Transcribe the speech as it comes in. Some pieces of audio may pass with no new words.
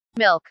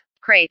Milk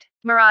Crate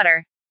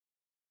Marauder.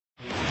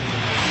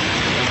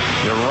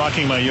 You're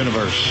rocking my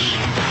universe.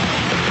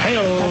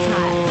 Hey-o.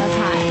 That's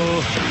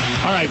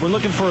hot. All right, we're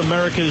looking for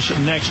America's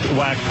next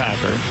Wack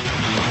Packer.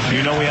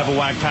 You know we have a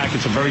Wack Pack.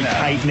 It's a very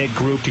tight-knit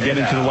group. To get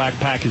into the Wack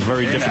Pack is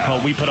very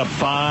difficult. We put up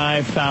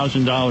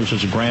 $5,000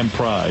 as a grand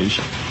prize.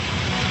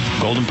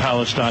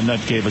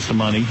 GoldenPalace.net gave us the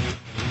money.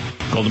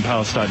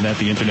 GoldenPalace.net,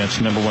 the Internet's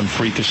 #1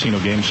 free casino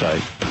game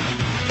site.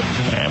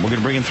 And we're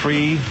going to bring in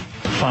 3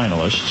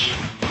 finalists.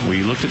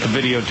 We looked at the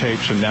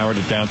videotapes and narrowed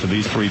it down to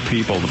these 3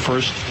 people. The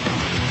first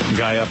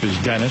guy up is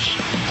Dennis.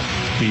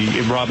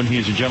 Robin, he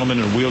is a gentleman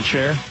in a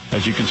wheelchair,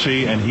 as you can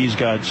see, and he's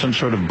got some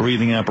sort of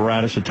breathing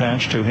apparatus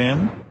attached to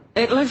him.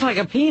 It looks like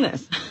a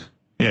penis.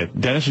 Yeah,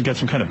 Dennis has got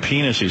some kind of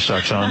penis he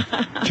sucks on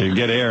to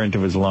get air into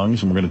his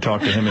lungs, and we're going to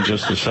talk to him in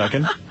just a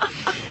second.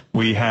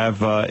 We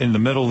have in the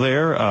middle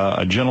there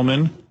a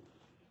gentleman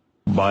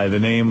by the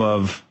name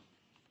of,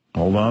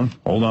 hold on,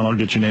 I'll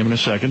get your name in a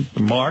second,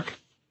 Mark.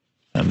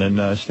 And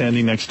then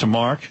standing next to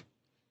Mark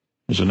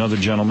is another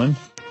gentleman,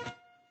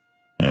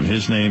 and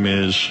his name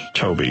is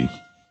Toby.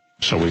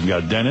 So we've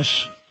got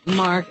Dennis,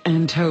 Mark,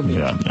 and Toby.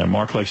 Yeah, and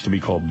Mark likes to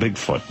be called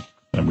Bigfoot.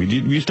 And we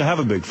used to have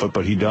a Bigfoot,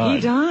 but he died.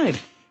 He died.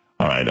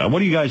 All right.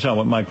 What are you guys on?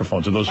 What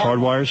microphones? Are those hard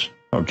wires?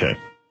 Okay.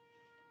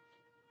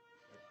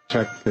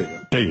 Check.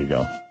 There you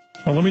go.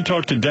 Well, let me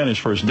talk to Dennis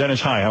first.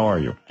 Dennis, hi. How are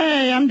you?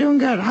 Hey, I'm doing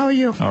good. How are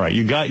you? All right.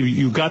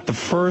 You got the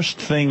first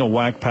thing a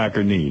Wack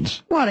Packer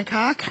needs. What, a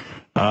cock?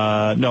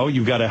 No,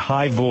 you've got a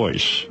high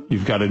voice.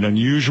 You've got an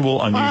unusual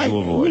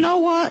voice. You know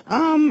what?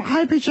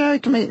 High pitch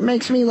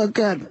makes me look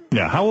good.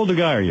 Yeah. How old a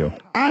guy are you?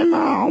 I'm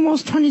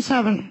almost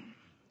 27.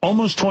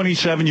 Almost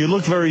 27. You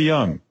look very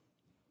young.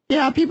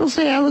 Yeah, people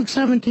say I look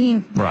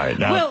 17. Right.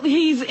 Now, Well,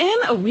 he's in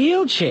a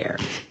wheelchair.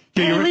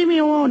 Hey, leave me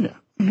alone.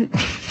 No.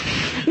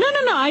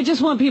 I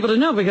just want people to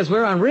know because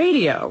we're on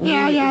radio.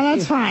 Yeah,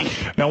 that's fine.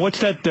 Now, what's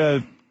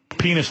that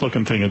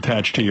penis-looking thing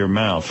attached to your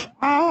mouth?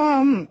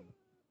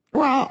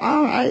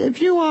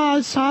 If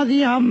you saw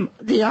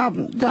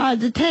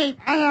the tape,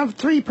 I have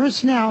 3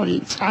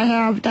 personalities. I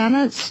have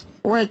Dennis,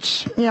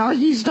 which,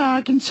 he's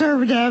the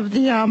conservative,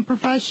 the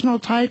professional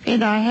type,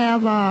 and I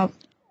have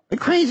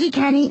Crazy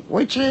Kenny,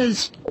 which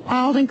is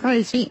wild and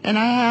crazy, and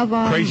I have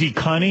Crazy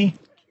Connie?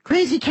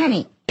 Crazy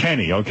Kenny.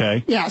 Kenny,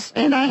 okay. Yes,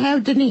 and I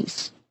have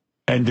Denise.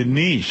 And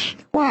Denise.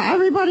 Well,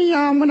 everybody,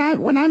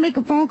 when I make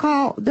a phone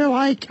call, they're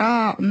like,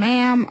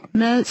 ma'am,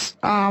 miss,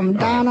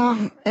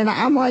 Donna, and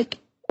I'm like,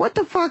 what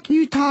the fuck are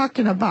you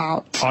talking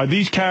about? Are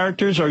these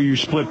characters or are you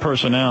split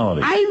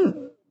personality?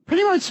 I'm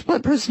pretty much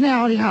split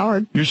personality,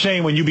 Howard. You're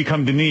saying when you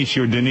become Denise,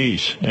 you're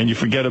Denise, and you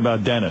forget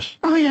about Dennis.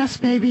 Oh,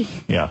 yes, maybe.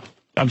 Yeah.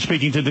 I'm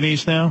speaking to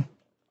Denise now?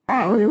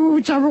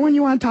 Whichever one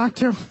you want to talk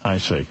to. I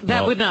see.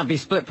 That would not be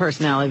split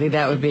personality.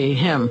 That would be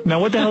him.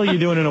 Now, what the hell are you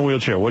doing in a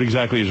wheelchair? What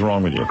exactly is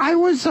wrong with you? I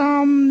was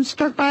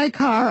struck by a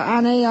car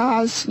on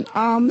a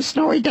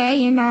snowy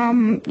day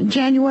in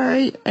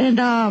January, and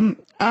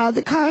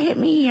the car hit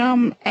me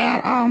at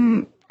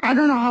I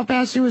don't know how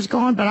fast it was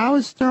going, but I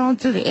was thrown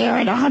through the air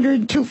at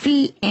 102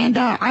 feet, and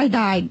I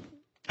died.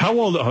 How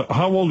old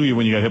were you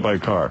when you got hit by a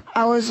car?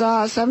 I was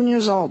 7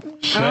 years old.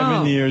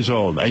 7 years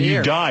old. And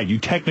you died. You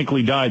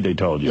technically died, they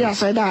told you.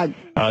 Yes, I died.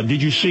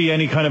 Did you see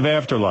any kind of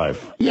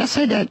afterlife? Yes,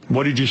 I did.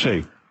 What did you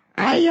see?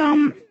 Did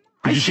you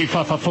see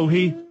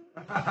Fa-Fa-Foo-Hee?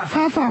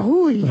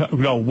 Fa-Fa-Hoo-Hee?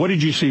 No, what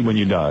did you see when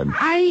you died?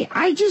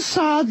 I just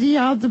saw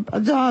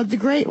the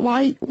great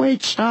light,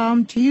 which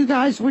to you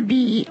guys would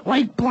be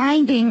like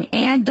blinding,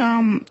 and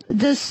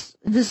this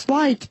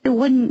light, there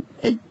wasn't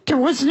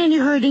any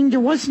hurting,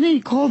 there wasn't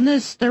any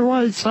coldness, there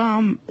was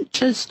there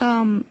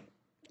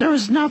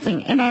was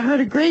nothing, and I heard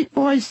a great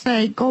voice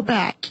say, "Go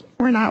back,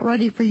 we're not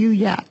ready for you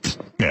yet."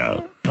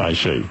 Yeah, I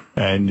see.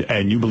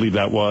 And you believe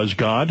that was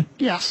God?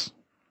 Yes.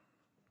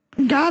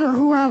 God or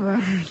whoever.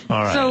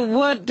 All right. So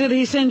what did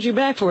he send you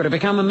back for, to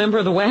become a member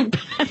of the Wack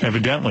Pack?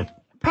 Evidently.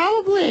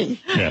 Probably.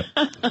 Yeah.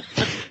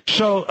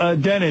 So,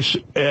 Dennis,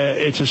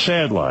 it's a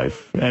sad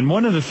life, and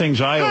one of the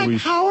things I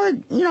always...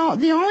 Howard,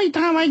 the only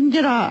time I can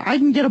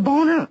get a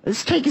boner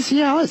is taking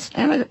Cialis,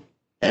 and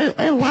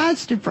it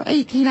lasted for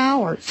 18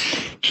 hours.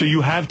 So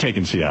you have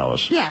taken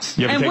Cialis? Yes.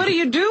 And what do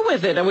you do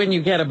with it when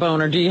you get a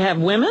boner? Do you have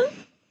women?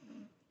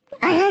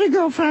 I had a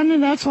girlfriend,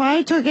 and that's why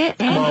I took it.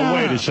 And, well,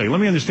 wait a second.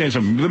 Let me understand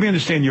something. Let me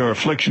understand your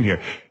affliction here.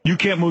 You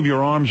can't move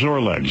your arms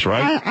or legs,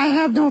 right? I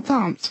have no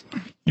thumbs.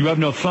 You have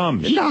no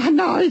thumbs?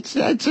 No, it's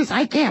just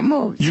I can't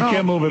move. You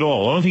can't move at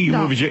all. The only thing you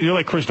can move is you're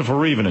like Christopher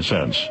Reeve in a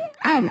sense.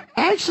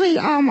 Actually,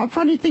 a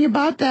funny thing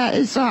about that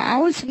is I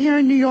was here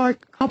in New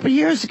York a couple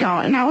years ago,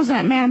 and I was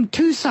at Madame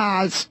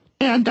Tussauds,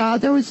 and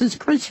there was this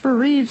Christopher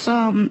Reeve's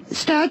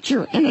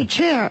statue in a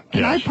chair,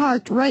 and I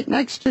parked right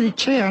next to the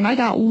chair, and I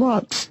got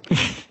looks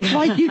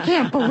like you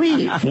can't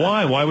believe.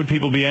 Why? Why would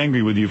people be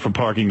angry with you for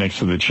parking next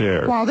to the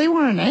chair? Well, they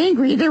weren't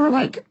angry. They were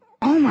like,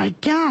 oh, my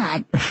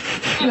God.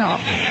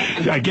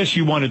 I guess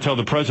you want to tell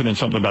the president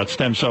something about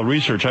stem cell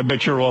research. I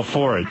bet you're all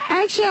for it.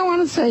 Actually, I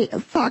want to say,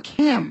 fuck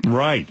him.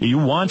 Right. You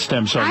want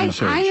stem cell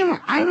research.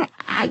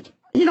 I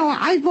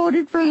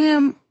voted for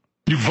him.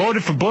 You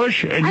voted for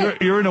Bush, and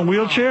you're in a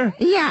wheelchair?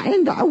 Yeah,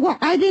 and well,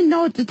 I didn't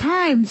know at the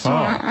time, so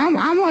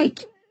I'm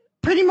like,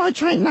 pretty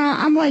much right now,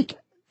 I'm like,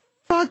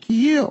 fuck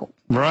you.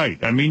 Right.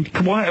 I mean,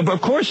 come on. Of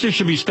course there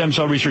should be stem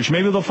cell research.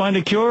 Maybe they'll find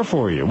a cure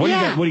for you. What do you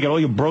got? What do you got? All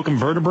your broken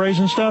vertebrae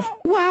and stuff?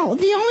 Well,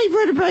 the only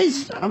vertebrae,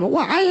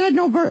 I had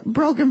no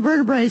broken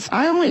vertebrae.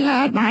 I only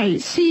had my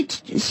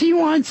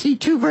C1,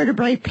 C2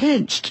 vertebrae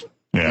pinched.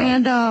 Yeah.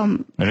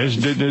 And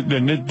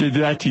it did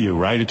that to you,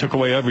 right? It took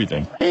away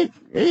everything.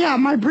 Yeah,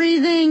 my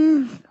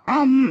breathing,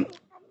 Howard,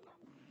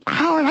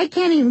 I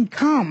can't even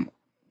come.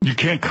 You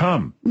can't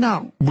come?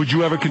 No. Would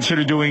you ever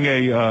consider doing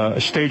a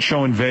stage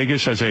show in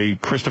Vegas as a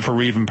Christopher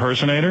Reeve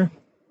impersonator?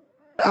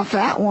 A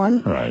fat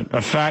one. Right.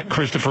 A fat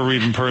Christopher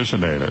Reeve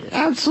impersonator.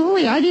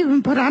 Absolutely. I'd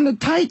even put on the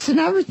tights and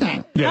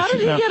everything. Yes. How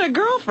did you get a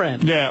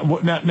girlfriend? Yeah.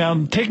 Well,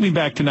 now, take me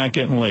back to not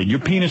getting laid. Your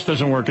penis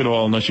doesn't work at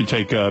all unless you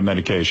take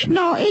medication.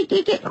 No,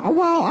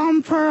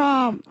 for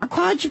a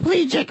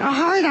quadriplegic, a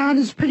hard-on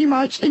is pretty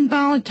much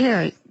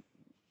involuntary.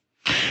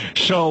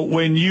 So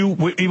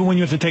even when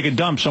you have to take a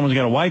dump, someone's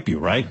got to wipe you,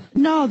 right?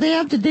 No, they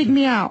have to dig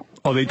me out.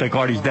 Oh, they take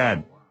Artie's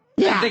dad.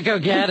 Yeah. They go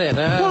get it.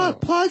 Oh.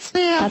 Plus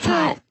they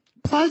have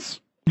Plus...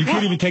 You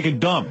can't even take a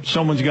dump.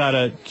 Someone's got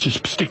to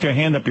just stick their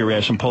hand up your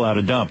ass and pull out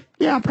a dump.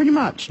 Yeah, pretty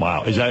much.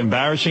 Wow. Is that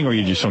embarrassing or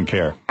you just don't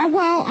care?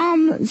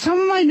 Some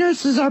of my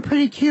nurses are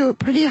pretty cute,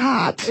 pretty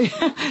hot.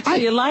 So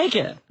you like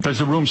it? Does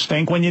the room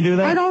stink when you do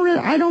that?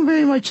 I don't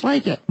very much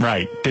like it.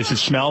 Right. Does it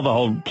smell, the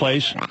whole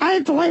place? I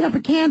have to light up a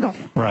candle.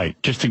 Right.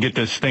 Just to get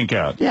the stink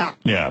out. Yeah.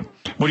 Yeah.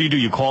 What do?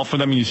 You call for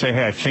them and you say,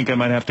 hey, I think I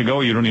might have to go,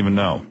 or you don't even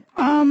know?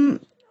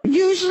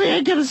 Usually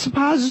I get a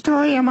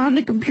suppository. I'm on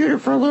the computer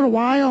for a little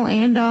while,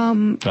 and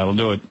that'll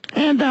do it.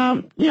 And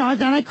then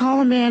I call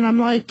them in. I'm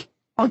like,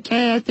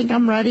 okay, I think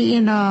I'm ready,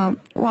 and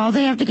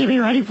they have to get me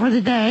ready for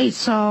the day.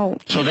 So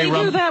they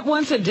do that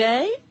once a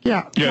day?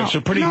 Yeah. Yeah.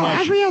 So pretty much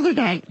every other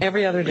day.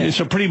 Every other day.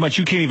 So pretty much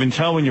you can't even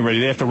tell when you're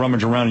ready. They have to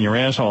rummage around in your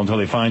asshole until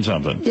they find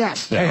something.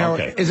 Yes. Yeah, hey,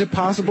 Howard, okay. Is it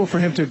possible for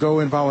him to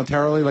go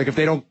involuntarily? Like if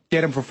they don't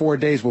get him for 4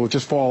 days, will it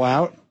just fall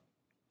out?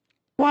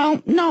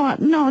 Well, not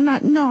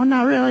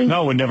really.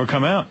 No, it would never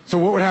come out. So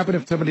what would happen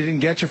if somebody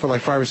didn't get you for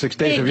like 5 or 6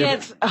 days? It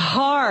gets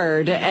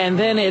hard, and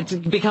then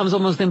it becomes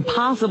almost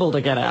impossible to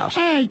get out.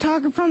 Hey,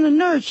 talking from the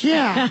nurse,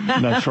 yeah.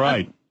 That's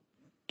right.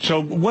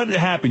 So what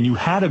happened? You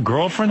had a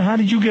girlfriend? How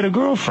did you get a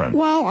girlfriend?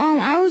 Well,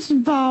 I was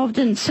involved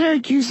in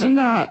Syracuse in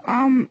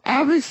the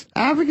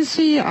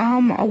advocacy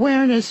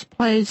awareness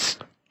place,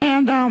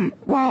 and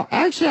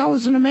actually I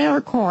was an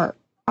AmeriCorps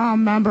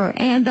member,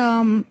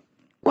 and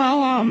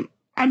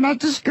I met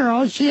this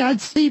girl. She had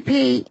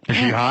CP. Is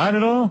she hot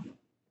at all?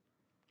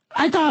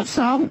 I thought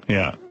so.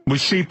 Yeah.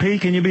 With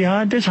CP, can you be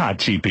hot? There's hot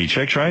CP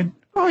chicks, right?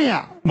 Oh,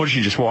 yeah. What, does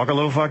she just walk a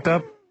little fucked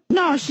up?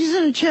 No, she's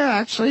in a chair,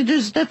 actually.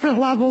 There's different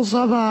levels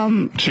of,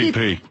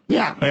 CP.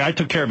 Yeah. Hey, I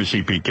took care of a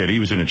CP kid. He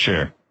was in a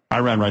chair. I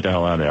ran right the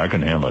hell out of there. I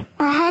couldn't handle it.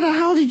 How the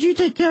hell did you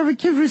take care of a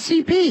kid with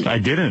CP? I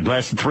didn't. It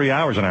lasted 3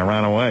 hours and I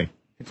ran away.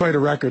 He played a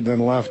record, then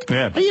left.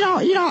 Yeah.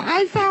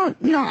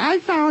 I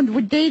found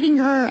with dating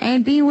her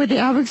and being with the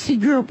advocacy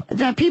group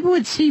that people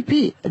with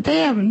CP,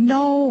 they have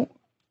no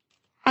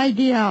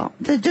idea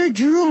that they're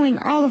drooling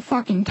all the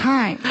fucking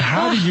time.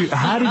 How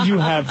did you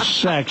have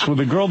sex with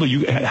a girl?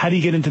 How do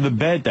you get into the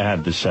bed to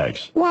have the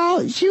sex?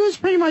 Well, she was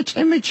pretty much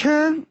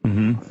immature.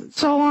 Mm-hmm.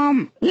 So,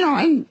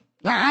 and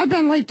I've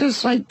been like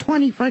this like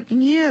 20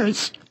 freaking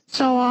years.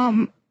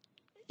 So,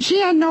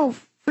 she had no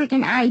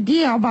freaking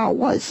idea about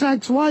what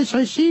sex was,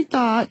 so she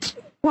thought,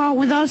 well,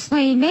 with us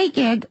laying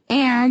naked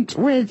and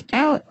with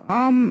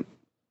my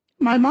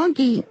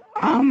monkey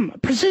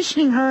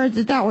positioning her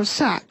that was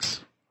sex.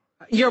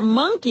 Your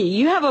monkey?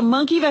 You have a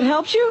monkey that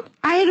helps you?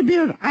 I have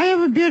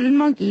a bearded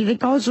monkey that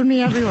goes with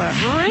me everywhere.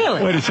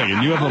 Really? Wait a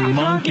second. You have a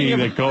monkey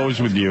that goes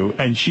with you,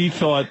 and she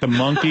thought the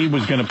monkey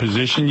was going to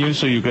position you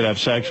so you could have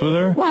sex with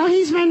her? Well,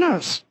 he's my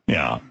nurse.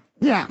 Yeah.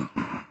 Yeah.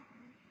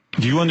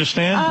 Do you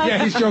understand?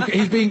 Yeah, he's joking.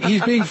 He's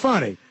being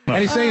funny, and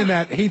he's saying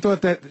that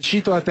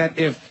she thought that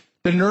if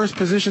the nurse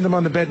positioned him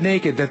on the bed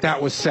naked,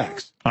 that was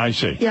sex. I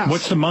see. Yes.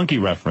 What's the monkey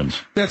reference?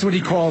 That's what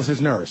he calls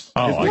his nurse.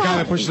 Oh, it's the guy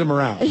that pushes him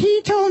around.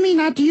 He told me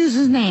not to use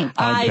his name. Okay.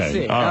 I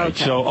see. All right.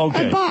 Okay. So,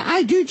 okay. But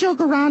I do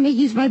joke around that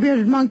he's my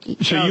bearded monkey.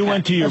 So you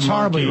went to your That's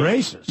horribly monkey.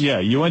 racist. Yeah,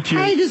 you went to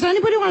your... Hey, does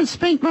anybody want to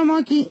spank my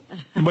monkey?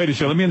 Wait a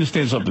second. Let me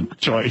understand something.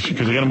 Sorry,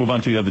 because I got to move on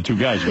to the other two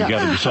guys. We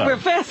got to decide. We're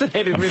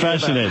fascinated. I'm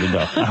fascinated, though.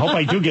 I hope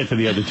I do get to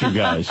the other two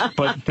guys.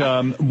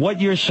 But what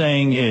you're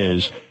saying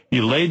is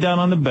you laid down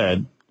on the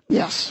bed.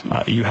 Yes.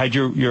 You had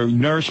your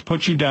nurse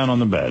put you down on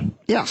the bed.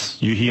 Yes.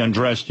 He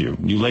undressed you.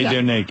 You laid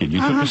there naked.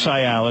 You took a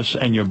Cialis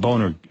and your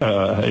boner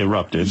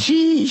erupted.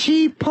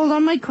 She pulled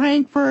on my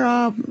crank for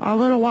a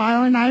little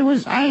while, and I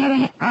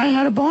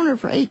had a boner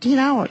for 18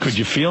 hours. Could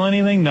you feel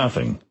anything?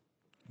 Nothing.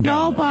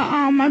 No,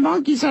 but my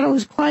monkey said it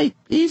was quite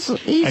easy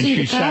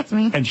to catch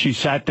me. And she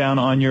sat down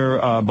on your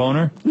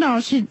boner? No,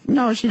 she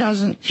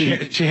doesn't.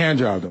 She hand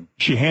jobbed him.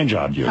 She hand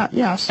jobbed you?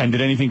 Yes. And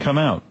did anything come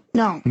out?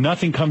 No.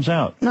 Nothing comes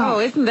out? No. Oh,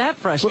 isn't that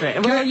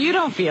frustrating? Well, you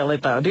don't feel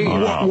it, though, do you? Oh,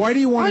 no. Why do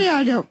you want? Oh, yeah,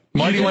 I do.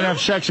 Why do you want to have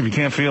sex if you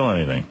can't feel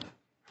anything?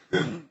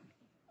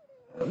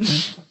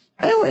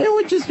 It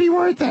would just be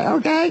worth it,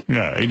 okay?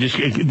 Yeah, do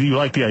you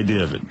like the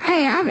idea of it?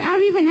 Hey,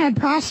 I've even had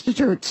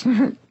prostitutes.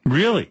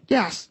 Really?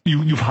 Yes.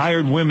 You've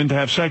hired women to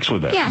have sex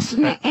with them? Yes,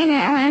 in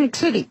Atlantic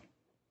City.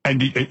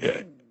 And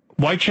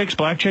white chicks,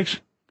 black chicks?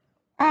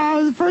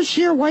 The first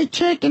year, white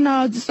chick, and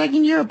the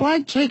second year, a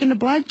black chick, and the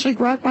black chick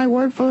rocked my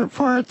word for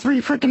 3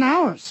 freaking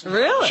hours.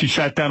 Really? She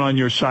sat down on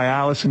your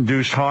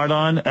Cialis-induced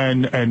hard-on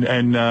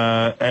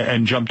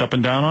and jumped up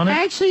and down on it?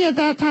 Actually, at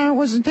that time, I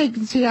wasn't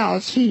taking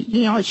Cialis.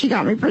 She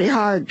got me pretty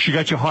hard. She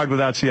got you hard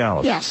without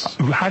Cialis? Yes.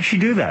 How'd she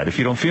do that if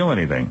you don't feel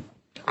anything?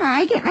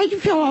 I can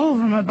feel all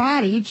over my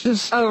body. It's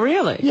just... Oh,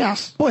 really?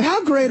 Yes. Boy,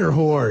 how great are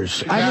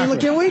whores? Exactly. I mean,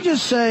 can we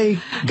just say,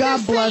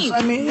 God bless? saints.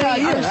 I mean, yeah,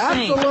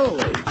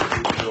 absolutely.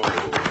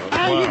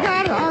 You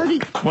got it, Artie.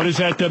 What is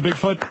that,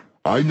 Bigfoot?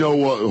 I know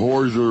what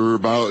whores are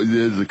about. It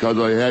is because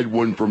I had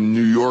one from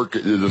New York.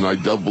 It is, and I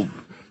double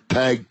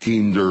tag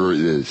teamed her. It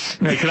is.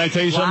 Hey, can I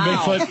tell you something,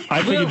 Wow. Bigfoot?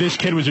 I figured this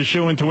kid was a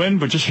shoo-in to win,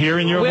 but just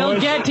hearing your We'll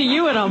voice, get to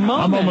you in a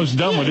moment. I'm almost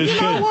done with this You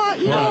kid. know what?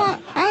 You know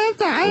what? I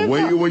have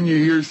Wait to... when you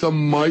hear some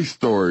of my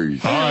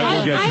stories. All right,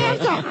 we'll get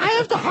to it. I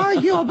have to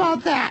argue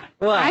about that.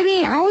 What? I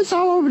mean, I was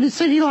all over the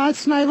city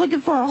last night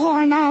looking for a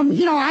whore, and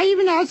I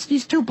even asked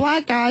these 2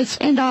 black guys,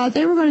 and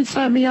they were going to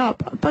set me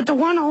up. But the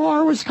one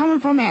whore was coming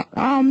from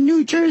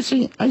New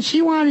Jersey, and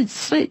she wanted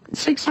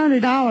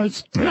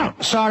 $600. Yeah.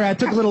 Sorry, I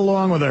took a little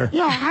long with her.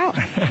 How?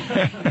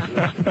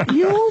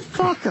 You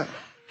fucker.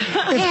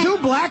 If 2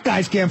 black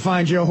guys can't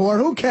find you a whore,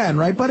 who can,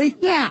 right, buddy?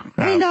 Yeah,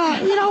 and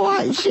you know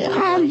what?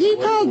 He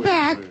called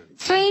back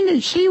saying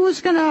that she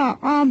was gonna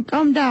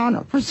come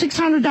down for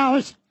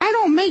 $600. I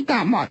don't make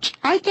that much.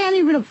 I can't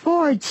even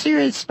afford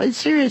Sirius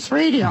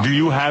radio.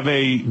 How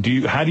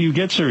do you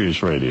get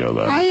Sirius radio,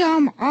 though?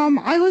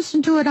 I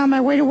listen to it on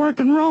my way to work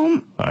in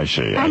Rome. I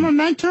see. I'm a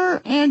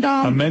mentor, and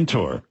a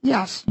mentor?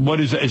 yes. What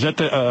is that? Is that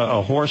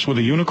a horse with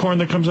a unicorn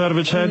that comes out of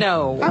its head?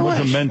 No. What's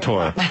a wish.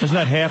 mentor? Isn't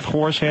that half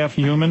horse, half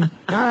human? No,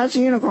 that's a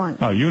unicorn.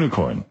 Oh,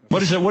 unicorn.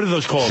 What is that? What are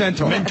those called?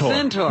 Centaur. Mentor.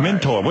 Centaur.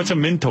 Mentor. What's a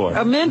mentor?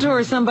 A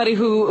mentor is somebody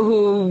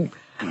who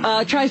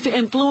tries to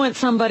influence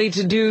somebody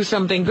to do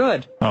something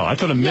good. Oh, I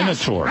thought a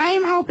minotaur. I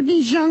am helping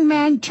these young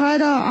men try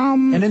to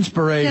An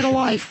inspiration. get a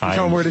life.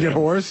 Tell them where to get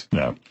whores.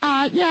 No.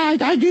 Yeah,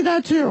 I do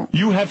that too.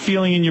 You have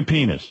feeling in your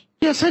penis.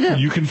 Yes, I do.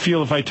 You can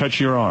feel if I touch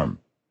your arm.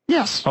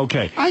 Yes.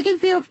 Okay. I can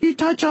feel if you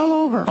touch all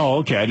over. Oh,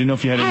 okay. I didn't know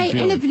if you had any And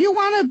feeling. if you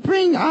want to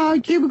bring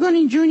Cuba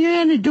Gooding Jr.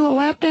 in to do a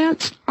lap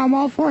dance, I'm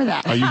all for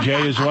that. Are you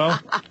gay as well?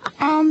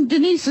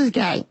 Denise is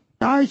gay.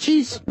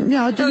 She's,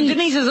 Denise. So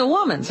Denise is a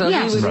woman, so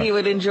Yes. he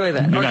would enjoy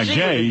that. You're Or not she would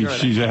gay. enjoy that.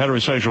 She's a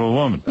heterosexual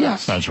woman.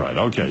 Yes. That's right.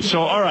 Okay.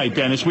 So, all right,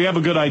 Dennis, we have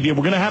a good idea.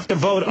 We're going to have to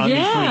vote on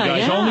these 3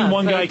 guys. Yeah. Only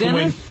one So guy can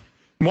win. Dennis?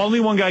 Only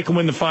one guy can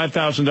win the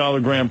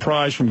 $5,000 grand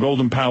prize from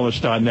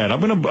goldenpalace.net. I'm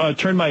going to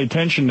turn my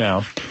attention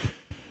now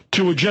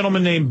to a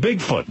gentleman named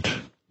Bigfoot.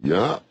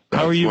 Yeah.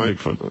 How are you, that's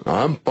Bigfoot?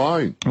 I'm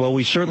fine. Well,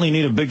 we certainly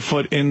need a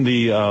Bigfoot in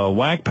the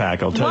Wack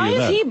Pack, I'll tell Why you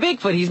is that. he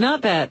Bigfoot? He's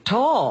not that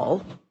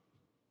tall.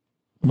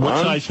 What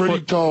I'm size pretty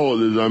foot?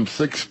 tall. It is. I'm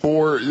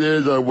 6'4". It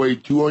is. I weigh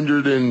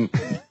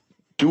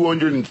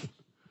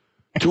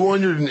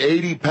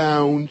 280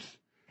 pounds,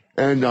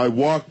 and I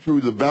walk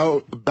through the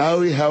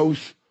Valley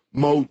House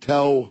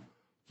Motel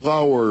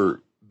flower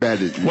bed.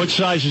 What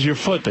size is your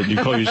foot that you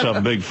call yourself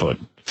Bigfoot?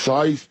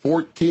 Size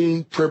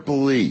 14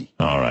 triple E.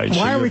 All right. so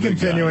Why are you're we a big guy.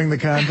 continuing the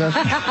contest?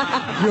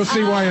 You'll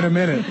see why in a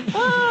minute.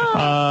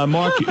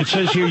 Mark, it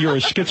says here you're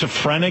a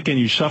schizophrenic and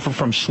you suffer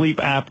from sleep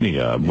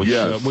apnea, which,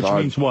 Yes, which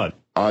means what?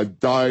 I've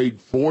died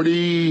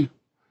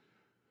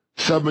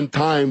 47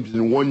 times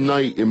in one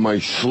night in my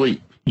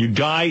sleep. You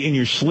die in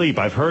your sleep.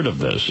 I've heard of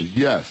this.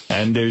 Yes.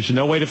 And there's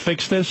no way to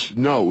fix this?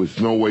 No, it's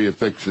no way to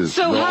fix this.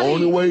 So the how do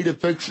only you- way to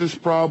fix this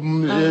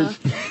problem is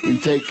you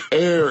take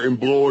air and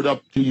blow it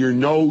up to your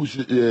nose.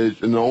 And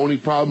the only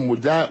problem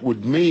with that,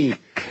 with me,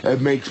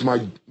 it makes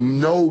my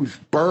nose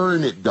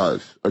burn. It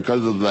does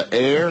because of the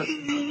air.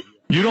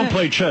 You don't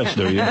play chess,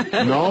 do you?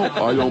 No,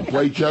 I don't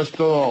play chess at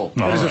all. All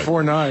There's a right.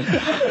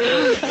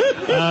 4-9.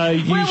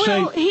 You say,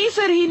 Well, he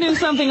said he knew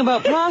something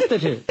about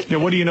prostitutes. yeah,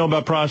 what do you know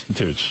about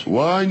prostitutes?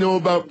 What I know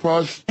about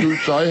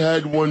prostitutes, I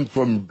had one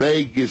from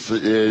Vegas,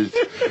 it is,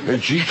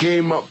 and she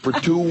came up for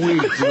 2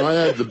 weeks, and I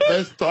had the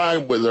best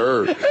time with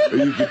her that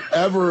you could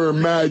ever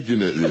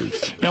imagine it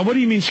is. Now, what do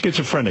you mean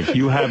schizophrenic?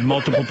 You have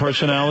multiple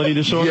personality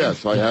disorder?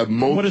 Yes, I have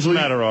mostly... What does the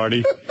matter,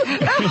 Artie?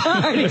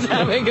 Artie's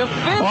having a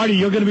fit. Artie,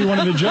 you're going to be one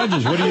of the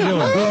judges. What are you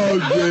doing? Oh,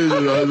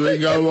 Jesus, I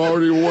think I've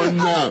already won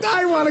that.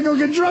 I want to go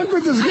get drunk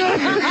with this guy.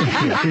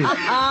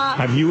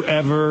 Have you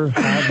ever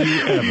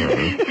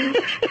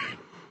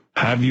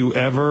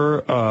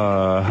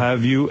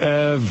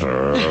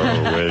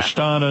wished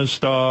on a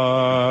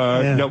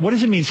star? Yeah. Now, what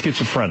does it mean,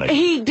 schizophrenic?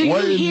 Do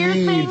What you it hear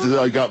means things? is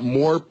I got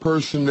more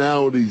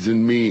personalities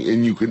in me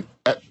than you can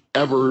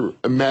ever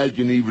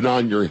imagine, even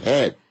on your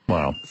head.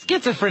 Wow.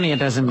 Schizophrenia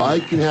doesn't mean I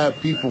can have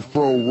people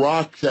throw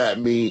rocks at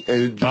me,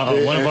 and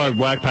One of our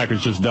Wack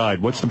Packers just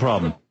died. What's the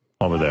problem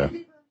over there?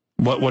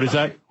 What is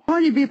that?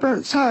 Horny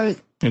beeper, sorry.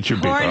 It's your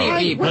beeper. Horny All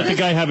right. beeper. Let the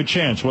guy have a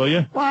chance, will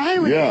you? Well, hey,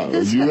 with Yeah,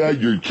 this you guy,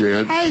 had your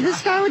chance. hey,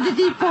 this guy with the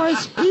deep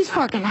voice, he's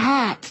fucking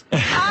hot.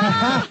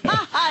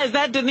 Is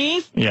that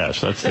Denise?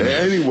 Yes, that's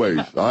Anyways,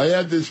 I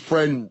had this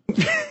friend.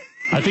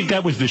 I think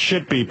that was the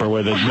shit beeper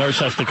where the nurse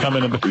has to come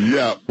in.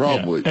 Yeah,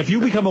 probably. Yeah. If you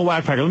become a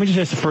whack packer, let me just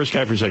ask the first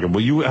guy for a second.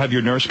 Will you have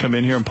your nurse come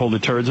in here and pull the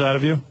turds out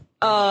of you?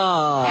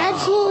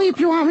 Absolutely, if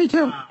you want me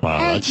to. Wow,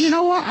 Hey, that's- you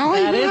know what?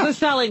 That is a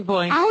selling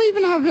point. I'll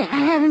even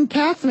have him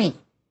cath me.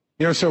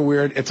 You know, so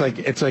weird. It's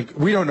like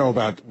we don't know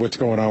about what's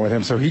going on with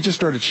him. So he just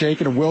started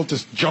shaking, and Will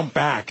just jumped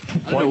back.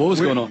 What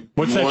was going on?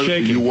 What's that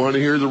shaking? You want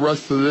to hear the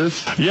rest of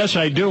this? Yes,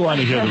 I do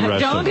want to hear the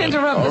rest Don't of it.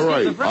 interrupt us. All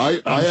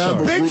right. I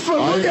have a Bigfoot,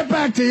 we'll get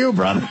back to you,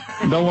 brother.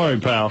 Don't worry,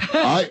 pal.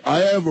 I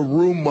have a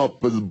room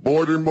up at the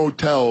Border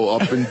Motel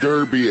up in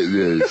Derby. It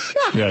is.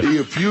 Yes. He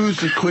refused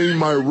to clean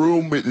my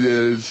room. It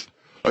is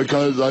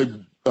because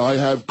I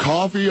have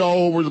coffee all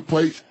over the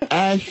place,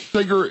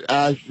 cigarette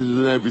ashes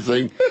and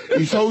everything.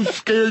 He's so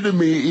scared of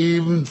me, he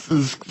even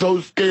is so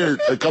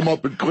scared to come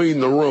up and clean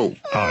the room.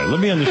 All right, let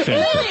me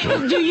understand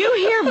something. Do you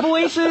hear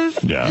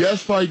voices? Yeah.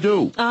 Yes, I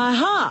do.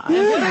 Uh-huh.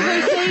 And what are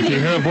they saying? Do you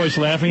hear a voice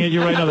laughing at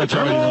you right now? That's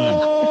already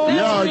lying.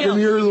 Yeah, I can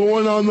hear the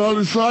one on the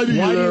other side of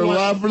you Why do you there want-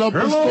 laughing up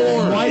the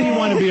storm. Why do you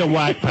want to be a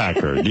whack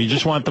packer? Do you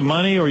just want the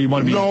money, or you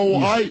want to be? No,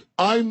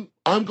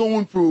 I'm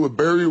going through a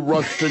very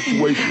rough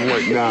situation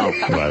right now.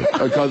 Right.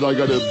 Because I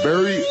got a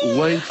very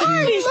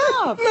lengthy,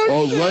 Stop.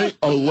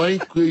 a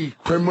lengthy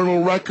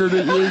criminal record.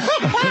 It is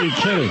Are you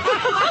kidding?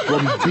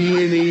 from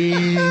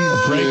B&E,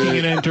 Breaking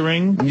and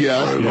entering.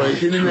 yes,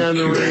 breaking and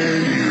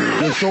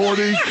entering,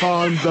 disorderly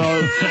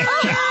conduct,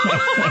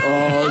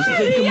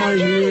 sticking my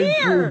hand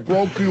through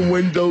broken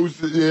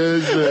windows. It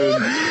is.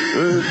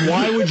 And,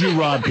 Why would you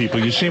rob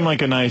people? You seem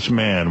like a nice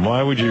man.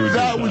 Why would you do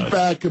that was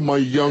back in my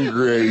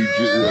younger age.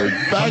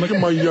 Back in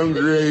my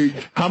younger age,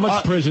 How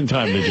much prison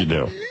time did you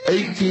do?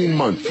 18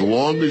 months, the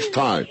longest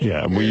time.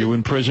 Yeah. Were you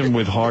in prison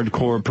with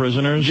hardcore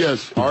prisoners?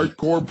 Yes,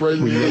 hardcore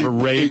prison. Were you ever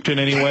raped in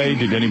any way?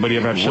 Did anybody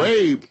ever have sex?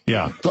 Rape?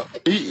 Yeah.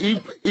 He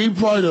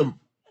tried to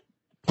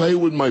play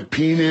with my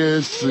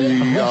penis.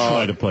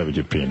 Try to play with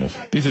your penis.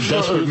 These are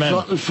desperate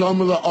men.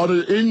 Some of the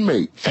other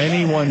inmates.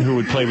 Anyone who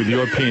would play with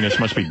your penis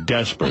must be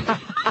desperate.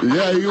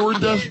 Yeah, you were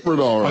desperate,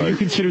 all Are you right.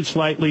 considered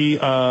slightly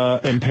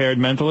impaired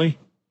mentally?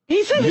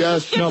 He said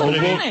Yes, No, but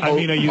I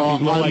mean, are you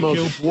low I'm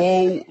IQ? a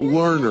slow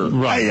learner.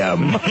 Right.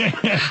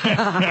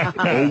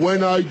 But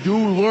when I do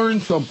learn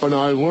something,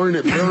 I learn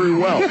it very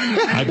well.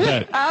 I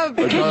bet. Can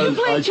you Because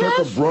play I took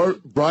chess? a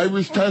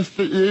driver's test,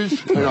 it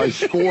is, and I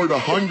scored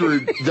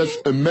 100, just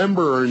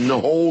remembering the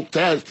whole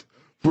test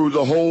through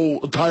the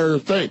whole entire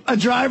thing. A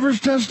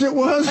driver's test it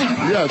was?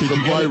 Yes, the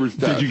driver's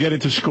test. Did you get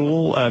it to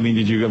school? I mean,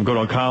 did you go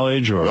to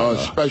college or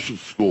Special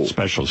school.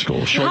 special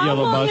school? Short How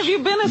yellow long bus? have you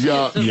been a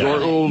Yeah, citizen? Yeah. short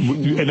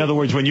little- In other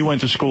words, when you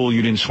went to school,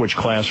 you didn't switch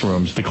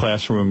classrooms. The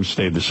classrooms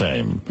stayed the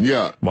same.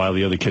 Yeah. While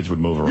the other kids would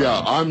move around.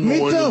 Yeah, I'm Me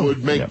the one too. who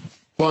would make Yeah.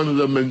 fun of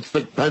them and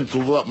stick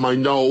pencils up my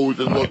nose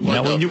and look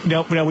Now,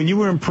 like when you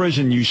were in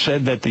prison, you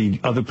said that the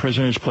other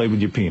prisoners played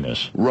with your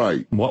penis.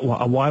 right.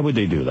 Why would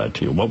they do that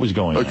to you? What was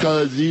going on?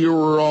 Because you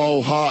were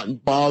all hot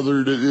and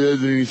bothered, it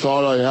is, and he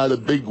thought I had a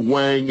big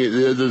wang, it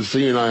is, and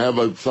seeing I have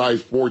a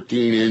size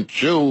 14-inch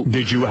shoe.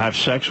 Did you have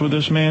sex with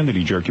this man? Did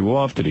he jerk you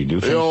off? Did he do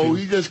things? You know, to you?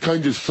 he just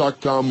kind of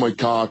sucked on my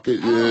cock,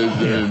 it is,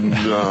 and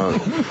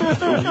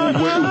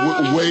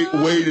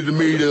waited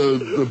me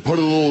to put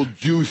a little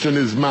juice in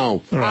his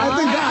mouth. I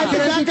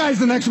think that guy's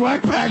the next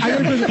Wack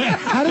Packer.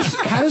 How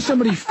does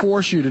somebody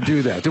force you to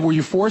do that? Were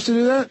you forced to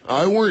do that?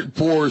 I weren't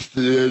forced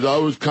to it. I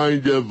was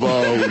kind of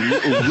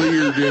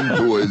leered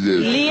into it.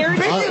 Leered?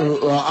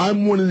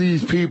 I'm one of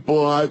these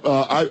people.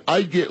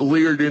 I get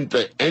leered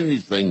into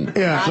anything.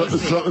 Yeah.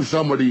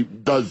 Somebody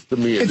does to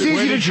me. It's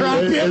easy to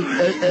trap you.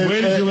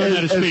 Where did you learn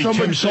how to speak? If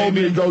somebody Tim told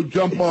me to Sabian? go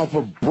jump off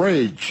a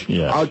bridge,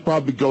 Yeah. I'd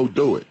probably go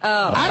do it.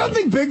 I don't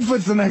think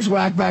Bigfoot's the next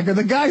Wack Packer.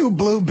 The guy who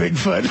blew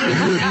Bigfoot.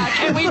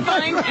 Can we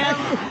find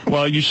out?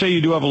 Well, you say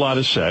you do have a lot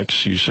of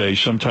sex. You say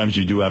sometimes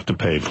you do have to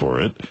pay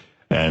for it.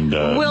 And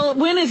Well,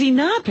 when is he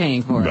not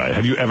paying for it? right.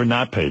 Have you ever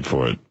not paid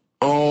for it?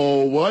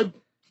 Oh, well, I've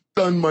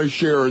done my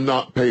share of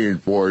not paying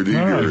for it All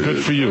either. right,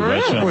 good for you.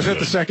 That sounds Was that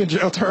good. the second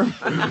jail term?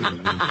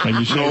 And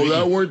you say No,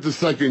 that weren't the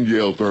second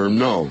jail term,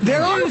 no.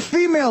 They're on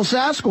female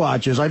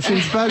Sasquatches. I've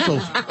seen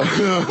specials.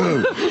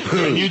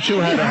 and you two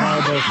had a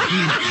horrible.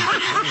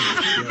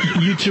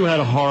 You two had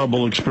a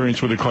horrible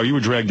experience with a car. You were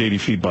dragged 80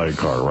 feet by a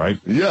car, right?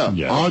 Yeah,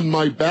 Yeah. on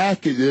my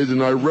back it is,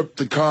 and I ripped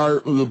the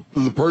car,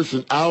 the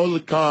person out of the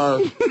car.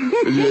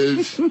 It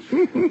is.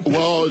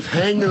 Well, I was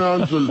hanging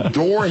onto the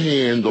door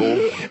handle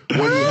when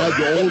you had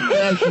the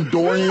old-fashioned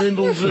door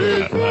handles. It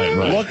is. Right.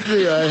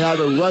 Luckily, I had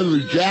a leather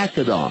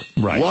jacket on.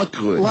 Right.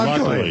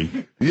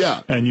 Luckily.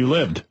 Yeah, And you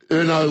lived.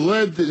 and I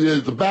lived.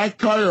 The back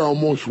tire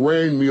almost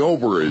ran me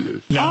over. It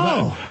is.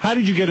 Now, how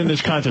did you get in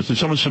this contest? Did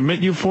someone submit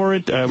you for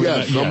it?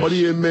 Yeah,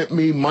 somebody admit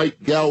me, Mike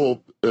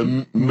Gallup.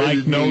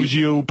 Mike knows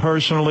you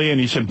personally, and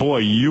he said, boy,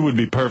 you would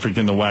be perfect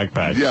in the Wack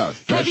Pack. Yes,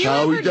 Have that's you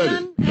how ever he did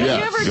done? it. Have Yes.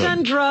 you ever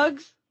done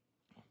drugs?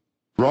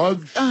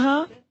 Drugs? Uh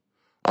huh.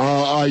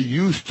 I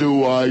used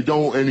to. I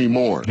don't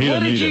anymore. What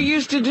did you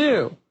used to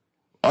do?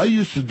 I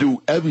used to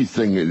do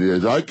everything it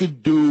is. I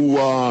could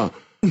do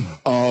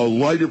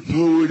lighter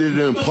fluid in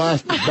a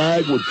plastic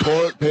bag with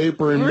toilet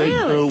paper and make.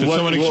 Did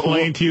someone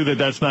explain to you that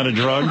that's not a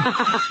drug?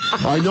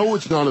 I know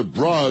it's not a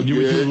drug. You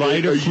would do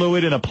lighter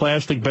fluid in a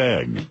plastic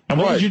bag. And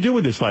what would you do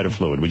with this lighter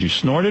fluid? Would you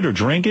snort it or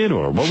drink it,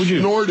 or what would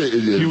you? Snort it.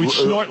 It is. You would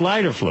snort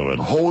lighter fluid.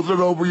 Hold it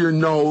over your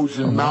nose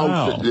and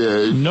mouth. It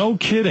is. No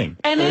kidding.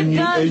 And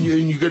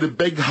you get a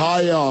big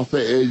high off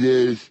it. It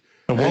is.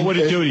 And what would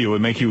it do to you? It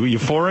would make you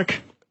euphoric?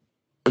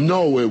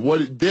 No,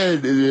 what it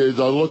did is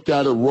I looked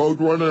at a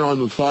Roadrunner on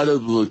the side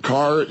of the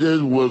car. It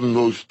is one of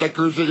those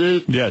stickers. It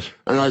is. Yes.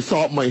 And I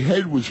thought my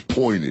head was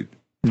pointed.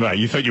 Right,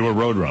 you thought you were a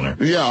Roadrunner.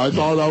 Yeah, I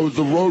thought I was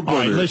a Roadrunner. All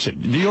right,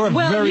 listen, you're a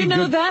very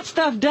good... that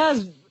stuff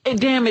does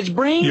damage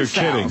brain You're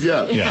cells.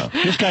 kidding. Yeah.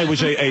 This guy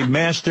was a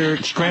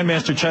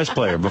Grandmaster chess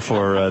player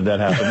before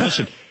that happened.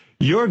 Listen,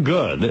 you're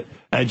good,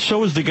 and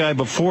so is the guy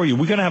before you.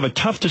 We're going to have a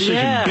tough decision.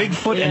 Yeah,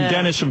 Bigfoot and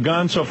Dennis have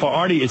gone so far.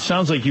 Artie, it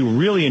sounds like you're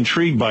really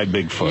intrigued by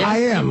Bigfoot. I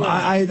am.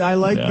 I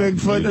like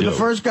Bigfoot. The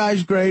first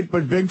guy's great,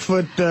 but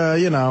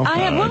Bigfoot, you know. I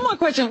have one more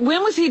question.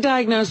 When was he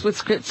diagnosed with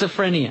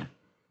schizophrenia?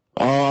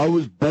 I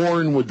was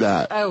born with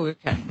that. Oh,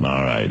 okay.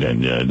 All right,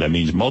 and that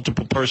means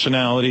multiple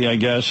personality, I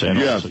guess. And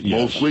yes,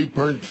 mostly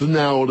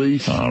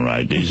personalities. All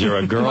right, is there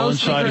a girl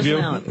inside of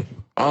you?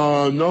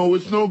 No,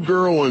 it's no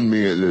girl in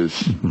me, it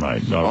is.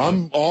 Right. Okay.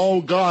 I'm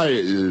all guy,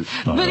 it is.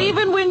 But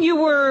even when you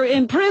were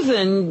in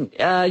prison,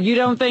 you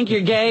don't think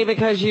you're gay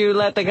because you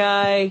let the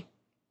guy...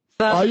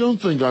 I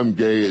don't think I'm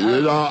gay.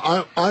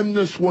 I'm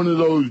just one of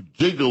those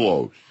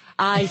gigolos.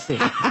 I see.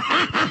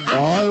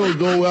 I will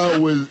go out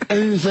with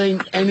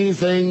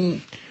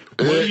anything.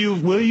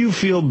 Will you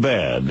feel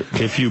bad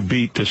if you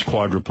beat this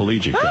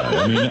quadriplegic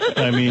guy?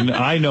 I mean,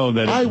 I know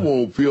that I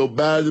won't feel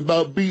bad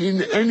about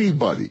beating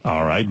anybody.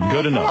 All right,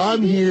 good enough.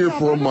 I'm here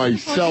for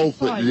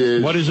myself. It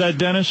is. What is that,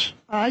 Dennis?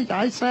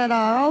 I said,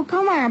 oh,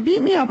 come on,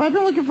 beat me up. I've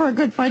been looking for a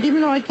good fight,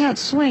 even though I can't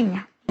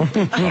swing.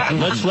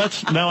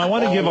 Let's now. I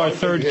want to give our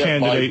third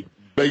candidate.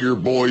 Bigger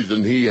boys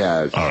than he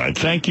has. All right,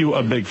 thank you,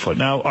 Bigfoot.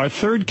 Now, our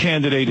third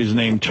candidate is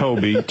named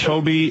Toby.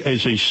 Toby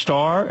is a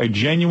star, a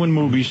genuine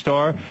movie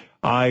star.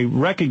 I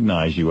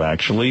recognize you,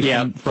 actually.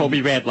 Yeah,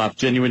 Toby Radloff,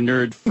 genuine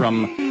nerd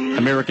from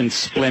American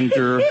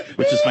Splendor,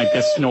 which is my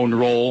best-known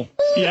role.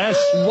 Yes.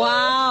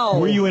 Wow.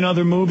 Were you in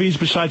other movies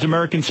besides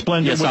American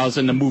Splendor? Yes, I was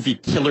in the movie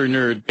Killer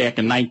Nerd back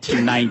in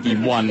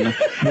 1991.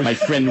 My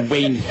friend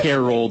Wayne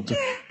Harold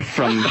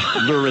from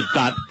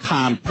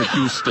Lurid.com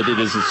produced it. It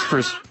is his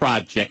first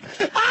project.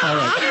 All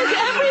right. Does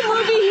every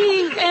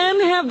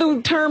movie have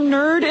the term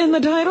nerd in the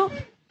title?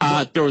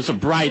 There was a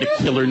Bride of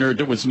Killer Nerd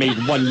that was made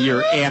 1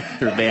 year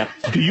after that.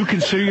 Do you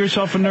consider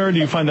yourself a nerd, or do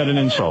you find that an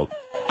insult?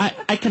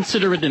 I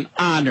consider it an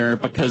honor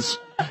because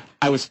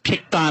I was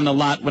picked on a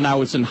lot when I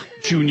was in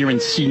junior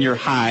and senior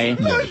high.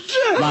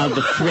 A lot of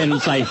the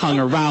friends I hung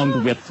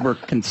around with were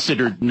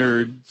considered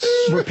nerds.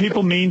 Were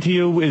people mean to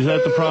you? Is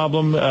that the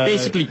problem?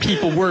 Basically,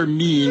 people were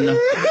mean,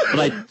 but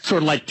I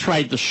sort of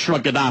tried to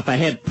shrug it off. I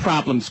had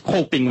problems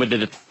coping with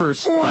it at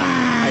first, but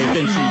I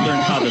eventually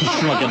learned how to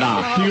shrug it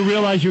off. Do you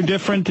realize you're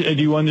different? Do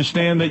you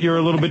understand that you're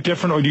a little bit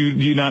different, or do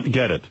you not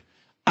get it?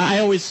 I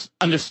always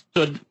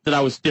understood that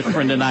I was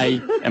different, and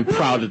I am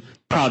proud of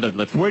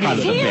it.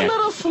 Is he a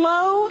little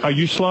slow? Are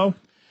you slow?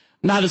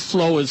 Not as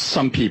slow as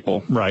some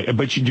people. Right,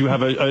 but you do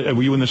have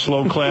were you in the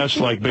slow class?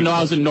 No,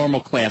 I was in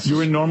normal classes. You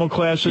were in normal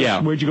classes? Yeah.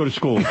 Where'd you go to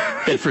school?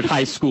 Bedford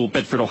High School,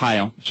 Bedford,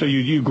 Ohio. So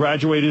you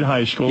graduated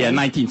high school? Yeah,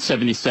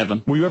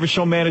 1977. Were you ever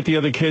so mad at the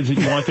other kids that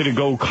you wanted to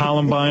go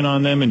Columbine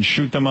on them and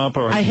shoot them up?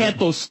 Or I had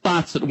those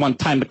thoughts at one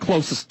time. The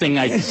closest thing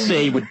I'd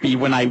say would be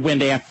when I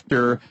went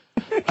after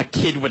a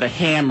kid with a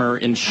hammer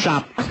in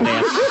shop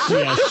class.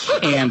 Yes.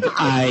 And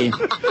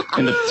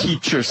the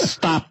teacher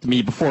stopped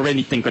me before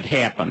anything could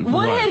happen.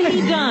 What had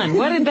he done?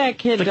 What did that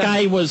kid do? The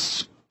guy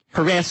was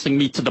harassing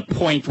me to the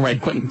point where I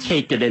couldn't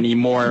take it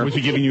anymore. Was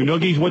he giving you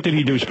noogies? What did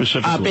he do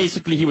specifically?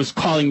 Basically, he was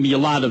calling me a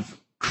lot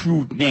of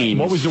crude names.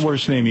 What was the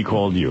worst name he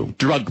called you?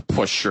 Drug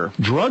pusher.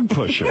 Drug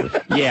pusher?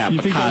 Yeah. You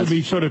think that would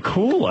be sort of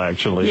cool,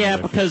 actually? Yeah,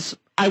 because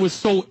I was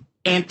so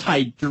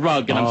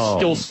anti-drug, and I'm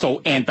still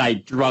so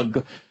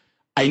anti-drug.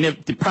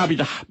 Probably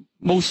the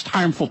most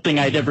harmful thing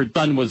I'd ever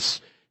done was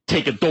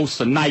take a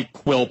dose of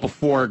NyQuil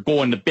before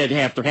going to bed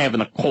after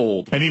having a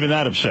cold. And even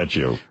that upset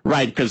you?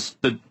 Right, because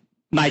the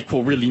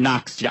NyQuil really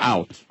knocks you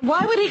out.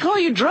 Why would he call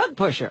you drug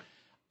pusher?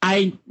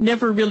 I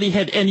never really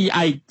had any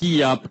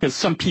idea, because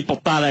some people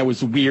thought I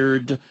was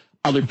weird,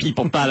 other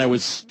people thought I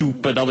was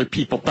stupid, other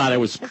people thought I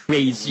was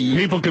crazy.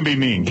 People can be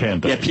mean,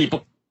 can't they? Yeah,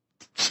 people...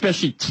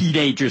 Especially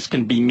teenagers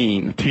can be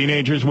mean.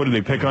 Teenagers? What do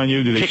they pick on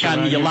you? Do they pick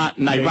on me a lot?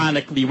 And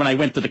ironically, when I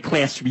went to the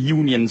class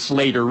reunions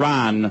later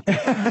on,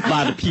 a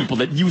lot of people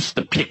that used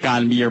to pick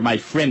on me are my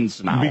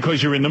friends now.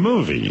 Because you're in the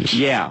movies.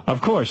 Yeah. Of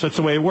course. That's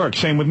the way it works.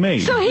 Same with me.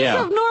 So he's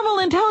of normal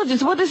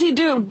intelligence. What does he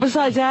do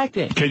besides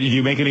acting? Do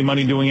you make any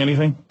money doing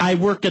anything? I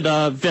work at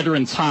a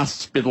veterans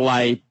hospital.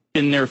 I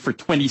been there for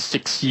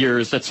 26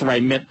 years. That's where I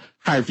met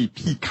Harvey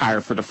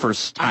Picar for the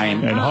first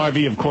time. And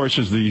Harvey, of course,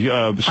 is the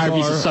star.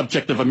 Harvey's the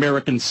subject of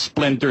American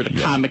Splendor,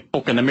 the comic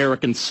book, and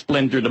American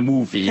Splendor, the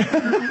movie.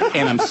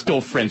 And I'm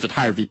still friends with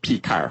Harvey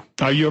Picar.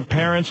 Are your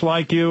parents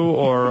like you,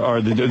 or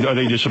are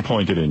they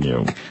disappointed in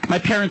you? My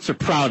parents are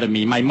proud of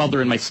me, my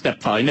mother and my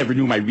stepfather. I never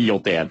knew my real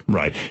dad.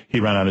 Right. He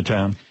ran out of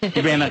town?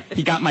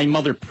 He got my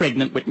mother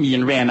pregnant with me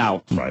and ran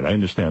out. Right, I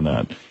understand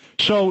that.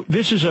 So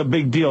this is a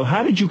big deal.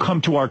 How did you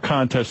come to our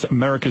contest,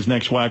 America's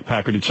Next Wack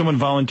Packer? Did someone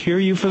volunteer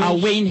you for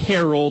this? Wayne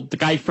Harold, the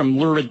guy from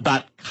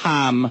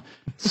Lurid.com,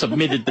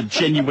 submitted the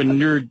Genuine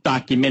Nerd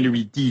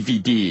documentary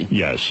DVD.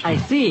 Yes. I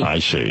see.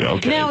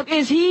 Okay. Now,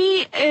 is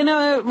he in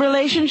a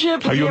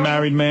relationship? Are you a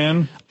married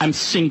man? I'm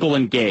single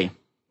and gay.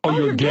 Oh,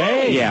 you're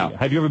gay? Yeah.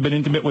 Have you ever been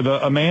intimate with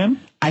a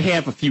man? I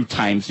have a few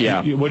times,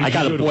 yeah. What I did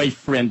got you a do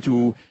boyfriend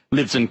who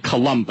lives in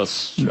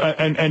Columbus.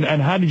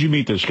 And how did you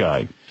meet this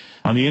guy?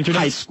 On the internet?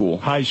 High school.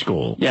 High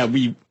school. Yeah,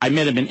 I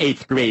met him in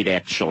 8th grade,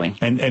 actually.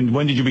 And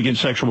when did you begin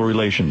sexual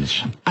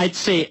relations? I'd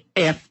say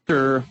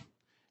after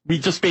we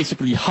just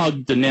basically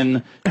hugged, and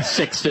then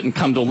sex didn't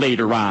come till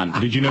later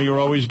on. Did you know you were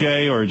always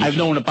gay, or just... I've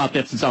known about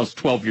that since I was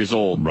 12 years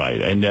old.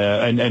 Right.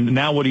 And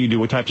now what do you do?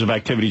 What types of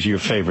activities are your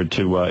favorite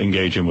to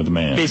engage in with a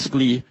man?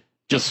 Basically,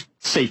 just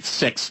safe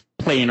sex,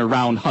 playing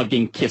around,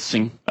 hugging,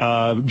 kissing.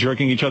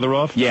 Jerking each other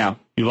off? Yeah.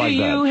 You like that?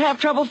 Do you have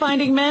trouble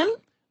finding men?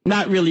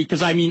 Not really,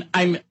 because I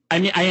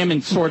am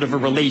in sort of a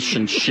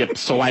relationship,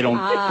 so I don't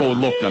go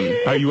looking.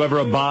 Are you ever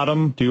a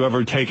bottom? Do you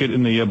ever take it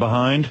in the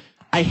behind?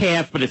 I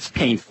have, but it's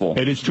painful.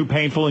 It is too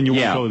painful, and you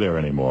won't go there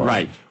anymore.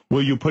 Right.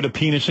 Will you put a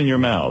penis in your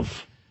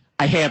mouth?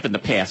 I have in the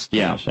past,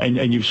 yeah. Yes.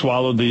 And you've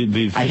swallowed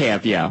the... I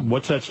have, yeah.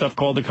 What's that stuff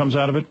called that comes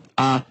out of it?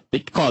 They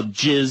call it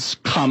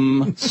jizz,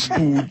 cum,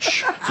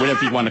 spooge,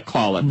 whatever you want to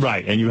call it.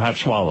 Right, and you have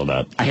swallowed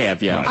that. I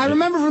have, yeah. Right. I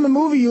remember from the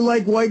movie you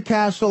like White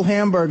Castle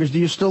hamburgers. Do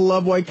you still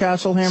love White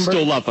Castle hamburgers?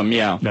 Still love them,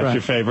 yeah. That's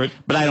your favorite?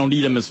 But I don't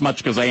eat them as much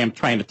because I am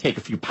trying to take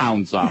a few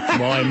pounds off.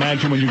 Well, I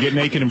imagine when you get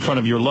naked in front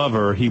of your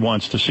lover, he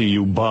wants to see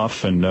you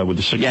buff and with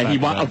the six-pack.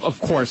 Yeah,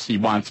 of course he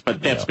wants,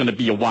 but that's going to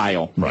be a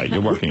while. Right, you're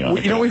working on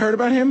it. You know what we heard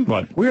about him?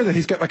 What? We heard that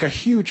he's got like a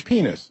huge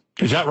penis.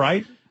 Is that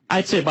right?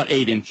 I'd say about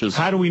 8 inches.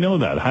 How do we know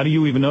that? How do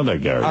you even know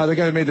that, Gary? The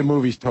guy that made the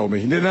movies told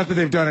me. Not that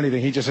they've done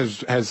anything. He just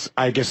has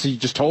I guess he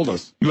just told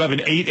us. You have an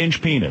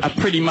 8-inch penis.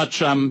 Pretty much,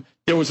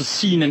 there was a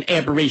scene in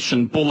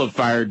Aberration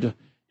Boulevard.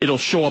 It'll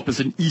show up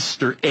as an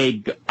Easter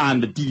egg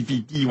on the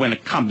DVD when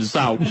it comes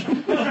out.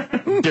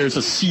 There's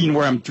a scene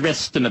where I'm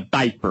dressed in a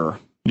diaper.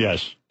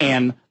 Yes.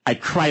 And I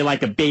cry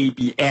like a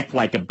baby, act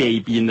like a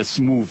baby in this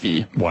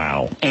movie.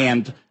 Wow.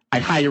 And I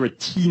hire a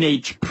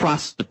teenage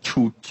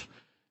prostitute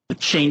to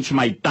change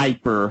my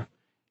diaper,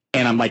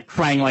 and I'm like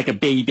crying like a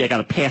baby. I got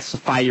a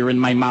pacifier in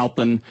my mouth,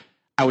 and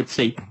I would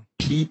say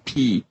pee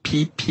pee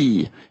pee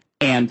pee,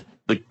 and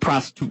the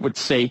prostitute would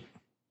say,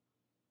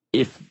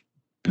 if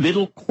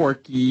little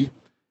Corky,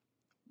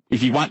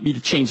 if you want me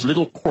to change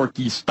little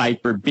Corky's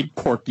diaper, big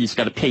Corky's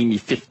got to pay me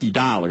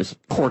 $50.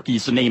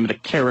 Corky's the name of the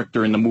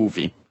character in the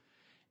movie.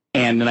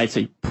 And then I'd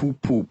say poo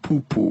poo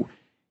poo poo,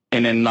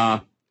 and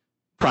then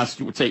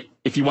prostitute would say,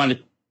 if you want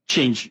to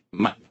change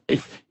my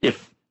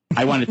if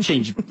I want to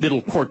change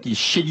little Corky's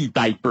shitty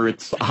diaper,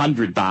 it's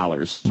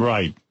 $100.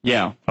 Right.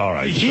 Yeah. All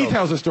right. He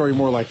tells the story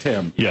more like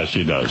Tim. Yes,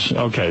 he does.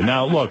 Okay.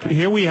 Now, look,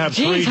 here we have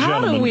three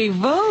gentlemen. How do we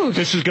vote?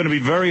 This is going to be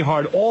very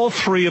hard. All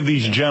three of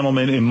these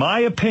gentlemen, in my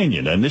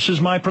opinion, and this is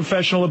my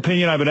professional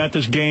opinion, I've been at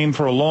this game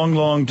for a long,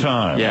 long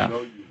time. Yeah.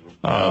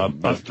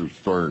 Mr.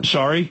 Stern.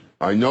 Sorry?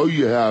 I know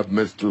you have,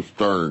 Mr.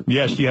 Stern.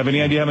 Yes. Do you have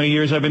any idea how many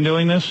years I've been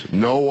doing this?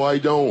 No, I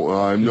don't.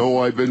 I know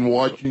I've been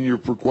watching you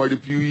for quite a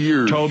few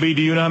years. Toby,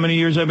 do you know how many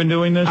years I've been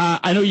doing this?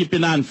 I know you've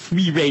been on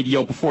free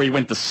radio before you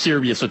went to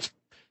Sirius, so it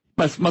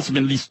must have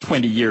been at least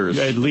 20 years.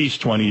 At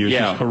least 20 years.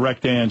 Yeah. Is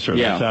correct answer.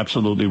 Yeah. That's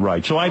absolutely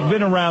right. So I've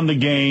been around the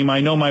game. I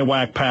know my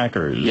Wack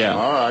Packers. Yeah.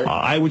 All right.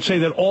 I would say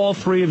that all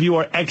three of you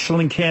are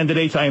excellent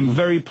candidates. I am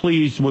very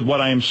pleased with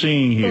what I am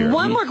seeing here.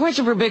 One more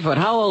question for Bigfoot.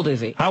 How old is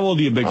he? How old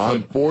are you, Bigfoot?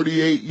 I'm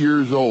 48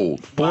 years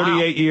old.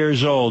 48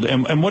 years old.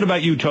 And what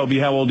about you, Toby?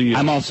 How old are you?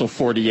 I'm also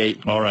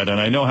 48. All right, and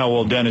I know how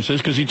old Dennis is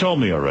because he told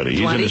me already.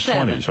 He's in his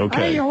 20s.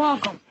 Okay. Hey, you're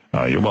welcome.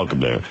 You're welcome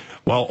there.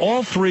 Well,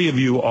 all three of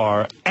you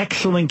are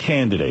excellent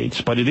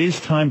candidates, but it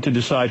is time to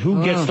decide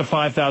who gets the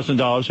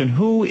 $5,000 and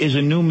who is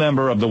a new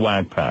member of the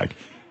Wack Pack.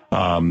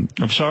 I'm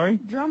sorry?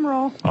 Drum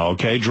roll.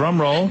 Okay, drum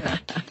roll.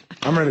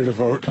 I'm ready to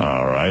vote.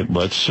 All right,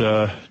 let's...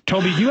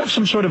 Toby, do you have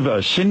some sort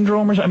of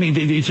syndrome or something? I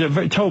mean, it's a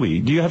very... Toby,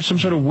 do you have some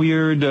sort of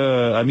weird...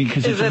 I mean,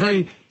 because it's a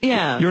very...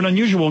 Yeah. You're an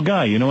unusual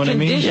guy, you know what I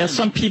mean? Yeah,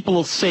 some people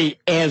will say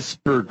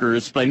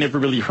Asperger's, but I never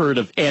really heard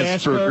of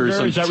Asperger's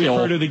Is that until...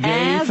 referred to the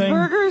gay thing?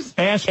 Asperger's?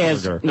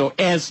 Asperger.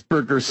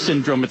 Asperger's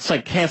syndrome. It's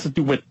like has to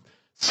do with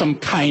some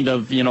kind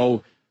of,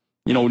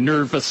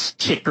 nervous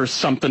tick or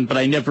something, but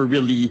I never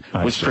really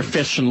was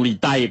professionally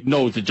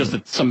diagnosed. It's just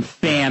that some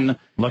fan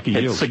Lucky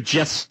had you.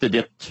 suggested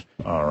it.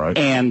 All right.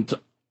 And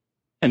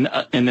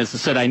as I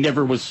said, I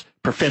never was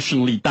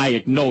professionally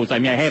diagnosed. I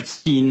mean, I have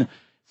seen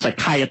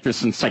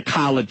psychiatrists and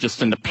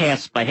psychologists in the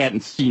past, but I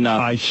hadn't seen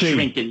a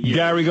shrink in years.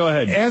 Gary, go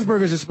ahead.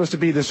 Asperger's is supposed to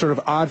be this sort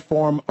of odd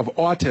form of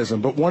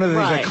autism, but one of the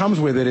things that comes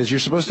with it is you're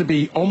supposed to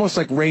be almost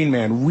like Rain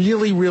Man,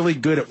 really, really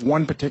good at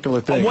one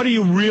particular thing. What are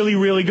you really,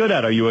 really good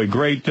at? Are you a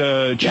great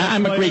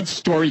I'm a great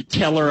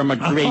storyteller. I'm a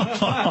great...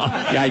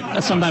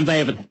 sometimes I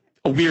have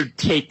a weird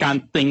take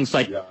on things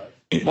like...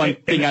 One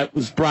thing that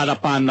was brought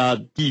up on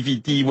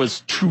DVD was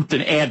Truth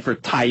in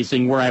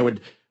Advertising, where I would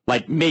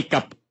like make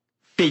up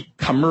fake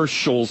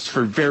commercials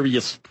for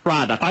various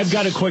products. I've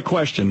got a quick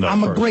question, though.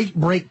 I'm a great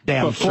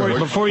breakdown.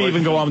 Before you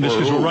even go on with this,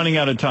 because we're running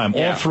out of time,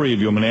 all three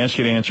of you, I'm going to ask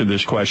you to answer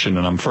this question,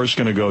 and I'm first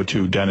going to go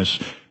to Dennis.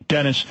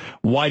 Dennis,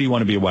 why do you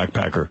want to be a Wack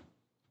Packer?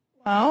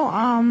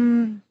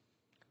 Well,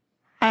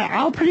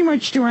 I'll pretty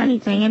much do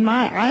anything. And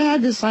I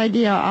had this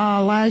idea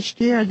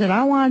last year that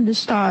I wanted to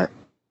start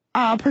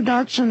a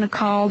production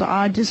called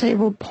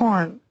Disabled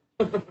Porn.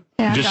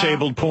 And,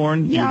 disabled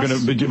porn? Yes. You're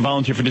going to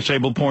volunteer for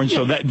disabled porn?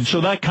 Yes.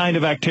 So that kind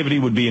of activity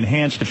would be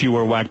enhanced if you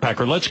were a Wack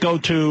Packer. Let's go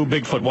to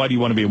Bigfoot. Why do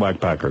you want to be a Wack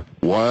Packer?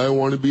 Why I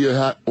want to be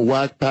a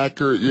Wack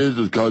Packer is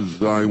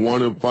because I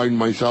want to find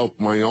myself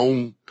my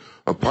own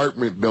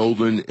apartment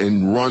building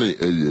and run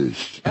it.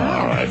 All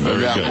right,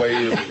 very that good.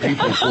 way,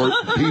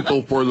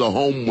 people for the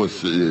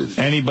homeless it is.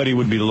 Anybody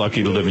would be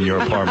lucky to live in your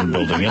apartment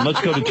building. And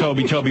let's go to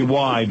Toby. Toby,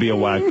 why be a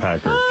Wack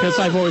Packer? Because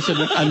I've always had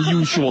an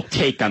unusual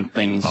take on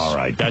things. All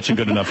right, that's a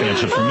good enough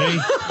answer for me.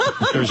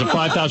 There's a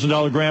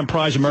 $5,000 grand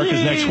prize,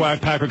 America's Next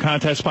Wack Packer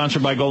Contest,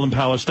 sponsored by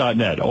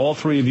GoldenPalace.net. All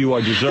three of you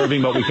are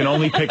deserving, but we can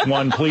only pick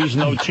one. Please,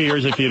 no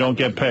tears if you don't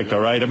get picked,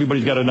 all right?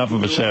 Everybody's got enough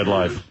of a sad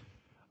life.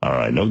 All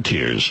right, no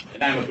tears.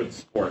 And I'm a good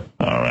sport.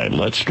 All right,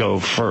 let's go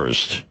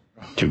first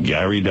to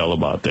Gary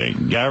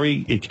Delabate.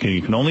 Gary,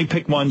 you can only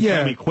pick one.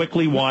 Tell me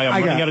quickly why.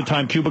 I'm running out of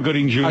time. Cuba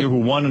Gooding Jr.,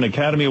 who won an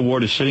Academy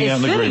Award, is sitting out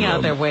in the green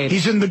room. there waiting.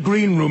 He's in the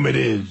green room, it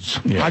is.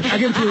 Yeah. I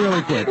give it to you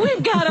really quick.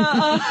 We've got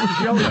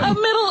a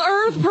Middle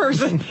Earth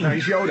person. No,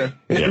 he's Yoda.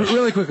 Yes.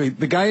 Really quickly,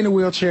 the guy in the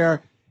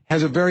wheelchair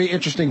has a very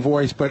interesting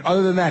voice, but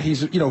other than that,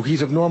 he's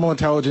of normal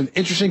intelligence,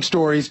 interesting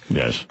stories.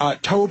 Yes.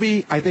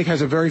 Toby, I think,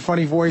 has a very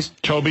funny voice.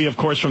 Toby, of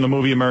course, from the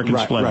movie American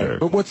Splendor. Right.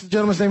 But what's the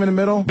gentleman's name in the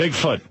middle?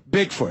 Bigfoot.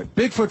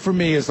 Bigfoot for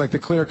me is like the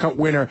clear-cut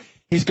winner.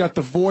 He's got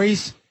the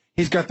voice.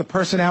 He's got the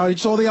personality.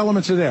 Just all the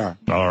elements are there.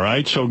 All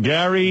right. So,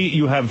 Gary,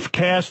 you have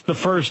cast the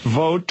first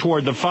vote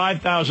toward the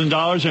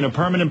 $5,000 and a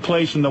permanent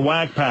place in the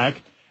Wack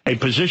Pack, a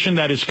position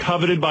that is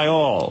coveted by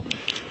all.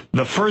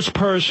 The first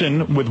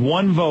person with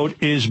one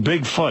vote is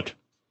Bigfoot.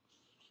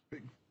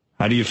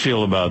 How do you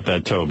feel about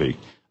that, Toby?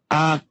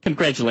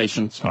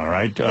 Congratulations. All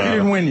right. He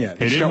didn't win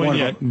yet. He didn't win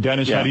yet.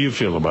 Dennis, how do you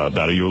feel about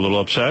that? Are you a little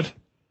upset?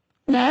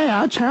 Yeah,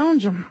 I'll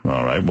challenge him.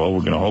 All right. Well, we're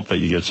going to hope that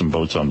you get some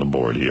votes on the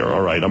board here.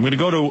 All right. I'm going to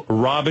go to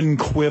Robin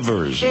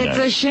Quivers It's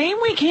a shame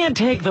we can't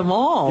take them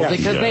all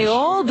because they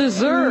all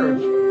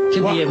deserve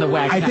to be in the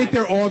Wack Pack. I think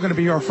they're all going to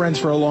be our friends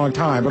for a long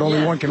time, but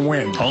only one can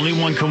win. Only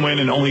one can win,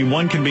 and only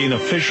one can be an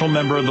official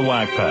member of the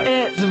Wack Pack.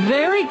 It's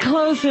very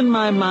close in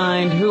my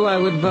mind who I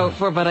would vote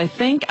for, but I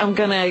think I'm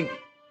going to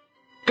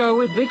go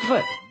with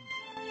Bigfoot.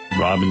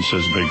 Robin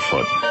says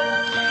Bigfoot.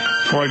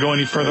 Before I go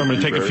any further, I'm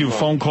going to take a few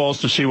phone calls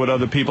to see what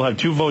other people have.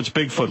 2 votes,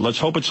 Bigfoot. Let's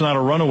hope it's not a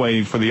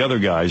runaway for the other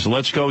guys.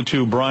 Let's go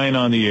to Brian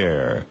on the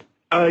air.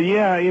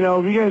 Yeah,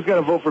 if you guys got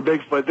to vote for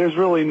Bigfoot, there's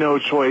really no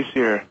choice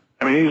here.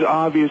 I mean, he's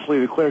obviously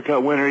the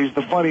clear-cut winner. He's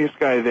the funniest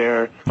guy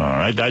there. All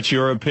right, that's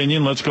your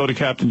opinion. Let's go to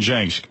Captain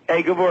Jenks.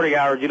 Hey, good morning,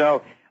 Howard.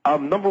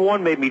 Number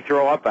one made me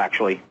throw up,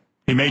 actually.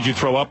 He made you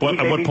throw up?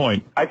 At what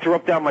point? I threw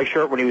up down my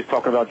shirt when he was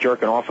talking about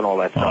jerking off and all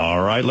that stuff.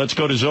 All right, let's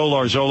go to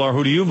Zolar. Zolar,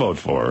 who do you vote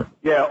for?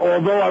 Yeah,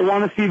 although I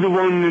want to see the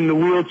one in the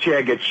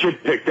wheelchair get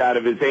shit picked out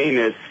of his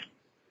anus,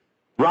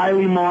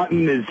 Riley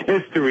Martin is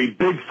history.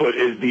 Bigfoot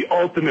is the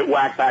ultimate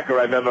Wack Packer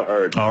I've ever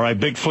heard. All right,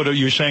 Bigfoot,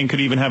 you're saying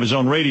could even have his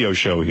own radio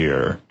show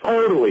here.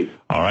 Totally.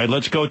 All right,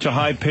 let's go to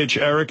High Pitch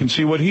Eric and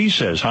see what he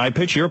says. High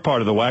Pitch, you're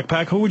part of the Wack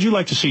Pack. Who would you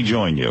like to see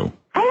join you?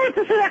 I want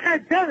to see that guy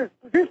Dennis.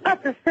 He's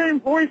got the same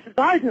voice as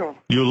I do.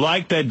 You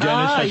like that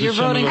Dennis has a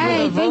similar voice?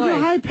 Hey, thank you,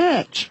 High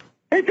Pitch.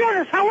 Hey,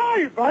 Dennis, how are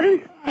you,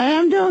 buddy? I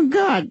am doing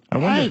good.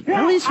 Hey,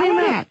 at least we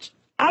matched.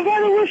 I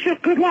want to wish you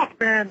good luck,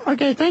 man.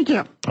 Okay, thank you.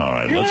 All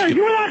right, You're let's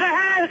get... like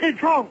a high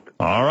drunk.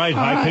 All right,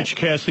 High Pitch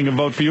casting a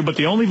vote for you, but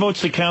the only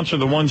votes that counts are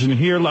the ones in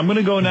here. I'm going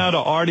to go now to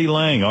Artie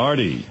Lang.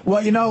 Artie.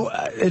 Well,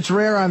 it's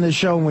rare on this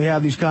show when we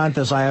have these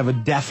contests. I have a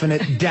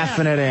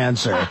definite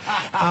answer.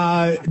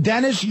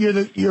 Dennis,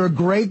 you're a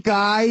great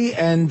guy,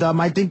 and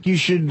I think you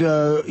should.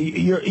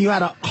 You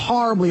had a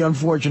horribly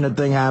unfortunate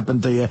thing happen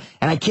to you,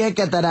 and I can't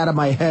get that out of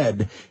my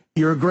head.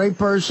 You're a great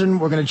person.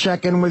 We're going to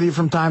check in with you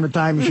from time to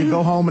time. You should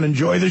go home and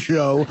enjoy the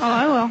show. Oh,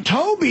 I will.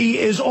 Toby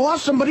is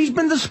awesome, but he's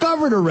been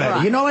discovered already.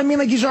 Right. You know what I mean?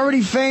 Like, he's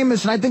already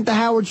famous, and I think the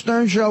Howard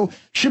Stern Show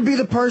should be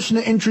the person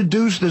to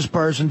introduce this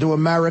person to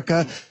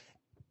America.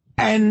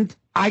 And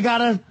I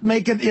gotta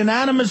make it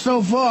unanimous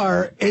so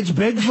far. It's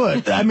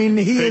Bigfoot. I mean,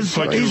 he's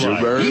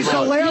hilarious, He's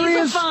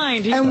a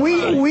find. and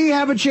we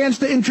have a chance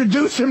to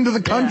introduce him to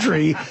the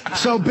country.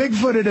 So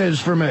Bigfoot it is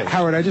for me.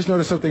 Howard, I just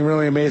noticed something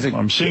really amazing.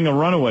 I'm seeing a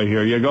runaway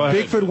here. Yeah, go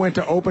ahead. Bigfoot went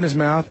to open his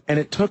mouth, and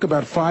it took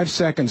about 5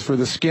 seconds for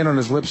the skin on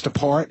his lips to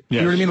part. Yes.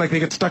 You know what I mean? Like they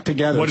get stuck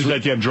together. What is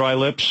that? Do you have dry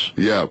lips?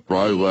 Yeah,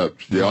 dry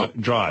lips. Yeah.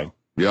 Dry.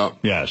 Yeah.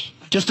 Yes.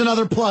 Just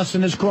another plus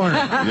in his corner.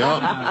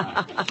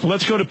 Yeah.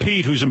 Let's go to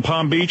Pete, who's in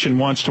Palm Beach and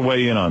wants to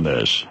weigh in on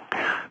this.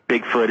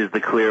 Bigfoot is the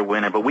clear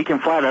winner, but we can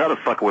fly that other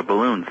fucker with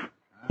balloons.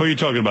 Who are you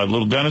talking about?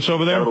 Little Dennis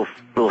over there? Little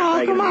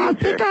Oh, come on.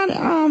 Pick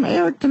on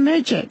Eric the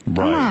Midget.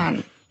 Come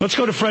on. Let's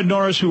go to Fred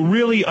Norris, who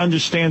really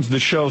understands the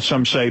show,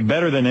 some say,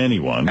 better than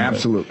anyone.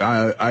 Absolutely.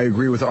 I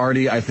agree with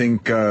Artie. I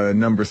think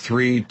number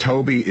 3,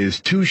 Toby, is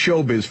too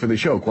showbiz for the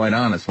show, quite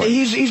honestly.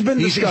 He's been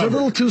He's a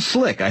little too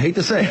slick. I hate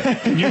to say it.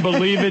 Can you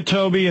believe it,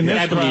 Toby? In this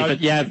I believe crowd? it,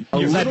 yeah. I've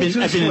been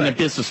in the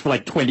business for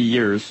like 20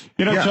 years.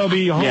 You know,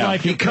 Toby, your whole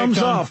life he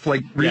comes off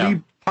like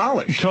really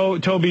polished.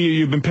 Toby,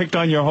 you've been picked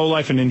on your whole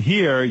life, and in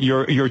here,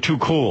 you're too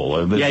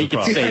cool. Yeah, you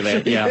could say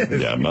that, yeah.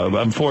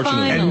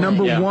 Unfortunately. And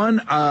number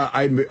 1,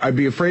 I'd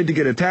be afraid to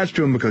get attached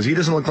to him because he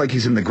doesn't look like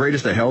he's in the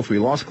greatest of health. We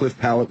lost Cliff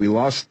Pallet. We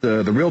lost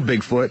the real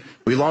Bigfoot.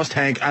 We lost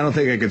Hank. I don't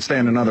think I could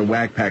stand another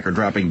Wack Packer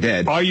dropping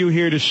dead. Are you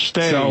here to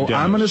stay, So Dennis?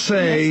 I'm going to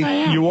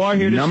say you are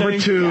here to number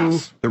stay? 2,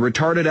 the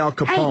retarded Al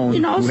Capone,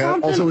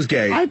 who also was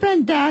gay. I've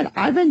been dead.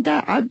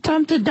 I've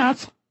tempted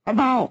death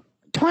about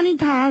 20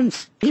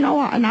 times, you know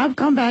what, and I've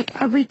come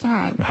back every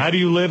time. How do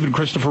you live and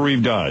Christopher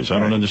Reeve dies? I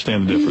don't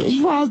understand the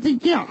difference. Well,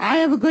 I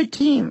have a good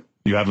team.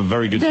 You have a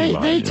very good team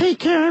behind They you. take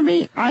care of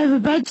me. I have a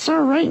bed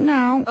sore right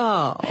now.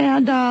 Oh.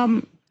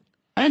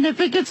 And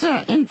if it gets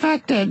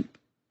infected,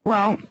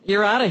 well,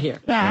 you're out of here.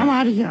 Yeah, I'm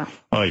out of here.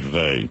 I'd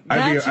be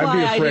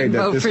afraid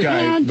that this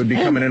guy would be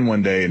coming in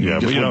one day and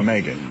just wouldn't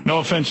make it. No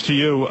offense to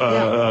you,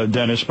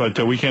 Dennis,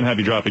 but we can't have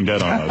you dropping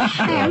dead on us.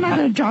 I'm not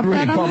going to drop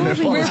that on This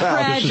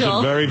is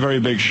a very, very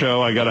big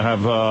show. I got to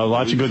have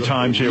lots of good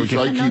times here. I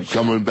keep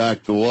coming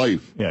back to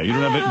life. Yeah, you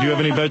don't have. Do you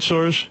have any bed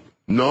sores?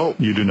 No.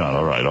 You do not.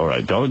 All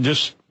right. Don't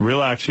just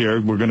relax here.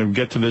 We're going to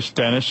get to this,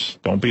 Dennis.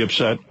 Don't be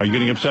upset. Are you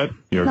getting upset?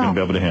 You're going to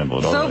be able to handle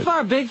it. All So right.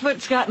 far,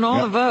 Bigfoot's gotten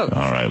all the votes.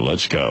 All right,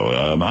 let's go.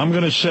 I'm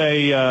going to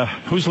say,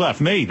 who's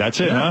left? Me. That's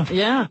it, huh?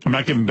 Yeah. I'm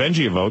not giving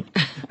Benji a vote.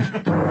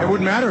 It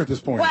wouldn't matter at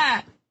this point.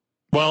 What?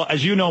 Well,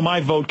 as you know,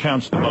 my vote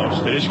counts the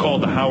most. It is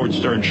called the Howard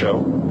Stern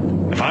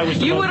Show. If I was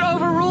to You vote, would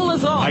overrule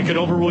us all. I could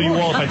overrule you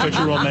all if I thought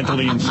you were all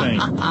mentally insane.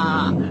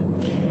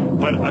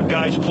 But,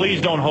 guys, please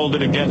don't hold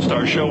it against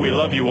our show. We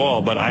love you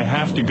all, but I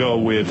have to go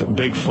with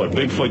Bigfoot.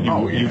 Bigfoot,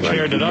 you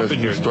teared it up in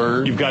here.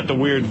 You've got the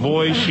weird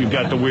voice. You've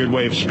got the weird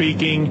way of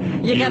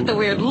speaking. You got the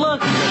weird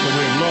look. You got the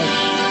weird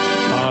looks.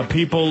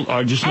 People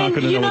are just not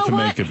going to know what to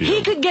make of you.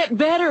 He could get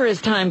better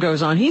as time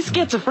goes on. He's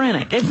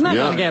schizophrenic. It's not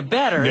going to get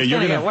better. It's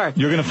going to get worse.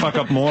 You're going to fuck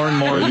up more and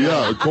more.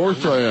 Yeah, of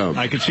course I am.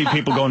 I could see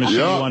people going to see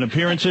you on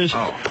appearances.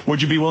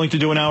 Would you be willing to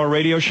do an hour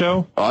radio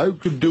show? I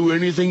could do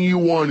anything you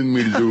wanted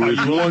me to do.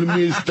 If you wanted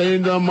me to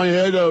stand on my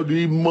head, I would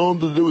be willing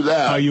to do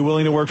that. Are you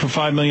willing to work for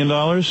 $5 million?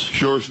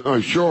 Sure,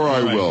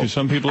 I will. Because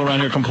some people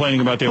around here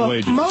complaining about their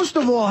wages. Most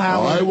of all,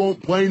 Howard, I won't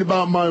complain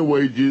about my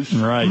wages.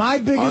 Right. my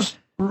biggest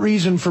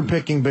reason for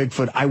picking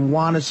Bigfoot, I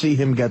want to see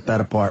him get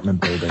that apartment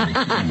building.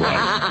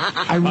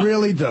 I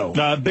really do.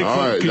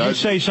 Bigfoot, could you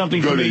say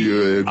something for me?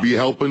 It'd be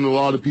helping a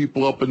lot of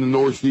people up in the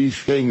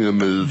Northeast Kingdom.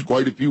 There's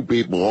quite a few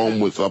people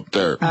homeless up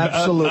there.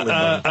 Absolutely.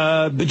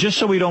 But just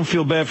so we don't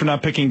feel bad for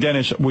not picking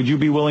Dennis, would you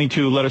be willing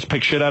to let us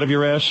pick shit out of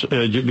your ass?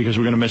 Because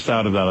we're going to miss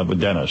out on that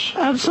with Dennis.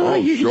 Absolutely.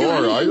 You can do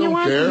Sure, I anything you don't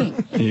want care.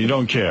 to me. You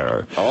don't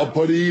care. I'll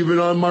put it even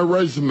on my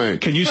resume.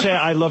 Can you say,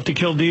 I love to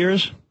kill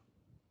deers?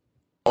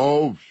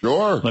 Oh,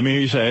 sure. Let me hear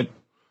you say it.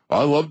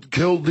 I love to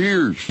kill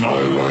deers.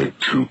 I like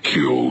to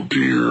kill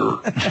deer.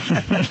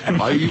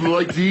 I even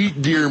like to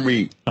eat deer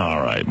meat.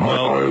 All right.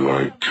 Well, I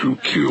like to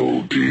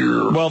kill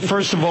deer. Well,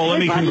 first of all,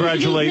 let me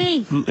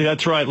congratulate.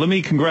 That's right. Let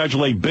me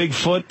congratulate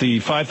Bigfoot, the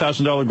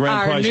 $5,000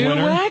 grand prize new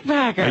winner. Wack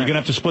Packer. Are you going to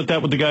have to split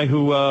that with the guy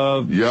who?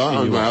 Yeah, I'm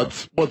going to have to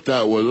split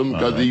that with him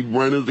because he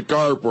rented the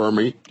car for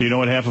me. Do you know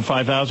what half of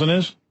 5,000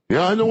 is?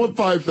 Yeah, I know what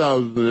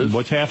 5,000 is.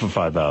 What's half of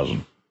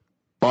 5,000?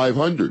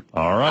 500.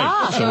 All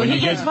right. So when he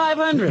you gets get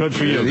 500. Good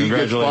for you. And he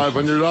gets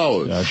Congratulations.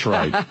 $500. That's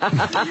right.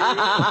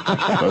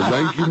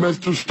 Thank you,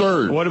 Mr.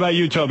 Stern. What about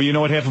you, Toby? You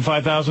know what half of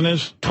 5,000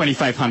 is?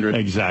 2,500.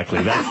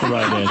 Exactly. That's the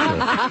right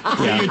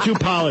answer. Yeah. You're too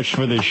polished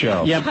for this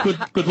show. Yeah,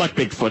 good luck,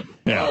 Bigfoot.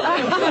 Yeah.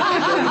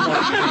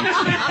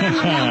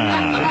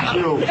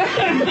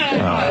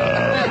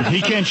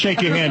 He can't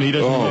shake your hand. He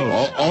doesn't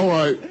move. All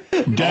right.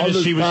 Dennis,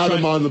 I'll just pat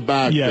him on the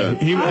back. Yeah,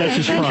 that's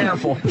his front.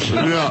 Careful.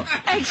 Yeah.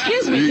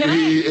 Excuse me, can I?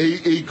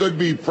 He could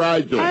be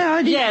fragile.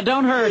 Yeah,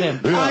 don't hurt him.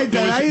 Yeah.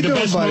 The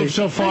best move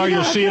so far,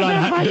 you'll see it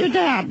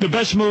on the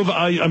best move.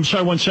 I'm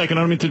sorry, 1 second.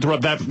 I don't mean to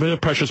interrupt that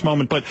precious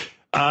moment, but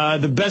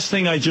the best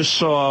thing I just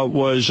saw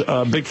was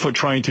Bigfoot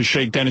trying to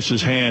shake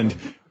Dennis's hand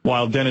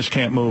while Dennis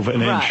can't move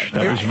an inch.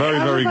 That was very,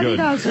 very Everybody good.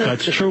 does it.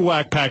 That's true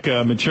Wack Pack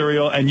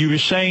material. And you were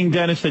saying,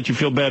 Dennis, that you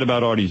feel bad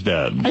about Artie's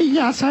dad.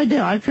 Yes, I do.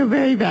 I feel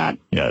very bad.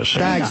 Yes.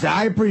 Thanks.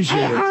 I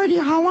appreciate it. Artie,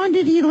 how long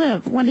did he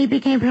live when he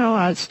became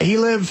paralyzed? He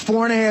lived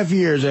 4.5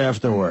 years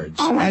afterwards.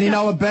 Oh, my and,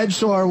 God. a bed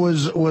sore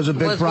was a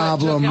big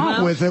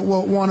problem with it.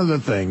 Well, one of the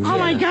things. Oh,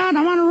 my God.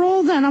 I'm on a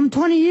roll then. I'm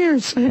 20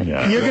 years.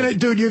 Yeah.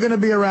 You're gonna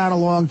be around a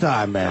long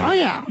time, man. Oh,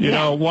 yeah. You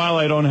know, while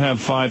I don't have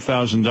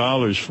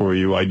 $5,000 for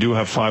you, I do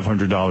have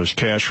 $500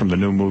 cash from the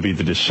new movie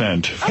The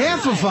Descent.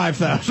 Half of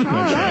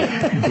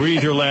 5,000.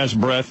 Breathe Your Last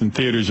Breath in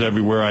theaters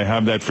everywhere. I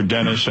have that for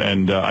Dennis,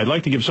 and I'd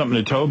like to give something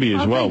to Toby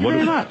as well. Thank you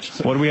very much.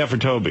 What do we have for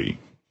Toby?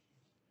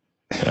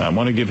 I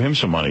want to give him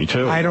some money,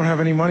 too. I don't have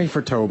any money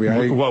for Toby.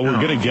 Well,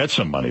 we're going to get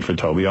some money for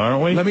Toby,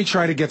 aren't we? Let me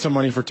try to get some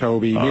money for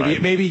Toby.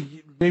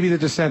 Maybe the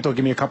Descent will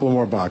give me a couple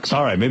more bucks.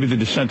 All right, maybe the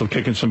Descent will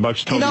kick in some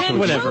bucks. Toby,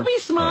 whatever. Toby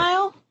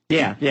smile?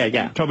 Yeah.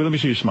 Toby, let me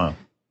see you smile.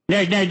 No.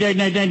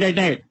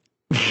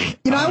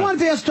 I wanted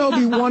to ask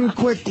Toby one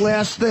quick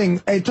last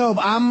thing. Hey, Tobe,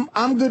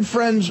 I'm good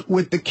friends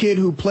with the kid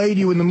who played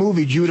you in the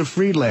movie, Judah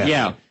Friedlander.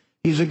 Yeah.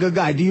 He's a good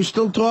guy. Do you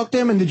still talk to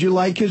him, and did you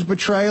like his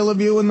portrayal of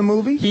you in the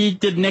movie? He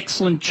did an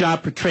excellent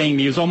job portraying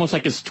me. He was almost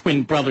like his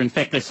twin brother. In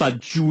fact, I saw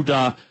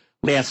Judah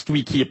last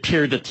week. He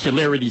appeared at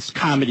Hilarity's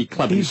Comedy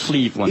Club in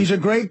Cleveland. He's a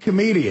great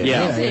comedian.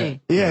 Yeah.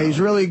 Yeah, he's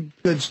really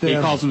good stuff. He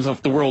calls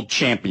himself the world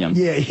champion.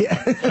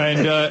 Yeah.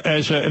 And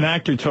as an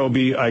actor,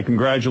 Toby, I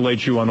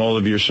congratulate you on all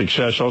of your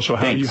success. Also,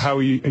 how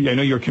are you? I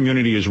know your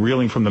community is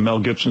reeling from the Mel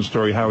Gibson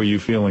story. How are you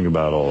feeling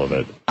about all of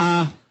it?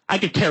 I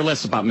could care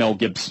less about Mel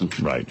Gibson.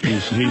 Right.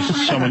 He's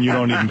someone you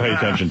don't even pay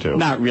attention to.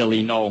 Not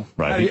really, no.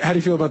 Right. How do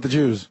you feel about the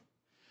Jews?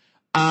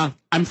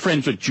 I'm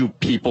friends with Jew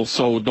people,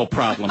 so no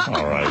problem.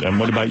 All right. And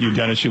what about you,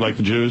 Dennis? You like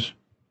the Jews?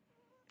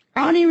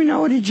 I don't even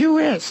know what a Jew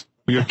is.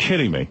 You're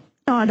kidding me.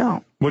 No, I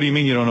don't. What do you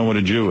mean you don't know what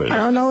a Jew is? I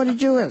don't know what a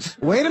Jew is.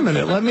 Wait a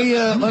minute. Let me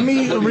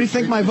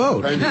rethink my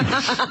vote.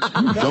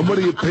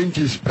 Somebody who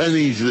pinches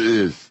pennies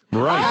is.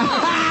 Right.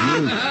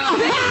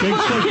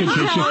 Bigfoot can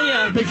teach you.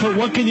 Bigfoot,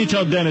 what can you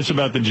tell Dennis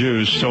about the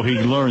Jews so he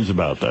learns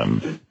about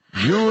them?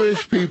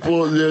 Jewish people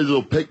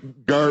will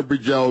pick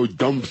garbage out of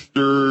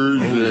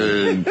dumpsters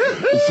and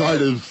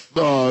side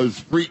of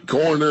street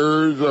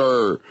corners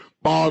or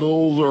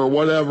bottles or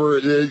whatever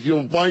it is.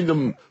 You'll find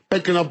them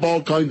picking up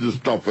all kinds of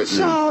stuff.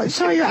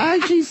 So you're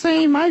actually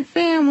saying my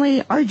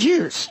family are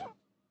Jews?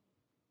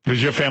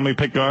 Does your family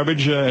pick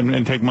garbage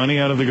and take money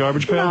out of the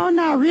garbage pail? No,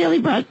 not really,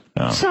 but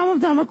some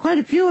of them, quite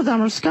a few of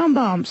them, are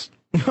scumbums.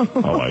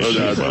 Oh, I see.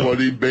 That's what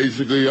he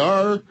basically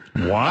are.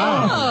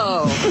 Wow.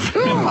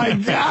 Oh, my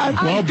God.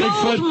 Well,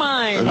 Bigfoot,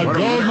 a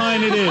gold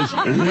mine it is.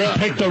 We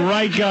picked the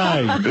right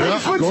guy.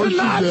 Bigfoot's a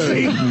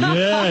Nazi.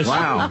 Yes.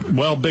 Wow.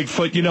 Well,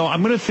 Bigfoot,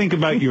 I'm going to think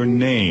about your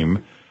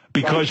name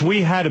because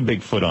we had a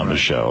Bigfoot on the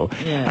show,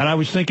 and I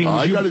was thinking...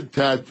 I got it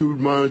tattooed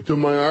to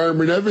my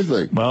arm and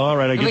everything. Well, all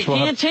right, I guess we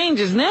can't change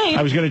his name.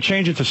 I was going to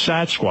change it to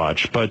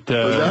Sasquatch, but...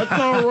 that's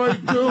all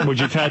right, too. Would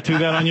you tattoo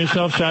that on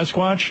yourself,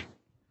 Sasquatch?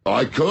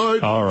 I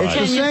could. All right. It's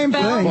the same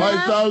thing.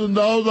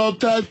 $5,000, I'll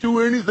tattoo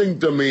anything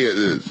to me it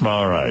is.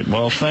 All right.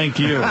 Well, thank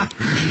you.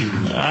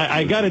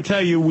 I got to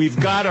tell you, we've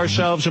got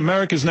ourselves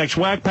America's next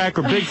Wack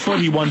Packer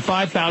Bigfoot. He won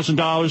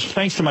 $5,000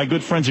 thanks to my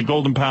good friends at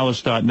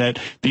GoldenPalace.net,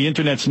 the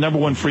Internet's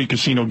 #1 free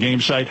casino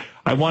game site.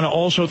 I want to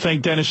also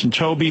thank Dennis and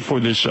Toby for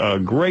this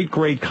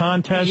great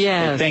contest.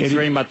 Yes. Thanks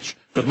very much.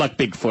 Good luck,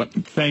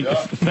 Bigfoot.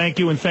 Thank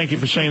you, and thank you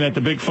for saying that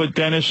to Bigfoot.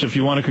 Dennis, if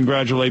you want to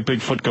congratulate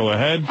Bigfoot, go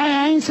ahead.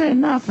 I ain't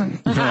saying nothing.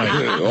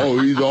 Oh,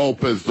 he's all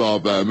pissed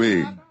off at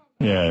me.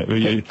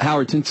 Yeah.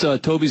 Howard, since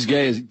Toby's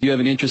gay, do you have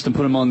any interest in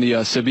putting him on the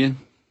Sybian?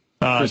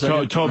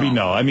 Toby,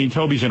 no. I mean,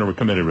 Toby's in a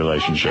committed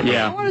relationship.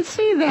 Yeah. I want to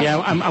see that. Yeah,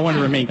 I want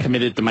to remain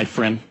committed to my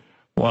friend.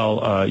 Well,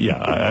 I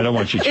don't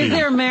want you cheating. Is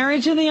there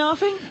marriage in the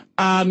offing?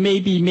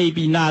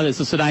 Maybe not. As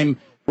I said,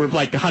 we're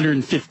like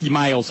 150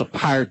 miles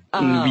apart,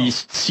 and we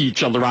see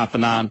each other off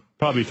and on.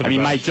 Probably for the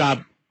best.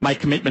 best. My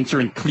commitments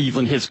are in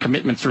Cleveland. His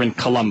commitments are in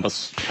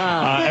Columbus.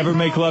 Ever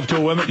make love to a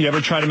woman? You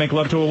ever try to make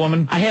love to a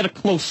woman? I had a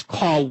close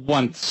call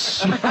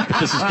once.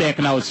 This is back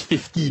when I was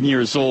 15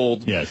 years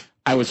old. Yes.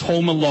 I was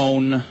home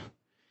alone.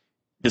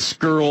 This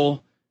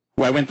girl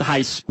who I went to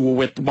high school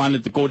with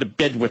wanted to go to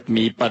bed with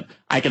me, but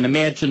I can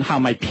imagine how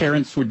my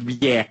parents would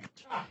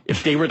react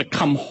if they were to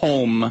come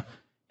home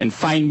and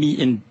find me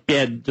in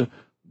bed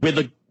with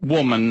a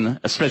woman,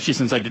 especially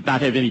since I did not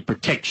have any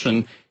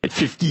protection. At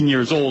 15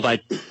 years old, I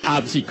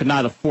obviously could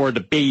not afford a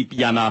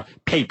baby on a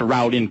paper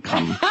route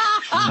income.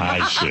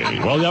 I see.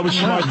 Well, that was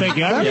smart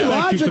thinking. I really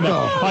like you.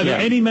 Are there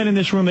any men in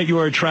this room that you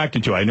are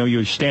attracted to? I know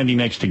you're standing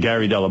next to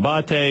Gary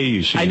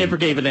Delabate. I never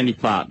gave it any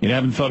thought. You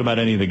haven't thought about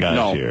any of the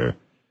guys here?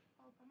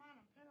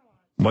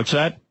 What's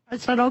that? I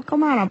said, oh,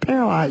 come on, I'm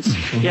paralyzed.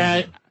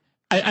 Yeah.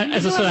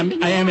 As I said,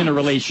 I am in a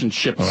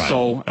relationship,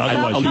 so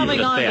I'll leave it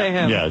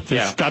at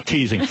that. Stop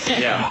teasing.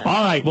 Yeah.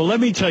 All right, well, let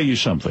me tell you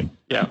something.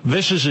 Yeah.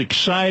 This is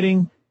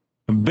exciting.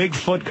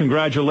 Bigfoot,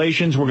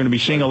 congratulations. We're going to be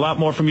seeing a lot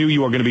more from you.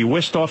 You are going to be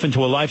whisked off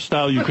into a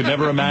lifestyle you could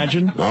never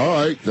imagine. All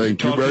right.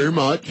 Thank you very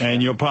much.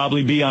 And you'll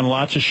probably be on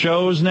lots of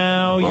shows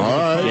now. You'll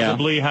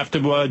probably have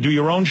to do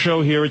your own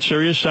show here at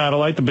Sirius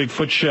Satellite, the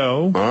Bigfoot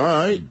Show. All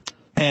right.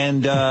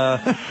 And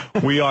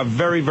we are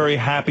very, very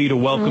happy to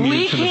welcome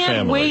you to the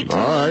family. All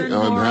right,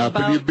 I'm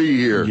happy to be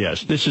here.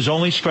 Yes, this is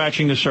only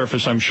scratching the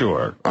surface, I'm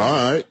sure.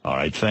 All right. All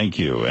right, thank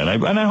you.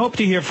 And I hope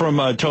to hear from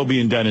Toby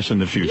and Dennis in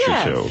the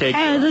future, too.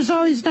 There's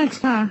always next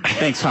time.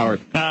 Thanks, Howard.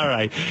 All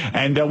right.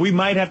 And we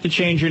might have to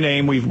change your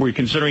name. We're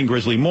considering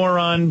Grizzly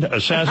Moron, a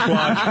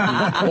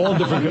Sasquatch, all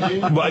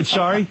different...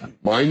 Sorry?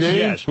 My name?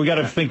 Yes, we got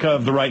to think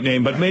of the right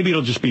name, but maybe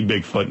it'll just be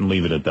Bigfoot and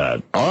leave it at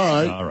that. All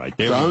right. All right,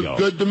 there Sounds we go.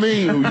 good to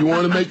me. You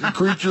want to make a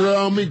creature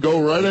out of me?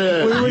 Go right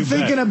ahead. We were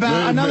thinking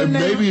about another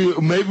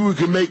name. Maybe we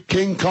can make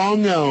King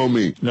Kong out of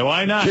me. No,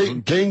 why not?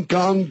 King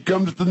Kong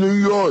comes to New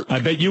York. I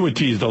bet you were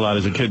teased a lot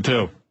as a kid,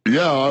 too.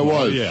 Yeah, I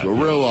was. Yeah. A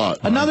real lot.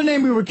 Another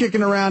name we were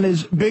kicking around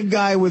is Big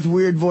Guy with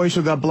Weird Voice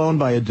Who Got Blown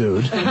by a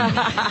Dude.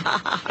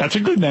 That's a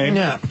good name.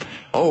 Yeah.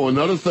 Oh,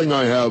 another thing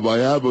I have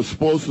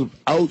explosive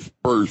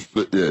outbursts.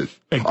 It is.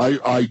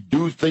 I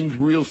do things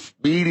real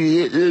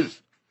speedy. It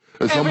is.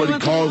 If somebody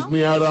calls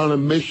me out on a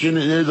mission,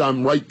 it is.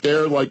 I'm right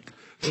there, like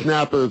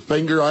snap of a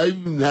finger. I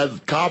even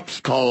had cops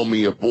call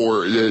me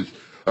before. It is.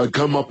 I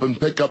come up and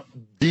pick up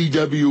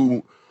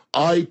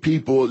DWI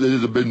people that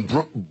have been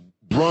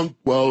drunk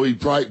while he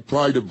tried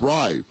to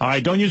drive. All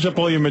right, don't use up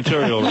all your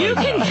material. You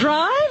right can now.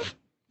 drive?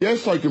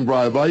 Yes, I can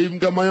drive. I even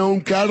got my own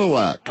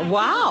Cadillac.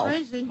 Wow.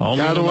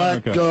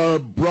 Cadillac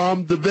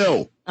Brom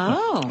DeVille.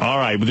 Oh. All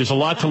right, but there's a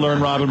lot to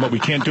learn, Robin, but we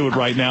can't do it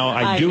right now.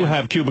 I do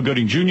have Cuba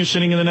Gooding Jr.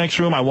 sitting in the next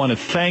room. I want to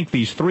thank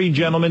these three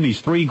gentlemen,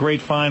 these three great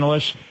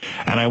finalists,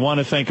 and I want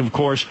to thank, of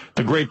course,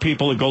 the great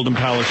people at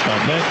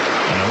GoldenPalace.net,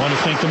 and I want to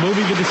thank the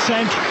movie The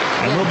Descent,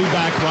 and we'll be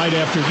back right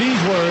after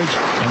these words,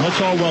 and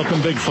let's all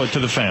welcome Bigfoot to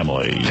the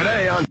family.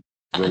 Today on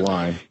The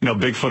Line. You know,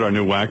 Bigfoot, our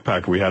new Wack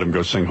Packer, we had him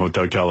go sing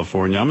Hotel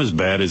California. I'm as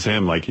bad as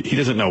him. Like, he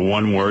doesn't know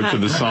one word to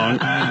the song.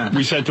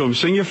 We said to him,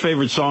 sing your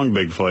favorite song,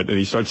 Bigfoot. And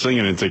he starts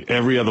singing, and it's like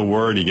every other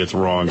word he gets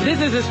wrong. This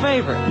is his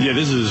favorite. Yeah,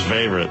 this is his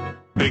favorite.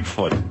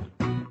 Bigfoot.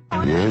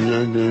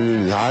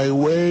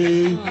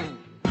 Highway.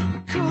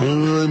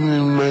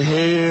 In my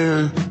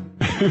hair.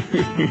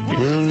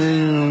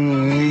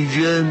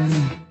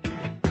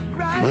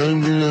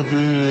 Running up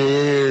in the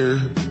air.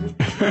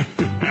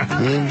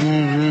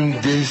 In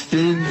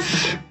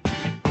distance,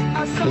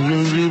 I'm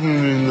living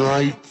in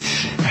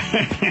lights,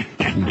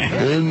 and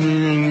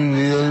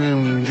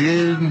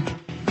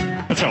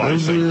that's how I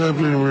sing. Up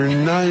in the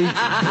night,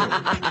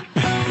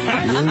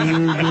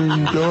 in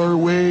the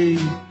doorway,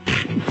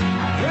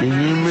 in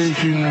the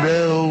mission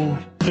bell.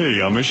 There you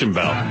go, Mission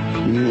Bell.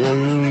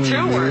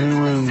 2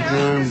 words.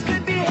 Sounds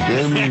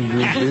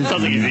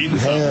like he's eating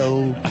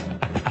hell.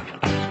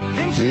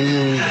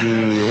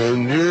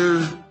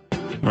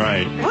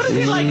 Right. What does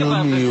he like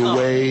about this song? I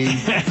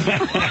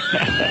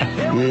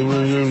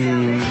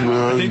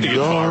think the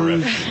guitar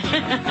riff.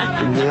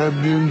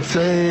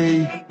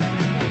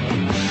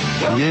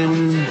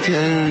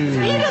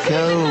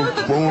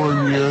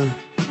 California.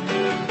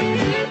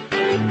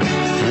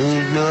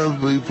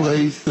 Lovely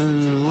place,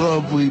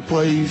 lovely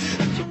place,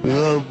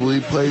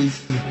 lovely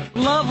place.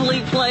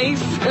 Lovely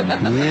place.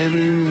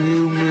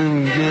 Living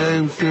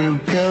in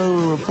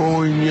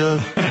California.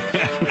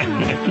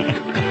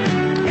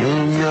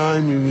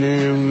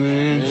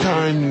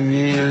 Time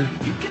here.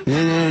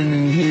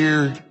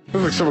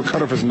 Looks like someone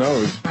cut off his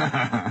nose.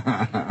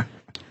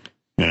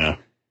 Yeah.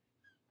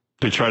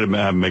 They try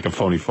to make a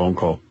phony phone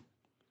call.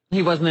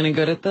 He wasn't any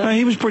good at that?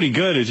 He was pretty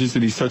good. It's just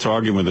that he starts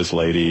arguing with this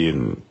lady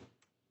and,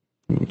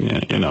 yeah,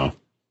 you know.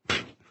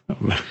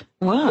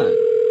 What?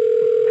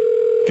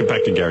 Get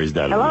back to Gary's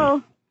dad.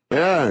 Hello?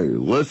 Hey,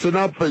 listen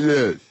up for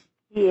this.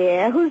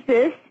 Yeah, who's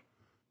this?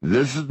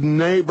 This is a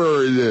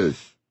neighbor of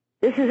this.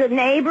 This is a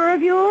neighbor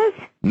of yours?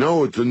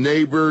 No, it's a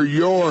neighbor of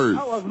yours.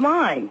 Oh, of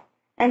mine.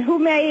 And who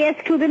may I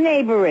ask who the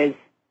neighbor is?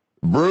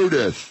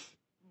 Brutus.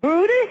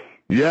 Brutus?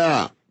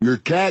 Yeah, your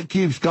cat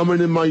keeps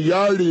coming in my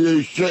yard and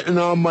is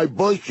shitting on my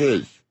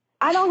bushes.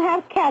 I don't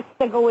have cats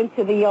that go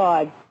into the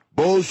yard.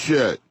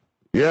 Bullshit.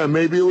 Yeah,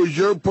 maybe it was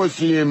your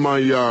pussy in my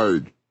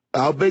yard.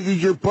 How big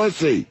is your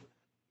pussy?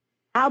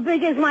 How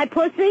big is my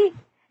pussy?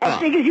 As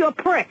big as your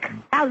prick.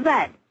 How's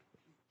that?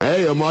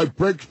 Hey, my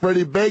prick's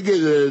pretty big,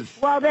 it is.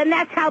 Well, then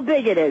that's how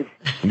big it is.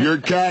 Your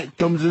cat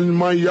comes into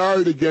my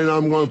yard again,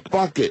 I'm going to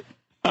fuck it.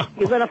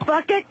 You're going to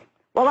fuck it?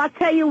 Well, I'll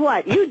tell you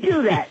what. You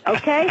do that,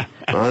 okay?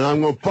 And I'm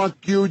going to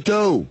fuck you,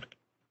 too.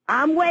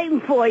 I'm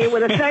waiting for you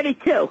with a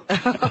 32.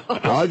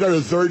 I got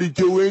a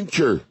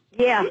 32-incher.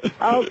 Yeah,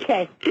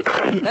 okay.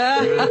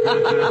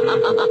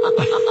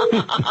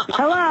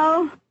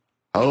 Hello?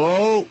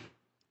 Hello?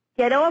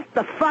 Get off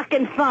the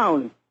fucking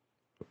phone.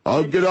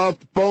 I'll get off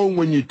the phone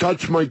when you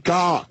touch my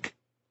cock.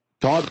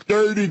 Talk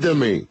dirty to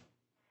me.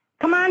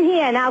 Come on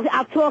here, and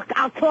I'll talk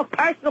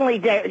personally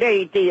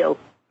dirty to you.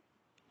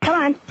 Come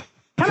on,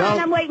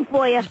 I'm waiting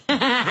for you.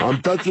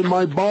 I'm touching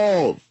my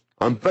balls.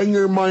 I'm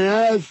fingering my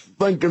ass,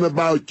 thinking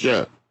about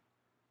you.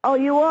 Oh,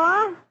 you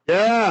are?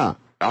 Yeah,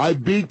 I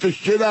beat the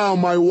shit out of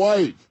my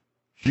wife.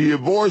 She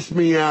divorced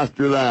me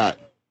after that.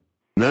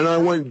 Then I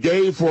went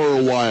gay for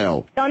a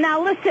while. So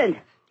now listen,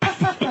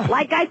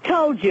 like I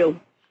told you,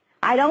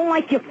 I don't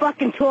like you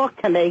fucking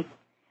talk to me.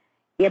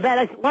 You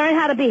better learn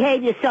how to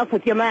behave yourself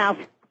with your mouth,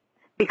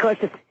 because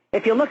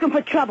if you're looking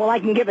for trouble, I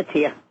can give it to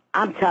you.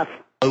 I'm tough.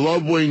 I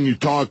love when you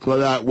talk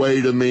that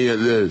way to me at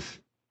this.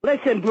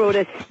 Listen,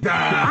 Brutus,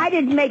 I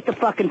didn't make the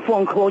fucking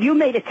phone call. You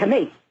made it to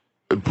me.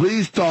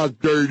 Please talk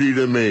dirty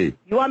to me.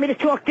 You want me to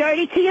talk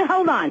dirty to you?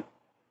 Hold on.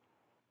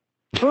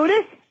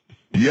 Brutus?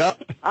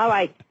 Yep. All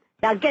right.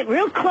 Now get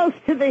real close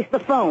to the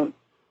phone.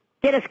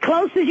 Get as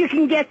close as you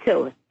can get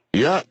to it.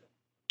 Yep.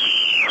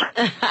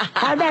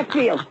 How'd that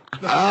feel?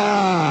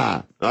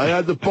 I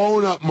had the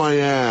phone up my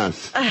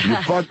ass. You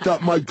fucked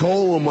up my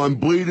colon. I'm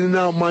bleeding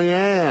out my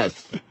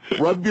ass.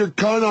 Rub your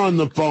cunt on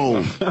the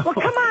phone. Well,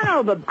 come on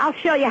over. I'll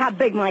show you how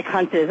big my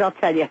cunt is. I'll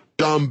tell you.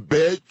 Dumb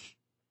bitch.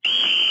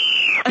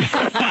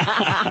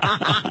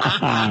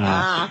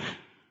 I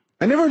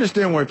never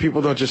understand why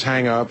people don't just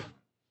hang up.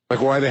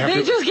 Like, why they have to...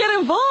 They just get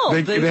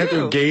involved. They have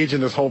to engage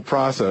in this whole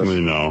process. We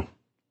know.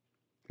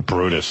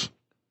 Brutus.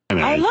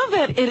 I love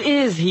that it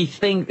is, he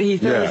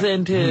throws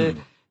into,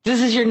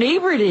 this is your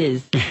neighbor, it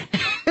is.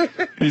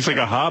 He's like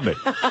a hobbit.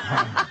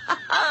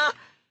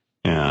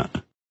 Yeah.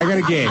 I got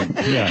a game.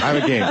 Yeah. I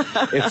have a game.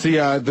 It's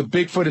the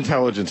Bigfoot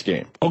intelligence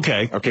game.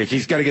 Okay. Okay,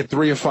 he's got to get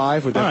 3 of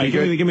 5. Would that be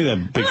good? Give me that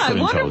Bigfoot I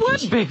wonder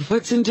what intelligence.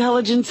 Bigfoot's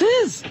intelligence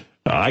is.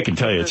 I can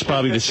tell you, it's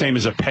probably the same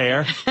as a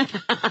pear. All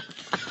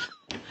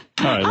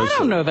right, I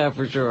don't know that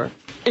for sure.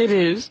 It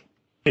is.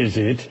 Is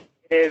it?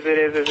 It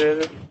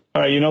is.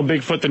 All right, you know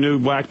Bigfoot, the new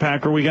Wack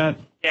Packer we got?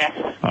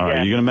 Yeah. All right,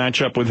 you're going to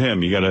match up with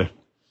him. You got to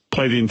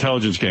play the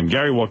intelligence game.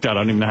 Gary walked out.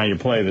 I don't even know how you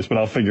play this, but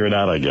I'll figure it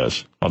out, I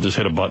guess. I'll just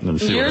hit a button and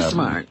see You're what happens.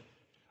 smart.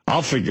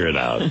 I'll figure it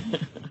out.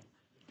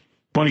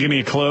 Want to give me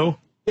a clue?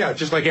 Yeah,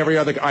 just like every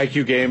other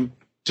IQ game.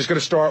 Just going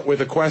to start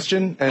with a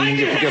question, and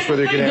you have to guess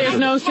whether you can answer. There's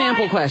no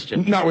sample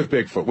question. Not with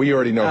Bigfoot. We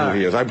already know who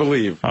he is, I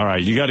believe. All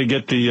right, you got to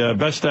get the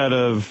best out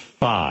of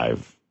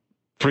 5.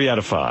 3 out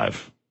of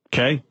 5.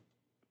 Okay?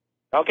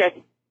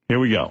 Okay. Here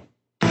we go.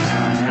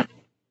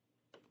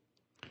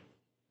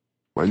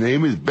 My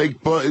name is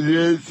Bigfoot, it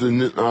is,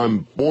 and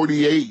I'm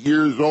 48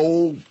 years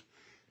old,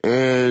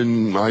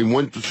 and I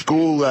went to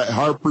school at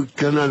Hartford,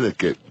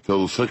 Connecticut,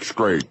 till the 6th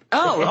grade.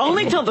 Oh,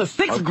 only till the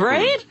 6th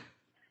grade?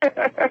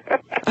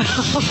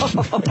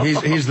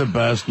 He's the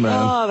best, man.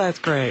 Oh, that's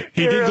great.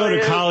 He did go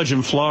to college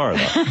in Florida.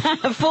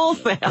 Full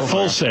sale.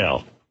 Full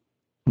sale.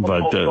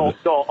 But, all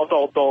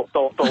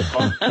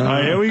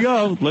right, here we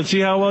go. Let's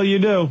see how well you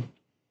do.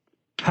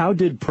 How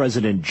did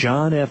President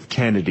John F.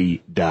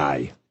 Kennedy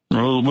die?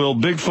 Will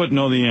Bigfoot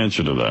know the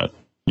answer to that?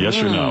 Yes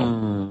or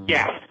no?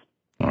 Yes.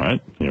 All right,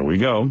 here we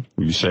go.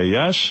 You say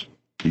yes?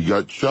 He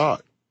got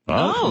shot.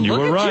 Oh, you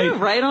look were at right. you.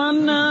 Right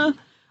on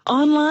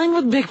online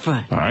with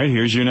Bigfoot. All right,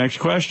 here's your next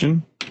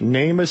question.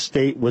 Name a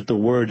state with the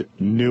word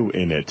new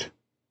in it.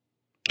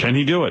 Can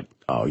he do it?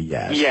 Oh,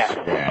 yes. Yes.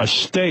 A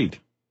state.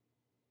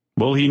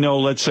 Will he know,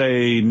 let's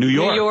say, New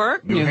York? New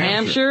York, New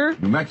Hampshire.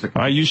 New Mexico.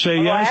 All right, you say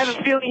Well, I yes? have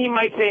a feeling he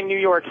might say New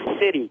York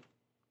City,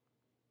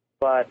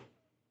 but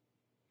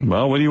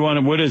Well, what do you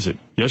want? What is it?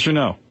 Yes or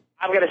no?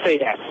 I'm going to say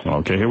yes.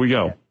 Okay, here we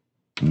go.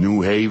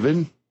 New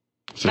Haven?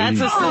 See?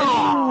 That's a city.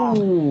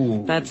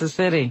 Oh. That's a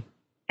city.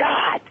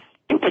 God,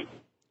 stupid.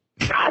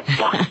 God,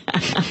 fuck.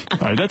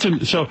 All right,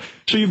 so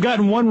you've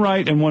gotten one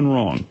right and one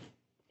wrong.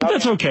 But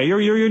that's okay.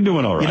 You're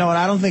doing all right. You know what?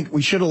 I don't think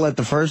we should have let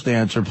the first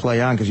answer play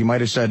on, because you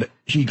might have said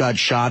he got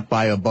shot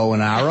by a bow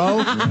and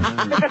arrow.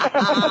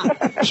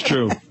 It's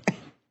true.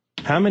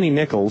 How many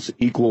nickels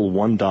equal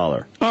 $1?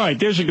 All right,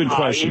 there's a good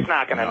question. He's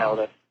not going to know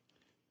this.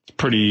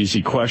 Pretty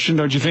easy question,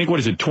 don't you think? What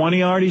is it,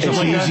 20, Artie?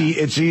 Something like easy.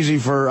 It's easy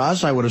for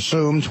us, I would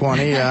assume.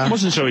 20. It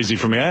wasn't so easy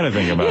for me. I had to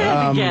think about it.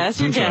 Yeah, guess.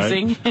 You're That's all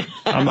right. guessing.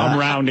 I'm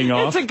rounding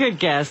off. It's a good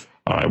guess.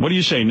 All right, what do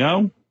you say,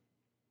 no?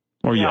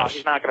 Or No, yes?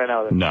 he's not going to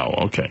know this. No,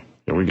 okay.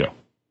 Here we go.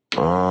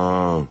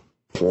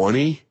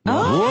 20?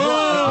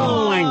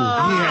 Oh, my He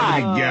had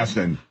to God. be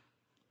guessing.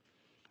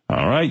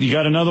 All right, you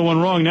got another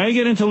one wrong. Now you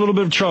get into a little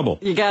bit of trouble.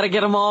 You got to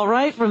get them all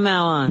right from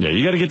now on. Yeah,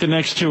 you got to get the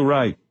next 2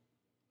 right.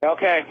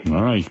 Okay.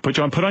 All right, put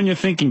on your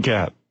thinking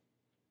cap.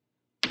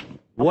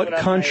 What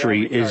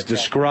country is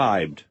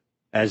described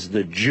as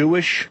the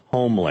Jewish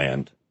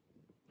homeland?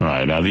 All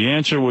right, now the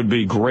answer would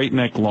be Great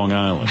Neck, Long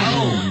Island.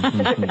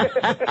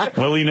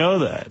 Will he know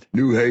that?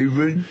 New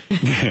Haven?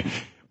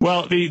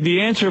 Well,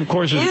 the answer, of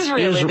course, is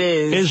Israel. It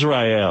is.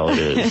 Israel. It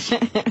is.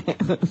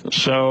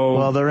 So,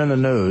 Well, they're in the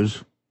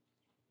news.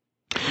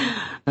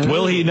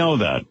 will he know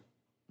that?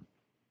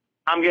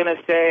 I'm going to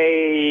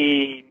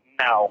say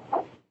no.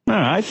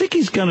 I think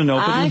he's going to know.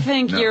 I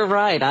think you're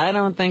right. I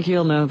don't think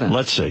you'll know that.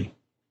 Let's see.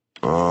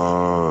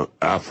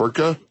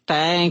 Africa?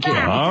 Thank you.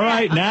 All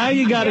right, now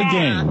you got a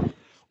game.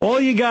 All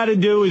you got to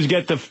do is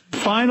get the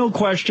final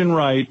question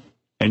right,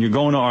 and you're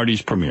going to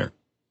Artie's premiere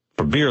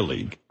for Beer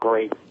League.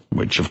 Great.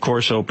 Which, of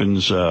course,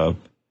 opens on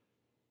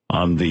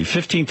the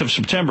 15th of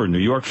September in New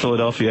York,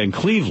 Philadelphia, and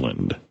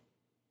Cleveland.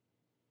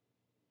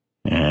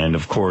 And And,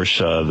 of course,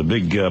 the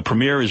big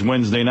premiere is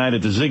Wednesday night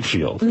at the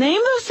Ziegfeld.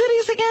 Name those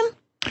cities again?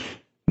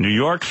 New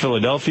York,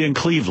 Philadelphia, and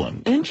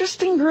Cleveland.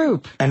 Interesting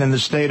group. And in the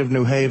state of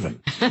New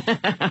Haven.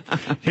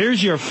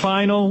 Here's your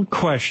final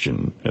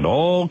question. It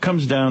all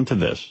comes down to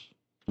this.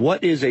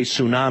 What is a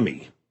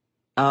tsunami?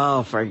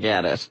 Oh,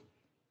 forget it.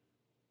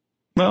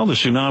 Well, the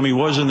tsunami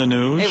was in the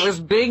news. It was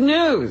big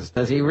news.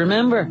 Does he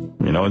remember?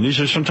 You know, and these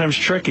are sometimes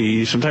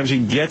tricky. Sometimes he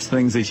gets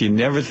things that you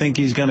never think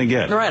he's going to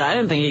get. Right, I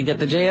didn't think he'd get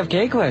the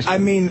JFK question. I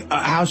mean,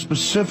 how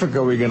specific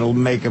are we going to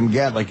make him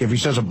get? Like, if he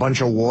says a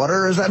bunch of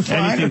water, is that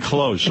fine? Anything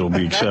close will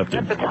be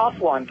accepted. That's a tough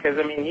one, because,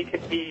 I mean, you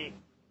could be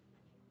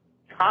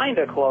kind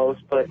of close,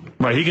 but...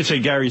 Right, he could say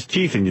Gary's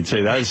teeth, and you'd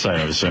say that's a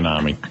sign of a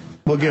tsunami.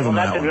 We'll give him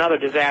that that's one. another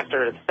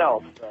disaster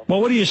itself. So. Well,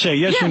 what do you say,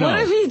 yes or no?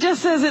 What if he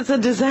just says it's a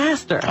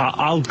disaster?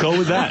 I'll go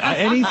with that.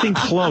 Anything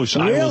close,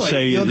 Really? I will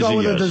say You'll is go a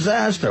with yes. a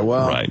disaster.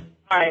 Well, right.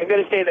 All right, I'm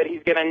going to say that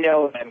he's going to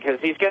know then, because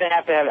he's going to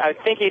have, I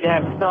think he'd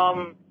have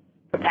some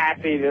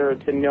capacity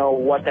to know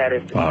what that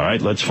is. All right,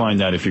 let's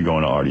find out if you're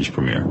going to Artie's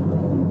premiere.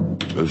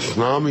 A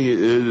tsunami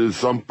is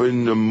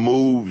something that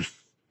moves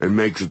and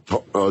makes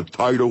a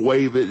tidal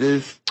wave, it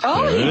is.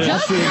 Oh, he There it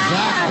does is.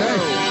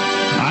 that.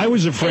 I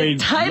was afraid.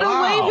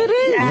 Tidal wave it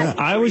is. Yeah,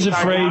 I was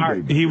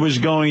afraid he was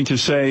going to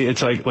say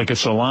it's like a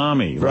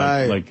salami,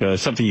 Right. like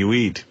something you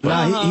eat.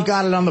 Nah, he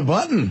got it on the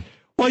button.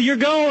 Well, you're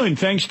going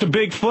thanks to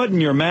Bigfoot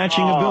and your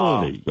matching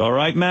ability. All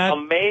right, Matt?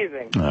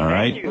 Amazing. All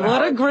right.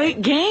 What a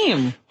great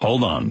game.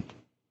 Hold on.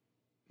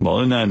 Well,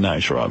 isn't that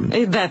nice,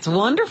 Robin? That's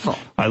wonderful.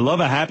 I love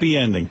a happy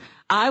ending.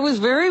 I was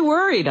very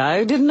worried.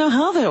 I didn't know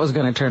how that was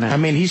going to turn out. I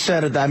mean, he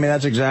said it. I mean,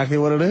 that's exactly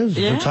what it is.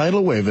 Yeah. It's a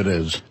tidal wave it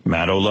is.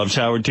 Matto loves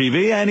Howard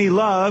TV, and he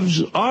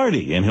loves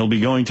Artie. And he'll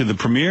be going to the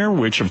premiere,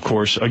 which, of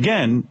course,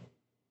 again,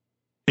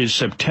 is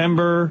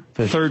September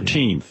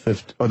 13th.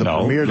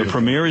 The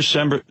premiere is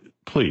December...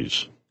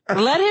 Please.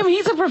 Let him.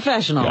 He's a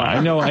professional. Yeah,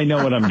 I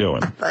know what I'm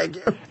doing. Thank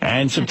you.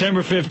 And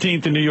September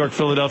 15th in New York,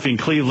 Philadelphia, and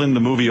Cleveland,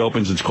 the movie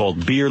opens. It's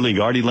called Beer League.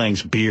 Artie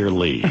Lang's Beer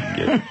League.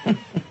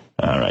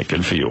 All right,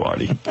 good for you,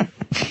 Artie.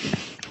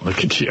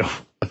 Look at you.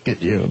 Look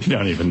at you. You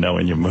don't even know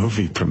in your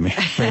movie premiere.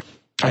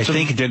 I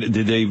think, did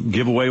they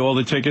give away all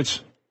the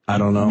tickets? I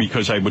don't know.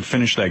 Because I would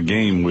finish that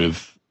game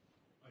with...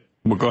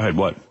 Well, go ahead,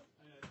 what?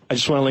 I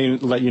just want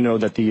to let you know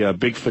that the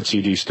Bigfoot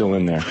CD is still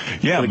in there.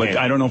 Yeah, but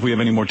I don't know if we have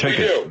any more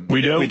tickets.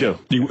 We do? We do.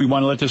 We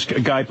want to let this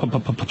guy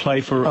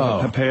play for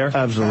a pair?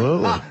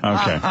 Absolutely.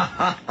 Okay.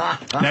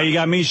 Now you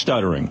got me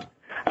stuttering.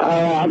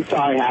 I'm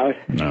sorry, Howard.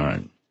 All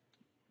right.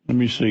 Let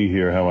me see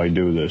here how I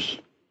do this.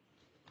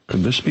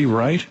 Could this be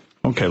right?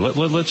 Okay,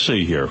 let's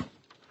see here.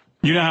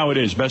 You know how it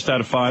is, best out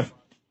of 5?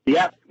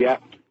 Yep.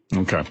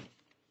 Okay.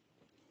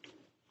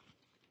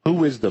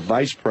 Who is the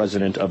Vice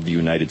President of the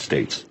United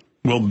States?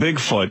 Will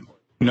Bigfoot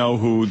know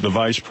who the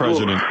Vice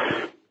President...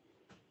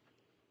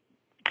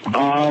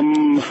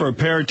 For a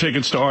pair of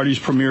tickets to Artie's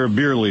premiere of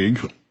Beer League,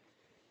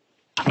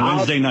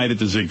 Wednesday night at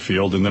the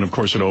Ziegfeld, and then, of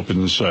course, it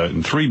opens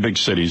in 3 big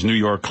cities, New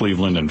York,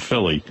 Cleveland, and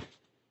Philly,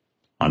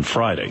 on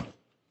Friday.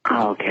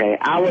 Okay,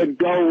 I would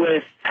go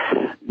with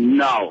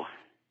no.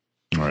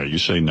 All right, you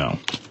say no.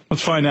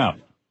 Let's find out.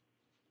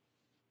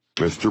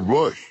 Mr.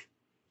 Bush.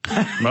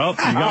 Well, you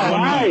got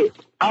one right.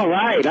 All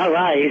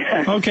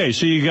right. Okay,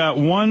 so you got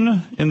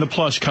 1 in the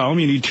plus column.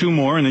 You need 2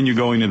 more, and then you're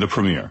going to the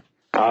premiere.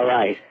 All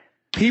right.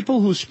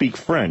 People who speak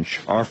French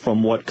are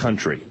from what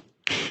country?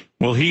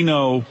 Will he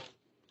know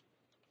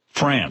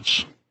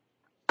France?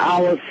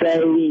 I will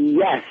say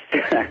yes.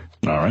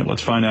 All right,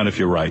 let's find out if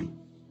you're right.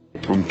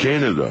 From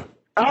Canada.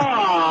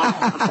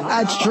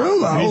 That's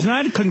true, though. He's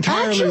not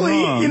entirely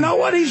wrong. You know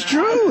what? He's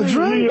true. It's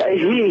right.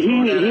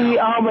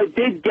 He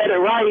did get it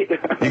right. You're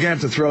going to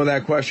have to throw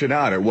that question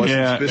out. It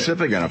wasn't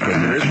specific enough,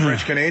 because there is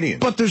French Canadian.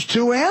 But there's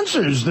 2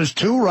 answers. There's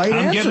 2 right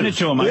answers. I'm giving it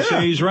to him. I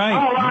say he's right.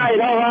 All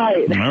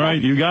right. All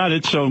right, you got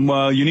it.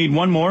 So you need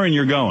 1 more, and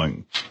you're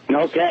going.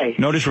 Okay.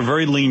 Notice we're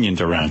very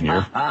lenient around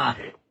here.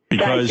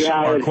 Because you,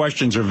 our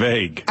questions are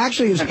vague.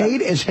 Actually,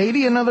 is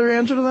Haiti another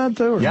answer to that,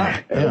 too?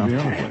 Yeah.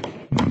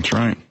 That's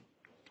right.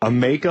 A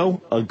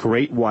mako, a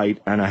great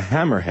white, and a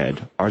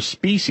hammerhead are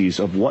species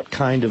of what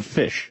kind of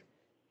fish?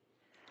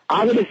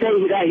 I'm going to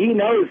say that he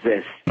knows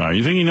this.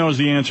 You think he knows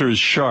the answer is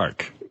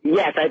shark?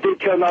 Yes, I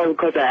think he'll know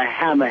because of a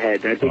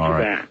hammerhead. I think All of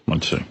right, that.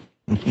 let's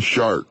see.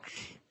 Sharks.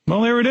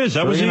 Well, there it is.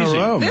 That was 3 in a easy.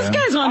 row, This man.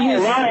 guy's on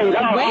his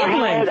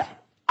wavelength.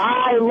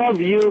 I love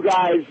you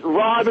guys.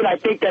 Robin, I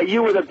think that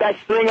you were the best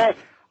singer.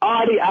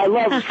 Artie, I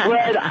love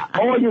Fred.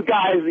 All you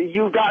guys,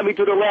 you got me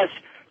through the last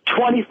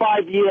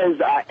 25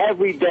 years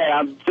every day.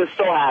 I'm just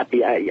so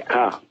happy.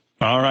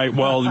 All right,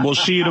 well, we'll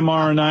see you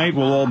tomorrow night.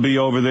 We'll all be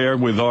over there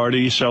with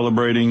Artie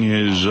celebrating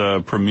his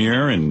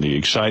premiere and the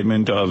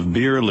excitement of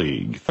Beer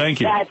League. Thank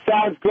you. That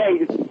sounds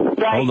great.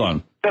 Hold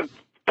on.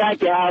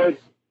 Thank you, Howard.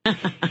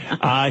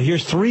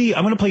 Here's 3.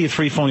 I'm going to play you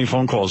 3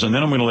 phone calls, and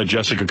then I'm going to let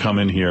Jessica come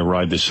in here,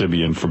 ride the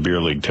Sibian for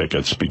Beer League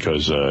tickets,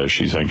 because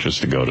she's anxious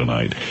to go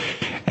tonight,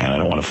 and I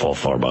don't want to fall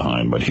far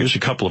behind. But here's a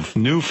couple of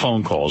new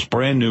phone calls,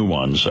 brand new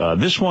ones.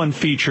 This one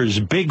features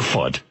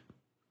Bigfoot,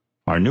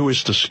 our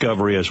newest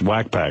discovery as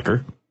Wack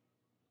Packer.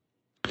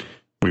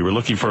 We were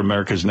looking for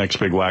America's next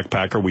big whack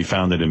packer. We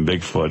found it in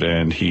Bigfoot,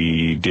 and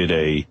he did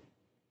a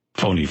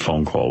phony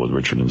phone call with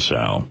Richard and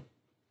Sal.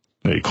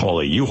 They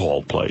call a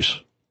U-Haul place.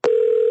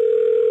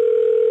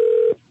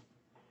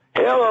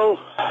 Hello.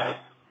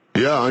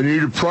 Yeah, I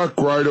need a truck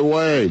right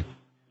away.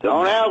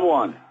 Don't have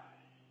one.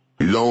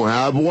 You don't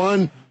have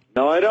one?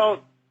 No, I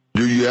don't.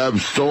 Do you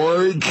have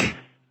storage?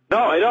 No,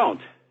 I don't.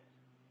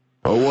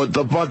 Oh, what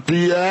the fuck do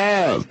you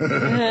have?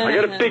 I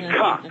got a big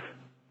cock.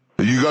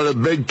 You got a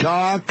big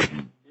cock?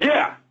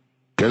 Yeah.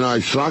 Can I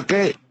suck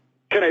it?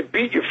 Can I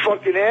beat your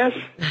fucking ass?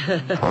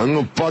 I'm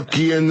gonna fuck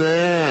you in the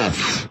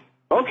ass.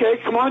 Okay,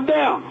 come on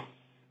down.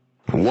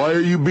 Why are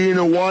you being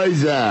a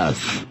wise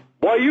ass?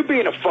 Why are you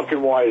being a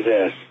fucking wise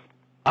ass?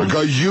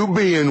 Because you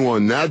being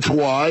one, that's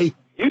why.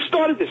 You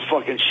started this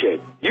fucking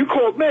shit. You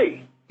called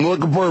me. I'm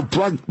looking for a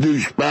truck,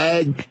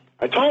 douchebag.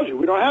 I told you,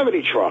 we don't have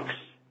any trucks.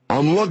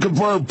 I'm looking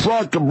for a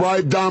truck to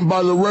drive down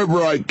by the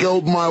river. I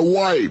killed my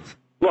wife.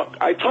 Look,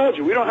 I told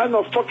you, we don't have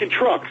no fucking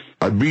trucks.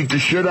 I beat the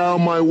shit out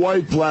of my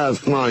wife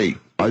last night.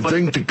 I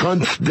think the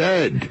cunt's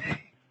dead.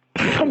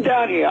 Come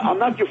down here. I'm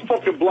not your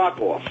fucking block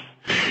off.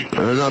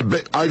 And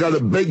I got a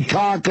big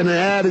cock and an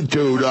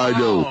attitude, I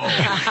do.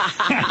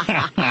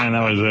 And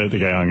that was it. The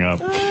guy hung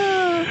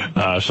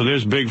up. So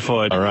there's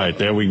Bigfoot. All right,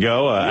 there we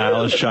go.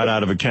 Alice shot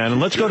out of a cannon.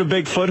 Let's go to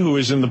Bigfoot, who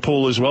is in the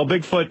pool as well.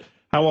 Bigfoot,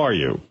 how are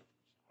you?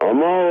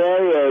 I'm all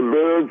right. I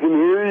barely can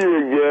hear you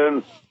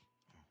again.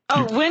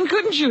 Oh, when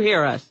couldn't you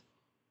hear us?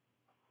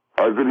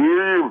 I could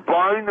hear you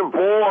fine and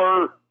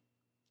poor.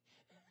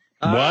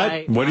 What?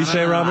 Right. What do you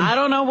say, Robin? I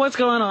don't know what's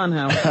going on,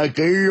 Howard. I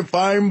could hear you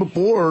fine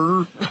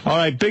before. All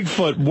right,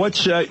 Bigfoot,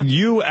 what's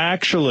you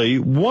actually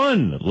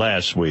won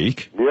last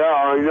week. Yeah,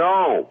 I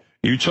know.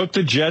 You took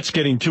the Jets,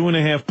 getting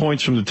 2.5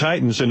 points from the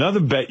Titans.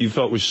 Another bet you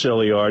thought was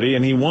silly, Artie,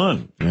 and he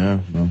won. Yeah.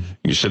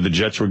 You said the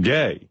Jets were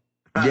gay.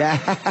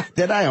 Yeah.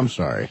 Did I? I'm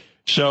sorry.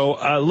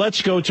 So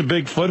let's go to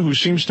Bigfoot, who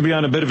seems to be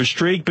on a bit of a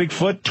streak.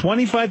 Bigfoot,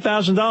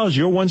 $25,000.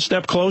 You're one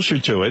step closer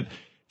to it.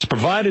 It's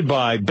provided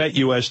by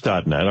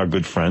BetUS.net, our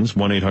good friends,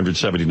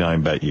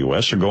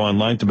 1-800-79-BET-US, or go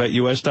online to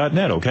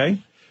BetUS.net,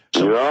 okay?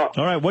 So, yeah.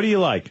 All right, what do you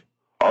like?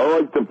 I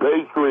like the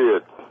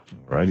Patriots.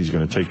 All right, he's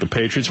going to take the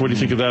Patriots. What do you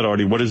think of that,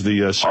 Artie? What is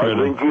the spread?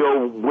 I think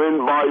he'll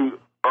win by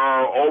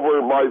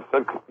over by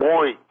 6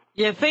 points.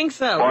 You think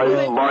so? By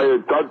a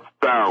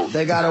touchdown.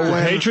 They got to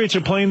win. The Patriots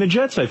are playing the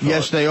Jets, I thought.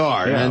 Yes, they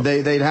are. Yeah. And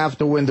they'd have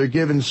to win. They're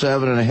given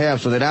 7.5,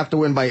 so they'd have to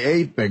win by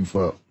 8,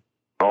 Bigfoot.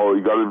 Oh,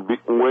 you got to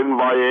win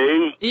by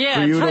 8?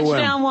 Yeah, For you to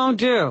touchdown win. won't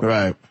do.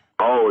 Right.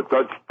 Oh, a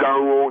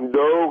touchdown won't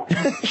do?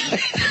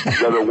 You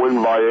got to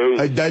win by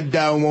 8. A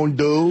touchdown won't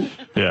do.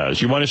 Yeah,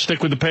 so you want to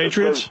stick with the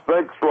Patriots?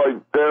 There's 6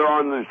 right there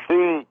on the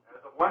sheet.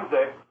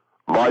 Wednesday.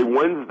 By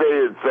Wednesday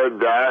it said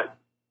that.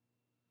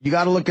 You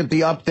got to look at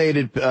the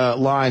updated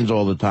lines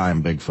all the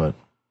time, Bigfoot.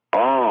 Oh.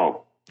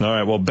 All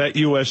right, well,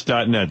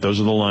 BetUS.net. Those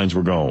are the lines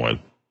we're going with.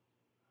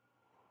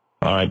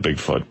 All right,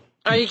 Bigfoot.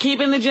 Are you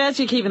keeping the Jets?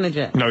 You're keeping the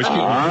Jets. No, he's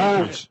keeping the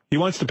Patriots. He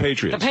wants the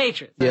Patriots. The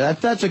Patriots. Yeah,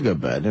 that's a good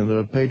bet. And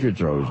the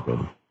Patriots are always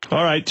good.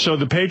 All right, so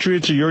the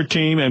Patriots are your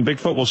team, and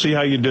Bigfoot, we'll see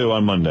how you do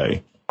on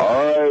Monday. All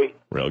right.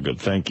 Real good,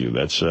 thank you.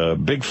 That's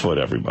Bigfoot,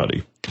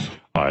 everybody.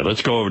 All right,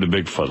 let's go over to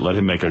Bigfoot. Let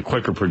him make a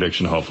quicker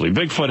prediction, hopefully.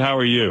 Bigfoot, how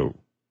are you?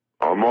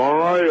 I'm all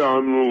right.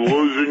 I'm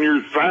losing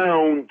your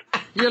sound.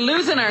 You're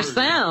losing our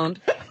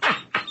sound.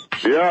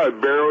 Yeah, I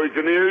barely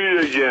can hear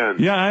you again.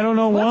 Yeah, I don't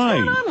know why.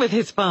 What's going on with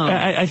his phone?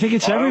 I think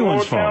it's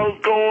everyone's phone. What the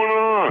hell's going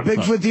on?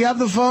 Bigfoot, do you have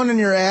the phone in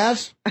your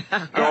ass?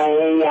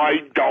 No,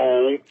 I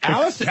don't.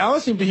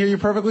 Alice seemed to hear you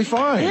perfectly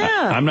fine.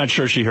 Yeah. I'm not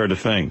sure she heard a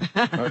thing.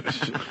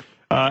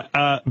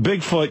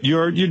 Bigfoot,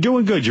 you're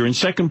doing good. You're in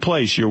second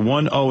place. You're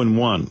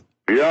 1-0-1.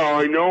 Yeah,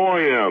 I know I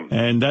am.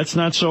 And that's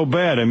not so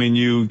bad. I mean,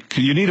 you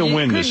need a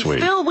win this week.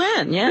 Still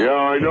win, yeah. Yeah,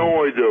 I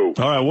know I do.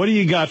 All right, what do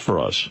you got for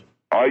us?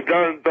 I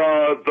got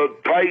the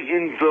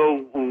Titans.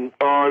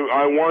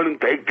 I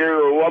want to take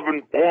care of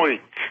 11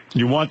 points.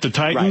 You want the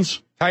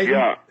Titans? Right.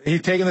 Yeah.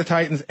 He's taking the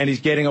Titans, and he's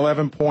getting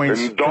 11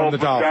 points And from don't the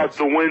forget Dolphins.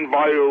 to win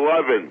by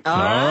 11. All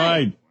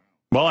right.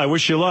 Well, I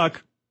wish you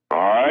luck. All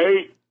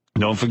right?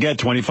 Don't forget,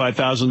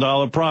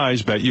 $25,000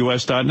 prize,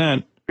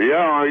 BetUS.net. Yeah,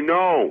 I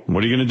know.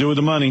 What are you going to do with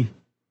the money?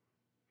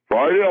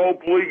 Try to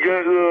hopefully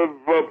get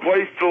a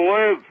place to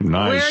live.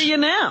 Nice. Where are you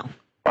now?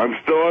 I'm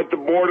still at the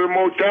Border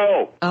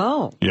Motel.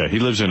 Oh. Yeah, he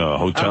lives in a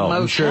hotel.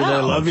 I'm sure they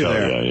love you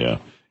there. Yeah.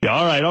 Yeah,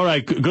 all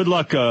right. Good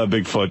luck,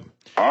 Bigfoot.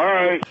 All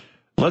right.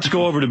 Let's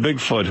go over to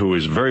Bigfoot, who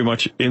is very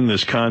much in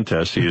this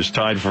contest. He is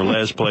tied for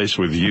last place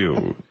with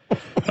you.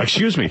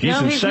 Excuse me, he's No,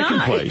 in he's second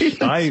not. place. He's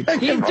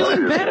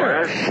doing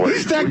better.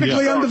 He's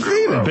technically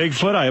undefeated.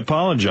 Bigfoot, I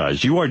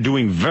apologize. You are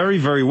doing very,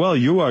 very well.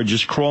 You are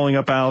just crawling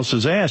up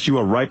Alice's ass. You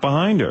are right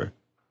behind her.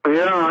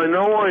 Yeah, I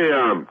know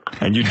I am.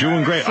 And you're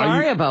doing great.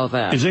 Sorry about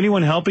that. Is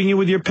anyone helping you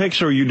with your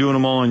picks, or are you doing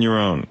them all on your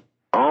own?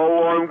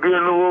 Oh, I'm getting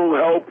a little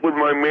help with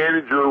my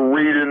manager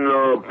reading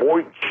the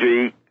point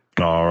sheet.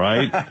 All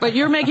right. But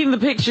you're making the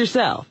picks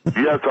yourself.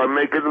 Yes, I'm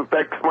making the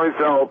picks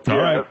myself. All yes.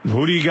 right.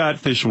 Who do you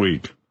got this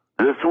week?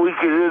 This week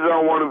it is. I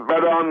want to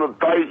bet on the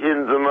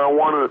Titans, and I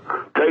want to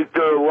take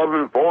their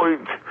 11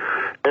 points,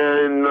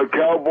 and the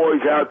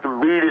Cowboys have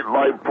to beat it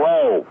by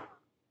 12.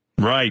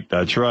 Right,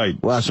 that's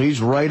right. Wow, so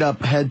he's right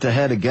up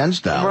head-to-head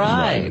against Dallas.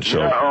 Right. So,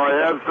 Yeah,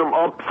 I have some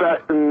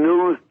upsetting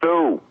news,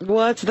 too.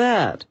 What's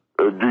that?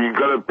 Do you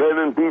got a pen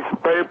and piece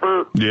of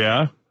paper?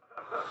 yeah.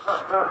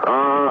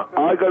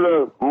 I got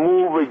to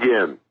move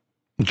again.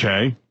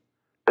 Okay.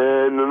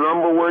 And the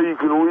number where you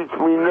can reach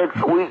me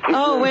next week is...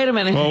 Oh, wait a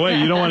minute. Well, wait,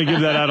 you don't want to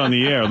give that out on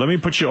the air. Let me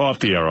put you off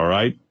the air, all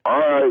right? All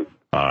right.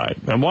 All right.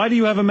 And why do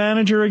you have a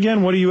manager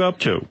again? What are you up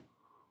to?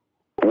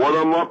 What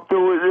I'm up to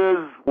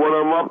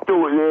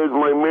is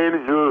my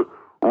manager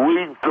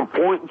reads the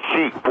point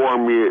sheet for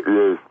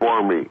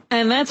me.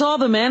 And that's all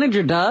the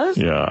manager does?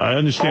 Yeah, I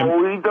understand.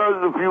 Oh, he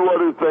does a few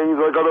other things.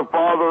 I got a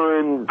father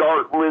in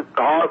Dartmouth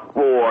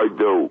Hospital, I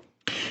do.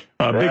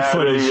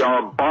 Bigfoot is...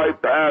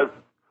 bypass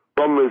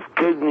from his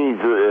kidneys,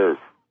 it is.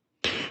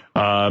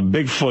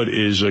 Bigfoot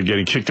is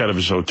getting kicked out of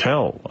his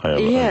hotel.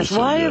 Yes,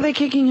 why are they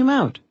kicking him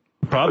out?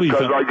 Probably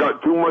because I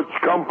got too much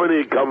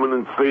company coming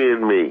and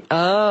seeing me.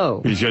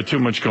 Oh. He's got too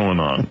much going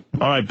on.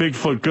 All right,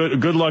 Bigfoot,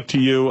 good luck to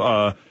you.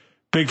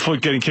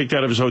 Bigfoot getting kicked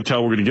out of his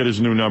hotel. We're going to get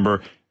his new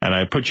number, and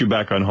I put you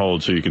back on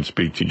hold so you can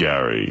speak to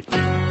Gary.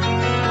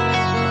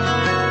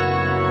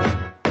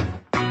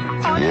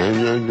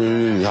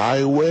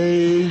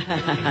 Highway, in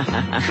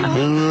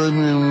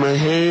my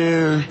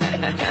hair,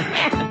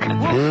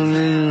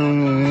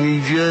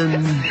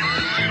 region,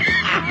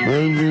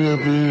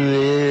 up in the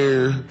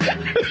air,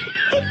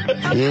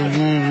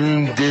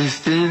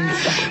 distance,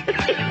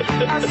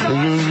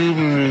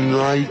 in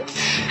light.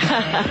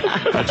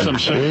 That's some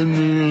shit. I'm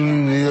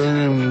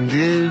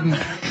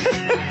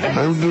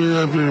going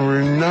up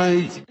in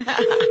night.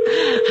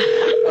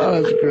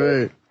 Oh, that's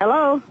great.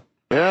 Hello?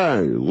 Yeah,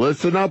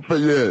 listen up for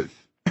this.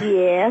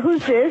 Yeah,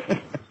 who's this?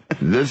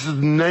 This is a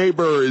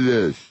neighbor of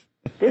this.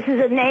 This is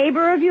a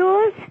neighbor of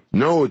yours?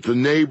 No, it's a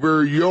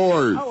neighbor of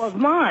yours. Oh, of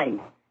mine.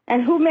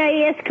 And who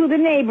may I ask who the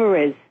neighbor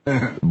is?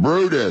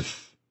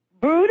 Brutus.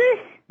 Brutus?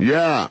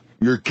 Yeah,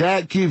 your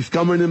cat keeps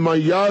coming in my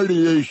yard and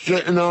is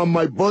shitting on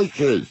my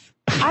bushes.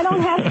 I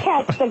don't have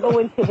cats that go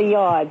into the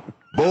yard.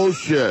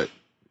 Bullshit.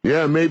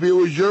 Yeah, maybe it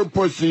was your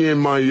pussy in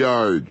my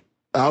yard.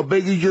 How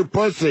big is your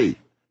pussy?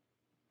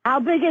 How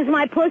big is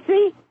my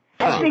pussy?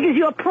 As big as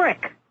your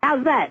prick.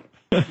 How's that?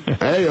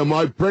 Hey,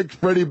 my prick's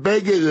pretty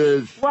big, it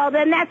is. Well,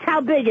 then that's how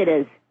big it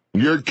is.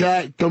 Your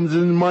cat comes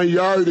in my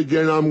yard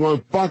again, I'm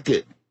gonna fuck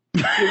it.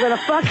 You're gonna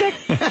fuck it?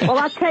 Well,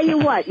 I'll tell you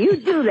what. You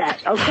do that,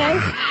 okay?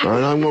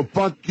 And I'm gonna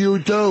fuck you,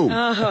 too.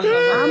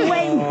 I'm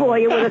waiting for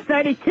you with a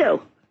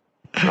 32.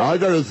 I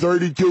got a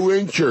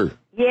 32-incher.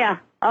 Yeah,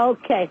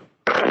 okay.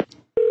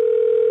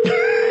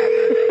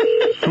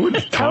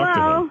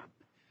 Hello?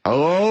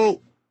 Hello?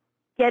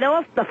 Get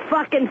off the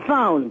fucking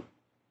phone.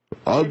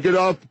 I'll get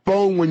off the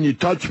phone when you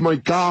touch my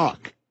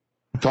cock.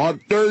 Talk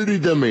dirty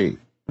to me.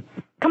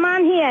 Come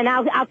on here, and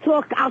I'll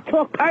talk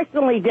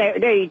personally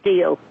dirty to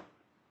you.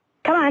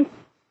 Come on.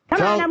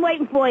 Come on, I'm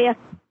waiting for you.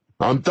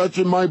 I'm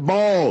touching my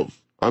balls.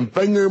 I'm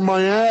fingering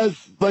my ass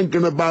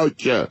thinking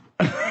about you.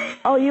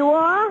 Oh, you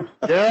are?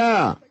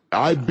 Yeah.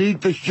 I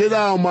beat the shit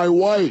out of my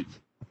wife.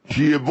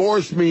 She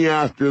divorced me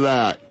after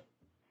that.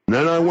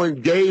 Then I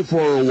went gay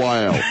for a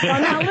while.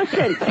 Well, now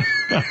listen.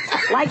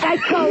 Like I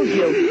told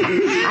you,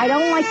 I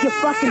don't like you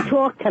fucking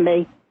talk to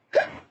me.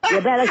 You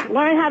better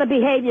learn how to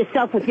behave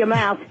yourself with your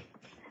mouth.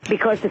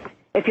 Because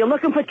if you're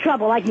looking for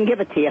trouble, I can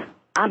give it to you.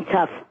 I'm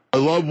tough. I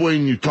love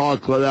when you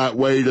talk that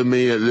way to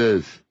me at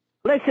this.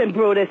 Listen,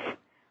 Brutus,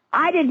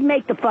 I didn't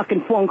make the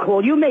fucking phone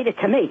call. You made it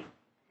to me.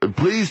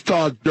 Please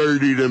talk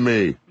dirty to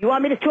me. You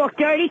want me to talk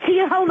dirty to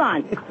you? Hold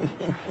on.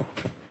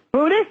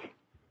 Brutus?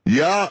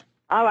 Yeah?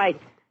 All right.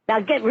 Now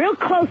get real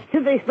close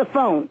to the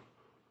phone.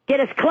 Get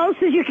as close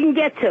as you can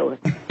get to it.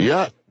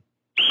 Yeah.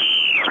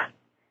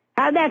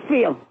 How'd that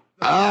feel?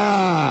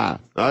 I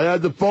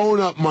had the phone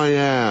up my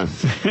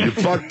ass. You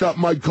fucked up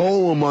my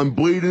colon. I'm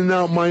bleeding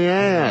out my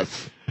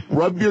ass.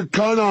 Rub your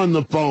cunt on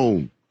the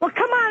phone. Well,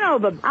 come on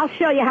over. I'll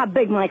show you how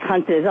big my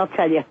cunt is. I'll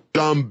tell you.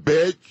 Dumb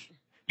bitch.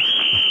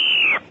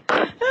 All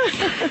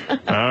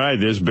right,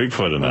 there's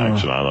Bigfoot in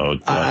action.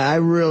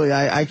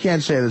 I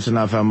can't say this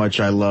enough how much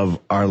I love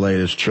our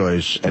latest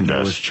choice and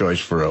newest choice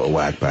for a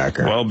Wack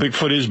Packer. Well,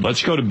 Bigfoot is,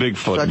 let's go to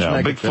Bigfoot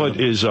now. Bigfoot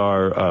is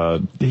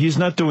he's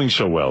not doing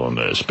so well in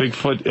this.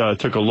 Bigfoot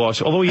took a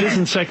loss, although he is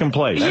in second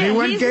place.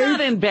 Yeah, he's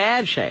not in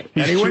bad shape.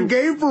 And he went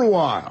gay for a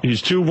while.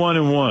 He's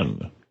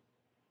 2-1-1.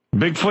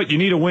 Bigfoot, you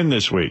need a win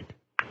this week.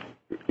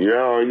 Yeah,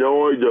 I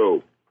know I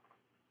do.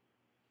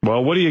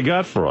 Well, what do you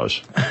got for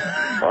us?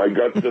 I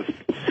got the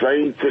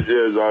Saints it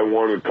is I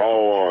want to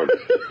call on.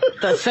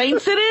 The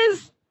Saints it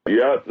is?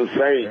 Yeah, the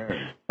Saints.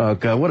 Oh,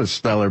 God, what a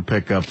stellar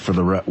pickup for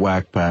the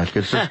Wack Pack.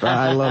 It's just,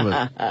 I love it.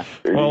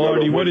 Well,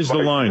 Artie, what is the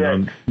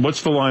line?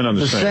 What's the line on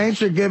the Saints? The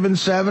Saints are giving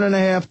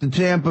 7.5 to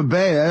Tampa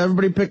Bay.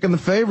 Everybody picking the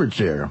favorites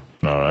here.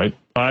 All right.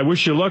 I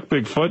wish you luck,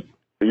 Bigfoot.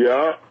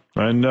 Yeah.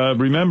 And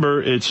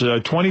remember, it's a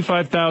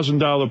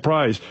 $25,000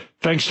 prize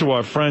thanks to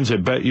our friends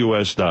at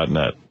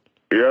BetUS.net.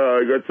 Yeah,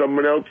 I got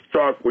something else to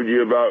talk with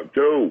you about,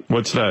 too.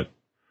 What's that?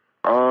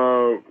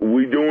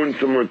 We doing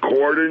some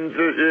recordings,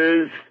 it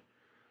is.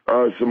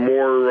 Some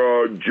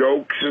more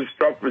jokes and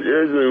stuff, it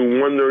is,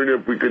 and wondering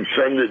if we could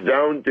send it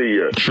down to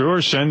you.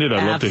 Sure, send it.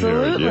 I'd love to hear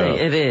it. Absolutely, Yeah.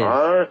 it is.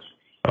 All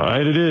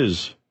right, it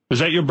is. Is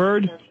that your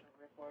bird?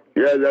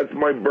 Yeah, that's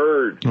my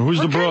bird. Who's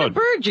the What kind broad? of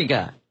bird you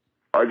got?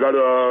 I got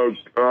a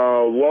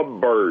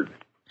lovebird.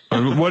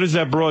 What is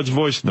that broad's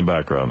voice in the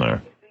background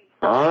there?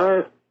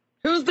 Huh?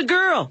 Who's the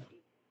girl?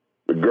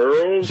 The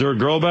girls? Is there a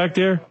girl back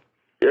there?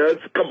 Yeah,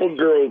 it's a couple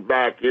girls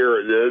back here,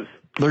 it is.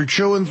 They're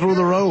chewing through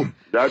the rope.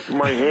 That's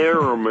my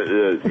harem, it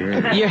is.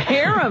 Your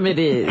harem, it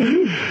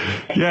is.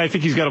 Yeah, I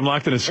think he's got him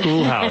locked in a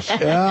schoolhouse.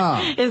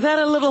 Yeah. Is that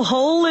a little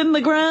hole in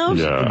the ground?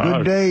 Yeah. A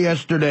good day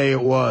yesterday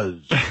it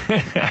was.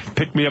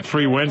 Picked me up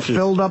 3 winches.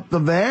 Filled up the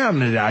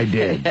van, I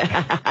did.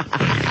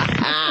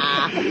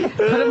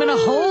 Put him in a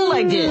hole,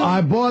 I did.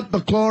 I bought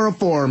the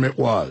chloroform, it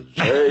was.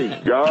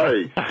 Hey,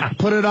 guys.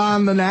 Put it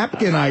on the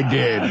napkin, I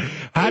did.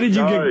 How did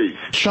you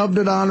get... Shoved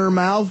it on her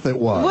mouth, it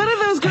was. What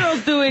are those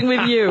girls doing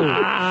with you?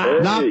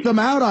 Knocked them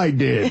out, I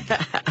did.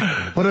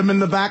 Put them in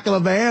the back of the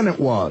van, it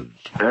was.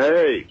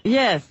 Hey.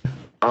 Yes.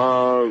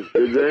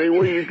 Is there any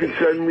way you can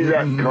send me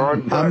that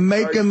contract? I'm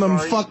making them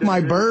fuck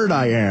my bird,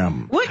 I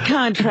am. What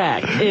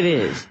contract it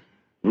is?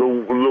 The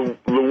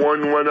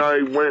one when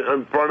I went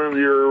in front of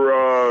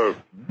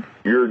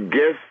your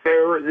guest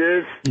there, it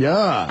is?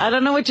 Yeah. I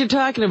don't know what you're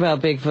talking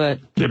about,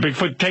 Bigfoot. Yeah,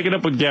 Bigfoot, take it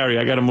up with Gary.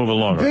 I got to move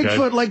along, okay?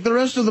 Bigfoot, like the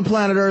rest of the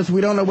planet Earth,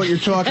 we don't know what you're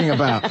talking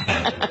about.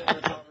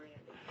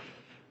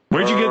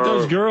 Where'd you get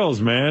those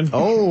girls, man?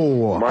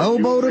 Oh,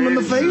 elbowed him in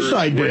the face,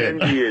 I did.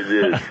 Randy, it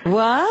is.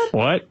 What?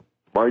 What?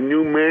 My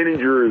new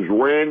manager is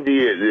Randy,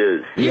 it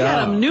is. You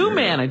got a new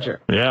manager.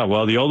 Yeah,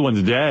 well, the old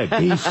one's dead.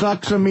 He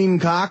sucks a mean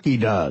cock, he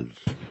does.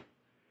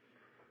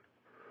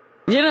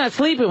 You're not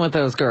sleeping with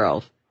those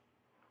girls.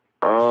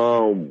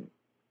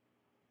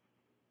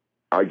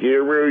 I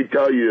can't really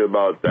tell you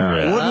about that.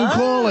 Yeah. Wouldn't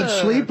call it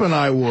sleeping,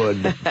 I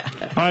would. All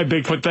right,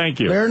 Bigfoot, thank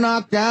you. They're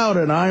knocked out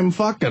and I'm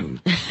fucking.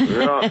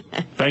 Yeah.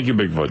 Thank you,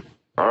 Bigfoot.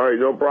 All right,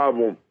 no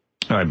problem.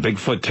 All right,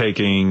 Bigfoot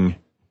taking...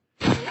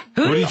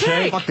 Who What did do he you say?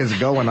 take? What the fuck is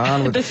going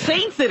on with The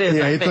Saints it is,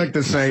 Yeah, I he think. took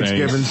the Saints,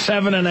 Saints. giving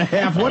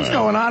 7.5. What's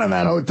going on in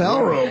that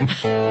hotel room?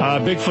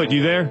 Bigfoot,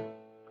 you there?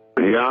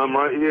 Yeah, I'm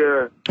right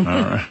here. All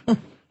right.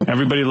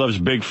 Everybody loves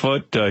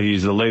Bigfoot.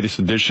 He's the latest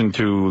addition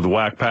to the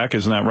Wack Pack.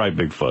 Isn't that right,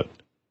 Bigfoot?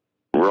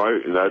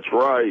 Right, that's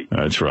right.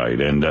 That's right.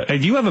 And hey,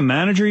 do you have a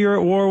manager you're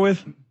at war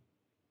with?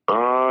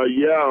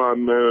 Yeah,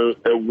 I'm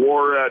at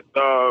war at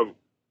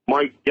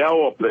Mike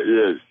Gallup, it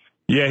is.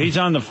 Yeah, he's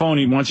on the phone.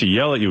 He wants to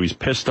yell at you. He's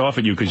pissed off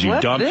at you because you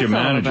What's dumped this your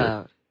all manager.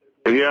 about?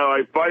 Yeah,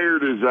 I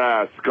fired his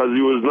ass because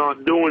he was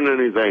not doing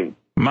anything.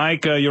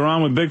 Mike, you're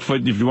on with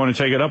Bigfoot. If you want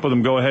to take it up with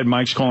him, go ahead.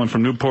 Mike's calling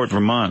from Newport,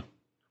 Vermont.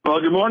 Well,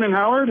 good morning,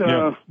 Howard.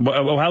 Yeah.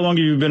 Well, how long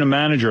have you been a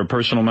manager, a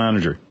personal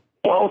manager?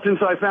 Well, since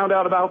I found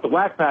out about the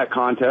Wack Packer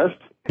Contest,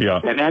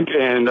 Yeah. and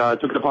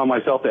took it upon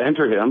myself to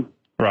enter him.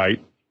 Right.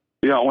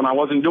 You know, when I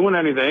wasn't doing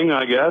anything,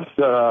 I guess.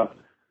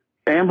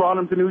 Sam brought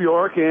him to New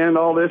York and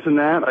all this and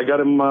that. I got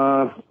him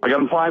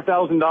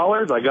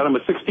 $5,000. I got him a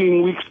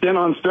 16-week stint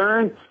on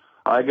Stern.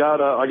 I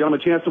got him a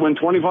chance to win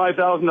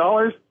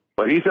 $25,000,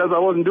 but he says I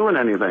wasn't doing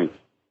anything.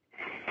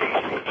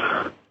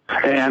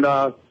 And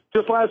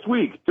just last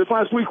week,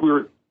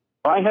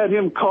 I had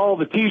him call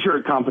the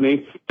T-shirt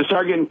company to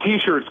start getting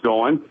T-shirts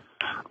going.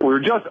 I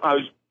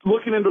was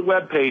looking into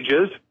web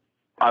pages.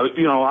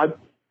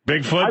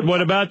 Bigfoot,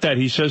 what about that?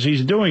 He says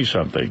he's doing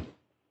something.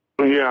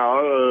 Yeah,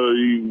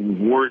 you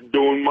weren't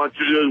doing much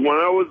of this when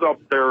I was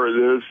up there,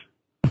 it is.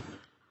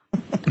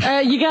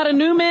 You got a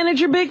new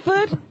manager,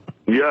 Bigfoot?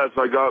 Yes,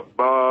 I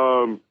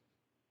got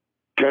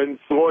Ken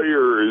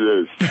Sawyer,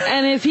 it is.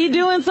 And is he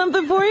doing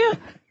something for you?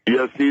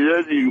 Yes, he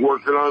is. He's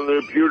working on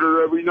the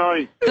computer every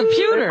night.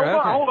 Computer? Hey,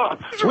 hold on.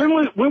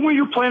 When were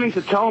you planning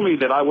to tell me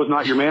that I was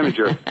not your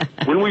manager?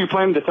 When were you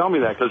planning to tell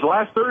me that? Because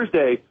last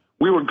Thursday,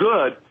 we were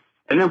good,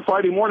 and then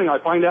Friday morning, I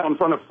find out in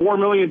front of 4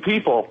 million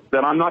people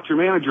that I'm not your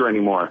manager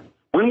anymore.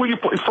 When were you...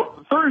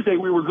 Thursday,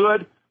 we were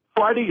good.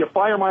 Friday, you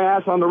fire my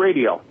ass on the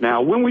radio.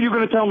 Now, when were you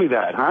going to tell me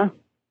that, huh?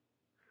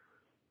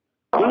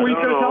 When were you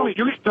going to tell me?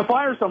 To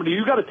fire somebody,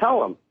 you got to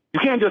tell them. You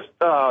can't just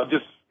say, I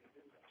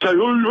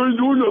ain't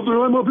doing nothing.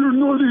 I'm up here in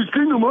Northeast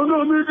Kingdom. I'm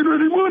not making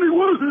any money.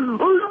 What? I'm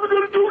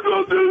going to do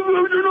nothing.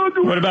 You're not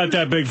doing What about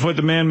that, Bigfoot?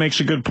 The man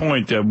makes a good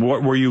point.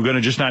 What, were you going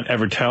to just not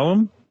ever tell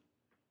him?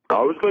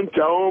 I was going to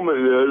tell him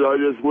it is. I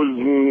just was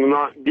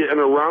not getting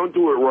around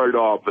to it right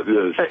off. It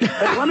is. Hey,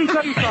 let me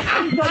tell you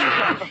something.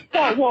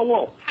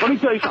 Whoa. Let me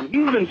tell you something.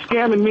 He's been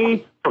scamming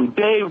me from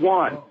day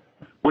one.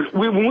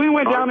 When we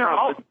went down there...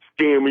 I'm not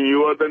scamming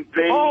you. I've been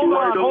paying you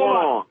right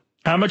along.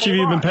 How much have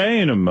you been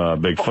paying him,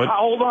 Bigfoot?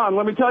 Hold on.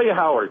 Let me tell you,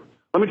 Howard.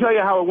 Let me tell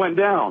you how it went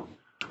down.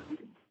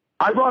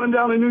 I brought him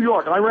down to New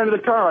York. I rented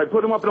a car. I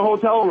put him up in a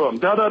hotel room.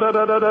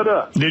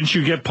 Da-da-da-da-da-da-da. Didn't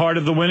you get part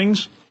of the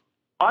winnings?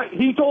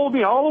 He told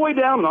me all the way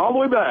down and all the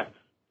way back,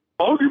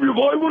 I'll give you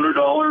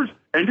 $500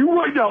 and you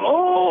write down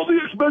all the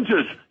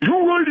expenses.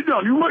 You write it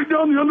down. You write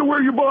down the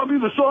underwear you bought me,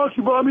 the socks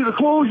you bought me, the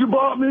clothes you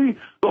bought me,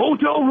 the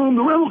hotel room,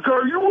 the rental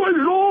car. You write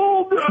it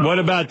all down. What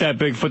about that,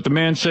 Bigfoot? The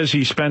man says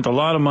he spent a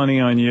lot of money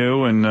on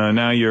you, and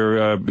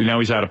now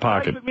he's out of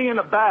pocket. Knife me in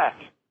the back.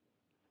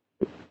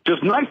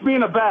 Just knife me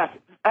in the back.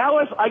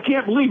 Alice, I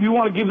can't believe you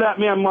want to give that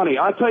man money.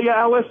 I tell you,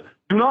 Alice,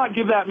 do not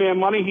give that man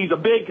money. He's a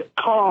big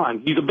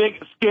con. He's a big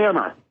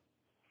scammer.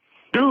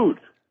 Dude.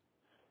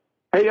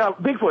 Hey,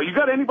 Bigfoot, you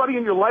got anybody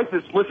in your life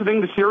that's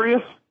listening to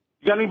Sirius?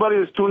 You got anybody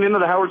that's tuned into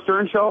the Howard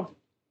Stern show?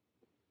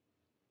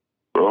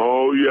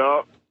 Oh,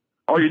 yeah.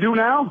 Oh, you do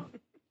now?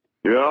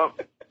 Yeah.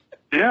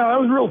 Yeah, that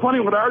was real funny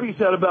what Artie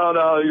said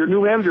about your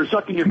new manager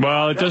sucking your...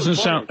 Well, it doesn't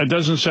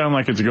sound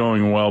like it's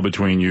going well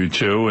between you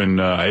two. And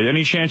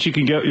any chance you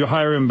can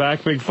hire him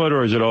back, Bigfoot,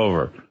 or is it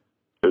over?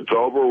 It's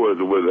over with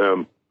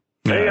him.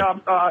 Yeah.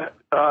 Hey,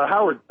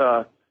 Howard.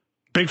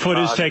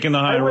 Bigfoot is taking the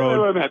high road.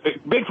 Wait a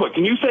minute. Bigfoot,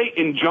 can you say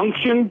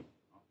injunction?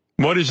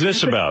 What is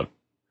this about?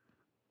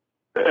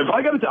 If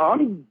I got to,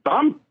 I'm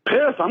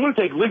pissed. I'm going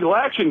to take legal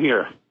action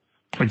here.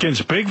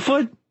 Against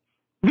Bigfoot?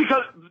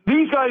 Because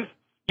these guys,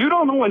 you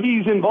don't know what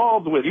he's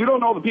involved with. You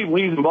don't know the people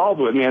he's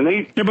involved with, man.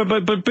 Yeah, but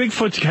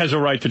Bigfoot has a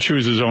right to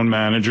choose his own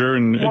manager,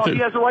 and well, he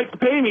has a right to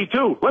pay me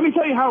too. Let me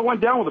tell you how it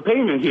went down with the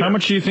payment here. How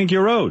much do you think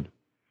you're owed?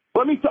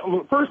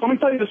 First, let me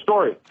tell you the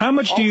story. How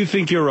much do you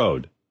think you're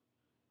owed?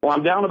 Well,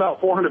 I'm down about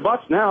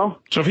 $400 now.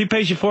 So if he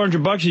pays you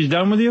 $400, he's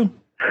done with you?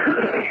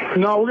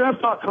 No, we're gonna have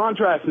to talk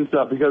contracts and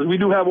stuff because we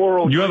do have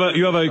oral. You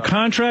have a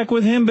contract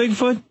with him,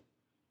 Bigfoot?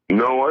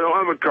 No, I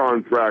don't have a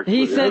contract.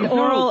 He said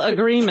oral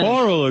agreement.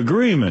 Oral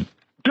agreement.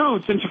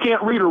 Dude, since you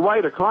can't read or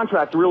write, a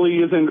contract really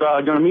isn't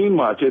going to mean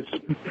much. It's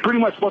pretty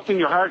much what's in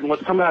your heart and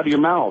what's coming out of your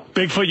mouth.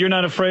 Bigfoot, you're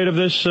not afraid of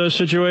this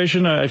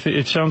situation?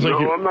 It sounds like...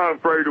 No, I'm not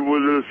afraid of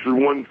this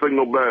one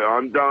single bit.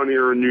 I'm down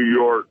here in New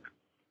York.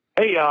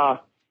 Hey,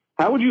 how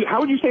would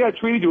you say I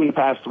treated you in the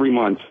past 3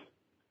 months?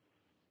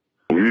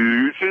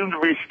 You seem to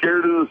be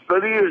scared of the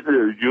city.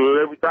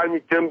 Every time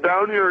you come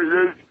down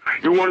here,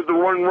 you wanted to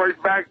run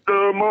right back to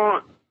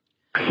Vermont.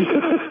 All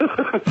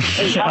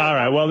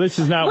right, well, this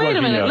is not working out. Wait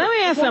a minute, let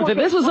me ask something.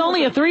 This was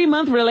only a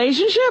 3-month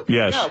relationship?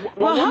 Yes. Yeah,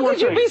 well, how could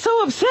you be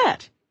so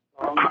upset?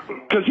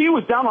 Because he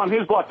was down on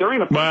his luck. There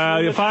ain't a...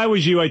 Well, if I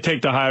was you, I'd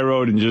take the high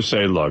road and just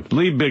say, look,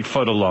 leave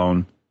Bigfoot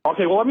alone.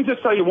 Okay, well, let me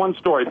just tell you one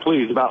story,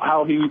 please, about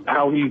how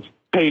he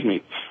paid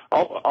me.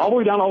 All the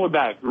way down, all the way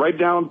back. Right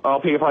down, I'll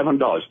pay you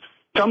 $500.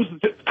 Comes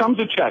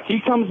a check. He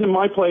comes in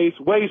my place,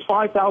 weighs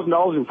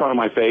 $5,000 in front of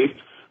my face,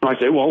 and I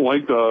say, well,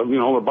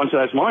 a bunch of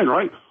that's mine,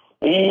 right?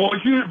 Oh, I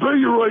can't pay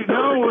you right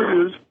now.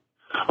 It is.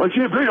 I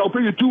can't pay you. I'll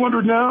pay you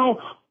 $200 now.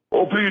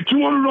 I'll pay you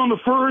 $200 on the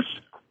first,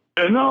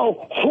 and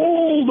now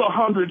hold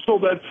 $100 so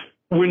that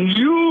when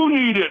you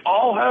need it,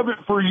 I'll have it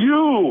for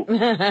you.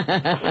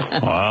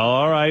 Well,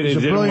 all right. It's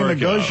a brilliant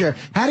negotiator.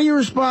 How do you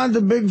respond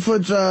to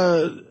Bigfoot's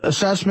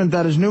assessment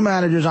that his new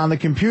manager's on the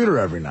computer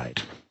every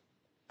night?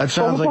 That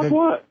sounds like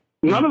what?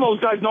 None of those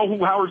guys know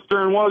who Howard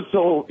Stern was,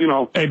 so,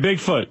 Hey,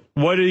 Bigfoot,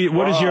 what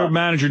is your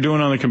manager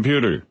doing on the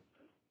computer?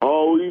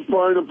 Oh, he's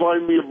trying to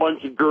find me a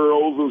bunch of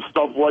girls and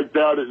stuff like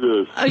that. It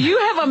is. You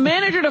have a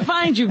manager to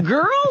find you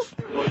girls?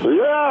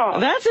 Yeah.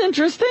 That's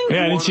interesting.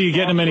 Yeah, I didn't see you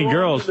getting him any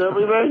girls.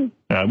 Everything.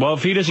 Yeah, well,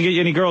 if he doesn't get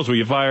you any girls, will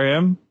you fire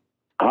him?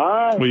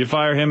 Huh? Will you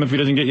fire him if he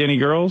doesn't get you any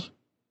girls?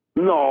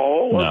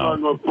 No,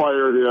 I'm not going to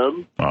fire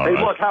him. Hey,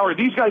 look, Howard,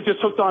 these guys just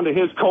hooked onto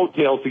his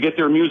coattails to get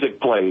their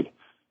music played.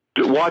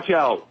 Watch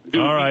out.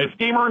 Dude, all right. He's a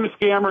schemer and a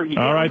scammer.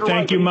 All right,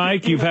 thank you,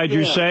 Mike. You've had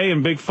your say,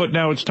 and Bigfoot,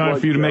 now it's time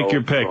for you to make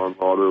your pick.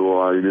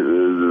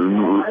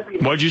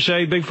 What'd you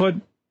say,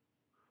 Bigfoot?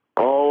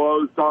 Oh, I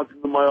was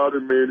talking to my other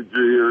manager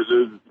here.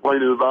 They're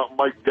complaining about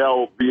Mike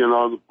Gallup being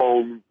on the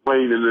phone,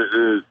 complaining it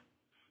is.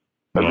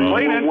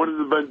 Everyone would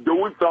have been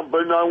doing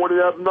something I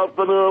wouldn't have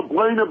nothing to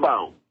complain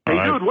about. Hey,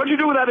 dude, what'd you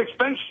do with that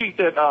expense sheet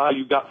that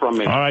you got from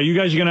me? All right, you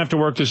guys are going to have to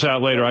work this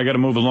out later. I got to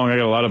move along. I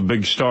got a lot of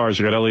big stars.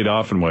 I got Elliot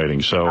Offen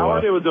waiting. So,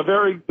 Howard, it was a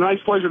very nice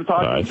pleasure to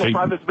talk to you. So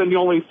far, that's been the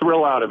only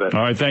thrill out of it.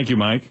 All right, thank you,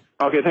 Mike.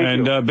 Okay,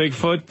 thank you. And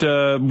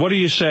Bigfoot, what do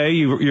you say?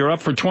 You're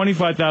up for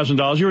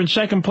 $25,000. You're in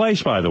second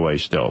place, by the way,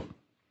 still.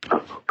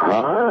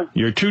 Huh?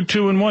 You're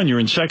 2-2-1.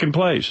 You're in second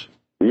place.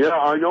 Yeah,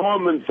 I know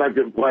I'm in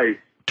second place.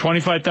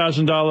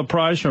 $25,000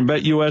 prize from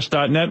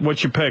BetUS.net.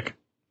 What's your pick?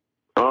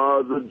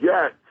 The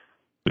Jets.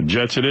 The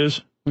Jets it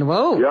is?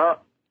 Whoa. Yeah.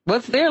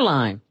 What's their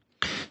line?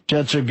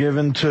 Jets are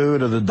given to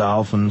the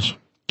Dolphins.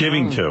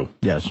 Giving to?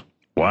 Yes.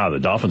 Wow, the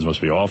Dolphins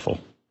must be awful.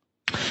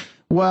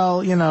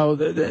 Well,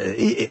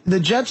 the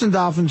Jets and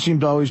Dolphins seem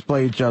to always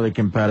play each other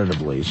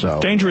competitively. So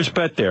dangerous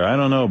bet there. I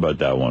don't know about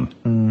that one.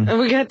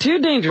 We got two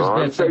dangerous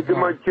bets. I'm taking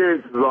my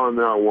chances on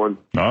that one.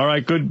 All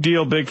right, good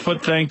deal,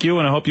 Bigfoot. Thank you,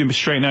 and I hope you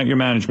straighten out your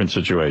management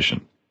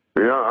situation.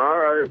 Yeah, all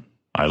right.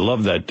 I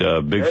love that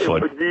Bigfoot.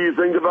 Hey, what do you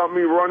think about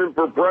me running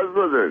for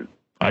president?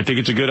 I think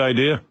it's a good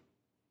idea.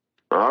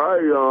 All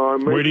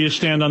right. Where do you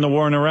stand on the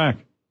war in Iraq?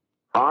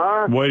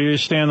 Huh? Where do you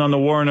stand on the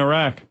war in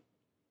Iraq?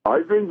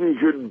 I think he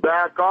should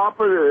back off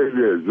of it.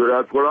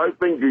 That's what I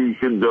think he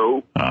should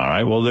do. All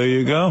right, well, there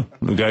you go.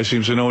 The guy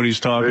seems to know what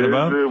he's talking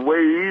about. The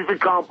way he's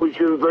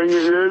accomplishing things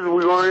is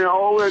we're going to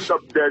all end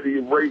up dead the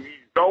rate he's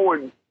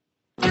going.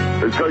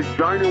 Because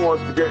China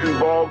wants to get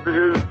involved in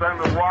it and send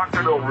a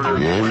rocket over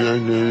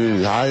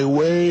this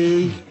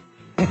highway.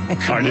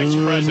 Our next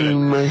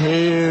president. My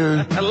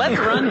hair. Let's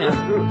run him.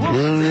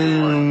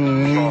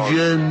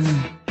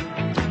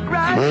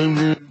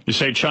 You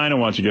say China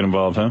wants to get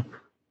involved, huh?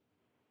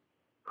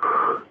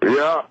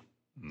 Yeah.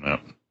 No.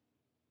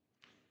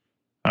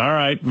 All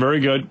right, very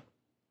good.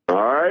 All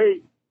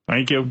right.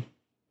 Thank you.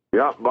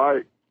 Yeah,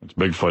 bye. It's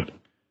Bigfoot.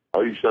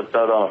 Oh, you shut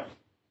that off.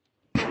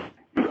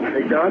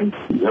 Hey, done?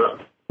 Yeah.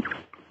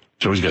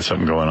 He's always got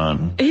something going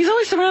on. He's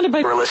always surrounded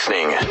by... We're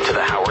listening to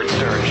the Howard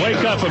Stern Show.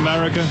 Wake up,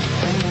 America.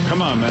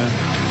 Come on,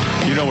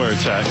 man. You know where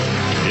it's at.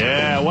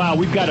 Yeah, wow,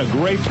 we've got a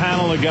great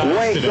panel of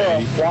guys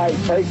today.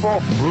 Wake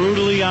up, people.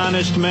 Brutally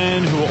honest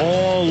men who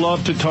all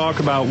love to talk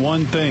about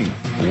one thing,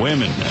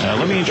 women.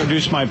 Let me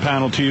introduce my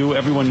panel to you.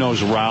 Everyone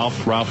knows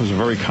Ralph. Ralph is a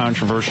very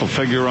controversial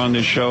figure on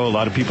this show. A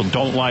lot of people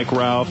don't like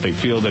Ralph. They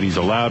feel that he's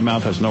a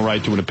loudmouth, has no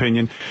right to an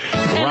opinion.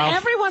 And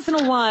every once in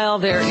a while,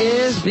 there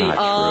is the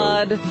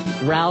odd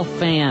Ralph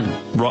fan.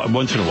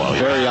 Once in a while.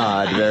 Very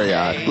odd, very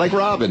odd. Like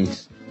Robin.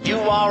 You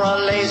are a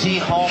lazy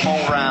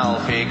homo,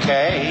 Ralphie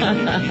K.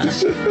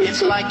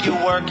 It's like you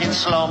work in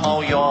slow-mo,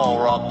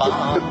 you're a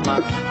bum.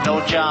 No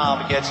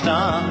job gets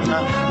done.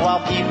 While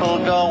people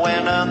go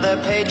and earn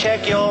their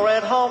paycheck, you're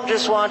at home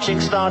just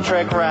watching Star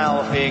Trek,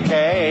 Ralphie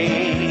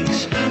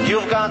Cakes.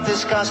 You've got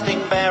disgusting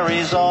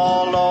berries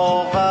all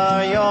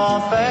over your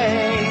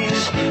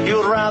face.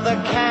 You'd rather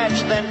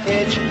catch than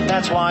pitch,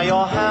 that's why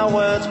you're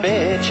Howard's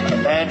bitch.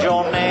 And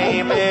your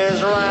name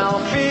is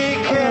Ralphie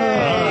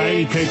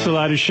K. He takes a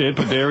lot of shit,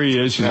 but there he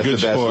is. He's a good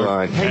sport.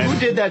 Line. Hey, who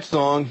did that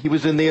song? He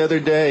was in the other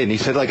day, and he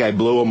said, like, I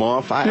blew him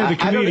off. The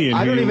comedian.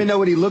 I don't even know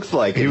what he looks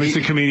like. He was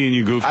the comedian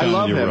you goofed on. I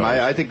love him. Road.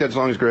 I think that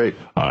song's great.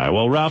 All right.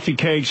 Well, Ralphie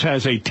Cakes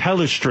has a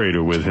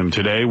telestrator with him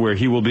today where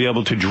he will be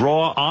able to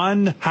draw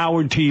on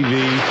Howard TV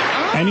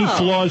any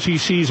flaws he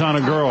sees on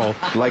a girl.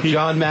 Like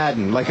John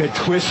Madden. Like a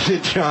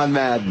twisted John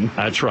Madden.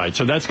 That's right.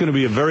 So that's going to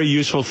be a very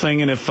useful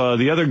thing. And if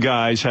the other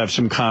guys have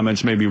some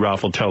comments, maybe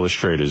Ralph will tell us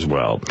straight as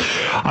well.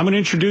 I'm going to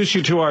introduce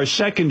you to our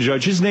second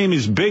judge. His name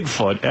is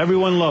Bigfoot.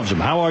 Everyone loves him.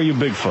 How are you,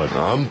 Bigfoot?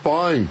 I'm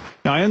fine.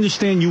 Now, I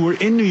understand you were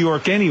in New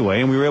York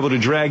anyway, and we were able to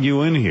drag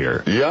you in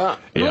here. Yeah.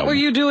 What were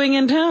you doing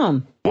in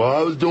town? What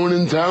I was doing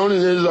in town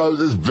is I was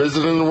just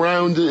visiting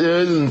around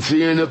and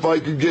seeing if I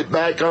could get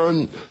back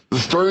on the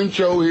Stern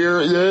Show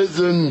here it is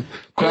and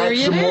crack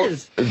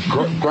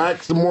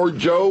some more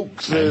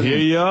jokes. And here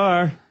you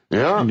are.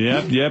 Yeah.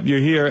 Yep, you're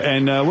here.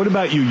 And what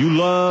about you? You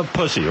love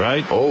pussy,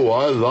 right? Oh,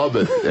 I love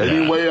it.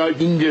 Any way I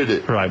can get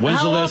it. Right.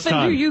 When's the last time? How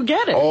often do you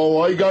get it?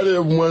 Oh, I got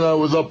it when I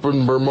was up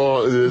in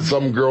Vermont. There's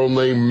some girl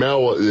named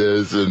Mel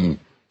is, and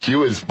she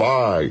was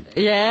fine.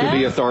 Yeah? Do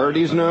the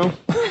authorities know?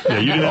 Yeah,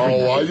 you didn't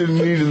I didn't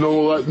need to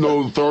let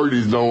no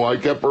authorities know. I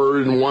kept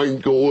her in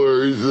wine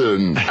coolers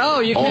and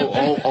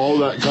all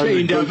that kind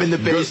Chained of up in the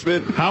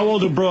basement. How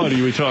old a broad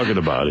are we talking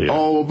about here?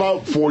 Oh,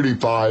 about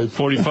 45.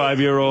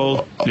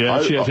 45-year-old?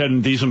 Yeah, she has had a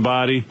decent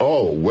body?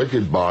 Oh,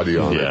 wicked body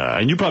on it. Yeah,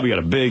 and you probably got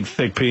a big,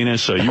 thick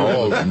penis, so you...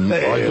 Oh,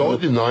 I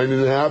told you,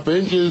 9.5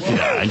 inches.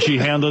 Yeah, and she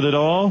handled it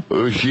all?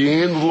 She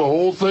handled the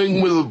whole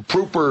thing with a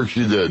pooper,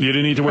 she did. You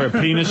didn't need to wear a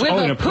penis? With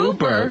and a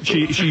pooper?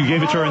 She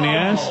gave it to her in the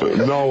ass?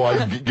 No,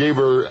 I gave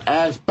her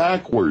ass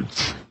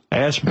backwards.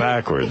 Ass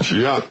backwards?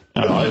 Yeah.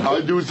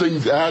 I do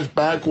things ass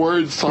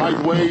backwards,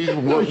 sideways,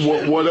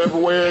 whatever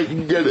way I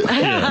can get it.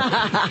 Hey,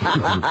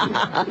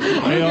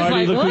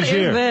 Artie, look who's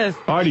here. This?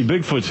 Artie,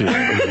 Bigfoot's here.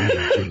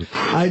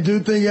 I do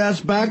think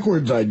ass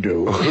backwards, I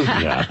do.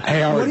 Yeah.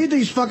 Hey, what do you think?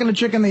 He's fucking a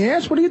chick in the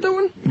ass? What are you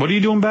doing? What are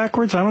you doing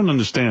backwards? I don't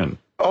understand.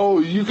 Oh,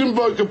 you can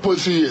fuck a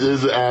pussy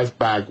his ass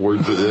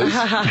backwards it is.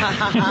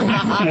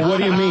 Well, what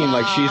do you mean?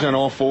 Like she's on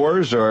all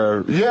fours,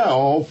 or? Yeah,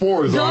 all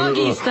fours.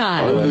 Doggy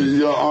style.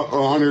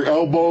 On her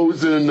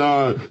elbows and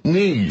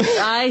knees.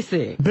 I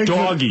see.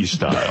 Doggy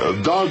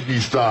style. Doggy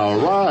style,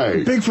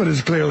 right. Bigfoot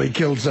has clearly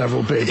killed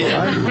several people.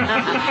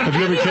 Have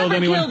you ever killed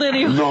anyone?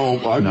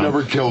 No, I've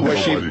never killed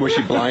anybody. Was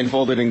she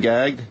blindfolded and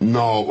gagged?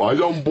 No, I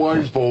don't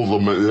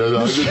blindfold them.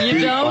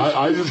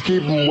 I just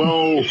keep them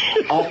well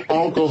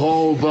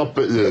alcoholed up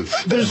at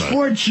this. There's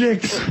 4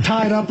 chicks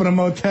tied up in a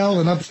motel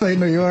in upstate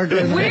New York.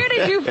 Where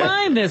did you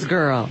find this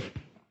girl?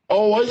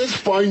 Oh, I just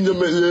find them.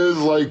 It is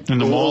like in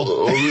the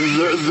mall.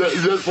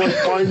 Just like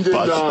finding.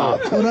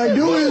 What I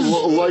do is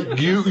like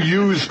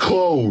used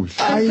clothes. Is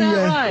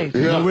that right?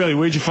 Yeah. No, really,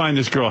 where'd you find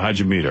this girl? How'd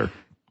you meet her?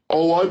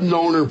 Oh, I've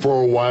known her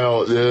for a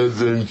while, it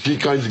is, and she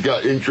kind of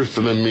got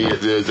interested in me,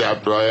 it is,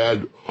 after I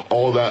had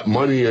all that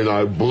money and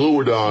I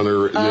blew it on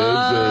her, it is.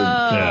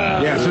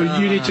 And, yeah, so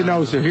you need to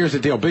know, so here's the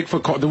deal.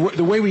 Bigfoot called,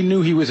 the way we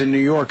knew he was in New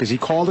York is he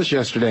called us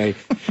yesterday.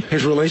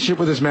 His relationship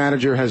with his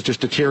manager has just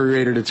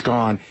deteriorated, it's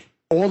gone.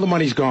 All the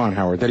money's gone,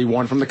 Howard, that he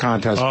won from the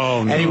contest.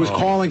 Oh, no. And he was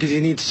calling because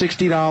he needs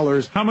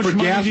 $60 How much for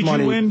money gas did you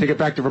money win? to get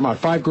back to Vermont.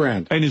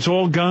 $5,000. And it's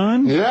all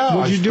gone? Yeah.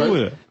 What'd you do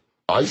with it?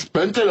 I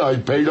spent it. I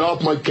paid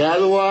off my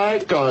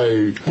Cadillac. Now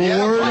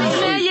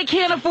you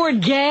can't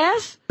afford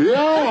gas?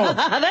 Yeah.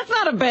 That's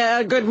not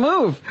a good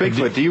move.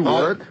 Bigfoot, do you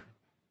work?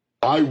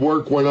 I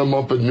work when I'm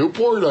up in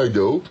Newport, I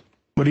do.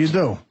 What do you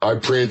do? I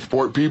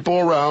transport people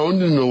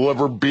around and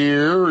deliver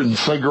beer and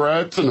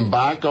cigarettes and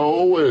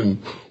tobacco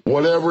and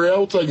whatever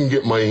else I can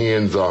get my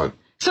hands on.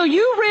 So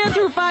you ran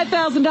through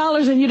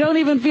 $5,000 and you don't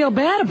even feel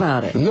bad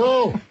about it?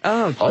 No.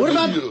 Oh.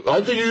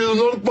 I think you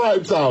another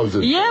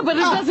 5,000. Yeah, but it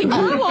doesn't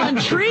grow on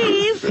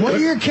trees. What are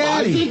your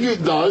caddies? I think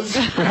it does.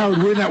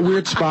 Howard, we're in that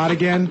weird spot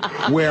again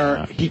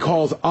where he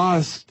calls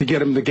us to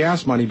get him the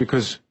gas money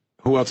because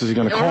who else is he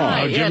going to call?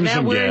 Right, give him now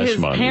some we're gas his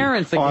money.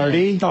 parents again.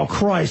 Artie? Oh,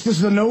 Christ. This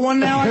is a new one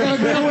now I got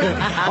to deal with?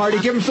 Artie,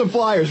 give him some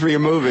flyers for your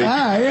movie.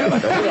 Ah, yeah.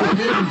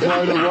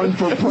 Trying to run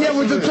for president. Yeah,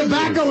 with the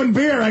tobacco and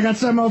beer, I got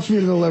something else for you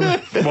to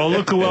deliver. Well,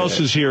 look who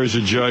else is here as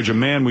a judge, a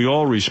man we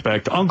all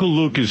respect. Uncle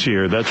Luke is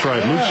here. That's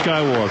right, Luke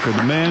Skywalker,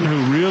 the man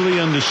who really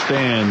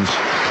understands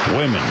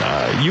women.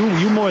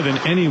 You more than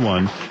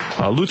anyone,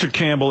 Luther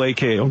Campbell,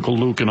 a.k.a. Uncle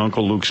Luke and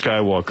Uncle Luke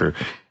Skywalker,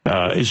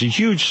 is a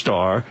huge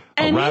star,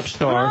 a rap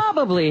star.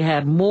 Probably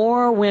had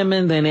more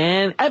women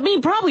than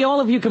probably all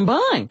of you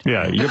combined.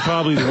 Yeah, you're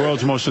probably the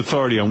world's most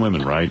authority on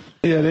women, right?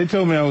 Yeah, they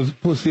told me I was a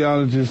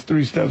pussyologist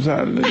 3 steps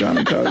out of the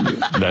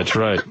gynecologist. That's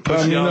right.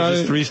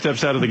 Pussyologist 3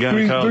 steps out of the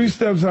gynecologist. 3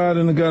 steps higher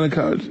than the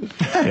gynecologist.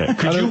 Yeah.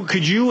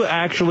 Could you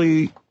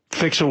actually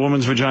fix a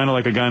woman's vagina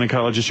like a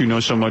gynecologist? You know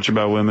so much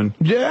about women.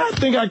 Yeah, I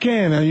think I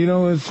can. You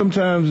know,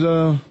 sometimes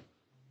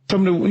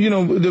some of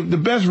the the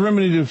best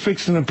remedy to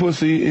fixing a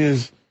pussy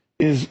is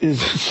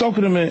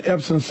soaking them in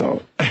Epsom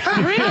salt.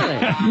 Really?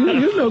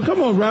 You know,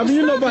 come on, Robin.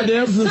 You know about the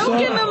Epsom salt.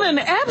 Soaking them in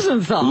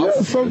Epsom salt?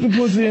 Yeah, soak the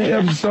pussy in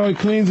Epsom salt. It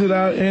cleans it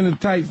out and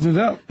it tightens it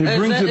up. It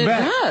brings it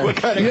back. Does. What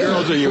kind of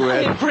girls are you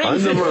at? It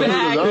brings it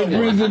back. It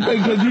brings it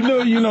back.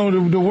 Because you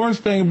know the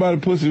worst thing about a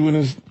pussy when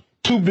it's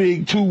too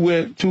big, too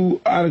wet, too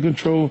out of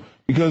control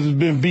because it's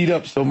been beat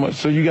up so much.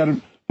 So you got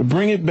to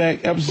bring it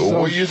back. Epsom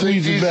salt. What do you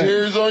think these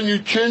hairs on your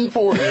chin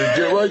for?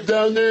 Get right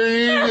down there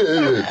and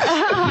eat it.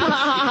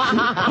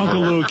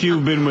 Uncle Luke,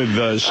 you've been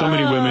with so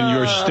many women.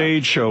 Your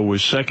stage show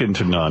was second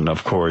to none,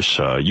 of course.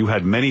 You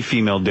had many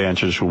female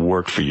dancers who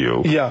worked for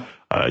you. Yeah.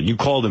 You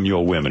call them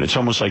your women. It's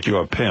almost like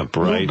you're a pimp,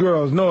 right? Luke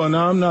girls. No,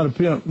 I'm not a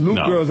pimp. Luke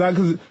girls.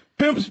 Because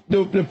pimps,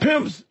 the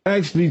pimps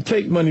actually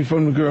take money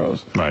from the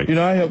girls. Right. You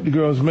know, I help the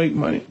girls make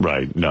money.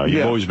 Right. No,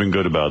 you've always been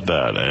good about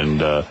that.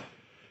 And,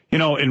 you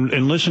know,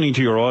 in listening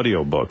to your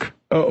audiobook,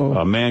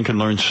 a man can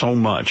learn so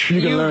much.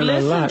 You can learn a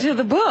lot. Listen to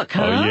the book,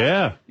 huh? Oh,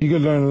 yeah. You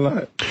can learn a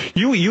lot.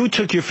 You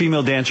took your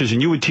female dancers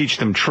and you would teach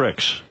them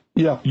tricks.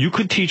 Yeah. You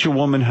could teach a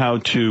woman how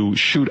to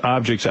shoot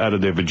objects out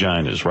of their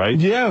vaginas, right?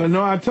 Yeah.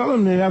 No, I tell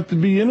them they have to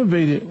be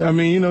innovative. I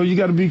mean, you know, you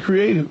got to be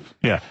creative.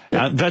 Yeah.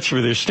 That's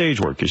for their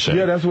stage work, you say?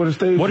 Yeah, that's what a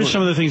stage work. What are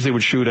some of the things they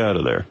would shoot out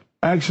of there?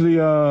 Actually,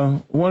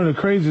 one of the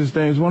craziest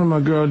things, one of my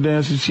girl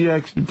dancers, she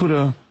actually put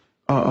a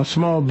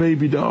small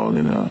baby doll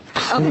in a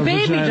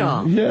baby vagina.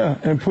 doll? Yeah,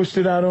 and pushed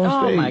it out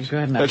on stage. Oh, my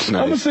goodness. That's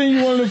nice. I'm going to send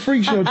you one of the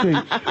freak show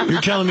tapes.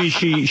 You're telling me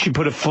she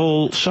put a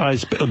full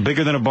size,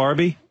 bigger than a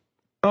Barbie?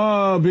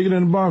 Bigger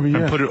than a Barbie, yeah.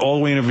 And put it all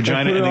the way in a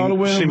vagina and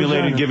then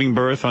simulated giving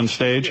birth on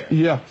stage?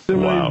 Yeah,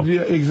 simulated, wow.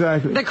 Yeah,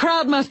 exactly. The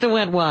crowd must have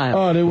went wild.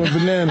 Oh, they went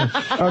bananas.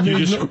 I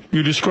mean,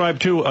 you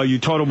described, too, you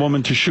taught a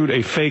woman to shoot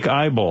a fake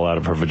eyeball out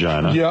of her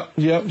vagina.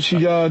 Yep. She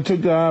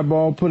took the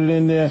eyeball, put it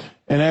in there,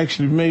 and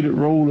actually made it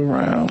roll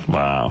around.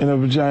 Wow. In her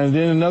vagina.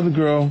 Then another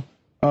girl,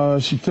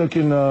 she took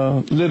in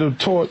a little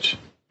torch.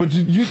 But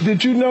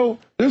did you know,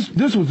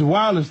 this was the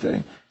wildest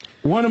thing.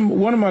 One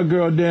of my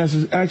girl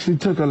dancers actually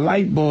took a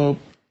light bulb,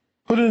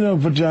 put it in her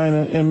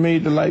vagina, and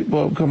made the light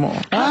bulb come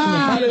on.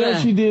 How the hell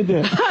she did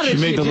that? She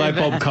made the light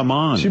bulb come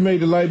on. She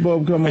made the light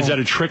bulb come on. Is that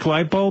a trick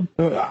light bulb?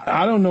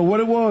 I don't know what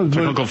it was. It's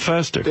like Uncle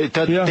Fester.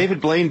 David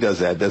Blaine does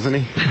that, doesn't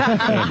he?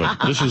 Yeah,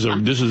 but this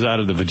is out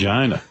of the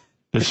vagina.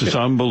 This is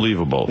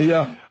unbelievable.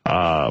 Yeah.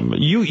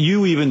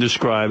 You even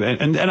describe,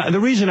 and the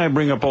reason I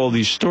bring up all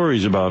these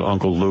stories about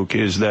Uncle Luke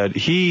is that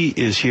he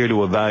is here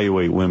to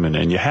evaluate women,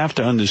 and you have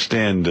to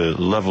understand the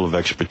level of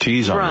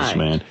expertise on this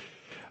man.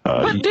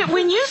 But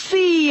when you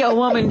see a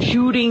woman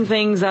shooting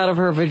things out of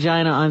her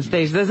vagina on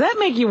stage, does that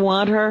make you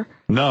want her?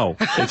 No,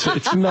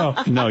 it's no.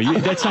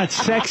 That's not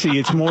sexy.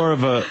 It's more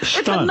of a stunt.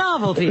 It's a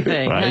novelty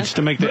thing. Right? Huh? It's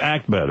to make the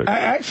act better.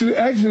 Actually,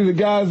 the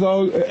guys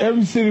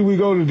every city we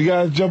go to, the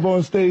guys jump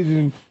on stage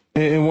and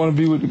want to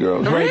be with the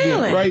girls.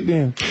 Really? Right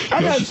then.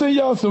 I got to send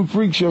y'all some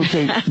freak show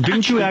tapes.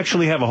 Didn't you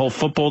actually have a whole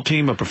football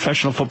team, a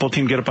professional football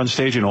team, get up on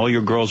stage, and all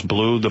your girls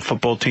blew the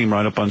football team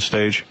right up on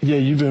stage? Yeah,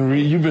 you've been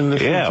listening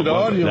to the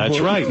audio. That's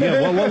book. right.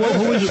 Yeah.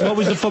 What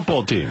was the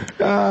football team?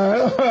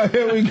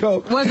 Here we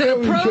go. Was it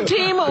a pro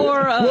team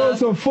or? Well,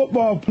 some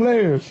football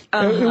players.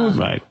 It was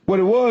right. What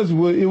it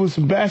was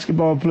some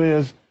basketball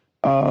players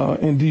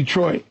in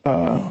Detroit.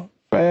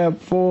 Fab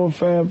 4,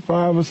 Fab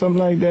 5, or something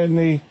like that, and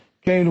they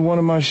came to one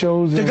of my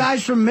shows. The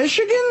guys from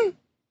Michigan?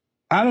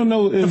 I don't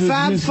know. The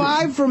Fab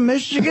Five from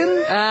Michigan?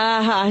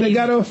 They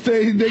got on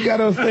stage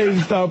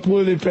and started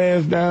pulling their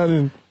pants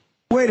down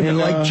Wait a minute,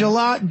 like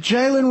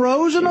Jalen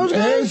Rose and those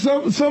guys?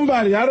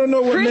 Somebody. I don't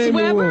know what name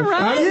it was.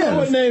 Right? I don't know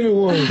what name it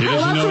was. He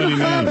doesn't know any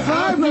names.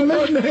 I don't know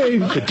what name.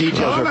 The details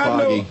are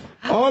foggy.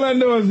 All I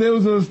know is they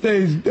was on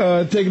stage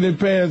taking their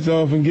pants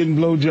off and getting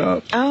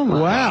blowjobs. Oh,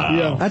 my Wow.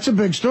 Yeah. That's a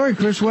big story.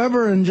 Chris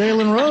Webber and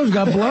Jalen Rose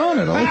got blown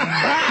at all.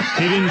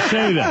 He didn't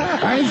say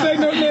that. I ain't say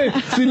no name.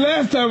 See,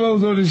 last time I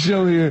was on the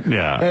show here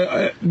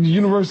at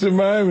University of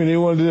Miami, they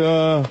wanted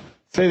to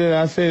say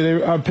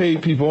that I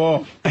paid people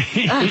off.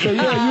 They said,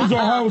 yeah, you was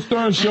on Howard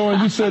Stern's show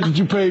and you said that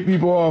you paid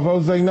people off. I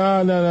was like,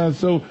 nah.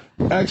 So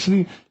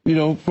actually,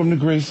 from the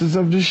graces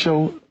of the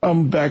show,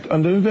 I'm back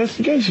under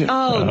investigation.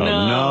 Oh,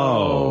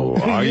 no.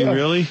 Are you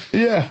really?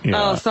 Yeah.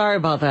 Oh, sorry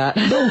about that.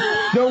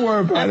 Don't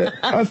worry about it.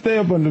 I stay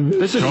up under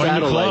This is Join the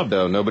satellite, club.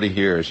 though. Nobody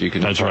hears. You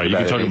can. That's right. You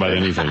can talk about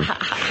anything.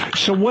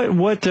 So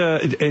what?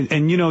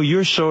 And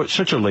you're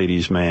such a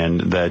ladies'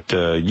 man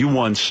that you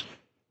once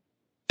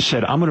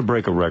said, "I'm going to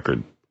break a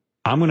record.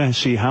 I'm going to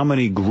see how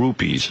many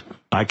groupies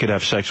I could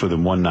have sex with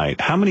in one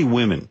night." How many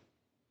women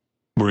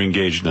were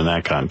engaged in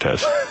that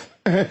contest?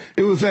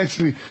 It was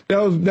actually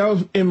that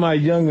was in my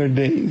younger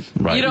days.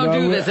 Right. You don't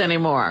do this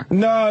anymore.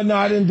 No,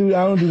 I didn't do.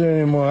 I don't do that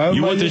anymore.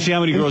 You wanted to see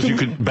how many girls you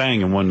could bang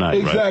in one night,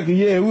 exactly.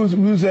 Right? Yeah,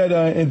 we was at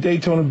in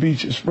Daytona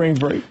Beach at spring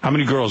break. How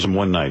many girls in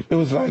one night? It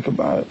was like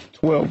about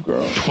 12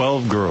 girls.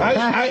 12 girls.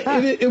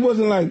 It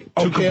wasn't like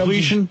to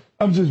completion.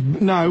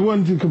 It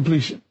wasn't to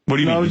completion. What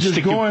do you mean? I was just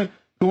going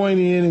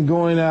in and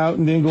going out,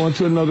 and then going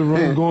to another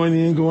room, going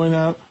in, going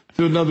out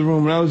to another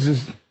room, and I was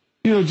just.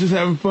 Just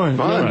having fun.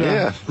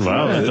 Yeah.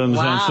 Wow, that doesn't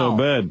sound so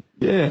bad.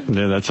 Yeah.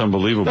 Yeah, that's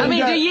unbelievable. I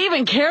mean, do you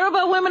even care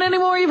about women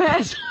anymore, you've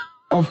had?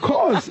 Of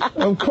course I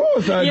do.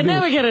 You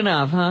never get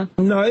enough, huh?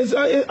 No, at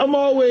that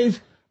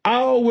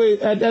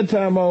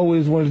time, I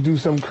always wanted to do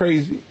something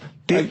crazy.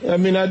 I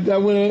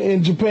went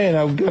in Japan,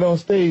 I got on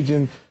stage,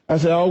 and I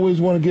said, I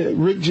always want to get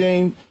Rick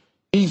James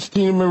eats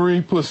Tina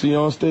Marie pussy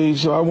on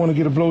stage, so I want to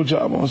get a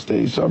blowjob on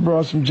stage. So I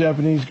brought some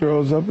Japanese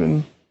girls up,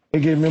 and they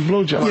gave me a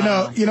blowjob.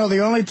 The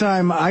only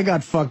time I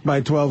got fucked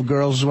by 12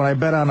 girls was when I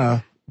bet on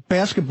a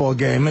basketball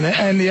game and the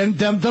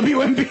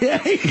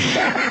WNBA.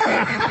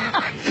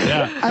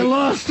 Yeah. I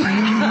lost. Can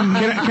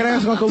I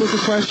ask Uncle Luke a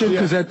question?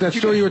 Because that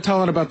story you were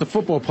telling about the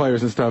football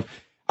players and stuff,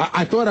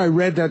 I thought I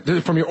read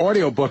that from your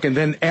audio book, and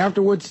then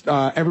afterwards,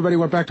 everybody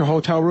went back to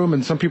hotel room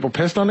and some people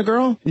pissed on the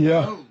girl?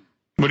 Yeah.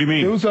 What do you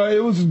mean?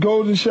 It was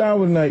golden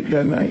shower night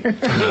that night.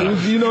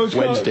 It's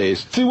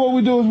Wednesdays. See, what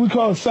we do is we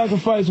call it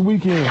sacrifice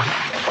weekend.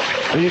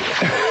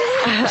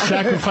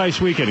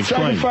 Sacrifice weekend.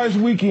 Explain. Sacrifice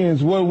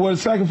weekends. What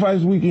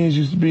sacrifice weekends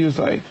used to be is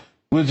like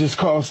we'll just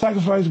call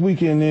sacrifice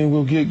weekend, and then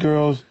we'll get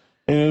girls,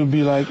 and it'll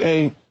be like,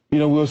 hey,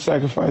 we'll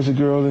sacrifice a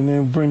girl, and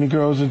then bring the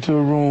girls into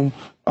a room,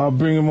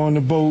 bring them on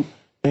the boat,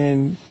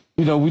 and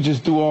we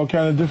just do all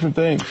kind of different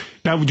things.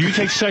 Now, do you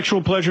take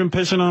sexual pleasure in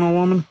pissing on a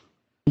woman?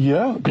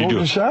 Yeah,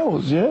 golden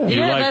showers. Yeah,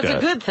 that's a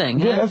good thing.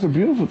 Yeah, that's a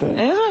beautiful thing.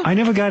 I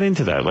never got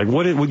into that. Like,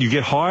 would you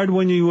get hard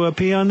when you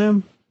pee on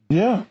them?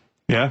 Yeah.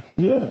 Yeah?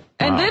 Yeah.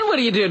 And then what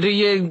do?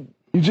 You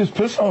just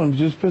piss on them. You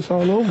just piss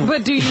all over them.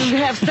 But do you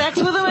have sex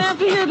with them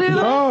after you do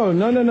that? Oh,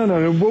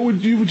 no.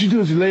 What you do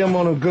is you lay them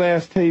on a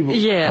glass table.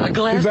 Yeah, a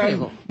glass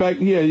table.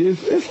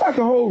 It's like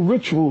a whole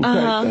ritual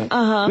type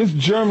thing. This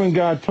German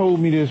guy told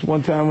me this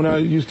one time when I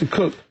used to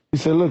cook. He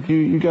said, look,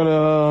 you got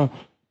to...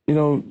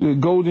 the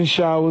golden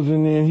showers,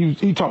 and then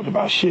he talked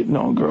about shitting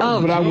on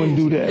girls, but I wouldn't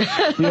do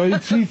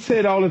that. He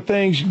said all the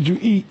things you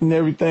eat and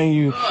everything.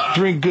 You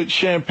drink good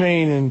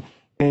champagne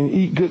and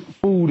eat good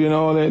food and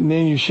all that, and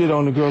then you shit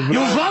on the girls. But you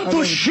want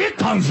to shit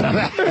on them?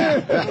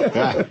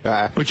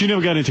 But you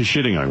never got into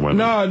shitting on women.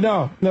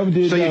 No, never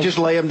did. So you just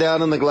lay them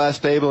down on the glass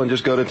table and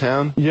just go to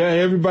town? Yeah,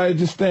 everybody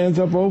just stands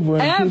up over.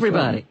 And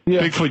everybody.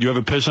 Yeah. Bigfoot, you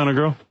ever piss on a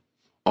girl?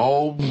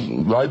 Oh,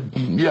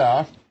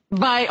 yeah.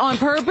 On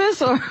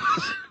purpose or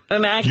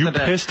an accident?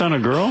 You pissed on a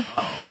girl?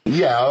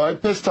 Yeah, I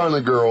pissed on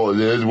a girl. It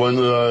is when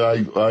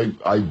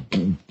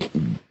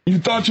You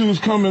thought you was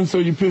coming, so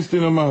you pissed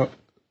in her mouth.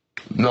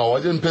 No,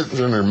 I didn't piss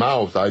in her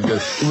mouth. It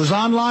was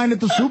online at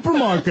the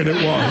supermarket. It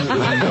was. No,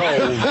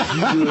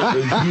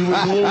 she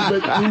was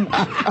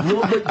a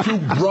little bit too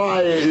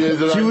dry.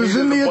 She was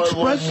in the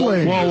express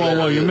lane.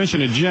 Whoa! You're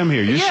missing a gem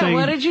here. You're saying,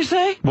 what did you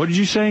say? What did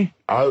you say?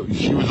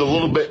 She was a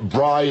little bit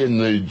dry in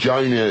the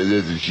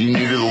vagina. She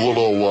needed a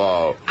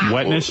little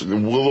wetness. A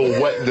little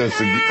wetness.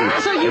 So you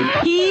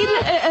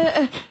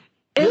peed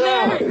in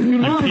there? You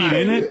peed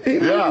in it?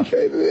 Yeah.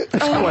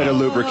 It's quite a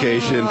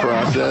lubrication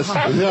process.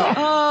 Yeah.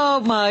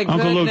 Oh my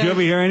goodness. Uncle Luke, do you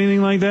ever hear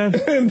anything like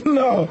that?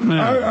 No.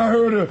 I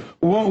heard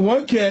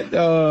one cat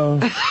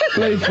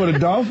played for the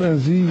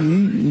Dolphins. He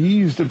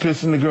used to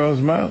piss in the girl's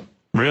mouth.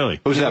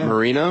 Really? Was that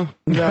Marino?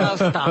 No,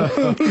 stop.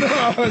 No.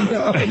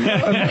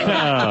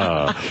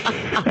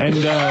 And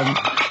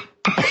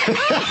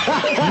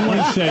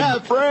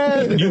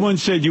you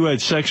once said you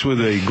had sex with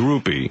a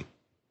groupie,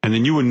 and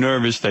then you were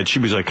nervous that she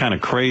was like kind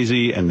of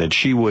crazy and that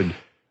she would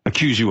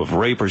accuse you of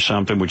rape or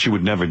something, which you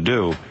would never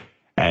do.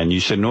 And you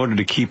said in order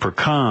to keep her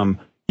calm,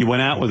 you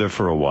went out with her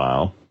for a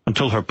while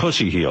until her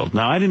pussy healed.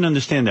 Now, I didn't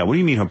understand that. What do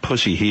you mean her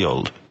pussy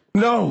healed?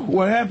 No,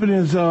 what happened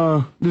is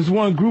this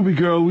one groupie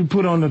girl we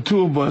put on the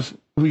tour bus.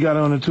 We got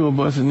her on the tour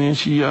bus, and then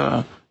she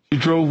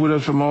drove with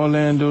us from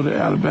Orlando to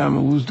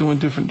Alabama. We was doing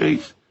different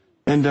dates,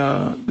 and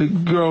the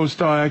girl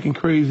started acting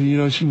crazy. You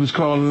know, she was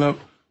calling up.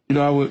 You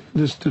know, I would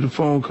listen to the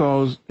phone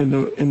calls in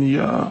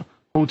the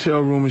hotel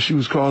room, and she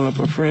was calling up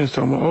her friends,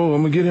 talking about, "Oh,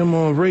 I'm gonna get him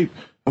on rape.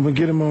 I'm gonna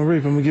get him on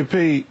rape. I'm gonna get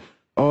paid."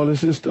 All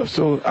this stuff.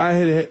 So I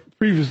had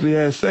previously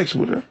had sex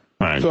with her.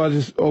 Right. So I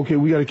just, okay,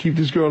 we got to keep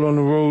this girl on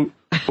the road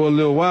for a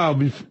little while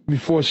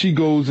before she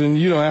goes, and,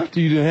 you know, after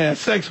you done had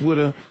sex with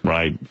her,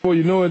 right? Before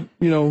you know it,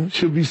 you know,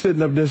 she'll be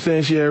sitting up there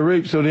saying she had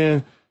rape. So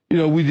then, you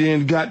know, we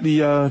then got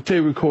the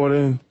tape recorder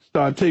and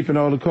started taping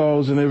all the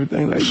calls and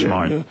everything like that. You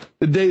know,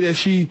 the day that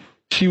she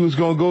was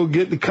going to go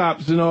get the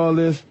cops and all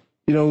this,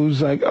 you know, it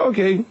was like,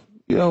 okay,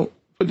 you know,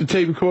 put the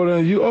tape recorder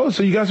on you. Oh,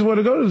 so you got somewhere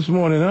to go this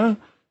morning, huh?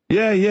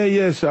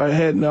 Yeah.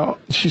 So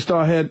she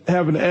started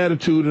having an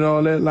attitude and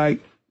all that, like,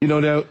 you know,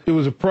 that it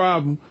was a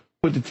problem.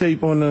 Put the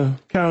tape on the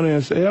counter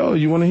and say, "Oh,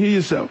 you want to hear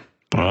yourself?"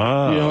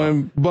 Ah. You know,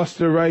 and bust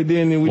her right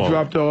then, and we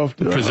dropped her off.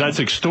 Because that's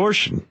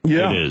extortion.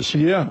 Yeah. It is.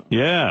 Yeah.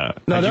 Yeah.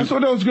 Now, that's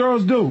what those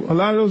girls do. A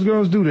lot of those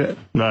girls do that.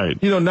 Right.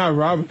 You know, not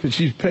Robin, because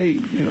she's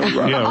paid. You know,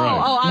 Robin. Yeah,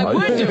 right. Oh, I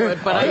would do it,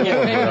 but I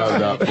get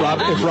paid.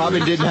 If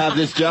Robin didn't have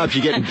this job,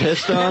 she'd getting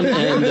pissed on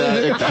and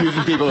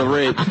accusing people of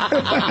rape.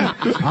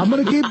 I'm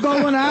going to keep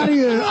going out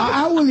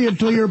with you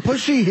until your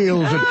pussy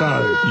heals it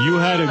does. You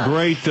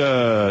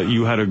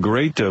had a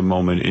great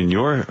moment in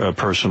your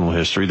personal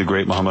history. The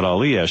great Muhammad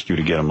Ali asked you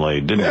to get him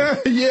laid, didn't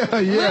he? Yeah.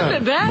 When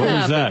did that What was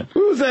happen? that?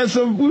 We was at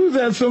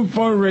some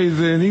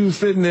fundraiser, and he was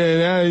sitting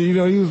there, and you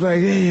know, he was like,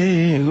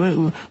 "Hey,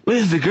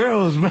 where's the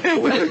girls,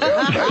 man? Where's the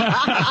girls?"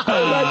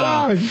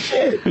 I was like, "Oh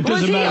shit!" It Was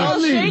doesn't he all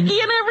matter. shaky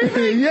and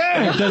everything?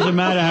 Yeah. It doesn't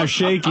matter how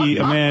shaky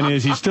a man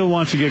is; he still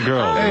wants to get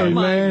girls. Hey,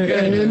 man.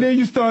 And then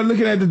you start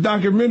looking at the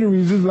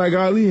documentaries. It's like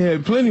Ali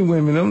had plenty of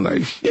women. I'm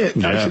like, shit,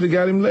 I Yeah. should have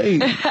got him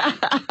laid.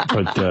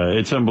 But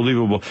it's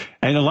unbelievable.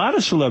 And a lot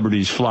of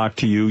celebrities flock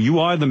to you. You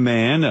are the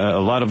man. A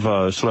lot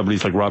of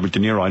celebrities like Robert De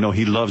Niro, I know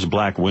he loves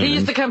black women. He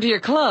used to come to your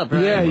club,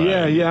 right?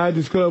 Yeah. I had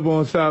this club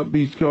on South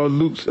Beach called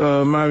Luke's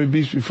Miami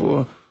Beach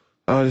before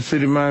the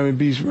city of Miami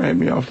Beach ran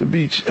me off the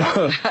beach.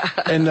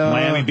 And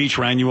Miami Beach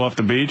ran you off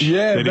the beach?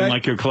 Yeah. They didn't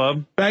like your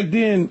club? Back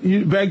then,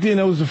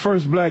 it was the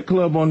first black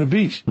club on the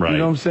beach. Right. You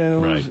know what I'm saying?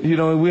 It was, you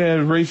know, we had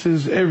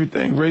races,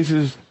 everything.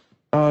 Races,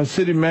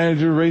 city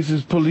manager,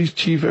 racist, police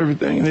chief,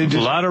 everything. And There's a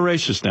lot of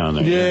racists down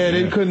there. Yeah,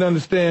 they couldn't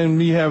understand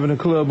me having a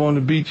club on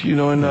the beach, you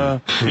know, and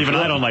even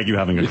I don't like you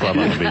having a club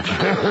on the beach.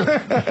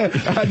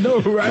 I know,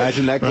 right?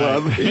 Imagine that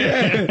club. Right.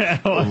 Yeah.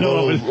 A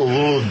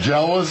little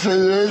jealous it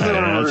is.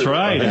 That's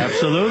right,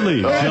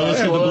 absolutely. Jealous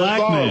of the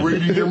black man.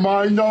 Reading your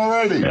mind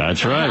already.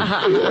 That's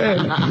right.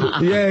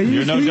 Yeah,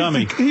 You're no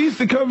dummy. He used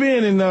to come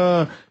in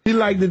and he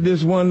liked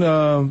this one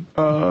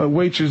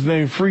waitress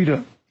named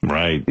Frida.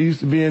 Right. He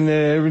used to be in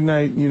there every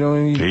night, you know.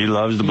 And he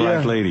loves the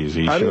black ladies.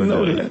 He I sure didn't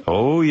know does. that.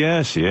 Oh,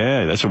 yes,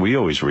 yeah. That's what we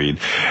always read.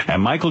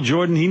 And Michael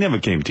Jordan, he never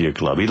came to your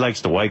club. He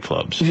likes the white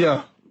clubs.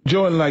 Yeah.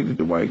 Jordan liked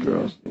the white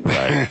girls.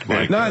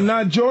 Right.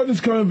 Not Jordan's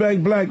coming back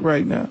black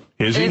right now.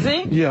 Is he? Is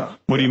he? Yeah.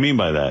 What do you mean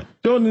by that?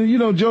 Jordan, you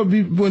know,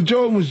 when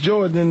Jordan was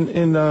Jordan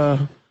in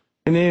the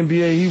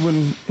NBA,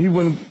 he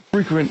wouldn't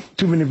frequent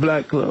too many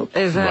black clubs.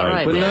 Is that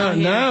right? But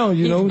now,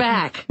 you know, he's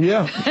back.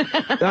 Yeah.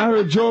 I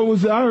heard Jordan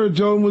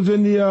was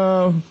in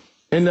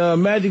the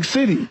Magic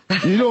City.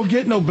 You don't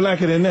get no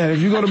blacker than that. If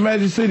you go to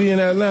Magic City in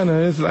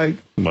Atlanta, it's like,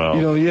 you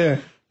know,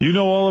 You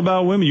know all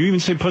about women. You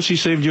even say pussy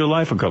saved your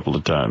life a couple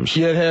of times.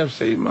 Yeah, it have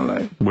saved my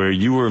life. Where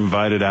you were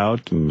invited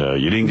out and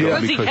you didn't go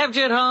Pussy because... kept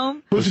you at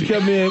home? Pussy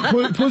kept me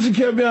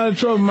out of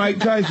trouble. Mike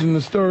Tyson,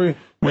 the story.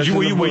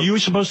 You were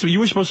supposed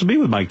to be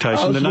with Mike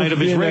Tyson the night of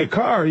his rape. In that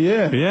car,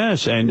 yeah.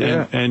 Yes,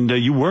 and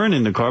you weren't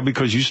in the car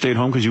because you stayed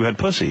home because you had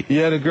pussy.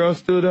 Yeah, the girl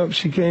stood up.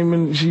 She came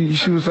in.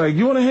 She was like,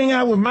 "You want to hang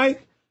out with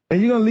Mike? And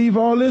you gonna leave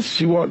all this?"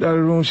 She walked out of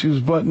the room. She was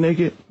butt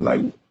naked.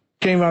 Like,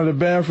 came out of the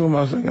bathroom.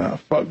 I was like, "Ah,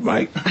 fuck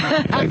Mike."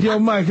 Like, yo,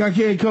 Mike, I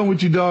can't come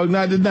with you, dog.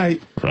 Not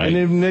tonight. Right. And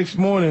then next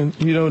morning,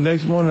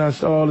 I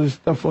saw all this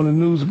stuff on the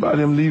news about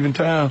him leaving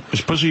town. Is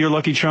pussy your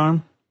lucky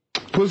charm?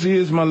 Pussy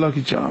is my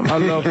lucky charm. I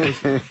love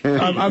pussy.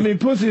 I mean,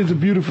 pussy is a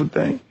beautiful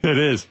thing. It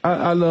is.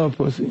 I love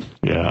pussy.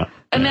 Yeah.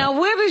 And now,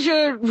 what is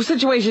your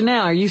situation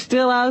now? Are you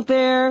still out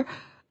there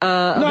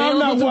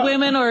available to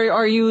women, or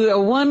are you a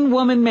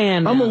one-woman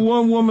man now? I'm a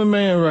one-woman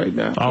man right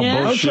now. Oh,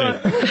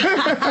 bullshit.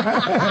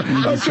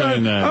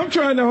 I'm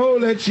trying to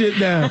hold that shit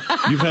down.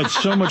 You've had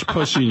so much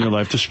pussy in your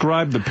life.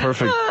 Describe the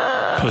perfect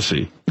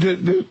pussy.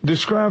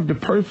 Describe the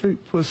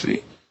perfect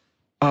pussy.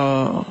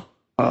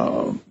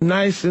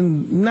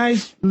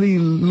 Nicely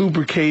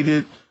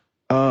lubricated,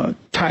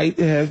 tight.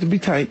 It has to be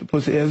tight. The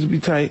pussy has to be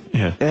tight.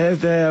 Yeah. It has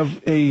to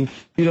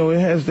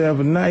have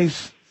a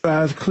nice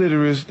size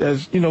clitoris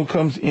that's,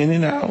 comes in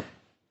and out.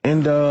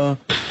 And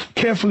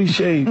carefully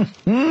shaved.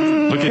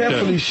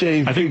 Carefully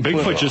shaved. I think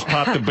Bigfoot just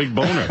popped a big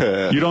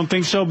boner. You don't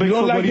think so,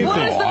 Bigfoot? What do you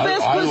think? What's the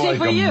best pussy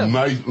for you?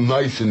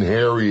 Nice and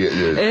hairy it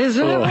is. Is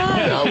it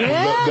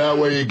right? That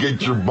way you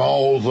get your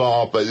balls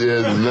off it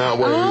is, and that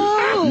way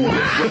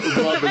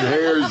Rubbing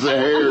hairs to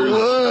hairs.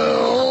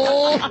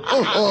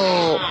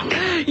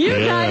 You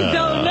guys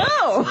don't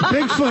know.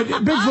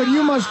 Bigfoot,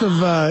 you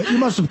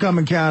must have come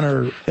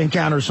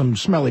encounter some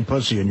smelly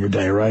pussy in your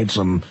day, right?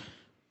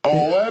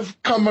 Oh, I've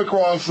come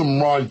across some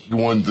raunchy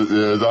ones. It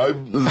is. I've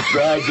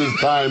had this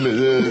time. It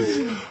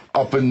is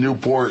up in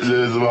Newport. It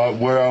is about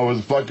where I was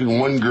fucking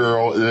one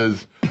girl. It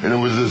is, and it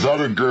was this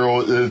other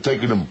girl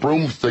taking a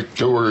broomstick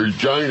to her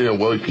vagina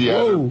while she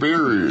had her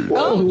period.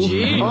 Oh,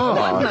 gee.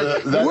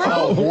 That's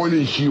how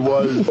horny she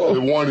was.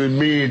 It wanted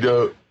me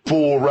to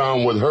fool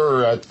around with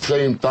her at the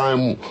same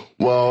time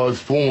while I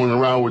was fooling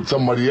around with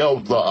somebody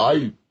else.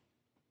 I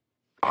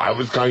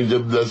was kind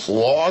of this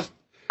lost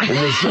in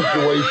the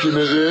situation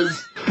it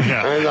is,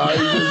 and I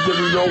just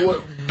didn't know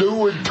what to do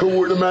with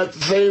two of them at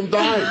the same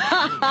time.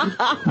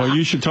 Well,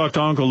 you should talk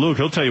to Uncle Luke.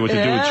 He'll tell you what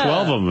to do with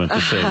 12 of them at the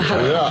same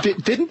time. Yeah.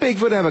 Didn't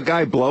Bigfoot have a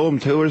guy blow him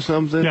too or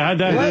something? Yeah, how'd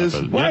that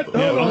happen? What?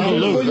 Yeah, Uncle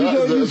Luke.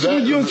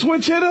 You a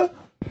switch hitter?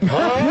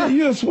 Huh?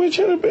 You a switch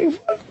hitter,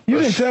 Bigfoot? You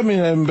didn't tell me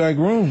that in the back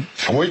room.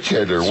 Switch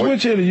hitter?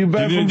 Switch hitter. You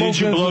back from both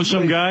Did you blow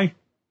some guy?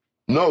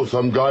 No,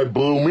 some guy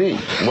blew me.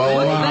 Well,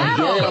 What's that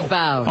all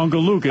about?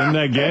 Uncle Luke, isn't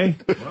that gay?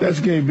 That's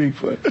gay,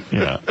 Bigfoot.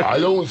 Yeah. I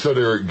don't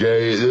consider it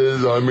gay. It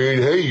is, I mean,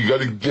 hey, you got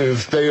to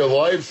stay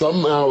alive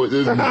somehow. It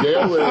isn't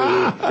jail.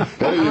 Hey,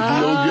 if you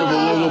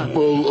don't give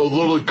a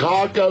little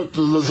cock out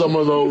to some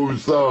of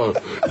those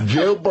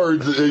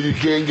jailbirds, you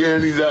can't get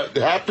any of that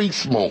happy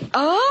smoke.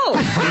 Oh.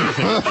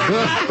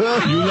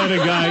 You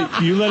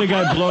let a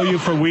guy blow you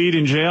for weed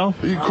in jail?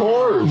 Of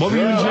course. What were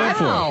you in jail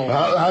for?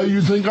 How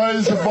you think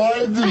I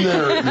survived in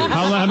there?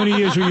 How many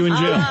years were you in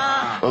jail?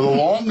 The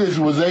longest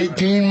was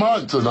 18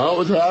 months, and I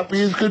was happy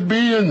as could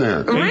be in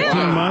there. 18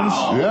 months?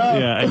 Yeah.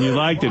 Yeah, and you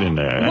liked it in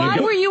there. Why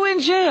were you in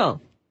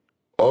jail?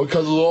 Oh,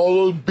 because of all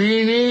those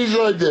beanies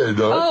I did.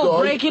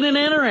 Breaking and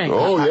entering.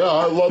 Oh, yeah,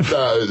 I love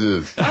that. It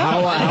is.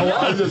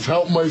 I just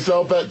help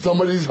myself at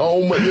somebody's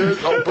home with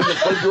this, open the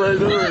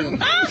refrigerator,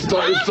 and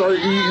start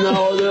eating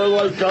out of there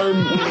like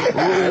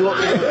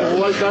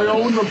I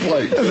own the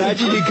place.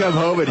 Imagine you come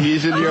home and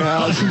he's in your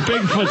house.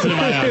 Bigfoot's in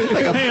my house.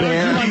 Like a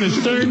bear. I'm on the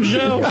Stern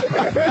Show.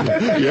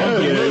 Yeah,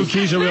 Uncle Luke,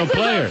 he's a real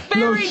player.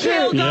 Fairy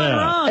tale gone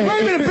wrong.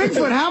 Wait a minute,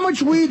 Bigfoot, how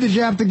much weed did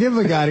you have to give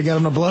the guy to get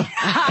him to blow?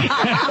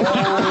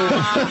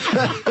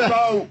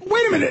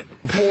 Wait a minute.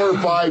 4 or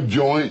 5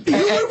 joints.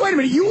 Wait a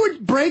minute. You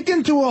would break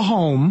into a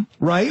home,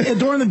 right,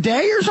 during the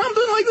day or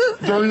something like this?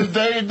 During the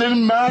day, it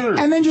didn't matter.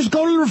 And then just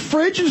go to the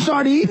fridge and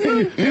start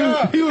eating?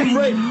 Yeah. He was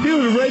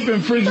raping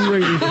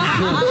refrigerators. And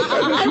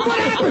what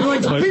happened?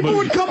 Like, people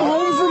would come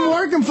home from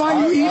work and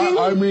find you eating?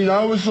 I mean,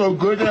 I was so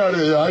good at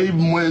it, I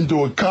even went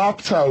into a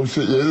cop's house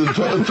and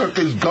took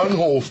his gun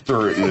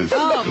holster.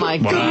 Oh, my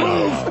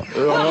goodness.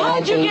 Well, how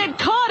did you get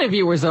caught if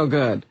you were so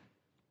good?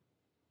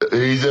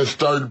 He just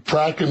started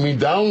tracking me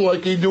down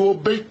like he do a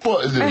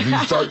Bigfoot.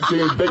 He started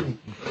seeing big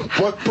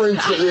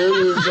footprints in it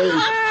and say,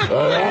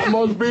 that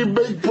must be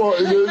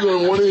Bigfoot. It is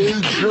on one of his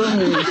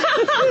journeys.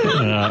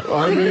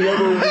 I mean,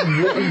 ever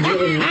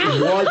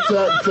watch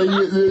that thing?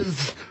 It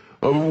is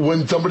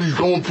when somebody's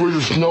going through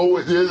the snow.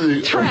 It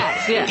is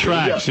Tracks, yeah.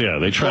 Tracks, yeah.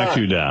 They track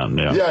you down.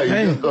 Yeah.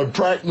 Yeah, he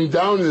tracked me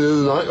down,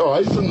 and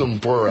I sent them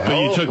for a But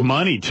you took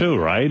money, too,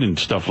 right? And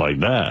stuff like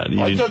that.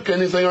 I took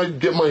anything I could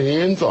get my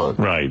hands on.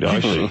 Right,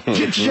 I see.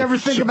 Did you ever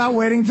think about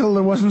waiting till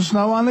there wasn't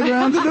snow on the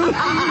ground to do it?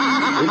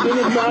 It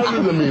didn't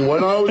matter to me.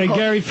 When I was Hey,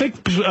 Gary, fix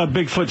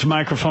Bigfoot's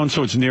microphone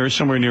so it's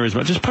somewhere near his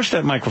mouth. Just push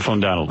that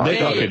microphone down a little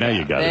bit. Okay, now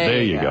you got it.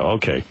 There you go.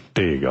 Okay,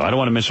 there you go. I don't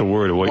want to miss a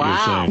word of what you're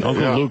saying.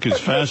 Uncle Luke is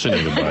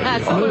fascinated by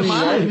it.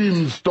 I've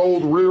even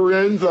stole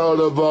rear ends out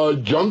of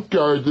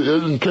junkyards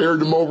and carried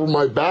them over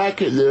my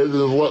back. It is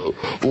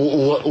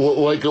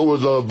like it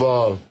was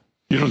of.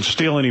 You don't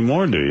steal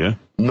anymore, do you?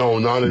 No,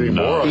 not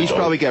anymore. He's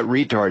probably got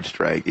retard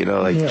strike,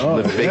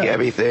 the big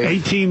heavy thing.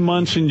 18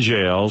 months in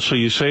jail, so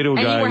you say to a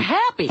guy, you were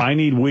happy. I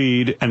need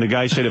weed, and the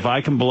guy said, if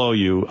I can blow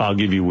you, I'll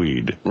give you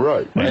weed.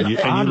 Right. And you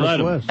let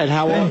him. And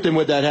how often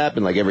would that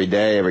happen? Like every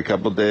day, every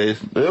couple of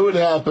days? It would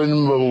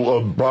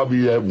happen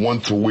probably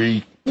once a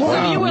week.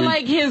 So you were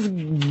like his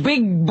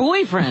big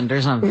boyfriend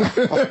or something.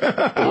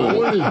 I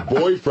wasn't his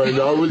boyfriend.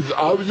 I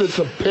was just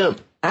a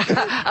pimp.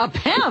 A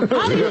pimp?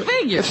 How do you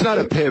figure? It's not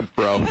a pimp,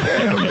 bro.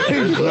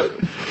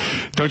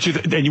 Don't you?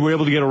 And you were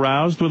able to get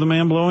aroused with a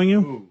man blowing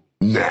you?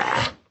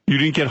 Nah. You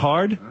didn't get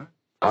hard?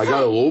 I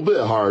got a little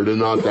bit hard and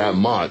not that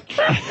much.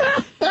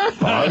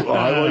 I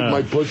like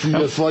my pussy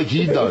just like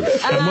he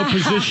does. And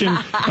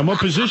what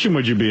position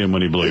would you be in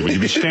when he blew you? Would you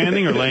be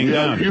standing or laying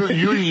down?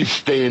 Usually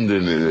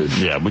standing in it.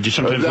 Yeah, would you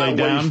sometimes lay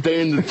down?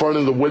 Stand in front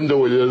of the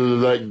window.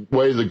 That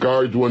way the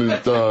guards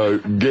wouldn't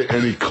get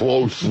any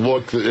close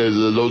looks.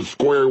 Those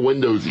square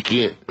windows, you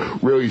can't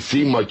really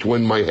see much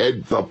when my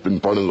head's up in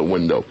front of the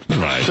window.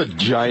 Right. It's a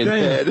giant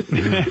head.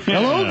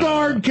 Hello,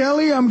 guard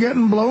Kelly. I'm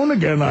getting blown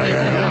again. I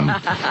am.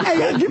 Hey,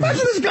 can you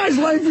imagine this guy's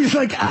life? He's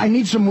like, I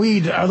need some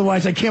weed,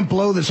 otherwise I can't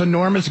blow this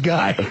enormous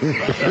guy. Oh,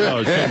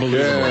 it's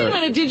unbelievable. Wait a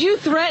minute, did you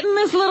threaten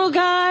this little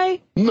guy?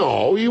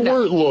 No, you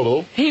weren't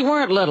little. He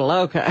weren't little,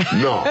 okay.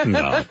 No.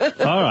 No.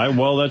 All right,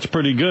 well, that's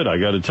pretty good. I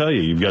got to tell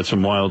you, you've got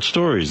some wild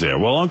stories there.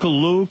 Well, Uncle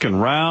Luke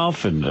and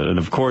Ralph and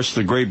of course,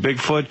 the great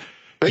Bigfoot.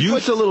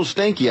 Bigfoot's a little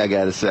stinky, I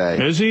gotta say.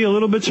 Is he a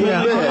little bit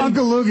smelly? Yeah,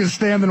 Uncle Luke is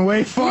standing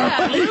way far.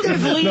 Yeah, Luke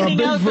is leaning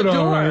out the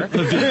door.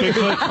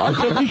 I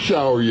took a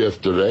shower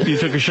yesterday. You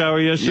took a shower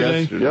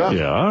yesterday? Yeah.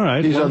 Yeah, all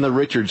right. He's on the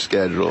Richard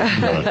schedule.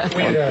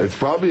 It's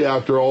probably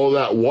after all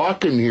that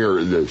walking here.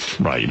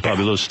 Right, you're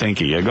probably a little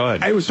stinky. Yeah, go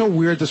ahead. It was so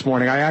weird this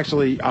morning. I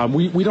actually,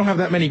 we don't have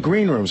that many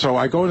green rooms, so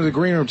I go into the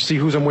green room to see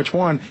who's in which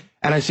one,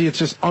 and I see it's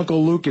just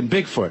Uncle Luke and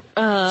Bigfoot.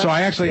 So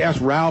I actually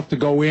asked Ralph to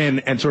go in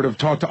and sort of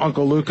talk to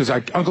Uncle Luke, because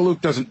Uncle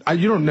Luke doesn't,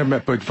 you don't never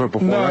met Bigfoot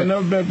before, No, right? I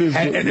never met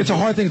Bigfoot. And it's a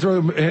hard thing to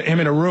throw him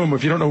in a room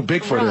if you don't know who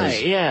Bigfoot is.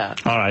 Right, yeah.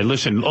 All right,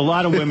 listen, a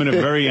lot of women are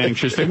very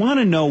anxious. They want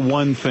to know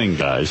one thing,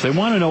 guys. They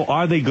want to know,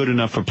 are they good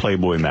enough for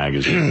Playboy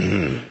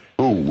magazine?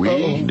 Oh, we?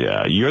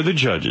 Yeah, you're the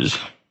judges.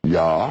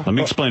 Yeah. Let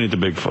me explain it to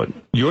Bigfoot.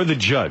 You're the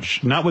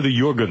judge, not whether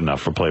you're good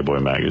enough for Playboy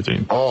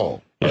magazine. Oh.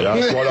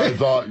 That's what I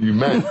thought you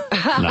meant. No.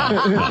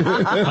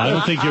 I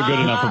don't think you're good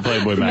enough for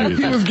Playboy He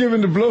magazine. was giving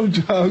the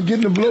blowjob,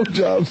 getting the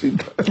blowjobs.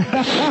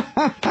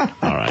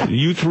 All right,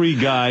 you three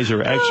guys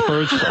are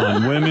experts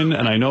on women,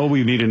 and I know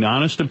we need an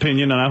honest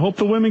opinion, and I hope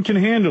the women can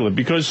handle it,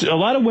 because a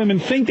lot of women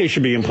think they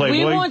should be in Playboy.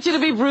 We want you to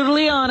be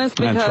brutally honest,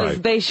 That's because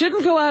right. they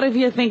shouldn't go out of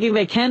here thinking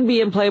they can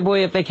be in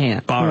Playboy if they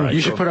can't. All right.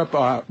 You should put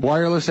up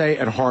wireless A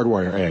and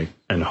hardwire A.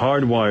 And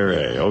hardwire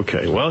A.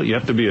 Okay, well, you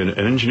have to be an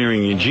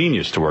engineering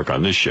genius to work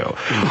on this show.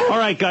 All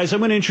right, guys,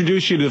 I'm going to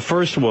introduce you to the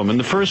first woman.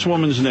 The first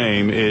woman's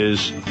name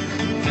is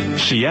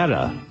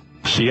Sierra.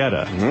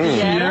 Sierra.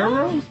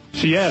 Sierra?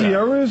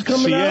 Sierra is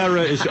coming out?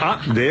 Sierra is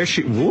up. There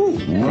she... Woo.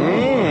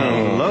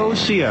 Hello,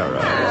 Sierra.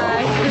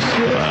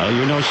 Well,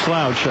 you're no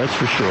slouch, that's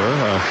for sure.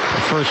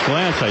 At first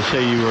glance, I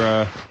say you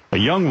were a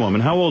young woman.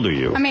 How old are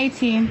you? I'm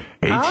 18.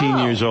 18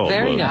 years old.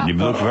 there you Well, go. you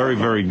look very,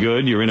 very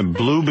good. You're in a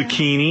blue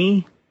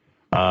bikini.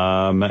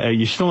 Are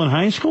you still in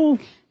high school?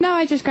 No,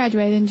 I just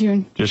graduated in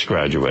June. Just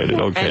graduated.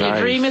 Okay. And your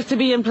dream is to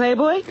be in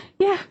Playboy?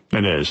 Yeah.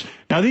 It is.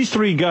 Now, these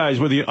three guys,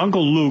 whether your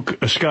Uncle Luke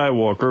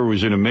Skywalker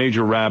was in a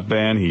major rap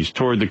band, he's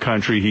toured the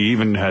country, he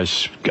even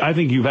has, I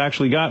think you've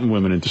actually gotten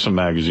women into some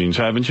magazines,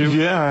 haven't you?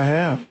 Yeah, I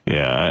have.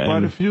 Yeah.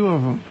 Quite a few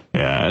of them.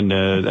 Yeah, and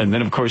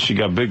then, of course, you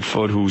got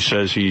Bigfoot, who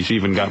says he's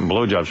even gotten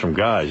blowjobs from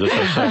guys. That's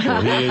how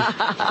sexual he is.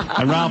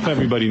 And Ralph,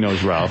 everybody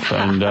knows Ralph.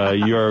 And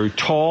you're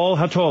tall.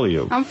 How tall are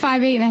you? I'm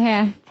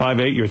 5'8.5".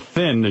 5'8". You're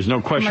thin. There's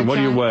no question. What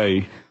do you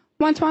weigh?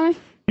 120.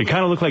 You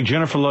kind of look like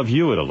Jennifer Love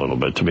Hewitt a little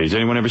bit to me. Has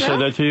anyone ever said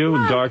that to you?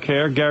 Dark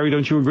hair? Gary,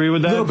 don't you agree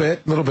with that? A little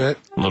bit. A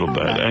little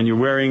bit. And you're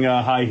wearing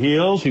high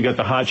heels. You got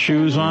the hot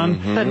shoes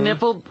on. The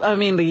nipple,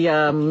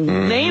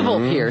 navel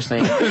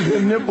piercing.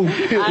 The nipple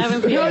piercing. I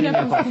haven't seen a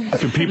nipple.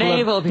 Do people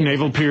Navel have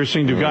navel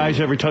piercing? Do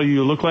guys ever tell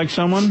you look like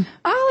someone?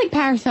 I like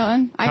Paris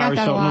Hilton. I got Paris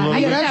that a Hilton a lot. little I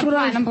bit? used to have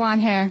platinum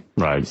blonde hair.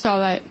 Right. So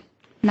that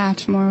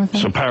matched more with it.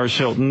 So Paris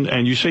Hilton,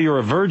 and you say you're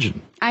a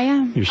virgin. I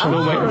am. You're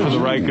still waiting for the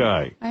right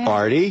guy.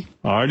 Artie?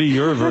 Artie,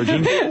 you're a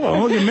virgin.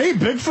 Oh, look at me.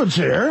 Bigfoot's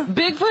here.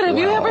 Bigfoot, have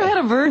you ever had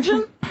a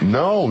virgin?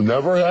 No,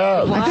 never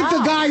have. I think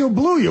the guy who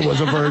blew you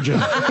was a virgin.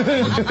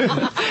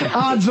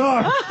 Odds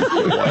are.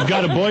 You've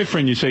got a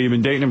boyfriend. You say you've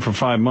been dating him for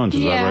 5 months.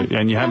 Is Yeah. that right?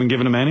 And you haven't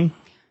given him any?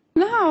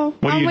 No.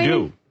 What do I'm you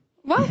waiting. do?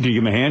 What? Do you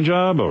give him a hand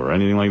job or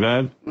anything like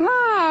that? No,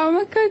 I'm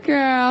a good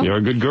girl. You're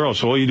a good girl,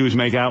 so all you do is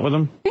make out with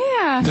him?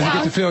 Yeah. Does he well,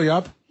 get to fill you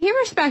up? he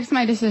respects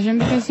my decision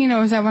because he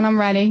knows that when I'm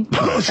ready.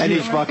 And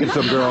he's fucking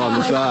some girl on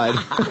the side.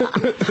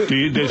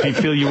 Does he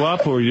fill you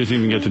up, or you doesn't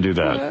even get to do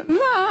that?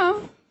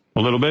 No.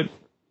 A little bit?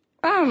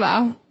 I don't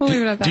know. We'll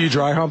leave it at that. Do you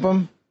dry hump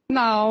him?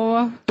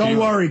 No. Don't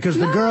worry, because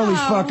the girl he's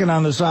fucking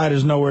on the side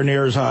is nowhere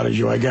near as hot as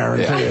you, I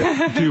guarantee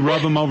it. Do you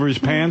rub him over his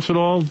pants at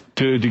all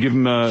to give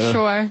him a...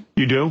 Sure.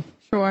 You do?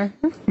 Sure.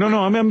 No,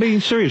 I'm being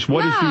serious.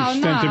 What is the No,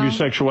 extent of no. your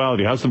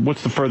sexuality?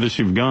 What's the furthest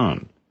you've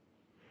gone?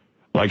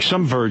 Like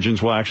some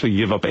virgins will actually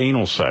give up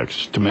anal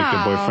sex to make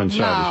their boyfriend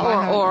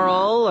satisfied. Or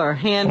oral, or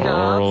hand jobs.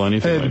 Oral,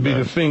 anything Had to like be that.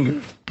 the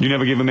finger. You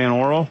never give a man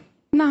oral?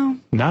 No.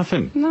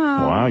 Nothing? No.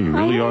 Wow, you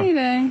really I'm are.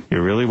 waiting.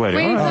 You're really waiting.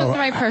 Waiting All for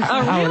right. the right person.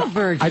 A real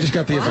virgin. I just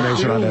got the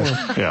information on this.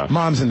 Yeah.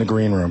 Mom's in the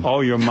green room.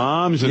 Oh, your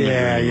mom's in the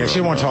Yeah, green yeah. She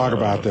room. won't talk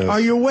about this. Oh,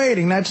 you're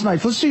waiting. That's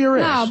nice. Let's see your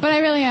wrist. No, but I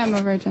really am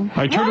a virgin.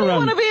 I Why turn do you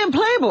around. want to be in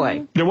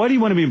Playboy? Yeah, why do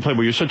you want to be in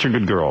Playboy? You're such a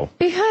good girl.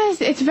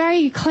 Because it's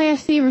very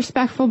classy,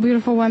 respectful,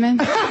 beautiful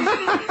women.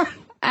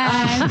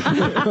 and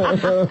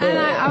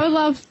I would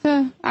love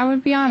to, I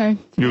would be honored.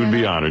 You would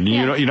be honored.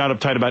 Yeah. You're not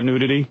uptight about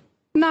nudity?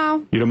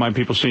 No, You don't mind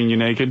people seeing you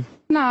naked?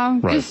 no.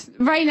 Right. Just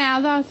right now,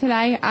 though,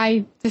 today,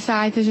 I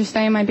decide to just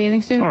stay in my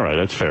bathing suit. All right,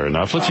 that's fair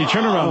enough. Let's see.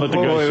 Turn around. Let the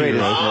guy see Wait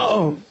your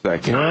a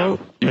second.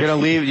 You're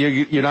gonna leave?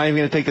 You're not even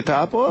gonna take the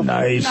top off?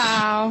 Nice.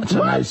 No. That's a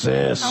nice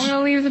ass. I'm going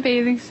to leave the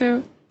bathing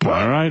suit.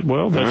 All right,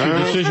 well, that's your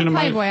decision.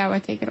 Playboy, I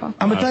would take it off.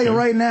 I'm going to tell you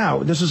right now,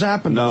 this has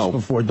happened to us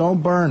before.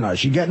 Don't burn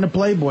us. You get in a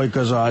Playboy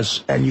because of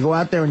us, and you go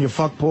out there and you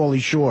fuck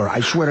Pauly Shore. I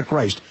swear to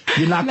Christ,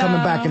 you're not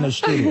coming back in the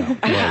studio.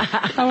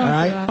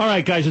 Right. All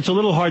right, guys, it's a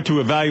little hard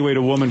to evaluate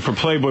a woman for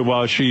Playboy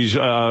while she's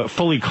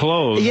fully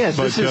clothed. Yes,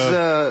 but, this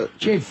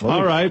is...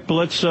 all right, but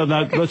let's... Well,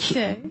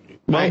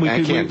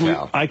 I can't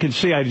tell. I can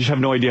see. I just have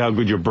no idea how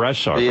good your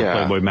breasts are for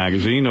Playboy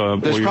magazine.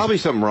 There's probably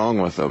something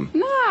wrong with them.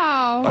 No.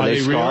 Are they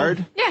scarred?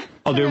 Real? Yeah.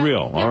 Oh, they're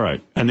real. All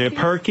right. And they're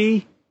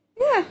perky?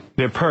 Yeah.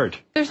 They're pert?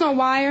 There's no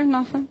wire,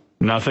 nothing.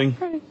 Nothing?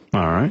 Pretty.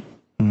 All right.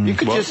 You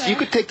could you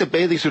could take the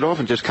bathing suit off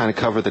and just kind of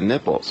cover the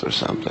nipples or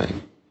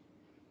something.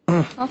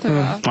 I'll take it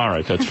off. All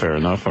right, that's fair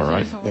enough. All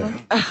right.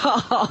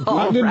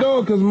 Lock the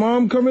door, because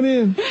Mom coming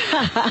in.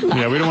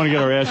 Yeah, we don't want to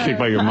get our ass kicked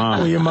by your mom.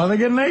 Will your mother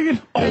get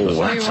naked? Oh,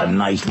 that's a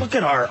nice... Look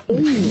at her. Ooh.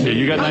 Yeah,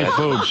 you got nice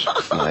boobs.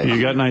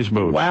 You got nice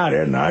boobs. Wow,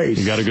 they're nice.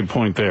 You got a good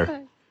point there.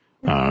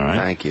 All right.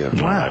 Thank you.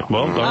 Wow.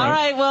 Well, All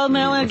right, well,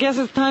 now I guess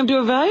it's time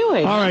to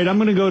evaluate. All right, I'm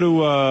going to go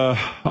to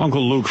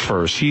Uncle Luke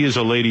first. He is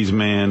a ladies'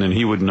 man, and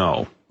he would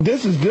know.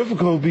 This is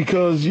difficult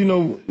because, you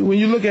know, when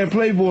you look at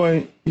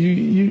Playboy,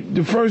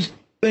 the first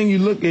thing you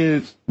look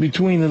is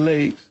between the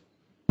legs.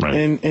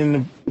 Right.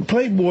 And the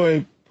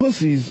Playboy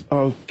pussies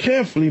are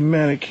carefully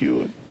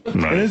manicured.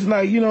 Right. And it's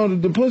like, you know,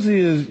 the pussy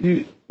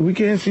is... We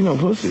can't see no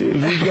pussy.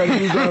 We got to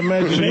use our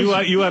imagination. So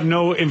you have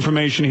no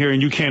information here, and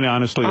you can't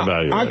honestly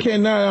evaluate. I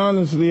cannot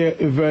honestly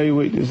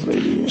evaluate this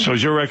lady. So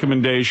is your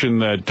recommendation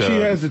that... she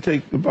has to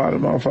take the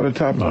bottom off or the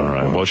top off. All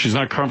right. Well, she's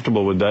not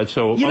comfortable with that,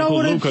 so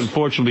Uncle Luke,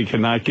 unfortunately,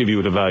 cannot give you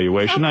an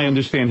evaluation. I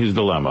understand his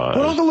dilemma.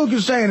 What Uncle Luke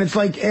is saying, it's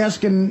like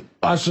asking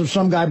us if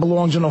some guy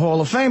belongs in the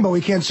Hall of Fame, but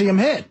we can't see him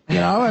hit. You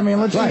know? I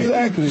mean, let's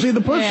see the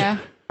pussy. Yeah.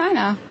 I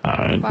know. All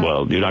right.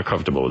 Well, you're not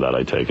comfortable with that,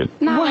 I take it.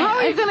 No, well, how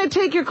are you going to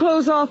take your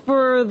clothes off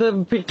for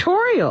the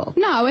pictorial?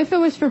 No, if it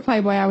was for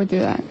Playboy, I would do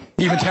that.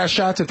 Even test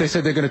shots, if they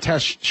said they're going to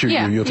test shoot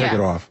Yeah, you, you'll take yeah.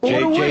 it off.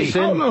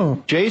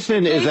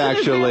 Jason is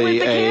actually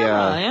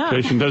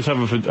Jason does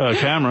have a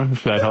camera,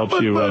 if that helps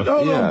you.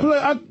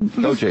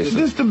 This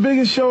is the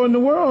biggest show in the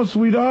world,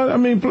 sweetheart. I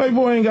mean,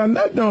 Playboy ain't got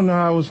nothing on the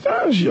Howard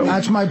Stern show.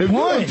 That's my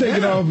point. You're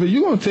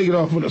going to take it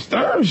off for the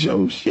Stern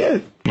show.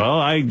 Shit. Well,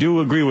 I do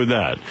agree with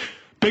that.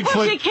 Bigfoot.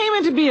 Well, she came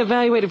in to be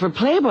evaluated for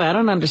Playboy. I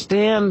don't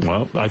understand.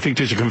 Well, I think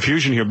there's a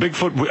confusion here.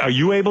 Bigfoot, are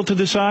you able to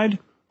decide?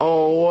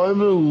 Oh,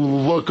 I'm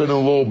looking a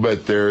little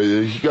bit there.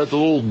 She got the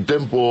little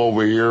dimple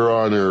over here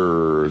on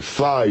her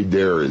side.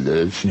 There it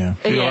is. Yeah.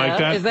 You like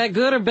that? Is that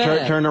good or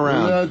bad? Turn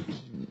around.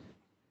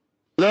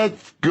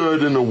 That's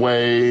good in a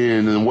way,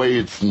 and in a way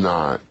it's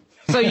not.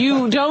 So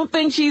you don't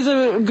think she's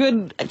a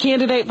good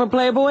candidate for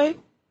Playboy?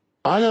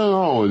 I don't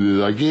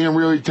know. I can't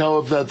really tell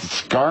if that's a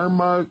scar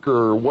mark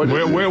or what.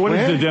 What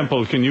is the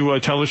dimple? Can you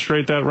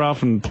illustrate that,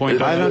 Ralph, and point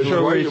out? I'm not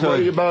sure where he's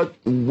talking about.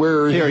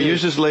 Where here,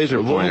 use this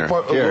laser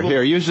pointer.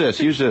 Here, use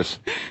this.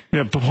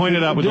 Yeah, point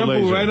it out with the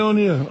laser. Right on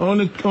here, on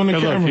the camera.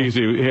 Look,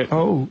 easy.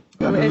 Oh,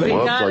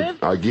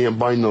 I can't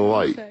find the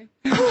light.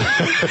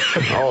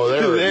 Oh,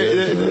 there it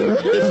is.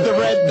 It's the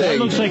red thing. That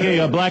looks like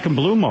a black and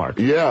blue mark.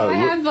 Yeah. I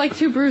have like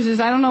 2 bruises.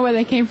 I don't know where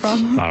they came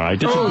from. All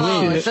right.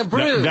 It's a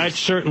bruise. That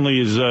certainly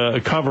is a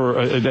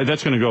cover.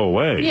 That's going to go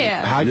away.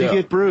 Yeah. How'd you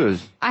get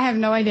bruised? I have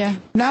no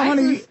idea. Now,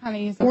 honey,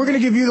 we're going to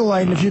give you the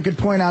light, and if you could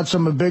point out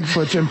some of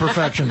Bigfoot's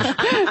imperfections.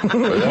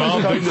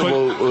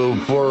 Well,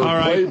 for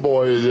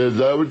Playboy,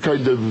 that would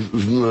kind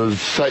of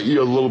set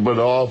you a little bit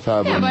off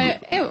having.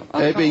 Hey,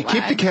 but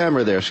keep the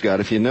camera there, Scott.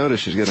 If you notice,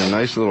 she's got a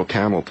nice little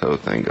camel toe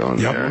thing going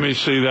there. Let me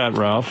see that,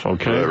 Ralph.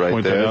 Okay. Right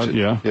point there. that out.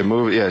 Yeah. Yeah,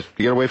 move it. Yeah, you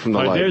get away from the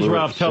light. There's move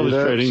Ralph See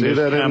telestrating. See There's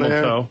that in camel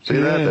there? toe. See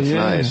that? That's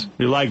nice.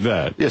 You like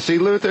that? Yeah, see,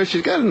 Luther,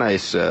 she's got a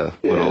nice little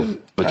vagina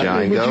but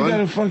going. you got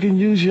to fucking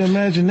use your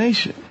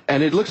imagination.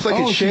 And it looks like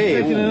it's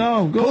shaved.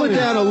 Pull it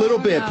down a little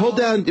bit. Pull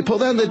down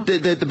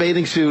the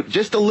bathing suit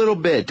just a little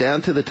bit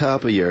down to the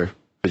top of your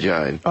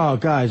vagina. Oh,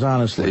 guys,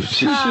 honestly.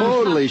 She's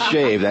totally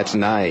shaved. That's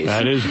nice.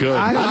 That is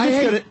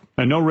good.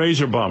 And no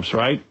razor bumps,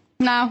 right?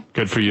 No.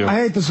 Good for you. I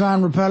hate to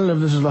sound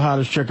repetitive. This is the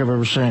hottest chick I've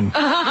ever seen.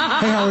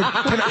 Hey, Howard,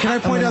 can I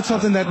point out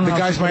something that the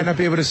guys might not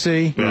be able to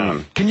see?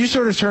 Yeah. Can you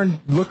sort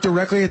of look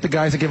directly at the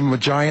guys and give them a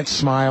giant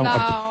smile?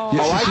 No.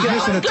 She's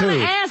missing a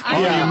tooth.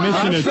 You're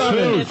missing a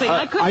tooth.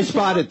 I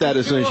spotted that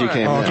as soon as you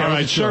came in. All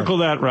right, circle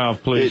that,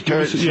 Ralph, please.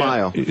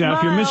 Smile. Now,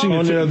 if you're missing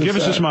a tooth, give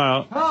us a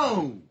smile.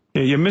 Oh.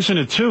 Yeah, you're missing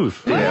a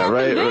tooth. Yeah,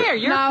 right. There,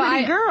 you're a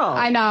pretty girl.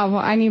 I know.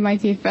 I need my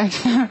teeth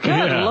fixed.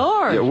 Good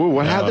Lord.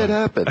 Yeah, how'd that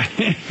happen?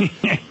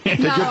 Did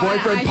your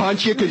boyfriend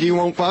punch you because you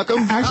won't fuck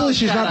him? Actually,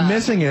 she's not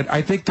missing it.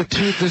 I think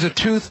there's a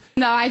tooth.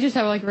 No, I just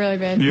have like really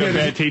bad. You have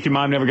bad teeth? Your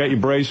mom never got you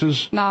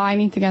braces? No, I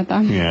need to get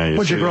them. Yeah.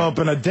 Would you grow up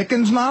in a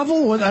Dickens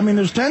novel? I mean,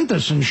 there's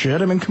dentists and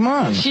shit. I mean, come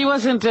on. She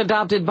wasn't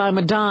adopted by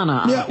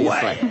Madonna. Yeah,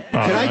 what? Can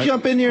I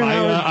jump in here?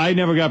 I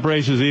never got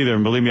braces either,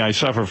 and believe me, I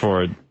suffer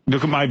for it.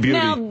 Look at my beauty.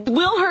 Now,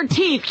 will her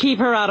teeth keep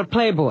her out of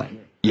Playboy?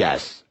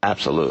 Yes,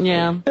 absolutely.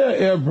 Yeah.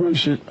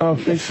 Airbrush it. Oh,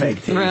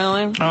 fake teeth.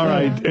 Really? All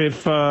right.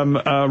 If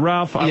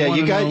Ralph,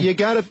 you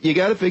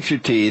gotta fix your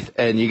teeth,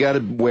 and you gotta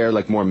wear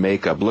like more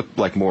makeup, look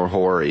like more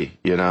hoary,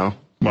 you know.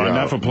 Well,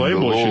 not for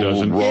Playboy, she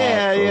doesn't.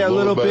 Yeah, a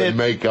little bit of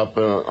makeup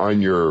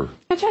on your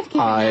I tried to keep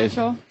it eyes.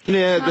 natural.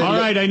 Yeah. All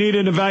right, I need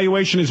an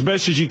evaluation as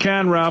best as you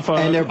can, Ralph.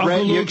 And they're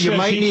Uncle Luke you says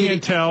might he need-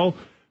 can't tell.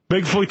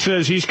 Bigfoot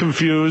says he's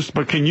confused,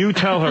 but can you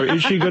tell her,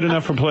 is she good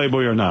enough for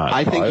Playboy or not?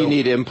 I think you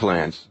need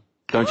implants.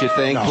 Don't you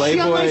think? No.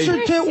 Playboy.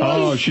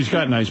 Oh, she's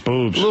got nice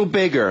boobs. A little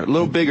bigger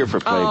for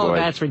Playboy. Oh,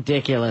 that's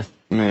ridiculous.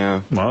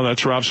 Yeah. Well,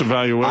 that's Ralph's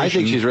evaluation. I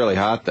think she's really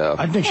hot, though.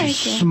 I think she's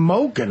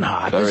smoking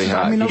hot. Very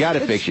hot. You got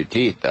to it's- fix your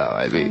teeth, though.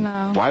 I mean,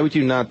 know. why would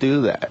you not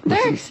do that?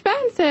 They're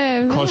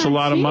expensive. Costs a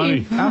lot of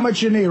money. How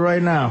much you need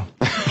right now?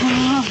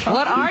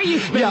 What are you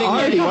spending? Yeah,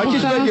 Artie, why don't you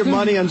spend your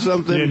money on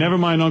something? Yeah, never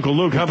mind Uncle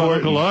Luke. How about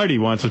Uncle Artie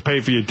wants to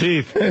pay for your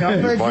teeth?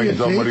 Find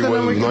somebody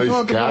with a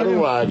nice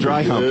Cadillac.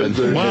 Dry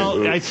humping.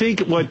 Well, I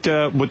think what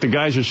the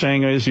guys are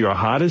saying is you're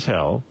hot as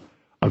hell.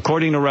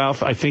 According to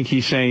Ralph, I think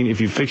he's saying if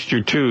you fixed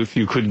your tooth,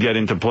 you could get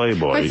into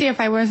Playboy. But see,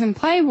 if I wasn't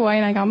Playboy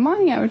and I got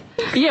money, I would.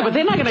 Yeah, but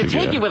they're not going to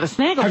take you with a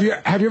snaggle. Have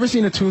you ever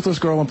seen a toothless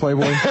girl in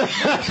Playboy?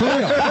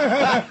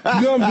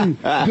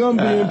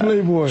 Gumby in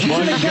Playboy.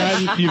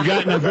 Well, you've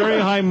gotten a very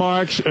high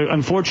marks.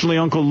 Unfortunately,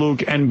 Uncle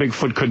Luke and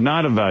Bigfoot could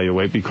not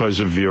evaluate because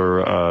of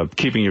your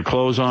keeping your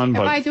clothes on. If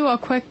But I do a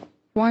quick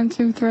 1,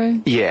 2,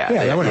 3. Yeah,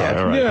 that would help.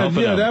 all right, help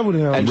it out. that would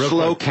help. And Real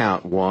slow quick.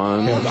 count.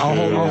 1,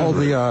 I'll hold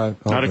the.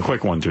 Not a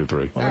quick 1, 2,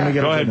 3. Go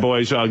ahead,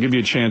 boys. I'll give you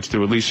a chance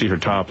to at least see her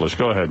topless.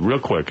 Go ahead, real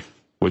quick.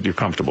 What you're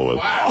comfortable with.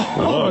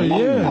 Oh,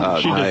 yeah.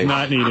 She does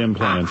not need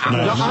implants.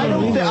 No, I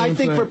don't. I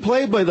think for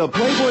Playboy though,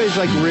 Playboy is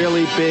like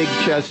really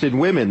big-chested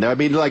women. I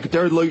mean, like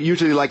they're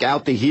usually like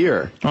out to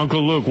here.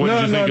 Uncle Luke, what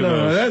did you think of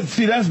those?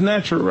 That's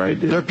natural right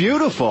there. They're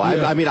beautiful.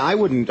 Yeah. I mean, I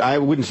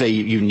wouldn't say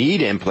you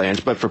need implants,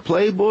 but for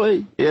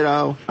Playboy, you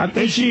know,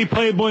 Is she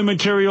Playboy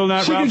material?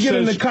 Not She Ralph could get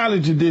in says? the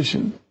college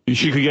edition.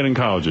 She could get in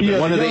college. Yeah.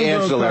 one of the young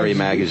girl ancillary college.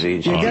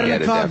 magazines. You can get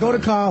get in it, go to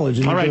college.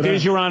 And All you right, do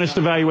there's that. your honest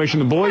evaluation.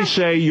 The boys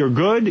say you're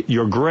good,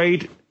 you're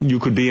great, you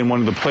could be in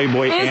one of the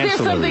Playboy Is there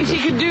something she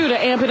could do to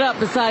amp it up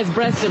besides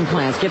breast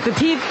implants? Get the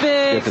teeth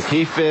fixed. Get the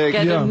teeth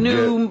fixed. Get a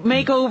new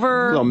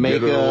makeover. Little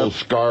Get a little makeup.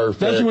 scarf.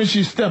 That's when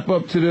she step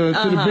up to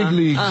the big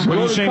leagues. What Go are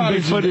you to saying,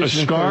 college Bigfoot? A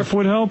edition scarf first.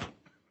 would help?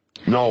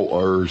 No,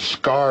 her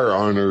scar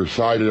on her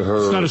side of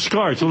her. It's not a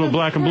scar, it's a little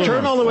black and blue.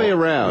 Turn all the way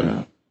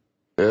around.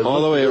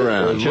 All the way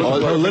around.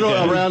 A little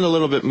around a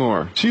little bit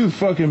more. She was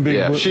fucking big.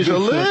 Yeah, she's a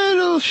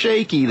little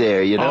shaky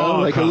there, you know, Oh,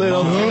 like a come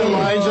little. on. See the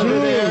lines under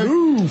there?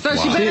 So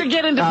she better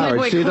get into Howard,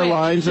 Playboy see quick. the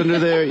lines under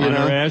there, you On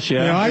know? her ass,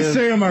 yeah. Yeah, I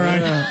see him, all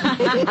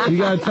right. You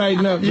gotta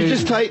tighten up. You baby.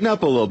 just tighten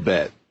up a little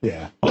bit.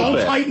 Yeah. Don't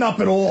tighten up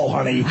at all,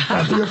 honey.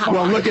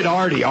 Well, look at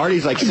Artie.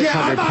 Artie's like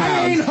 600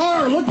 I ain't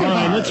pounds. her. Look at All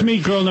right, her. let's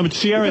meet girl number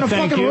Sierra. You're gonna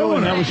Thank fucking you, ruin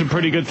and it. that was a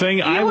pretty good thing.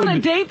 You want to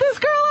date this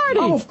girl, Artie?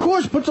 Oh, of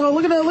course. Look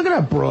at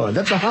that broad.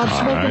 That's a hot All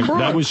smoking right, broad.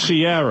 that was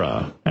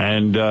Sierra,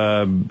 and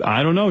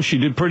I don't know. She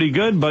did pretty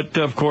good, but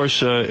of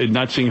course,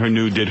 not seeing her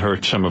nude did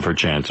hurt some of her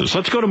chances.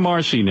 Let's go to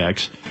Marcy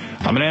next.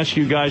 I'm going to ask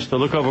you guys to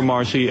look over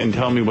Marcy and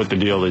tell me what the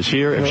deal is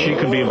here. If she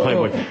could be in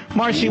Playboy,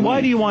 Marcy, why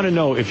do you want to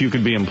know if you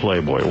could be in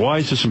Playboy? Why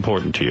is this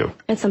important to you?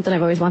 It's something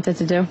I've always wanted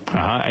to do.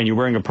 And you're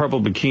wearing a purple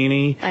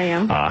bikini. I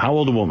am. How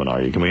old a woman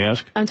are you? Can we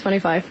ask? I'm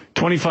 25.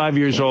 25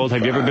 years old.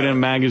 Have you ever been in a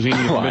magazine?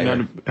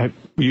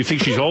 You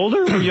think she's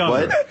older or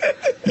younger?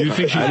 What? You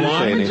think she's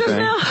lying?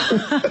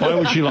 Why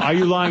would she lie? Are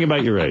you lying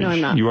about your age? No,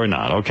 I'm not. You are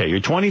not. Okay, you're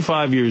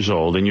 25 years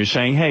old, and you're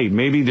saying, hey,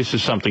 maybe this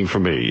is something for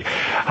me.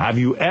 Have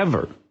you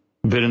ever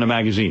been in a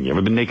magazine? You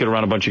ever been naked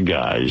around a bunch of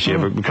guys? You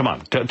ever? Come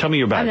on, tell me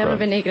your I've background. never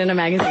been naked in a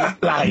magazine.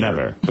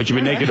 Never. But you've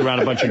been naked around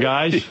a bunch of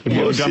guys? Have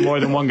you ever done more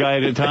than one guy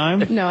at a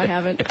time? No, I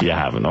haven't. You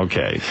haven't.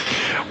 Okay.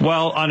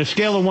 Well, on a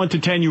scale of 1 to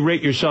 10, you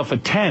rate yourself a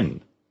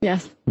 10.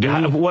 Yes. You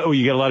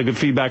get a lot of good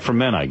feedback from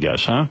men, I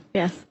guess, huh?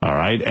 Yes. All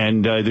right.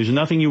 And there's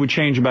nothing you would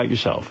change about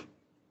yourself?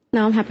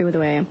 No, I'm happy with the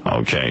way I am.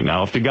 Okay.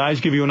 Now, if the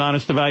guys give you an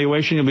honest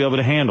evaluation, you'll be able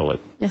to handle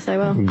it. Yes, I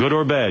will. Good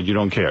or bad, you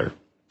don't care.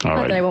 All Not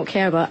right. that I won't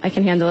care, but I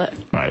can handle it.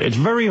 All right. It's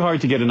very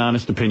hard to get an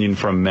honest opinion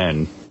from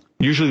men.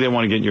 Usually they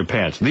want to get in your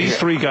pants. These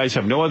three guys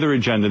have no other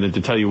agenda than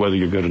to tell you whether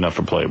you're good enough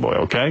for Playboy,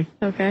 okay?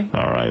 Okay.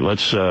 All right.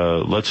 Let's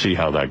see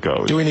how that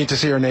goes. Do we need to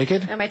see her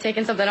naked? Am I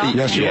taking something off?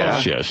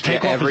 Yes.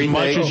 Take off as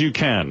much as you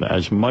can.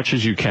 As much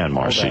as you can,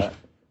 Marcy.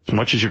 As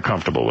much as you're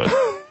comfortable with.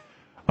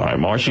 All right,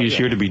 Marcy is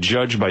here to be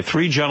judged by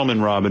three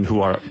gentlemen, Robin,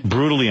 who are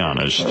brutally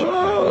honest.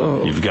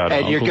 You've got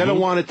And you're Uncle going to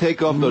Luke. want to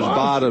take off those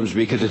bottoms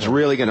because it's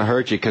really going to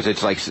hurt you because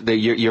it's like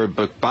your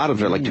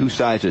bottoms are like 2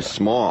 sizes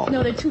small.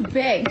 No, they're too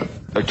big.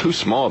 They're too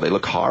small. They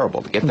look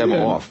horrible. Get them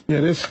off. Yeah,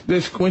 they're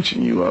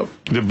squinching you up.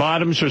 The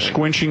bottoms are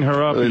squinching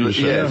her up.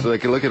 Yeah, it's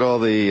like look at all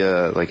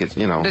the like it's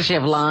Does she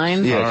have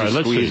lines? Yeah, all right,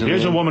 let's see.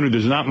 Here's a woman who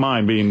does not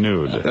mind being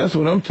nude. That's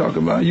what I'm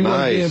talking about. You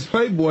want to be in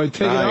Playboy?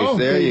 Take it off.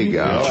 There baby. you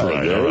go. That's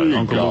right. There All right. you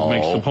Uncle go. Luke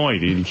makes the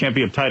point. You can't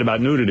be uptight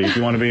about nudity if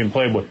you want to be in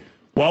Playboy.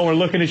 While we're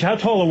looking at you, how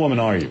tall a woman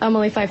are you? I'm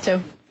only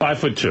 5'2".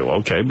 5'2".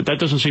 Okay, but that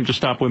doesn't seem to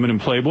stop women in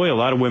Playboy. A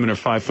lot of women are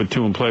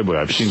 5'2" in Playboy.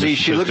 I've seen. See,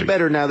 she looks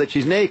better now that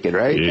she's naked,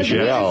 right? Yes,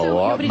 yeah.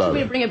 Nobody told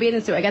me to bring a bathing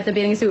suit. I got the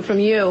bathing suit from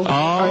you.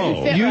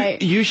 Oh, Fit right.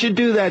 you should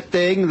do that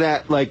thing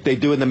that like they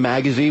do in the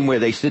magazine where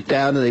they sit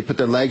down and they put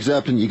their legs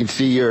up and you can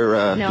see your No,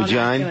 I'm not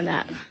vagina. doing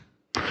that.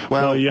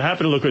 Well, you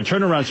happen to look good.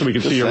 Turn around so we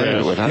can see your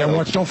ass. Yeah,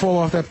 watch, don't fall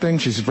off that thing.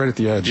 She's right at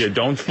the edge. Yeah,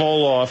 don't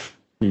fall off.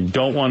 You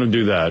don't want to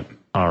do that.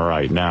 All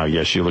right. Now,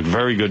 yes, you look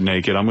very good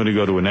naked. I'm going to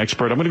go to an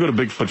expert. I'm going to go to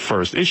Bigfoot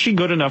first. Is she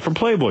good enough for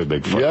Playboy,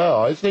 Bigfoot? Yeah,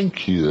 I think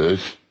she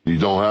is. You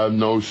don't have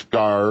no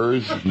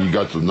scars. You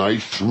got the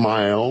nice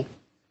smile.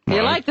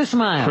 You like the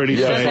smile. Pretty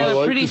She does face. have I a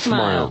like pretty the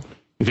smile.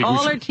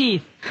 All her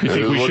teeth. You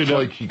think it we looks should?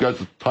 like she got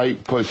the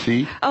tight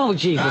pussy. Oh,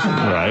 Jesus.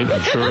 Right,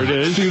 I'm sure it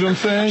is. See what I'm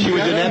saying? She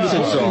was in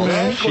Epsom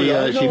salts. She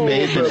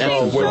bathed in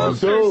Epsom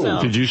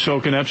salts. Did you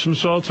soak in Epsom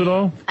salts at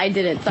all? I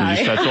didn't,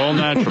 sorry. That's all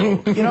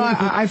natural. You know,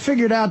 I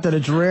figured out that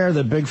it's rare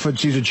that Bigfoot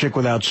sees a chick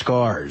without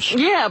scars.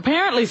 Yeah,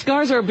 apparently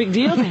scars are a big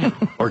deal to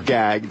him. Or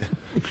gagged.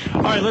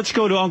 All right, let's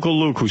go to Uncle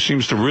Luke, who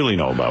seems to really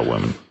know about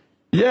women.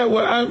 Yeah,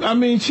 well, I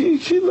mean, she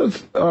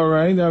looks all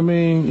right. I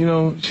mean, you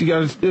know, she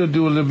got to still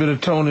do a little bit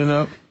of toning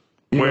up.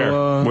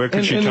 Where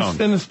could she tone?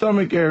 In the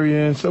stomach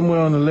area and somewhere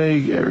on the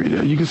leg area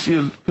there. You can see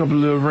a couple of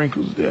little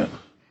wrinkles there.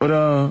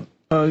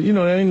 But, you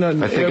know, there ain't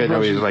nothing. I think I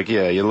know. He's like,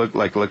 yeah, you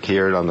look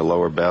here on the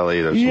lower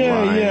belly. There's some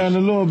lines. Yeah, on the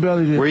lower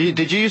belly there.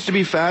 Did you used to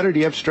be fat, or do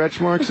you have stretch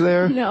marks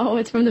there? No,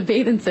 it's from the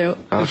bathing suit.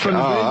 Okay.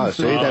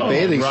 See, that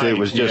bathing suit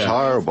was just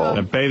horrible.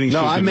 The bathing suit.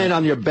 No, I meant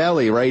on your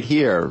belly, right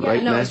here, Yeah,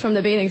 right no, now. it's from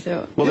the bathing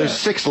suit. Well, there's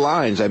 6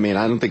 lines. I mean,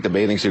 I don't think the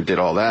bathing suit did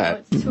all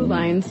that. It's 2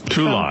 lines.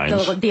 2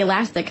 lines. The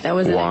elastic that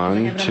was in it.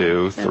 1,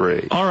 2,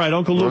 3. All right,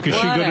 Uncle Luke, is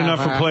she good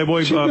enough for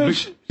Playboy?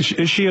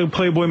 Is she a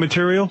Playboy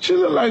material? She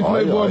look like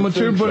Playboy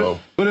material,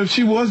 but if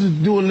she was to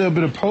do a little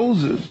bit of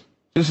poses,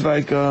 just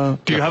like... Do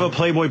you have a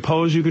Playboy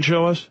pose you could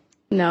show us?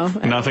 No.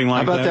 Nothing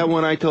like that? How about that? that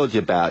one I told you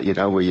about, you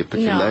know, where you put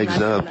your legs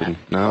up? And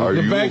no.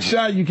 The back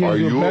shot, you can't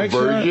do a back shot?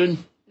 Are you a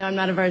virgin? No, I'm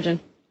not a virgin.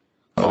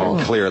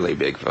 Oh, clearly,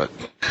 Bigfoot.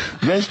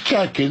 Just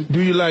checking.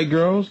 Do you like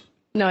girls?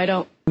 No, I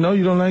don't. No,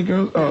 you don't like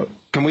girls?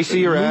 Can we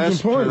see your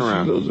ass? Points. Turn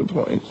around. Losing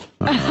points.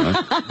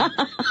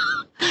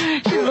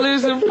 She's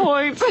losing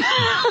points.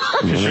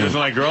 She doesn't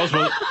like girls,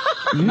 but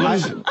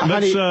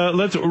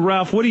let's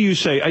Ralph, what do you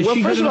say? Well,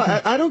 first of all,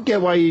 I don't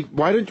get why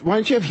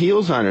don't you have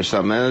heels on or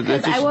something?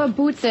 I wore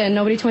boots and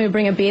nobody told me to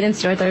bring a bathing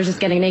suit. I thought I was just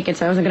getting naked,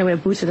 so I wasn't going to wear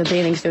boots with a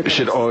bathing suit. You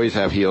should always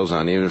have heels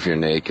on, even if you're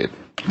naked.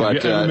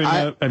 But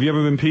have you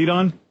ever been peed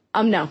on?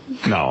 No.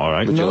 No, all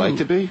right. Would you like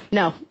to be?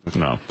 No.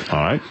 No. All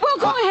right. Well,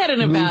 go ahead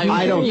and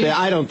evaluate.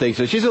 I don't think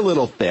so. She's a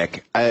little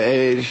thick.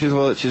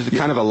 She's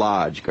kind of a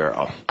large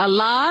girl. A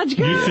large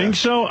girl? You think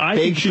so? I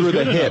Big think she's through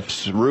good the enough.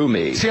 hips,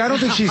 roomy. See, I don't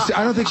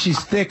think she's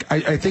thick.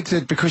 I think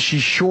that because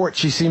she's short,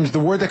 she seems, the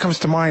word that comes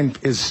to mind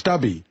is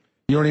stubby.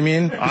 You know what I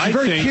mean? She's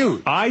very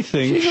cute. I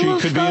think She's a she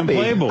little could stubby. be in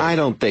Playboy. I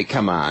don't think.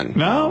 Come on.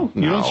 No?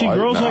 You don't see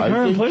girls like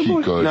her in Playboy?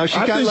 No, she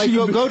got like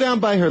go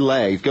down by her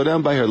legs. Go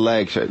down by her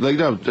legs. Like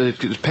no,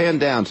 pan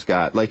down,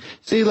 Scott. Like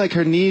see, like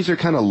her knees are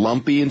kind of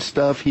lumpy and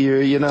stuff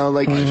here. You know,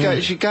 like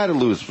she got to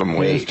lose some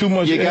weight. There's too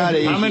much. You got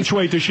to. How much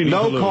weight does she need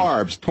to lose? No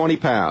carbs. 20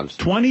 pounds.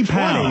 20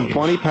 pounds.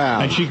 20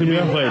 pounds. And she can be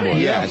in Playboy.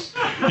 Yes.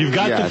 You've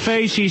got the Yes.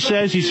 face. He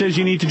says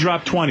you need to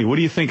drop 20. What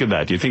do you think of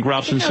that? Do you think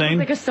Ralph's I look insane?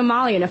 like a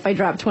Somalian if I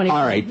drop 20 All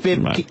pounds.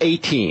 right,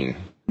 18.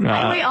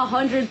 I weigh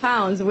 100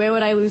 pounds. Where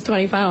would I lose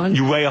 20 pounds?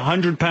 You weigh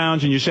 100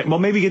 pounds and you say, well,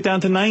 maybe get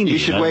down to 90. You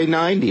should weigh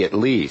 90 at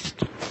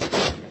least.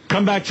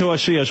 Come back to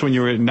us, see us when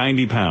you're at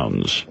 90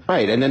 pounds.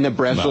 Right, and then the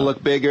breasts will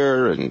look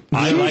bigger. And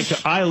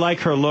I like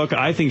her look.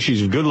 I think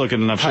she's good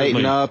looking enough. Tighten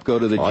certainly. up, go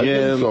to the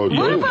gym.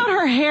 What about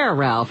her hair,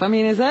 Ralph? I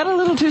mean, is that a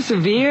little too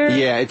severe?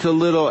 Yeah, it's a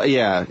little,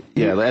 yeah.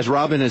 As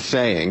Robin is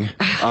saying,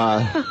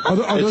 Are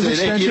those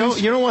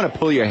extensions? you don't want to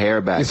pull your hair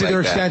back. You see, like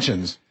they're that.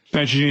 extensions.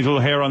 Don't you need a little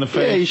hair on the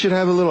face? Yeah, you should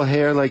have a little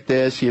hair like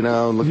this, you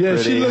know, look Yeah,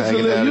 pretty. she looks a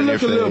hanging little. down You in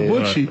look a your little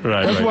face. butchy.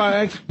 Right, That's right. why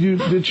I asked you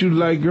that you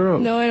like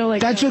girls. No, I don't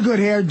like That's a good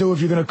hairdo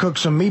if you're going to cook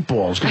some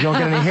meatballs, because you don't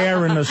get any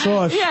hair in the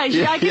sauce. Yeah,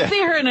 I can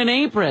see her in an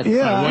apron.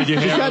 Yeah. She's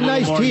got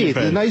nice teeth,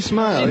 a nice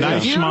smile.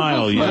 Nice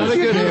smile, yeah. That's a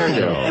good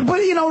hairdo. But,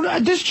 you know,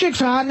 this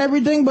chick's hot and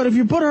everything, but if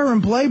you put her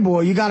in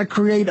Playboy, you got to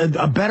create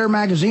a better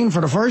magazine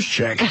for the first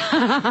chick.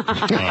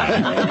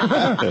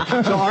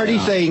 So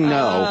Artie's saying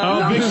no.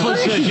 Oh, Bigfoot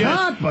says she's yes.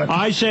 hot, but-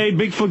 I say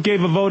Bigfoot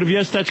gave a vote of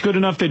yes. That's good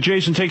enough that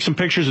Jason takes some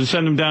pictures and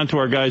send them down to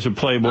our guys at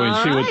Playboy and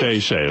see what they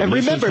say. And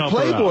Let's remember, help her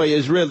out. Playboy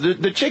is real.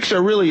 The chicks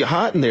are really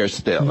hot in there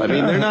still. I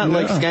mean, they're not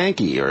like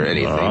skanky or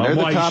anything. They're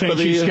why, the top you of saying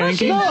the.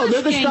 she's skanky? No,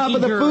 they're the top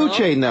of the food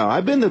chain now.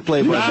 I've been to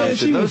Playboy.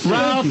 Ralph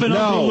and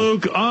Uncle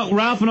Luke.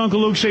 Ralph and Uncle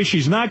Luke say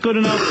she's not good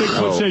enough.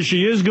 Bigfoot says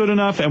she is good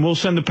enough, and we'll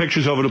send the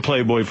pictures over to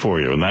Playboy for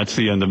you. And that's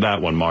the end of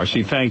that one,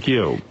 Marcy. Thank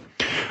you.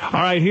 All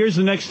right, here's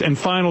the next and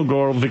final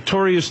girl,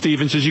 Victoria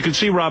Stevens. As you can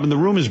see, Robin, the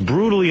room is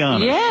brutally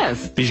honest.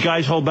 Yes. These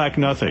guys hold back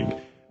nothing.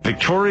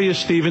 Victoria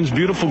Stevens,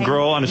 beautiful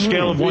girl, on a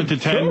scale of 1 to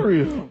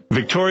 10.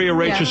 Victoria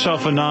rates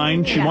herself a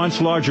 9. She wants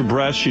larger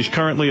breasts. She's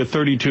currently a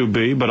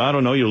 32B, but I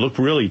don't know. You look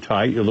really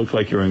tight. You look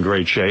like you're in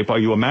great shape. Are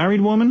you a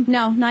married woman?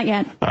 No, not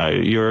yet.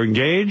 You're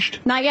engaged?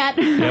 Not yet.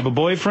 You have a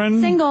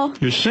boyfriend? Single.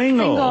 You're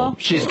single.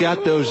 She's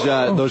got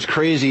those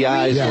crazy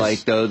eyes, like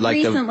those, like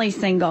Recently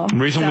single.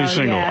 Recently So,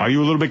 single. yeah. Are you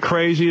a little bit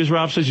crazy, as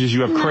Ralph says?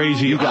 You have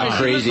crazy You got eyes.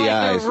 crazy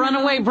eyes.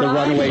 Runaway The bride.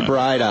 runaway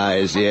bride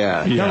eyes.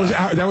 Yeah.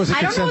 That was a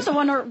I don't know what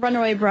the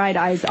runaway bride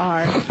eyes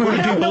eyes are.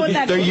 I don't know what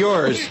that They're means.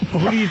 yours.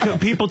 Who do you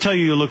people tell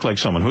you look like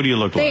someone? Who do you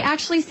look They like?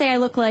 actually say I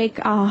look like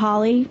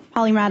Holly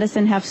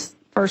Madison, Heff's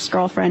first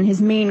girlfriend,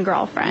 his main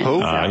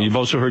girlfriend. You've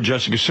also heard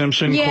Jessica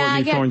Simpson, Yeah, I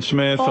Courtney get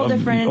Thorne-Smith,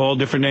 all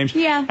different names.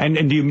 Yeah.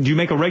 And do you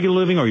make a regular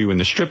living, or are you in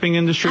the stripping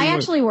industry? I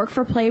actually work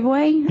for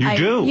Playboy. You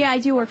do? Yeah, I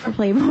do work for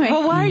Playboy.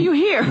 Well, why are you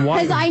here?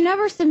 Because I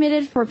never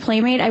submitted for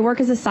Playmate. I work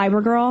as a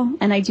cyber girl,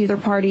 and I do their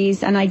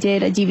parties, and I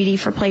did a DVD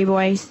for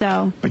Playboy,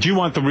 so... But you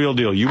want the real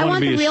deal. You I want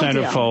want to be the a real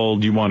deal.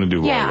 centerfold. You want to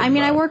do Yeah, all I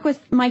mean, I work with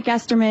Mike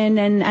Esterman,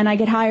 and I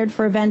get hired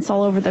for events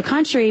all over the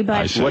country,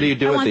 but... What do you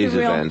do I at want the these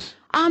real- events?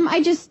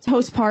 I just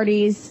host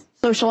parties,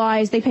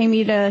 socialize. They pay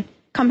me to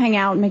come hang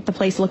out and make the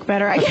place look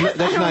better, I guess.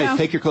 That's I don't nice. know.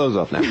 Take your clothes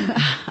off now.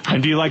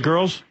 And do you like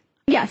girls?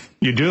 Yes.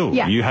 You do?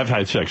 Yeah. You have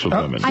had sex with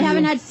women? I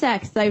haven't had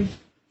sex. I've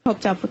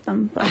hooked up with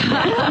them. But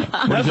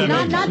What does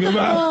that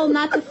mean?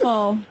 not the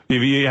full.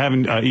 You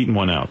haven't eaten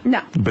one out?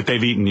 No. But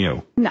they've eaten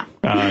you? No.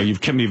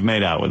 You've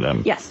made out with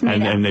them? Yes,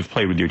 made out. And they've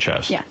played with your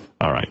chest? Yeah.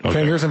 All right. Okay.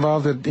 Fingers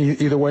involved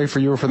either way for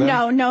you or for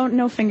them?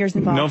 No fingers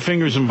involved. No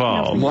fingers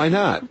involved. Why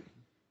not?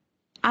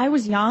 I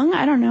was young.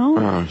 I don't know.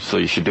 Oh, so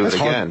you should do it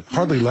again.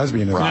 Hardly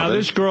lesbian. Now,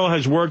 this girl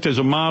has worked as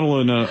a model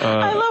in a...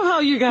 I love how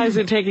you guys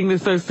are taking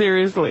this so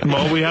seriously.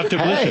 Well, we have to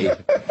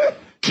listen.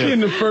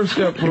 In the first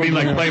step. You mean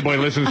like Playboy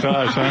listens to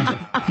us,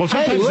 huh? Well,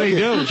 sometimes they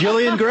do.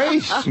 Jillian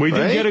Grace. We did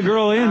right? get a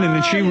girl in,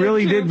 and she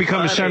really did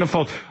become a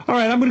centerfold. All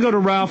right, I'm going to go to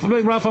Ralph.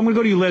 Ralph, I'm going to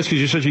go to you last because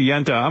you're such a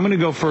yenta. I'm going to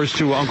go first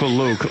to Uncle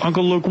Luke.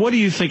 Uncle Luke, what do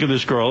you think of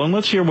this girl? And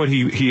let's hear what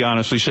he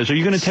honestly says. Are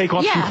you going to take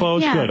off some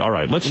clothes? yeah. Good. All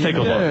right, let's take a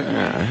look. All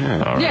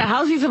right. Yeah,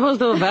 how's he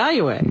supposed to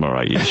evaluate? All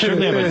right, you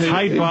certainly have a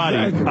tight body.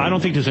 I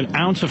don't think there's an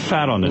ounce of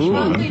fat on this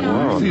woman. See,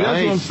 that's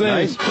what I'm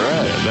saying. Nice breath.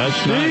 Yeah,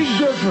 that's Big nice.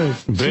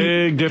 difference.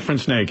 Big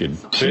difference naked.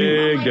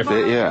 Big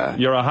difference. Yeah.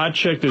 You're a hot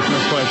chick, there's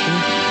no question.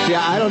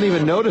 Yeah, I don't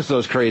even notice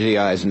those crazy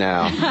eyes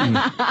now.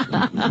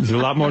 There's a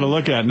lot more to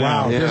look at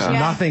now. Wow, there's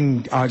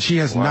nothing. She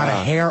has not a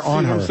hair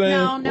on her.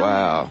 No.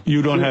 Wow.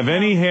 You don't have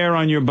any hair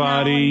on your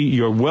body.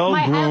 You're well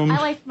groomed. I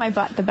like my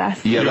butt the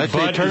best. Yeah, Your let's say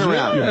butt turn is-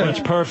 around. Your butt's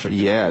perfect.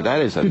 Yeah,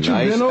 that is a But you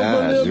nice been over a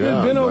ass. little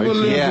bit, been over a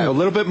little Yeah, bit. a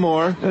little bit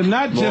more. And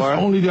not just More.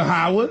 only the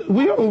Howard.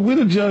 We're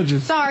the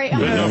judges. Sorry.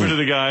 Bend over to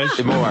the guys.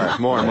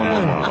 More.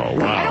 Oh,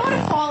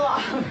 wow. Fall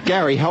off.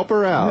 Gary, help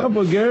her out. Help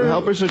her, Gary.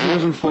 Help her so she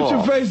doesn't fall. Put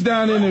your face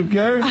down in it,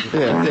 Gary.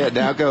 Yeah,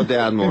 now go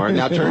down more.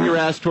 Now turn your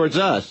ass towards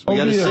us. We Oh,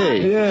 gotta yeah.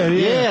 see.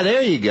 Yeah.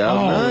 there you go.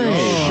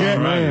 Nice. Shit,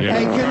 man.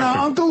 Hey, can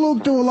Uncle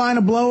Luke do a line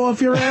of blow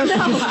off your ass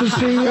just to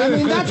see? I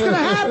mean, that's going to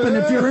happen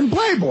if you're in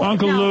Playboy.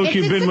 Uncle Luke,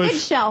 you've been with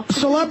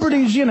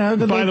celebrities, you know,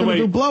 they're By the going way,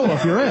 to do blow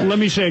off your ass. let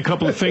me say a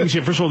couple of things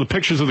here. First of all, the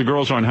pictures of the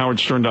girls are on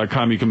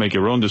howardstern.com. You can make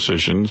your own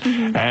decisions.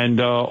 And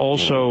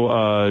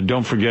also,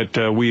 don't forget,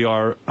 we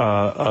are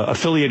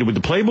affiliated with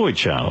the Playboy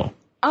channel.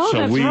 Oh, so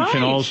that's we right.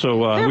 can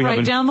also They're we right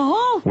have down the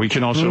hall. We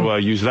can also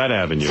use that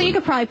avenue. So you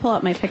could probably pull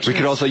up my pictures. We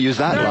could also use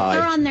that they're, live.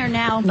 They're on there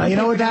now. Now, you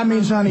know what that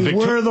means, honey?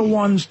 We're the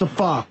ones to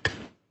fuck.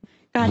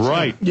 Gotcha.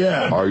 Right.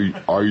 Yeah.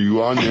 Are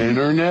you on the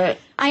internet?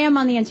 I am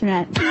on the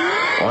internet.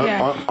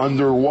 Yeah.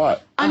 Under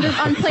what? On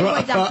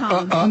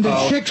Playboy.com. Under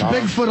chicks,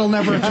 Bigfoot will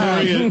never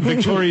try.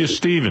 Victoria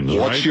Stevens,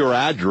 What's right? your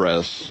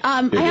address?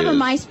 I have a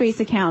MySpace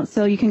account,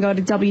 so you can go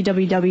to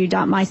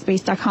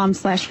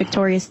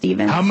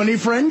www.myspace.com/VictoriaStevens. How many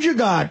friends you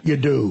got? You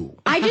do.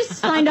 I just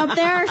signed up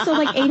there, so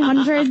like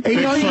 800.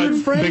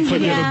 800 friends? Bigfoot,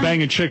 you Yeah. ever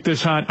bang a chick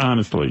this hot?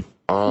 Honestly.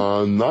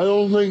 I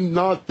don't think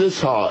not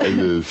this hot it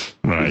is.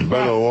 Right. It's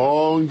been a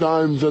long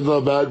time since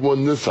I've had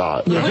one this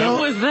hot. When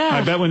was that?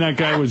 I bet when that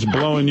guy was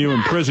blowing you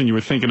in prison, you were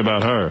thinking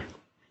about her.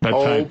 That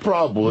time.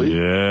 Probably.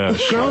 Yeah.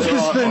 Girls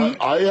just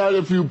think. I had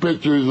a few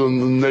pictures of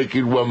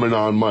naked women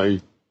on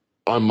my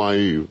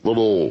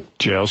little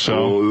Jail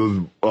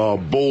cell.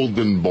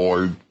 bulletin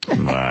board.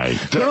 Right.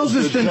 Girls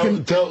just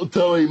thinking.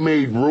 Till he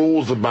made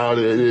rules about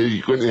it,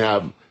 you couldn't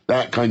have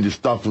that kind of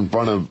stuff in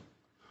front of.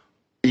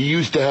 He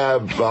used to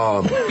have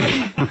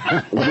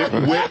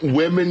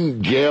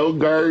women jail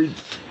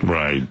guards.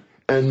 Right.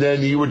 And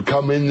then he would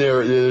come in there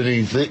and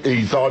he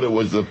thought it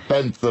was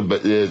offensive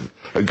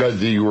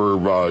because you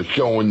were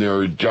showing their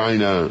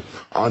vagina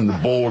on the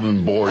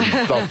bulletin board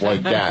and stuff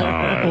like that. All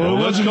right. Well,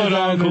 let's go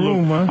to Uncle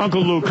Luke.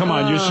 Uncle Luke, come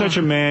on. You're such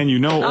a man. You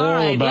know all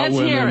right, about let's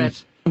women. hear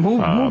it.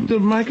 Move the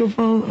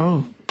microphone.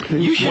 Oh.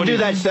 You should do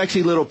that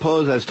sexy little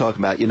pose I was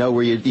talking about,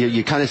 where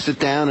you kind of sit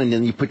down and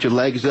then you put your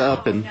legs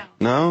up and...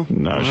 No?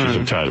 No, she's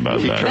uptight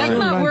about that. That's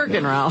not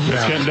working, Ralph.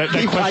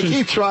 I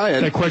keep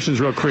trying. That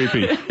question's real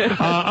creepy.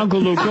 Uncle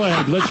Luke, go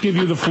ahead. Let's give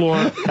you the floor.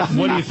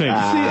 What do you think? See,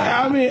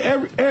 I mean,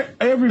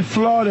 every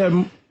flaw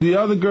that the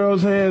other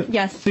girls had,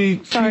 Yes.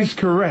 she's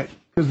correct.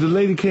 Because the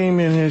lady came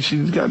in here,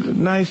 she's got a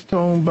nice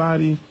toned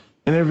body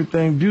and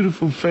everything,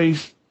 beautiful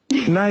face,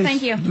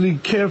 nicely,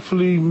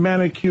 carefully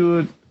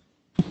manicured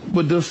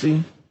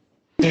badussy.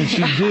 And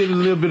she did a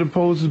little bit of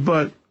poses,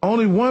 but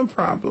only one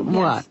problem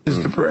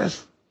is the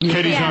breast.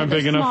 Kitties aren't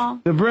big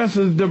enough. The breast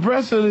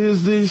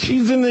is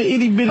she's in the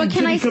itty bitty But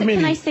can I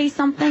committee. say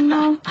something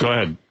though? Go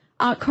ahead.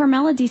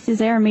 Carmela de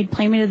Cesare made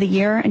Playmate of the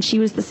Year, and she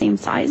was the same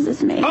size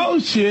as me. Oh,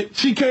 shit.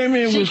 She came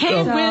in with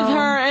came with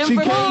her I'm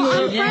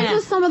friends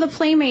with some of the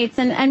Playmates,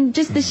 and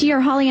just this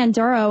year, Holly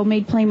Anduro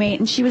made Playmate,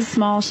 and she was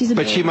small. She's a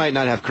But babe. she might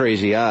not have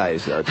crazy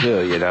eyes, though,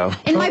 too, you know.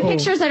 In my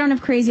pictures, I don't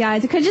have crazy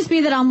eyes. It could just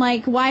be that I'm,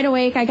 like, wide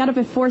awake. I got up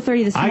at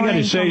 4:30 this morning. I got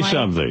to say so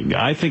I'm, something.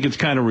 I think it's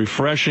kind of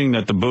refreshing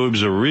that the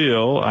boobs are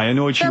real. I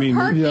know what you mean.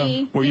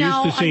 perky, We're you used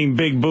know, to seeing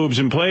big boobs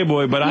in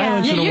Playboy, but I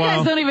once in a you while.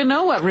 guys don't even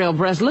know what real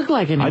breasts look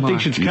like anymore. I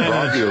think it's kind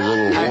Probably a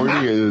little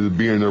horny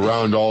being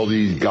around all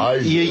these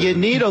guys. You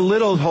need a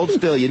little, hold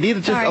still, you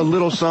need just a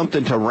little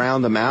something to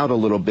round them out a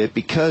little bit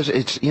because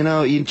it's, you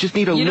know, you just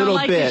need a You don't little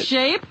like the bit.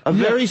 shape? A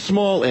very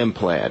small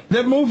implant.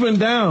 They're moving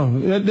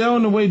down. They're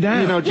on the way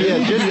down. You know,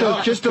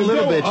 yeah, just a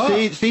little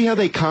bit. See how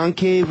they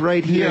concave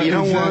right here? Yeah, you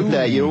don't want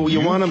exactly. that.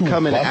 You want them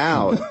coming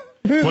out.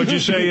 What'd you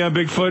say,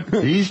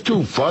 Bigfoot? He's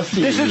too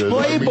fussy. This is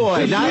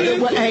Playboy.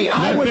 Hey,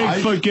 I would.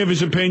 Bigfoot give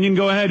his opinion.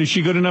 Go ahead. Is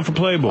she good enough for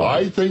Playboy?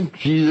 I think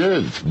she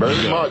is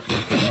very much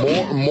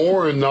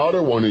more than the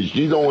other one is.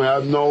 She don't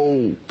have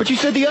no. But you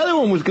said the other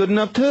one was good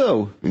enough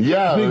too.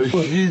 Yeah, this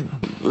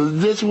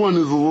one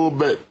is a little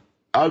bit.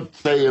 I'd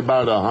say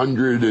about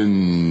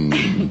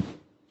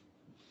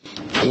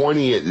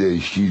 120.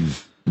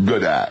 She's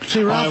good at.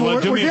 See, Ralph, All right,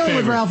 well, do we're me a dealing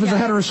with favor. Ralph as a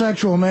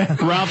heterosexual man.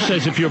 Ralph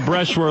says if your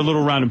breasts were a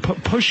little round,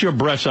 push your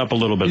breasts up a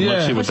little bit.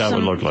 Let's see what that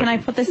would look like. Can I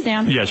put this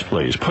down? Yes,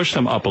 please. Push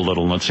them up a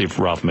little, and let's see if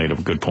Ralph made a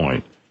good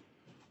point.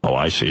 Oh,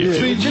 I see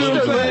it.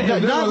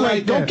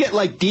 See, don't get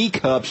like D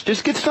cups.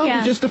 Just get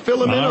something just to fill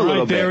them in a All little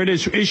right, bit. there it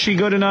is. Is she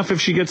good enough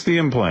if she gets the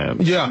implant?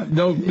 Yeah,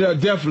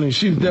 definitely.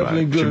 She's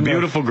definitely good She's a enough.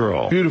 beautiful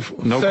girl.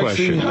 Beautiful. No Sexy,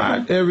 question.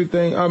 hot,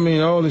 everything. I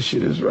mean, all the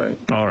shit is right.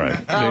 All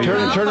right.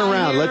 Turn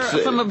around. Let's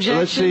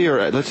see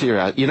her. Let's see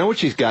her. You know what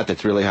she's got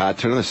that's really hot?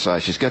 Turn on the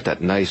side. She's got that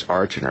nice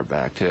arch in her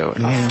back too.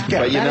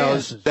 But you know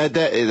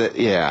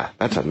yeah,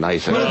 that's a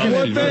nice. You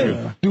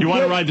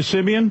want to ride the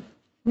Sibian?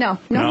 No,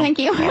 thank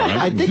you. Right.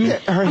 I think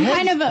that her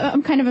head.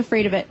 I'm kind of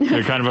afraid of it.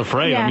 You're kind of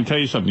afraid. Yeah. Let me tell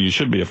you something. You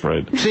should be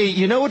afraid. See,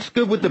 you know what's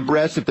good with the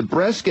breasts? If the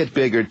breasts get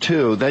bigger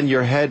too, then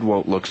your head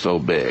won't look so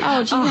big.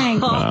 Oh, gee,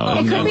 thanks.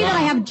 It could be that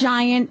I have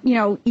giant,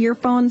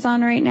 earphones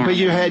on right now. But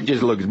your head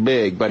just looks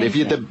big. But if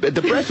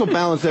the breasts will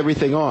balance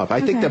everything off.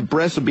 I think the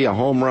breasts will be a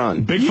home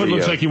run. Bigfoot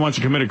looks like he wants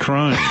to commit a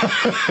crime.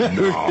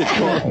 You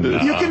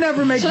can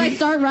never make. Should I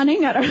start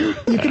running? I don't know.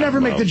 You can never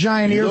make the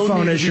giant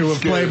earphone issue of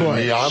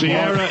Playboy.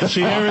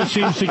 Sierra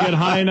seems to get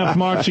high enough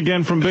marks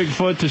again from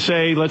Bigfoot to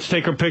say, let's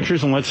take her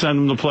pictures and let's send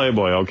them to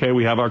Playboy, okay?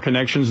 We have our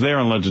connections there,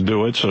 and let's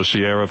do it. So,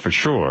 Sierra, for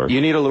sure. You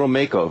need a little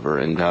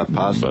makeover, and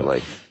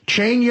possibly.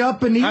 Chain you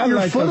up and eat your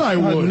foot, I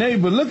would. Her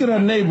neighbor. Look at her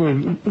neighbor.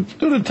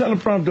 Do the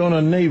teleprompter on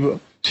her neighbor.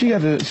 She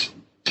has a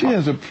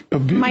beautiful...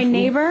 My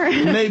neighbor?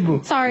 Neighbor.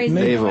 Sorry,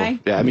 Navel.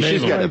 Yeah, I mean,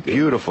 she's got a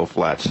beautiful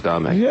flat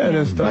stomach. Yeah,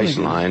 that's nice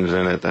lines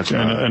in it. That's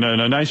and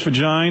a nice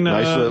vagina.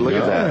 Nice. Look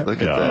at that.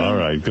 Look at that. All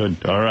right,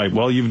 good. All right.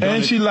 Well, you've done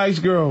And she likes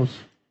girls.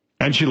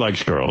 And she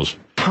likes girls.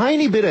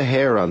 Tiny bit of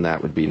hair on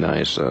that would be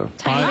nice.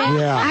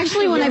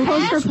 Actually, when I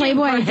posed for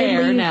Playboy, I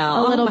did leave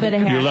a little bit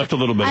of hair. You left a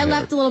little bit of I hair.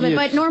 left a little bit,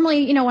 but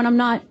normally, when I'm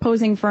not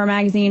posing for a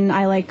magazine,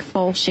 I like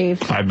full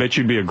shave. I bet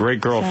you'd be a great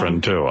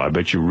girlfriend, too. I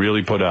bet you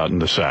really put out in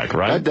the sack,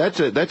 right? That's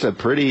a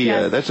pretty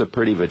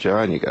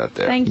vagina you got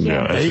there. Thank you.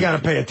 Yeah, You got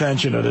to pay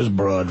attention to this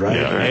broad, right?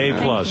 Yeah, A+,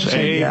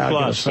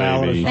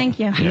 baby.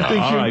 Thank you. Yeah,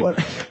 all right.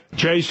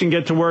 Jason,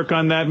 get to work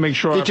on that. Make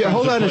sure.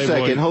 Hold on a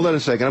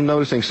second. I'm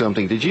noticing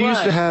something. Did you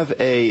used to have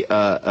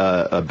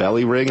a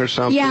belly ring or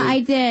something? Yeah, I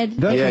did.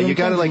 You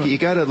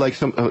gotta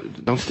some.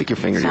 Don't stick your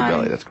finger in your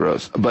belly. That's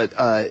gross. But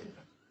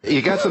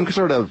you got some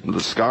sort of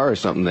scar or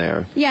something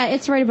there. Yeah,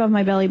 it's right above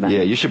my belly button.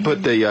 Yeah, you should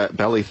put the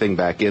belly thing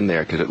back in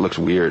there because it looks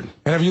weird.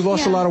 And have you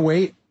lost a lot of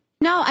weight?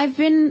 No, I've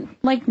been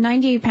like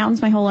 98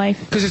 pounds my whole life.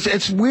 Because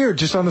it's weird,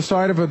 just on the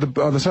side of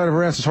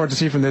her ass. It's hard to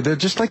see from there. They're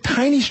just like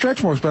tiny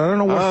stretch marks, but I don't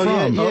know what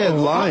from.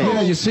 lines.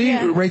 Yeah, you see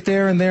right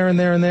there and there and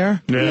there and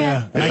there.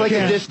 Yeah. It's like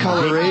a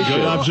discoloration.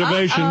 Good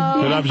observation.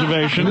 Good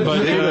observation.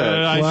 But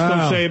I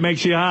still say it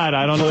makes you hot.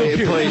 I don't know. Please,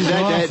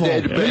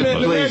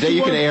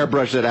 you can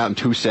airbrush that out in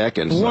 2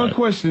 seconds. One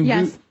question.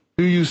 Yes.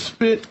 Do you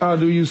spit or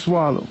do you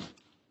swallow?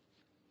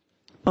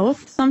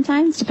 Both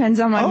sometimes. Depends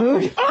on my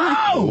mood.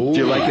 Do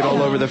you like it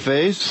all over the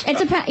face? It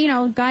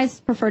depends. Guys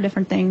prefer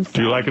different things.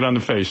 Do you like it on the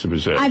face of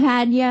his head? I've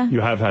had, yeah.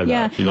 You have had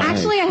that. Yeah.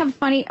 Actually, I have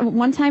funny.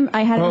 One time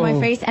I had it on my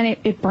face and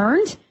it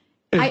burned.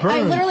 I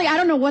literally, I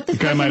don't know what this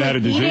guy might have had a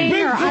disease.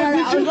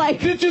 I was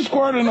like, did you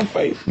squirt in the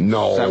face?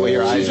 No. Is that what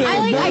your eyes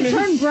I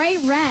turned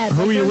bright red.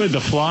 Who were you with?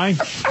 The fly?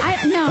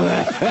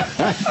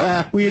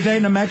 No. Were you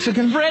dating a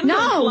Mexican?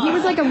 No, he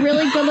was like a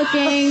really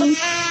good-looking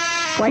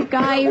white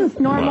guy,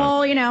 normal,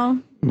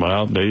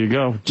 Well, there you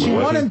go.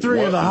 1 in 3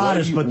 are the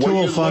hottest, but 2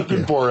 will fuck you. What are you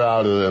looking for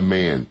out of a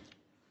man?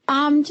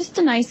 Just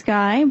a nice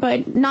guy,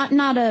 but not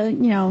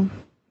a,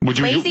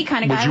 lazy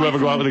kind of guy. Would you ever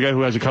go out with a guy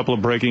who has a couple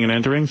of breaking and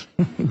enterings?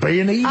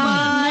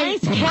 I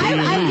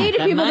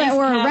dated people that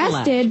were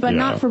arrested, but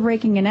not for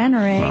breaking and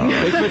entering.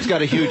 Bigfoot's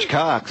got a huge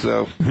cock,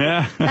 so.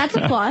 Yeah. That's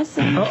a plus.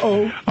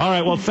 Uh-oh. All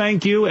right, well,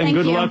 thank you, and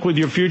good luck with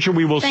your future.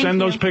 We will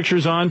send those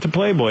pictures on to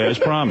Playboy, as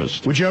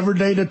promised. Would you ever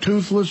date a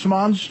toothless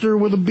monster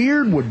with a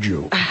beard, would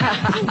you?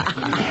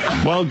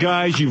 Well,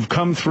 guys, you've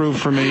come through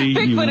for me.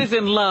 Bigfoot is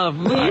in love.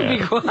 Will you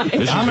be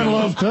quiet? I'm in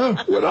love, too.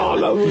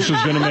 This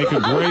is going to make a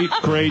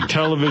great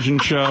television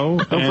show.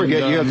 Don't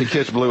forget, you have to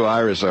kiss Blue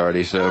Iris,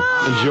 Artie, so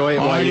enjoy it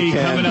while you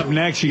can. Coming up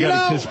next, you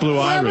got to kiss Blue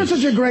We're having Iris.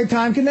 such a great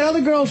time. Can the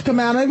other girls come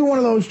out? Maybe one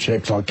of those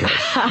chicks I'll kiss.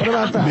 What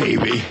about that?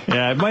 Maybe.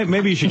 Yeah,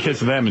 maybe you should kiss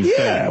them instead.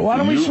 Yeah, why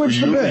don't we switch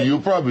the bit? You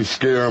probably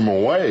scare them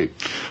away.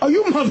 Oh,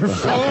 you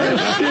motherfucker.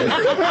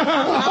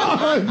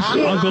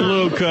 Uncle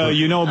Luke,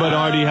 you know what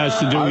Artie has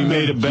to do. He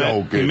made a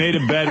bet. He made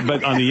a bet,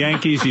 but on the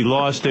Yankees, he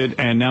lost it,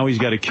 and now he's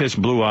got to kiss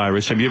Blue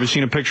Iris. Have you ever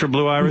seen a picture of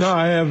Blue Iris? No,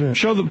 I haven't.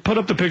 Put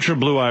up the picture of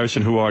Blue Iris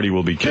and who Artie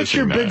will be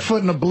kissing. Picture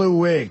Bigfoot in a blue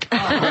wig. God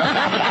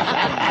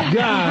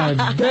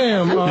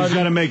damn, He's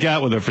got to make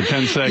out with her for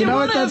 10 seconds. You know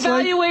what that's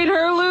like? Evaluate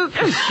her, Luke.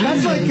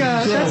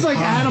 That's like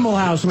Animal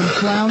House when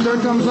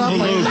Flounder comes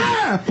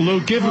up.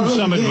 Luke, give him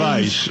some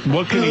advice.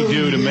 What can he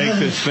do to make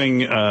this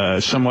thing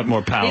somewhat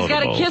more palatable? He's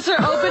got to kiss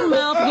her open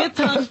mouth with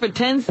tongues for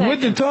 10 seconds. With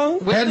the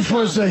tongue? Head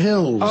towards the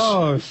hills.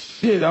 Oh,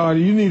 shit,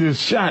 Artie, you need a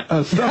shot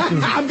or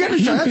something. I'm getting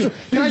a shot.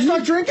 Can I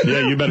start drinking?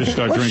 Yeah, you better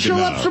start Let's drinking chill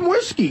now. up some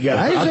whiskey,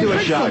 guys. I'll do a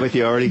shot with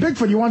you, Artie.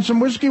 Bigfoot, you want some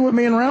whiskey with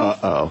me and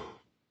Ralph? Uh-oh.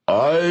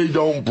 I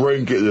don't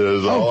drink it.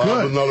 I'll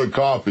have another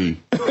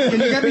coffee. Can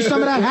you get me some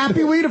of that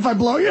happy weed if I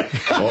blow you?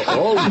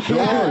 Oh,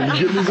 sure. You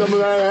give me some of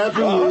that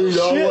happy weed.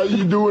 I'll let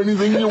you do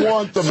anything you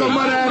want to me. Some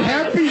of that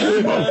happy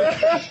smoke.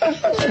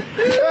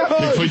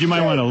 Bigfoot, you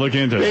might want to look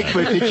into that.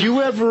 Bigfoot, did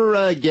you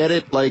ever get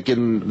it, like,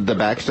 in the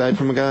backside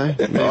from a guy?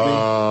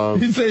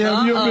 Maybe? He say,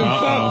 have you ever been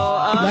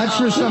fucked? That's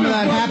for some of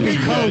that happy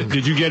coke.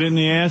 Did you get it in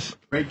the ass?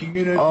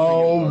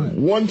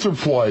 Once or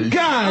twice.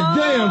 God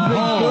damn,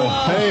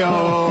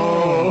 Bigfoot.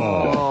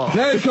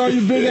 That's called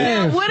you big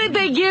ass. What did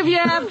they give you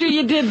after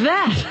you did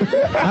that?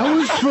 That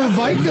was for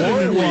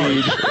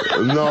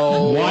Vicodin.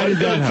 No. Why did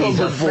that happen?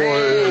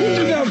 What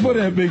you got for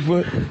that,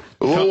 Bigfoot?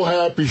 A little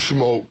happy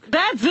smoke.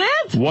 That's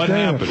it? What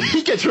happened?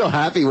 He gets real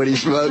happy when he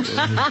smokes.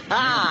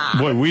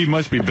 Boy, weed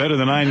must be better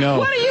than I know.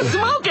 What are you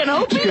smoking,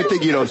 opium? Good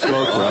thing you don't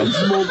smoke, bro.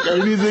 Smoke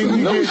anything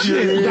you get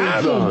your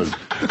hands on.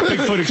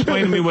 Bigfoot,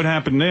 explain to me what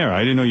happened there. I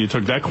didn't know you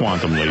took that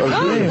quantum leap.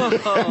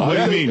 What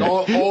do you mean?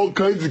 All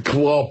kinds of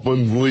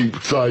quantum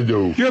leaps I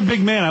do. You're a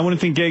big man. I wouldn't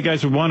think gay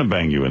guys would want to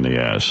bang you in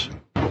the ass.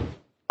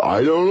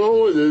 I don't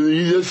know.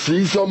 He just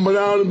sees something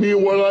out of me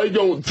what I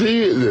don't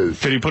see it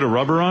is. Did he put a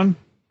rubber on?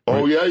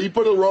 Oh, yeah, he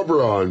put a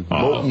rubber on.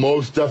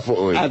 Most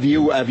definitely. Have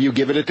you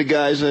given it to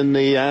guys in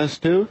the ass,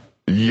 too?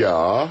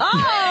 Yeah.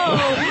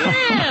 Oh,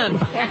 man.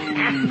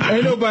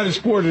 Ain't nobody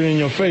squirted in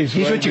your face,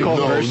 He's right? what you call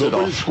versatile.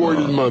 Nobody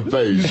squirted in my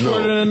face, You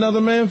squirted in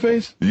another man's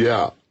face?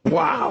 Yeah.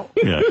 Wow.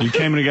 Yeah, you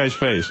came in a guy's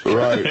face.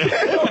 Right. Bigfoot,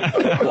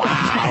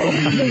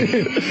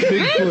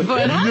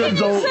 how can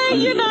you say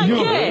you're not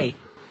gay?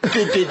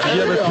 Did you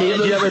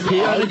ever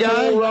pee on a guy?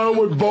 I go around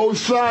with both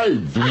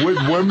sides, with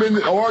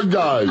women or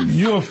guys.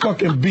 You're a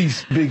fucking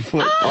beast,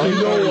 Bigfoot. I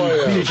know I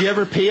am. Did you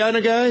ever pee on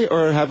a guy,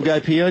 or have a guy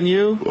pee on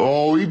you?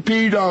 Oh, he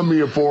peed on me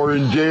before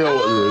in jail.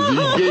 He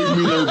gave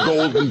me their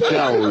golden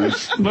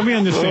showers. Let me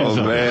understand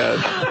something. Man.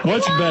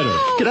 What's better?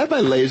 Can I have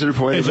my laser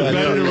pointer Is it back?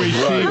 better to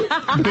receive?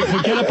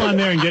 Bigfoot, get up on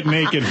there and get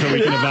naked so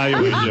we can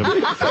evaluate you.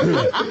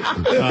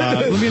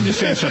 Let me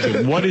understand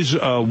something. What is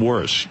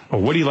worse, or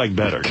what do you like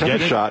better?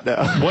 Get a shot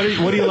now. What do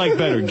you like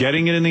better,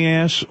 getting it in the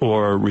ass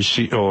or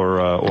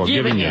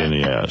giving it in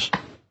the ass?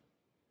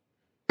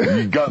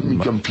 You got me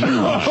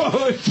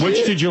confused.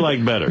 Which did you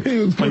like better?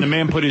 When the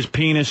man put his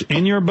penis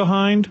in your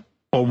behind,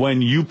 or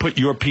when you put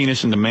your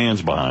penis in the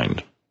man's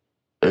behind?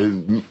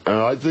 And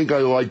I think I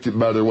liked it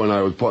better when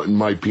I was putting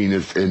my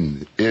penis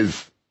in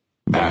his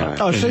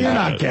behind. Oh, so you're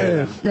not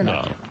gay. You're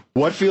not gay.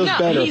 What feels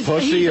better,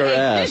 pussy or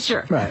ass?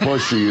 Right.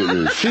 Pussy it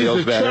is.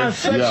 Feels better.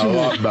 Yeah, a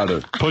lot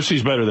better.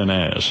 Pussy's better than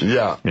ass.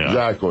 Yeah,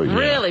 exactly.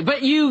 Really?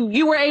 But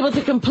you were able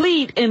to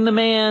complete in the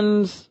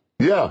man's...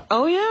 Yeah.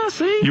 Oh, yeah,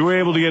 see? You were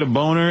able to get a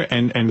boner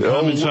and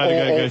come inside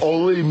a guy's...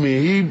 Believe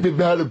me, he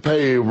had to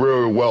pay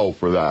really well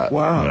for that.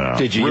 Wow. Yeah.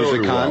 Did you use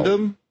a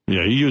condom?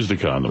 Yeah, you used the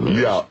condom.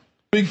 Yeah.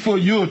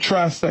 Bigfoot, you're a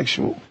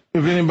trisexual.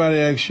 If anybody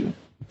asks you.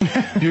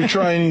 You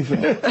try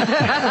anything. Of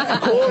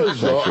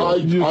course. I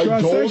told him That's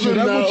that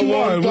what a you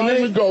are. long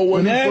time ago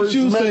when he first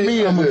met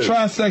me. I'm a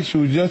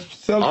trisexual.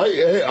 Just sell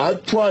it.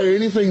 I'd try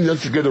anything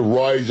just to get a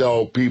rise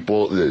out of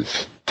people at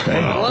this.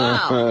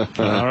 Wow.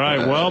 All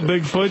right. Well,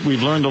 Bigfoot,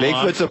 we've learned a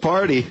lot. Bigfoot's a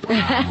party.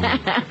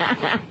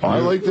 I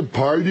like to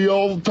party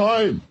all the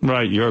time.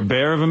 Right. You're a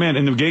bear of a man.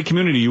 In the gay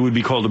community, you would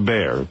be called a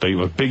bear.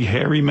 You're a big,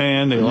 hairy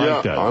man. They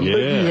like that. I'm big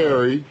and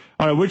hairy.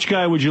 All right. Which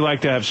guy would you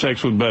like to have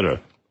sex with better?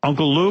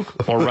 Uncle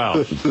Luke or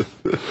Ralph?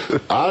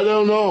 I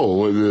don't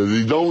know.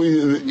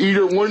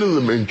 Either one of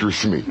them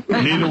interests me.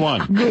 Neither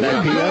one.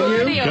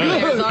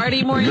 There's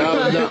Artie more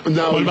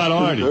now, what about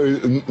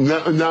Artie?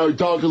 Now we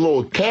talk a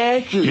little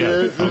cash,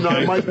 and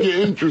I might get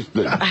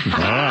interested. All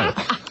right.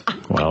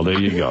 Well, there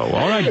you go.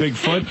 All right,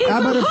 Bigfoot.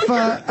 How about if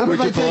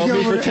I take you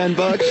over for $10?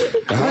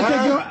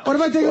 What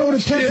if I take you over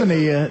to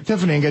Tiffany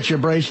and get you a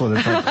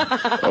bracelet?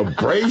 A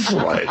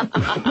bracelet?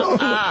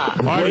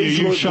 Artie, are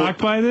you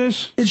shocked by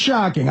this? It's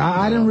shocking.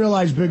 I didn't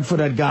realize Bigfoot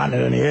had gotten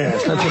it in the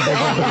ass. That's a big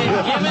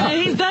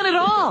He's done it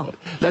all.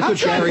 That's what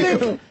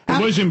Gary...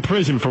 He was in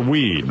prison for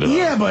weed.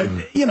 Yeah, but,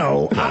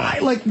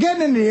 like,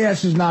 getting in the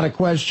ass is not a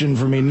question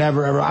for me,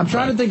 never, ever. I'm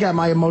trying to think at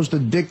my most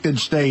addicted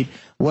state,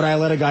 would I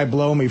let a guy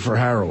blow me for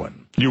heroin?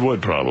 You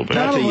would probably.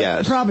 That's a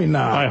yes. Probably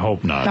not. I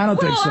hope not. I don't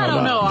think so. I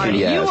don't know, Artie.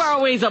 Yes. You were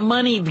always a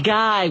moneyed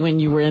guy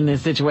when you were in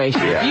this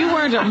situation. If you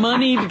weren't a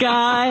moneyed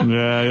guy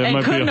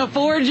and couldn't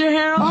afford your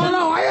heroin. Oh,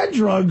 no, I had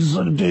drugs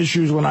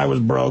issues when I was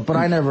broke, but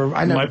I never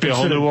might be a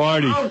whole new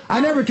Artie. I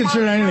never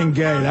considered anything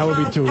gay. That would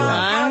be too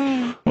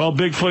rough. Well,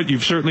 Bigfoot,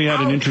 you've certainly had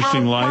an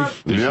interesting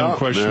life. There's no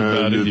question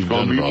about it. It's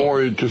going to be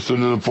more interesting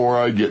than before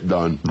I get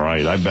done.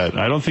 Right, I bet.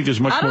 I don't think there's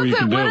much more you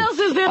can do. What else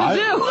is there to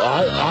do?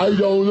 I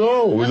don't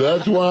know.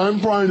 That's what I'm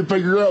trying to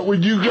figure out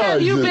with you guys.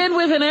 Have you been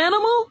with an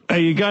animal?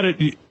 Hey, you got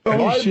it.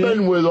 I've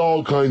been with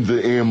all kinds of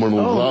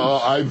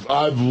animals.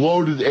 I've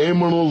loaded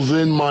animals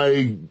in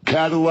my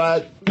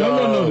Cadillac.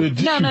 No. Did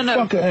you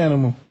fuck an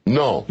animal?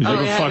 No. You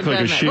ever fuck like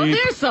a sheep? Well,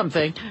 there's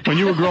something. When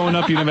you were growing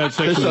up, you never had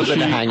sex with a sheep?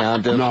 to hang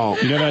on to. No.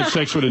 You never had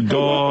sex with a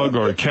dog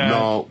or a cat?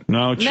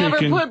 No, chicken? Never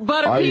put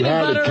peanut I had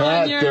butter a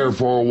cat on your... there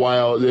for a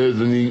while.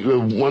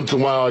 Once in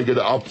a while I get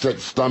an upset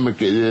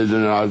stomach,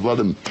 and I let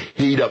him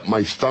heat up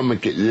my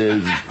stomach,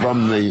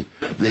 from the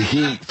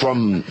heat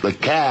from the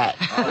cat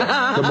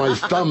to my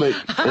stomach,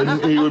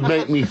 and he would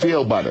make me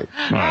feel better.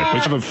 All right, but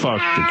you haven't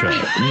fucked the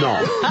cat?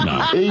 No.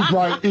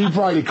 He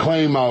tried to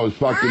claim I was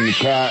fucking the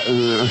cat.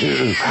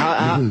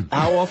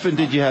 How often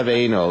did you have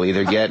anal,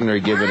 either getting or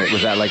giving it?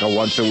 Was that like a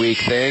once-a-week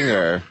thing,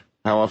 or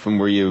how often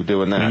were you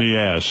doing that? In the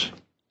ass.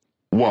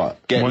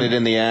 What? Getting it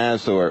in the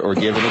ass or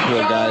giving it to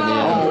a guy in the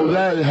ass? Oh,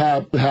 that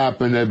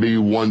happened every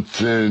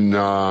once in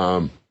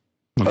a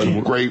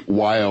great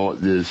while.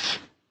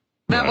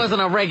 That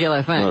wasn't a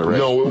regular thing.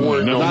 No, it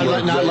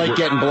wasn't. Not like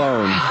getting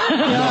blown.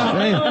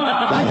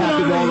 That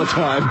happened all the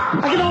time.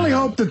 I can only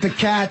hope that the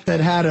cat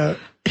that had a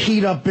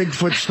heat up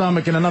Bigfoot's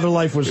stomach in another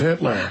life was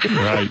Hitler.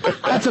 Right.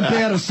 That's a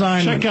bad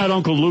assignment. Check out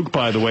Uncle Luke,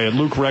 by the way, at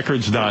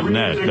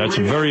lukerecords.net. That's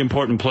a very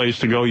important place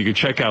to go. You can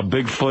check out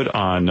Bigfoot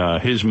on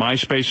his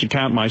MySpace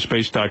account,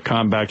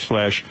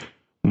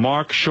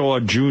 myspace.com/Mark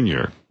Shaw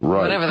Jr.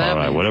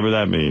 Right. Whatever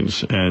that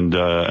means. And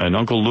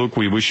Uncle Luke,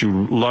 we wish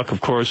you luck, of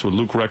course, with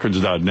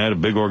lukerecords.net, a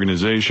big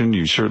organization.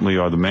 You certainly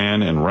are the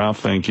man. And Ralph,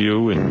 thank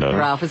you. And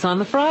Ralph is on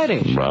the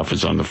Friday. Ralph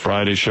is on the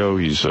Friday show.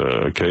 He's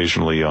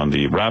occasionally on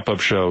the wrap-up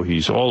show.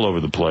 He's all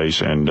over the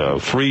place. And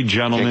three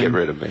gentlemen Can't get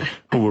rid of me.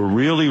 who were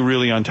really,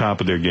 really on top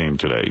of their game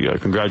today.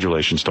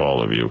 Congratulations to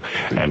all of you.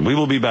 And we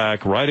will be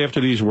back right after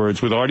these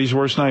words with Artie's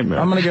Worst Nightmare.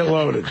 I'm going to get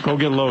loaded. Go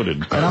get loaded.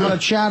 And I'm going to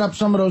chat up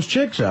some of those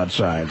chicks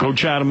outside. Go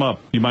chat them up.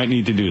 You might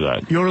need to do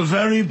that. You're a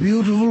very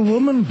beautiful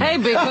woman. Hey,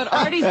 Bigfoot,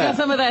 Artie's got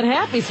some of that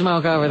happy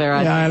smoke over there.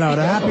 Yeah, I know.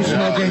 The happy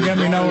smoke ain't get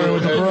me nowhere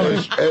with the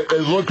bros.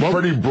 It looks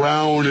pretty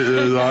brown.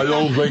 I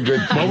don't think it...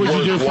 What would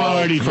you do for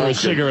Artie for a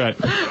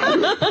cigarette?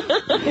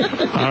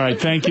 All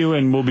right, thank you,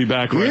 and we'll be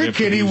back right Here,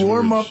 after kitty, these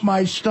warm words. up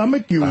my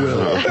stomach, you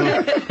will.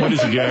 What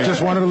is it, Gary?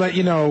 Just wanted to let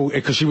you know,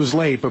 because she was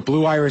late, but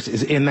Blue Iris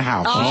is in the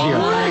house. She's here.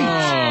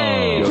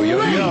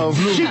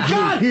 She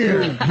got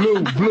here.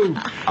 Blue.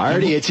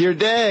 Artie, it's your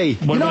day.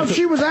 If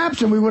she was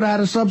absent, we would have had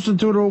a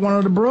substitute or one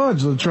of the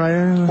broads. I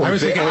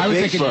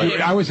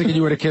was thinking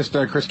you would have kissed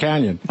Chris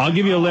Canyon. I'll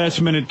give you a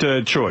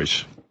last-minute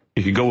choice.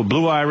 You could go with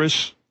Blue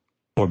Iris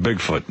or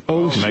Bigfoot.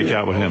 Make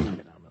out with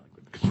him.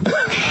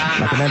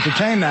 I can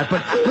entertain that,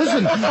 but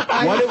listen.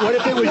 What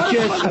if it was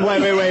just... Wait.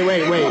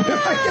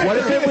 What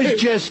if it was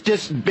just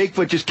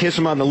Bigfoot just kiss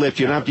him on the lips?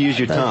 You don't have to use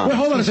your tongue. Wait,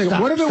 hold on a second.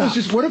 What if it was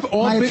just... What if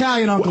all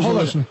Italian uncles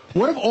listen.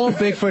 What if all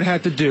Bigfoot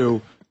had to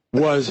do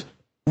was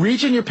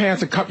reach in your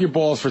pants and cup your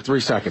balls for 3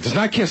 seconds? It's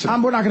not kissing.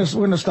 We're going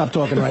to stop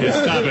talking right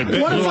now. Stop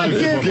it. What if I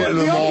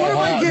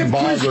give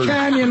Chris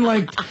Canyon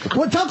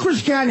tell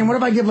Chris Canyon, what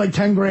if I give like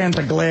 10 grand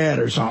to Glad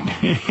or something?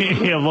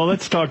 Yeah, well,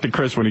 let's talk to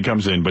Chris when he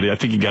comes in, but I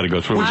think you got to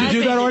go through. Would you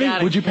do that, Artie?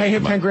 Would you pay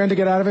him 10 grand to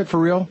get out of it for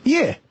real?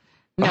 Yeah.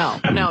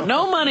 No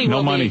money.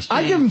 No money.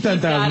 I give him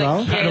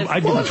 $10,000. I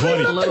give him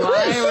 20. Blue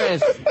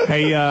Iris.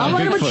 Hey, I'm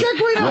writing him a check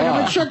right now. I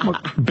have a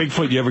checkbook.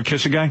 Bigfoot, you ever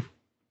kiss a guy?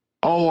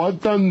 Oh, I've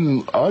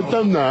done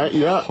that,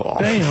 yeah.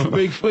 Damn,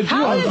 Bigfoot,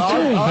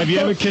 Have you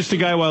ever kissed a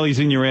guy while he's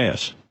in your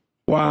ass?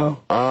 Wow.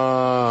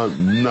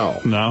 No.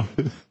 No?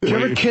 Did you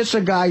ever kiss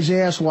a guy's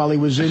ass while he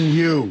was in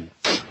you?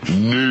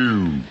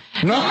 No.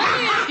 No.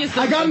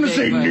 I got him to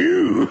say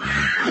no.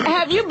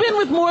 Have you been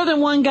with more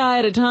than one guy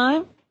at a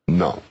time?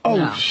 No. Oh,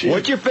 No. shit.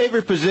 What's your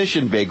favorite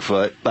position,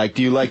 Bigfoot? Like,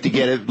 do you like to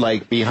get it,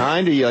 like,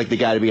 behind, or you like the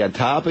guy to be on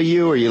top of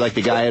you, or you like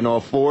the guy on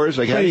all fours?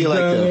 Like, how do you like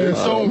to... It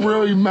don't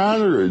really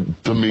matter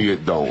to me,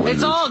 it don't.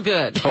 It's all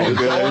good. It's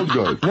all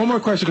good. One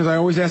more question, because I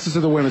always ask this to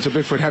the women. So,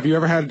 Bigfoot, have you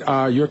ever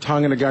had your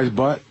tongue in a guy's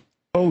butt?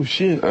 Oh,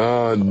 shit.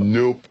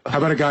 Nope. How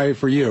about a guy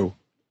for you?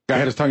 Guy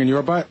had his tongue in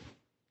your butt?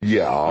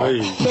 Yeah.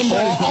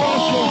 Somebody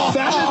tossed your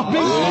salad,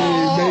 big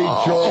He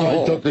made sure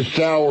I took a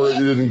shower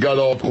and got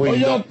all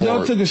cleaned up.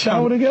 Y'all took a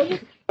shower together?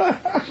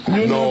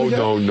 No.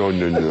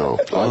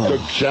 I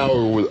took a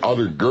shower with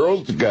other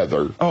girls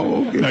together.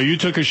 Oh, okay. No, you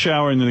took a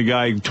shower and then the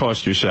guy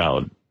tossed your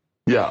salad.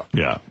 Yeah.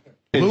 Yeah.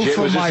 Was this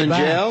in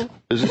jail?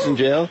 Is this in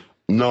jail?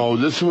 No,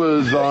 this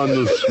was on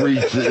the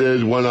streets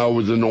when I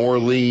was in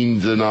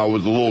Orleans, and I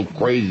was a little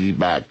crazy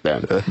back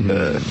then. So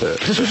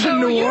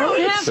you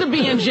don't have to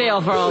be in jail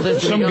for all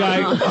this. Some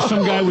guy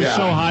was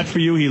so hot for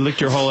you, he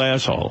licked your whole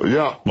asshole.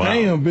 Yeah. Wow.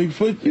 Damn,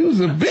 Bigfoot, you was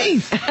a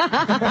beast.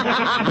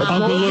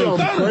 Uncle Luke.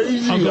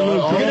 You're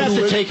going to have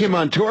to take him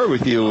on tour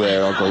with you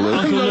there, Uncle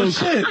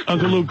Luke.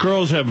 Uncle Luke,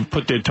 girls have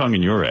put their tongue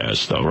in your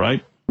ass, though,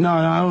 right? No,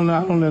 I don't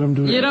let them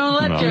do that. You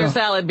don't let your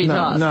salad be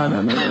tossed. No.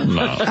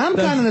 I'm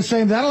kind of the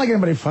same. I don't like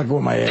anybody fucking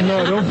with my ass.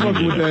 No, don't fuck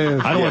with that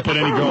ass. I don't want to put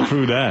any girl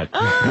through that.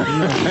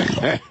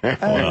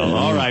 Well,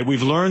 all right.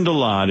 We've learned a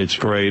lot. It's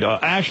great.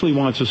 Ashley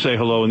wants to say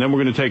hello, and then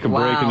we're going to take a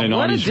break. And then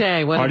What a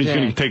day. Artie's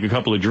going to take a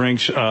couple of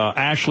drinks.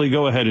 Ashley,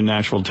 go ahead in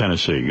Nashville,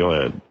 Tennessee. Go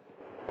ahead.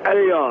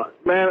 Hey,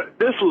 man,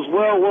 this was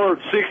well worth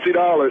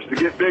 $60 to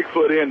get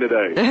Bigfoot in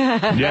today.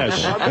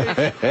 Yes.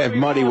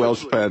 Money well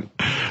spent.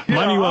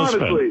 Money well honestly.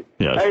 spent.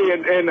 Yes. Hey,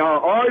 and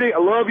Artie, I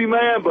love you,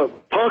 man,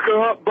 but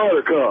pucker up,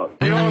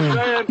 buttercup. You know what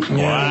I'm saying?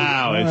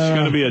 Wow, it's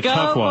going to be a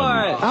tough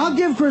one. I'll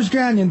give Chris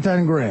Canyon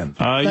 10 grand.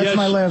 That's yes,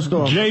 my last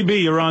offer.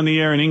 JB, you're on the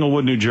air in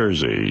Inglewood, New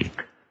Jersey.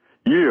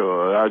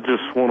 Yeah, I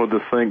just wanted to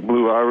thank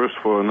Blue Iris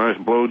for a nice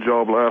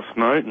blowjob last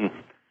night and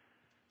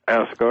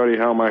ask Artie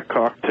how my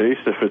cock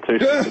tastes, if it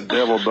tastes like a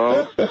devil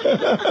dog.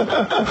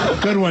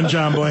 Good one,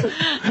 John Boy.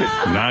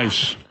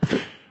 Nice.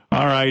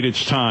 All right,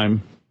 it's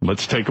time.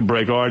 Let's take a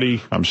break.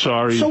 Artie, I'm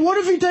sorry. So what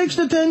if he takes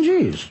the 10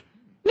 G's?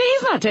 No,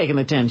 he's not taking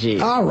the 10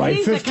 G's. All right,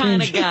 he's the 15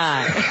 kind of G's.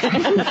 guy.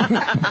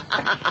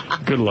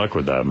 Good luck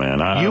with that, man.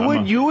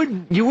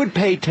 You would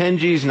pay 10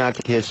 G's not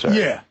to kiss her.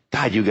 Yeah.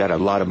 God, you got a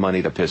lot of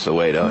money to piss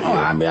away, don't you?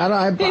 I mean,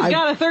 He's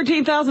got a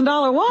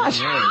 $13,000 watch.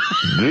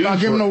 I'll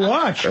give him a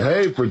watch.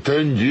 Hey, for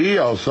 10G,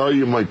 I'll sell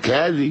you my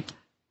caddy.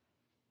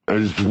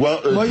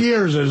 What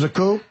year is it? Is it a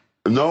coupe?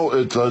 No,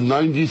 it's a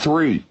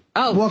 93.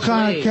 Oh, what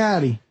kind of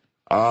caddy?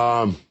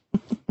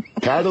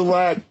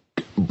 Cadillac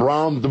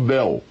Brown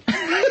DeVille.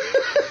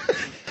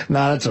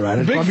 No, that's all right.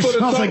 It probably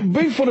smells like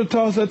Bigfoot will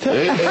toss that.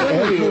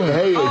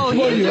 Hey, Oh,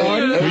 Were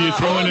you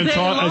throwing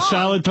a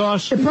salad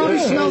toss? It probably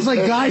smells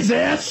like guy's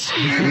ass.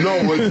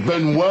 No, it's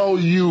been well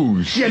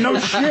used. Yeah, no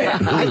shit.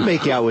 I'd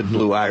make out with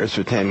Blue Iris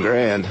for 10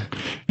 grand.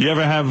 You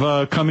ever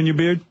have cum in your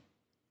beard?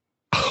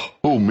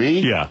 Who, me?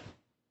 Yeah.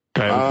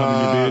 Guy have cum in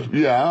your beard?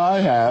 Yeah, I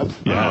have.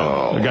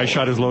 Yeah. A guy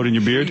shot his load in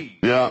your beard?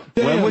 Yeah.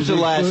 When was the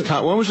last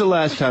time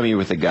you were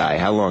with a guy?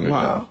 How long ago?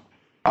 Wow.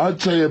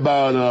 I'd say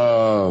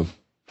about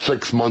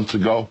 6 months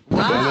ago.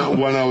 Wow.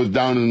 When I was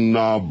down in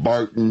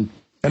Barton.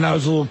 And I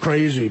was a little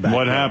crazy back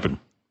What then. happened?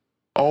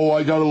 Oh,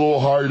 I got a little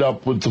hard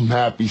up with some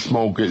Happy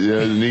Smoke it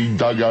is, and he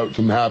dug out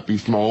some Happy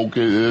Smoke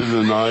it is,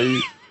 and I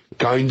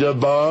kind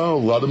of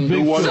let him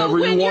do whatever So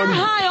when he you're wanted.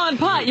 high on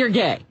pot, you're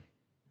gay.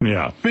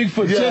 Yeah.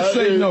 Bigfoot, just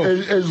say no.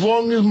 As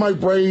long as my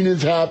brain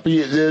is happy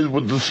it is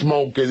with the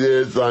smoke it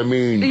is, I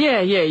mean.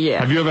 Yeah.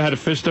 Have you ever had a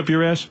fist up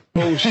your ass?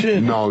 Oh,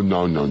 shit. No.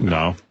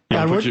 No. You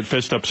ever put your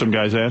fist up some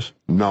guy's ass?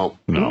 No.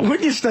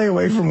 Wouldn't you stay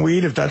away from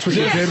weed if that's what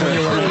you did when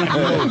you were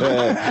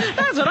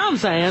That's what I'm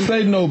saying.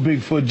 Say no,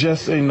 Bigfoot.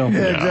 Just say no.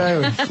 Yeah,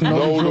 exactly.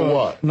 No to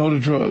what? No to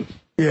drugs.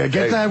 Yeah,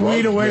 get that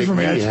weed away from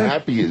me.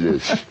 Happy it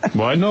is.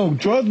 What? No,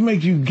 drugs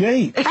make you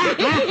gay.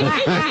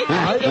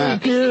 I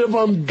don't care if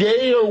I'm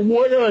gay or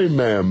what I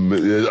am.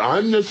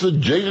 I'm just a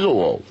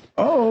gigolo.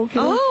 Oh, okay.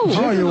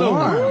 Oh, you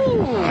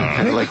are.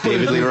 Kind of like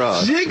David Lee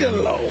Roth.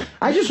 Gigolo.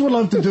 I just would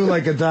love to do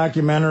like a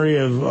documentary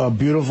of a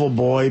beautiful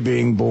boy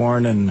being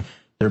born and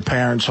their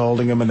parents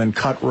holding him, and then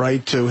cut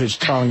right to his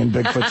tongue in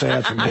Bigfoot's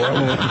ass.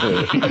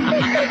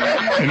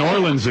 In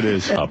Orleans, it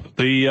is up.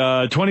 The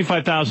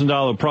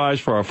 $25,000 prize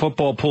for our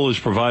football pool is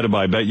provided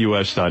by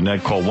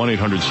BetUS.net. Call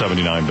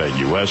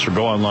 1-800-79-BET-US or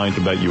go online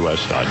to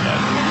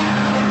BetUS.net.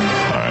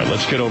 All right,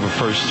 let's get over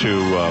first to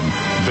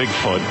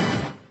Bigfoot,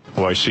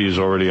 who I see is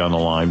already on the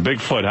line.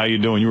 Bigfoot, how you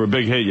doing? You were a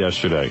big hit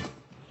yesterday.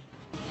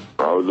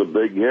 I was a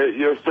big hit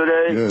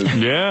yesterday.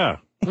 Yeah.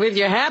 With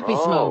your Happy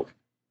Smoke.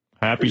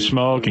 Happy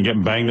Smoke and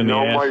getting banged in the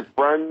ass. my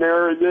friend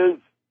there it is?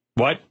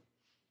 What?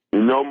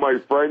 You know my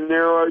friend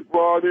there I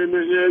brought in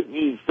it?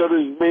 He said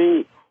it's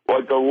me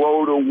like a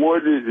load of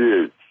wood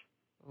it is.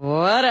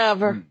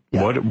 Whatever.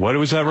 What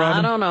was that,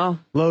 Robin? I don't know.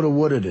 Load of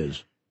wood it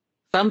is.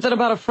 Something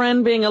about a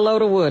friend being a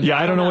load of wood. Yeah,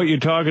 I don't know what you're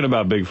talking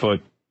about, Bigfoot.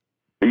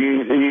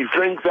 He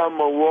thinks I'm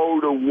a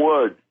load of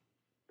wood,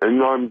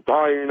 and I'm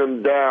tying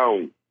him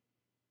down.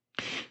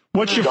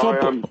 What's your guy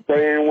football? I'm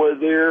staying with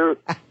here,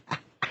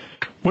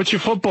 What's your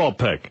football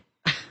pick?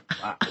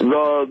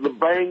 The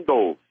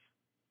Bengals.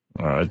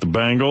 All right, the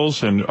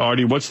Bengals. And,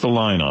 Artie, what's the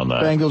line on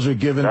that? Bengals are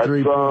given That's,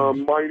 3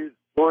 points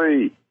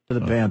 -3. to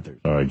the Panthers.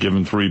 All right,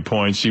 given 3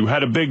 points. You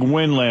had a big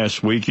win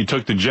last week. You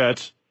took the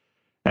Jets.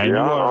 And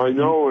Yeah, I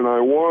know, and I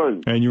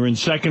won. And you're in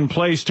second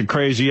place to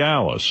Crazy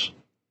Alice.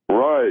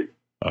 Right.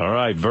 All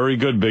right, very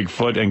good,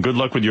 Bigfoot, and good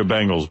luck with your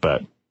Bengals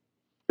bet.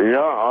 Yeah,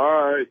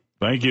 all right.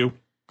 Thank you.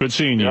 Good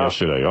seeing you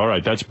yesterday. All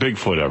right, that's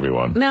Bigfoot,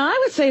 everyone. Now, I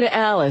would say to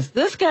Alice,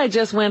 this guy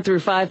just went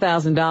through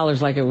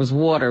 $5,000 like it was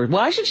water.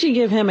 Why should she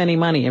give him any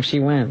money if she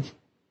wins?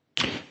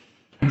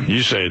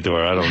 You say it to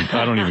her. I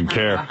don't even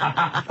care.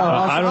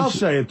 I'll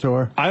say it to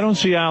her. I don't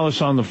see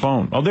Alice on the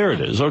phone. Oh, there it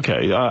is.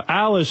 Okay.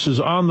 Alice is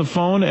on the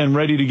phone and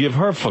ready to give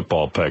her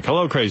football pick.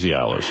 Hello, Crazy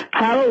Alice.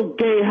 Hello,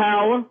 Gay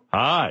Howard.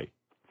 Hi.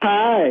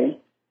 Hi.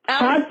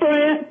 Hi,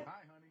 Fred.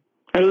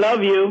 I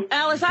love you.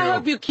 Alice, I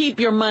hope you keep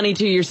your money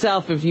to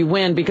yourself if you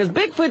win, because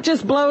Bigfoot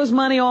just blows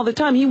money all the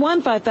time. He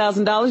won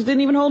 $5,000, didn't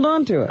even hold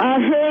on to it. I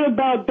heard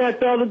about that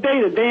the other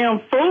day, the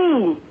damn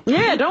fool.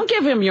 Yeah, don't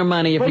give him your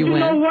money if you win.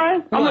 But you know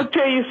what? I'm going to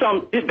tell you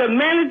something. The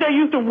manager that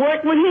used to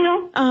work with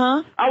him,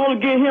 I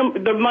want to give him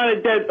the money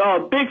that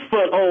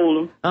Bigfoot owed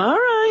him. All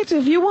right,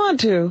 if you want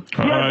to.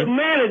 The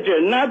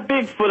manager, not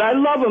Bigfoot. I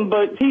love him,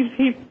 but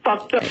he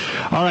fucked up.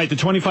 All right, the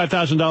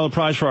 $25,000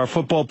 prize for our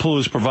football pool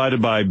is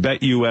provided by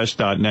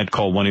BetUS.net.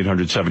 Call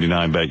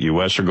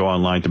 1-800-79-BET-US or go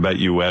online to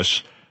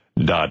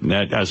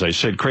BetUS.net. As I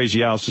said,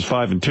 Crazy Alice is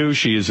 5-2.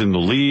 She is in the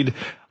lead.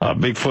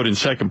 Bigfoot in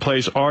second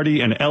place.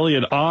 Artie and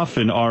Elliot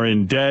Offen are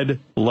in dead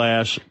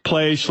last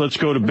place. Let's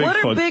go to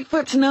Bigfoot. What are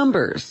Bigfoot's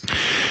numbers?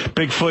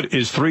 Bigfoot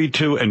is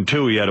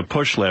 3-2-2. He had a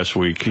push last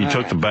week. He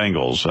took the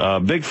Bengals.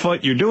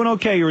 Bigfoot, you're doing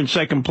okay. You're in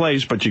second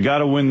place, but you got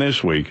to win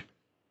this week.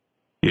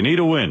 You need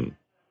a win.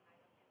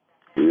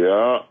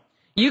 Yeah.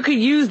 You could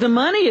use the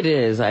money it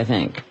is, I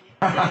think.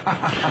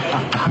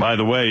 By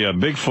the way,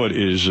 Bigfoot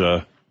is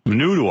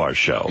new to our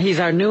show. He's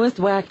our newest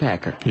Wack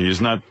Packer. He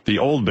is not the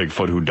old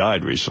Bigfoot who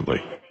died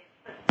recently.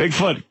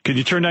 Bigfoot, could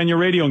you turn down your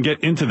radio and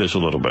get into this a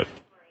little bit?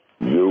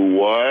 Do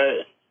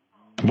what?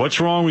 What's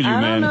wrong with you,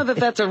 man? I don't know that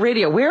that's a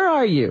radio. Where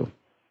are you?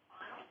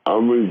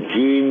 I'm in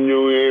Keene,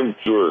 New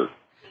Hampshire.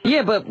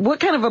 Yeah, but what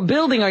kind of a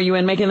building are you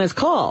in making this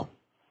call?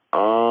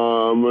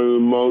 I'm in a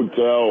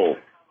motel.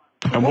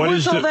 And what what's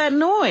is all that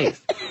noise?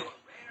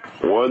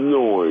 What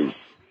noise?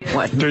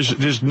 What?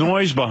 There's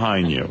noise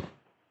behind you.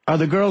 Are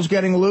the girls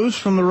getting loose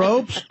from the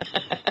ropes?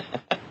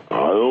 I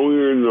don't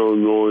hear no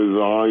noise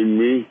behind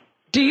me.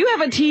 Do you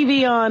have a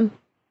TV on?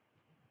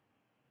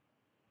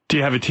 Do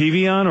you have a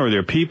TV on, or are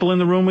there people in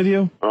the room with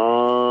you? It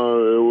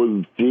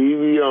was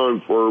TV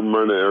on for a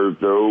minute or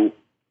two.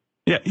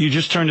 Yeah, you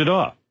just turned it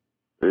off.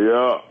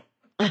 Yeah.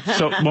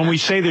 So when we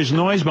say there's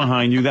noise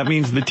behind you, that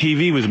means the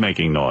TV was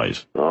making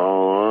noise.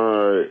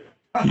 All right.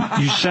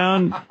 You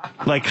sound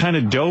like kind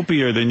of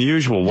dopier than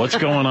usual. What's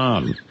going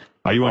on?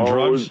 Are you on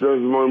drugs? It's just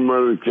my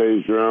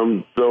medication.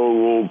 I'm still a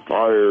little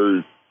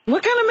tired.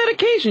 What kind of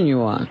medication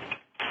you on?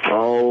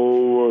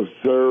 Oh,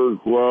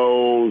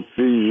 Seroquel,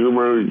 seizure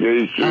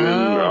medication,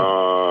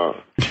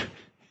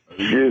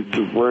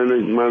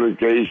 schizophrenic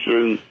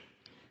medication.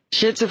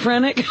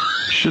 Schizophrenic?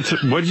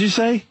 What did you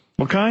say?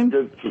 What kind?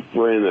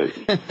 Schizophrenic.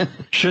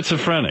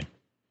 Schizophrenic.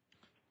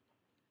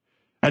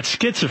 That's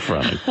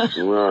schizophrenic.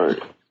 Right.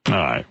 All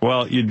right.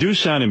 Well, you do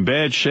sound in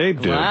bad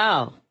shape, dude.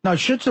 Wow. Now,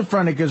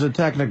 schizophrenic is a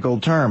technical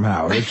term,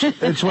 Howard.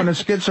 It's when a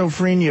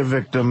schizophrenia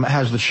victim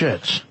has the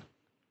shits.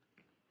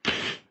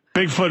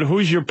 Bigfoot,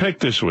 who's your pick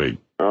this week?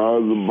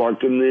 The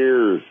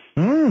Buccaneers.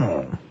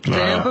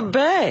 Tampa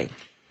Bay.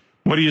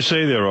 What do you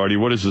say there, Artie?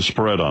 What is the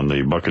spread on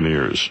the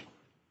Buccaneers?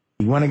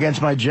 You went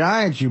against my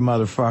Giants, you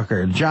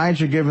motherfucker.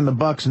 Giants are giving the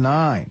Bucks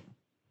 9.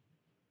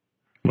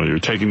 Well, you're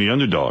taking the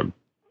underdog.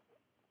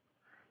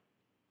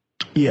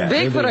 Yeah.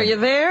 Bigfoot, are you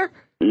there?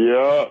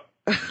 Yeah.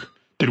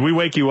 Did we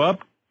wake you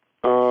up?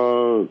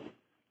 No.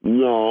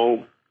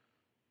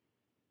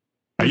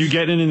 Are you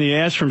getting in the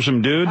ass from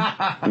some dude?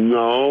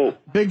 No.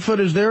 Bigfoot,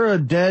 is there a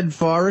dead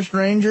forest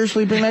ranger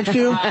sleeping next to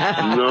you?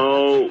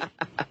 No.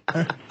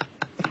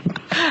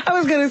 I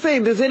was going to say,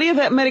 does any of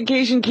that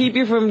medication keep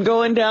you from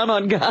going down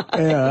on guys?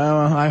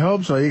 Yeah, I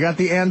hope so. You got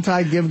the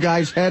anti-give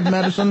guys head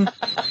medicine? All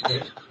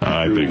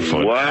right,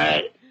 Bigfoot.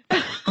 What?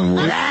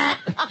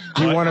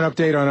 Do you want an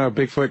update on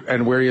Bigfoot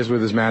and where he is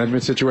with his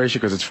management situation?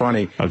 Because it's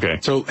funny. Okay.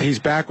 So he's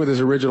back with his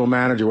original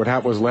manager. What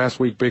happened was last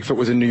week, Bigfoot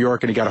was in New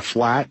York and he got a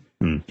flat.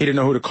 He didn't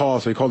know who to call,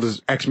 so he called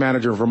his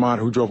ex-manager in Vermont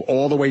who drove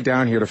all the way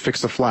down here to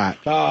fix the flat.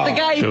 The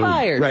guy he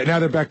fired. Right, now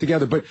they're back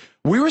together. But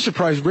we were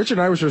surprised, Rich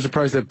and I were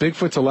surprised that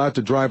Bigfoot's allowed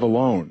to drive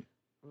alone.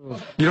 You know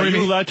what I mean? Are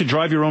you allowed to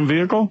drive your own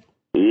vehicle?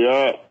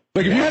 Yeah.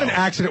 Like, if you had an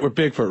accident with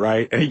Bigfoot,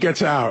 right, and he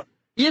gets out.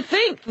 You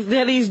think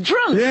that he's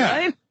drunk,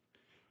 right?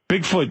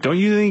 Bigfoot, don't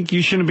you think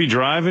you shouldn't be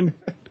driving?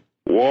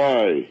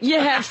 Why? You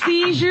have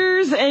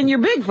seizures and you're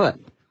Bigfoot.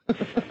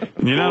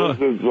 You know,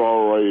 it's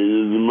all right.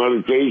 The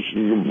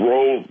medication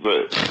controls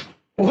it.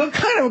 What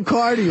kind of a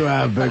car do you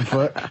have,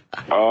 Bigfoot?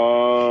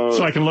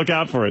 so I can look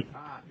out for it.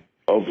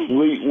 A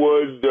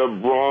Fleetwood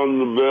Braun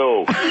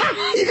DeVille.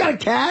 You got a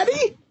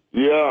caddy?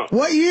 Yeah.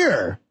 What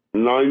year?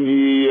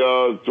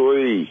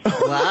 93.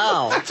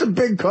 Wow. That's a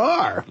big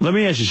car. Let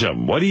me ask you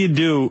something. What do you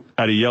do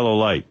at a yellow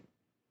light?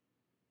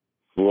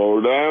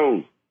 Slow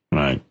down.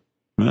 Right.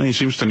 Well, he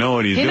seems to know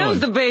what he's doing. He knows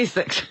the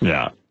basics.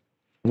 Yeah.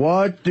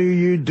 What do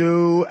you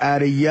do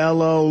at a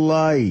yellow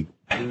light?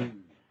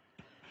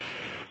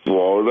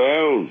 Slow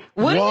down.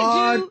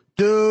 What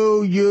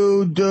do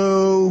you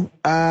do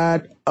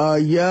at a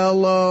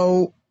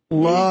yellow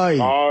light?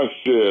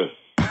 Cautious.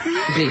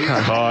 Be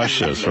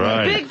cautious,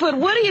 right. Bigfoot,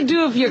 what do you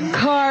do if your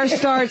car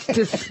starts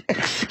to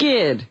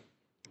skid?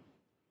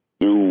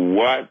 Do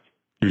what?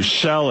 You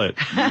sell it.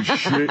 You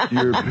shit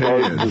your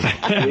pants.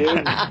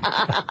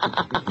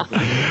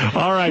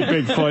 All right,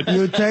 Bigfoot.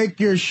 You take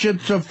your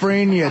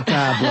schizophrenia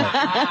tablet.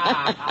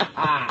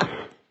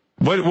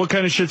 What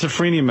kind of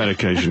schizophrenia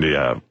medication do you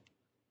have?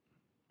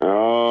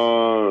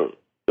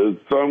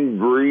 It's some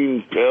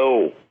green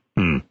pill.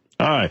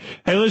 All right.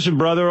 Hey, listen,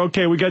 brother.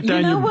 Okay, we got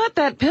down You know what?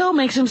 That pill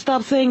makes him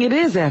stop saying it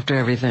is after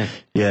everything.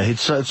 Yeah, it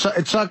sucks,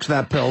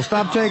 that pill.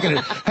 Stop taking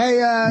it.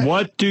 Hey,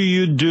 What do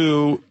you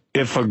do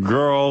if a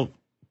girl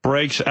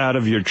breaks out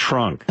of your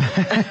trunk? I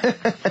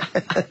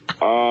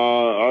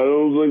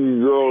don't think a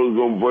girl is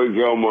going to break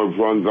out my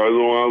trunk. I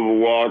don't have a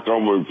lock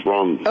on my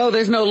trunk. Oh,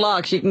 there's no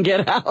lock. She can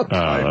get out. Oh,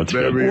 that's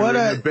good. In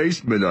the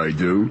basement, I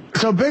do.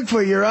 So,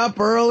 Bigfoot, you're up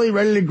early,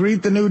 ready to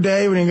greet the new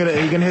day. When are you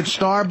gonna hit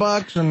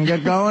Starbucks and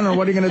get going, or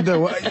what are you gonna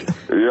do?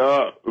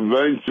 Yeah,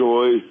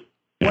 eventually.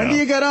 When do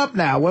you get up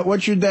now?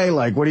 What's your day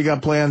like? What do you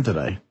got planned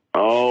today?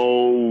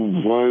 Oh,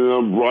 planning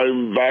on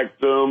driving back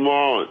to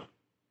Vermont.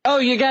 Oh,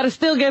 you got to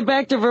still get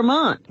back to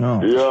Vermont.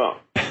 Oh. Yeah.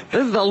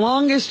 This is the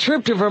longest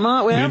trip to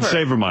Vermont we He ever. didn't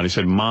say Vermont. He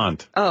said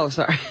Mont. Oh,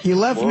 sorry. You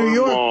left New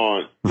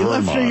York. You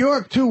left Vermont. New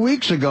York 2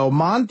 weeks ago.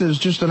 Mont is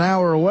just an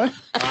hour away.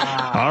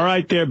 All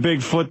right there,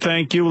 Bigfoot.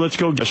 Thank you. Let's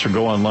go. Just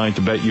go online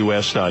to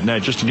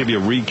betus.net. Just to give you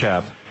a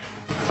recap.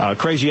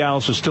 Crazy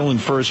Alice is still in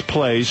first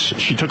place.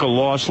 She took a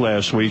loss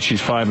last week.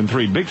 She's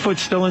 5-3.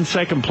 Bigfoot's still in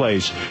second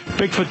place.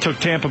 Bigfoot took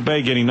Tampa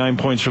Bay, getting 9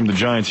 points from the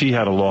Giants. He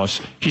had a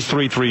loss. He's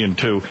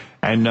 3-2.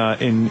 And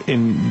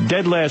in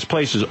dead last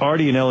place is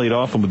Artie and Elliot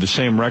Offman with the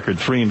same record,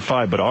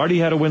 3-5. But Artie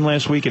had a win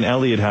last week, and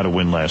Elliot had a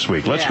win last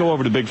week. Let's go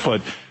over to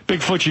Bigfoot.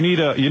 Bigfoot, you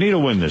need a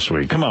win this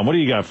week. Come on, what do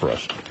you got for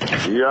us?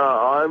 Yeah,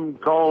 I'm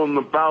calling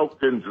the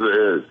Falcons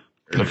this.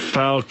 The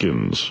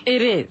Falcons.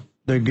 It is.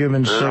 They're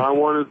giving And I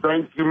want to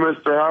thank you,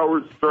 Mr.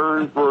 Howard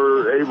Stern,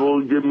 for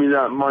able to give me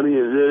that money.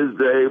 It is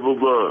able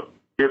to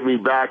get me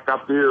back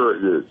up here.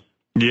 It is.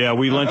 Yeah,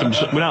 we lent him.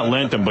 We not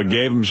lent him, but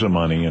gave him some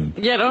money. And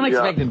Yeah, don't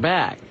expect it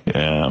back.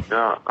 yeah.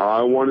 Yeah,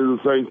 I wanted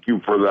to thank you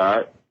for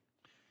that.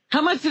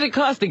 How much did it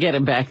cost to get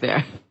him back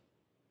there?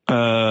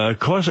 Of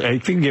course, I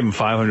think we gave him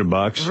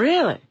 $500.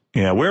 Really?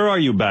 Yeah, where are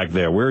you back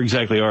there? Where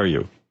exactly are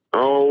you?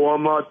 Oh,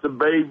 I'm at the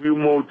Bayview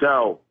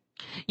Motel.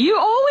 You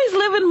always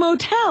live in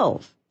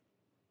motels.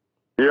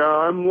 Yeah,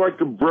 I'm like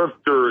a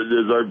brifter. It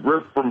is. I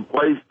brift from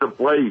place to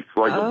place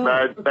like a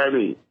bad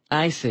penny.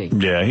 I see.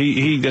 Yeah,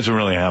 he doesn't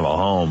really have a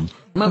home.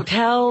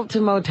 Motel to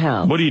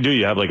motel. What do?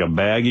 You have like a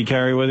bag you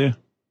carry with you?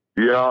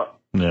 Yeah.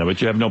 Yeah,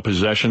 but you have no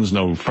possessions,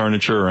 no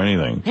furniture or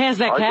anything. Has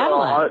that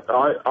Cadillac?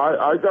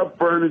 I got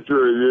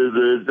furniture. It is.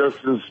 It's just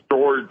in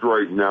storage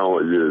right now.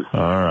 It is. All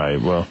right,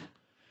 well.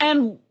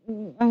 And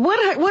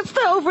what's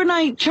the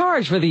overnight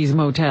charge for these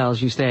motels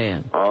you stay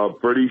in?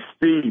 Pretty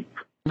steep.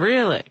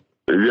 Really?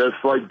 Just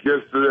like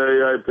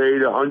yesterday, I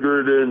paid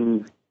 $100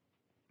 and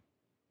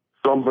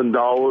something.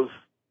 Wow.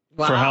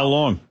 For how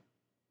long?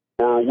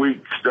 For a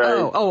week stay.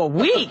 Oh, a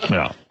week?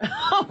 Yeah.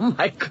 Oh,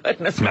 my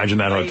goodness. Imagine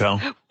that hotel.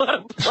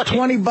 It's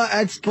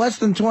 $20. It's less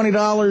than $20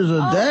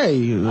 a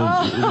day.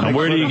 And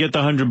where do you get the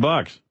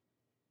 $100?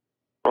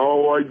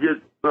 Oh, I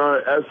get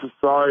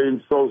SSI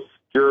and Social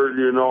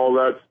Security and all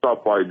that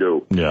stuff I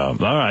do. Yeah. All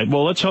right.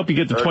 Well, let's hope you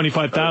get the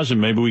 $25,000.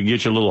 Maybe we can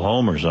get you a little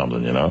home or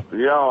something, you know?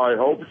 Yeah, I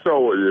hope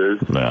so. It is.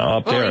 Yeah,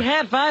 up Well, there. he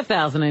had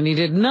 $5,000 and he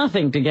did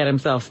nothing to get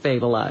himself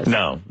stabilized.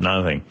 No,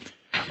 nothing.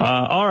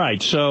 All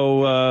right, so...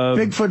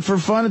 Bigfoot, for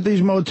fun at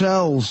these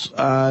motels,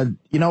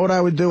 you know what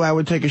I would do? I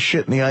would take a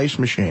shit in the ice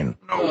machine.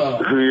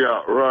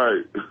 Yeah,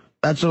 right.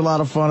 That's a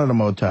lot of fun at a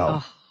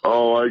motel.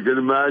 Oh, I can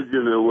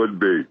imagine it would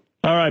be.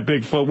 All right,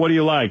 Bigfoot, what do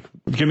you like?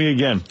 Give me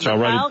again. So I'll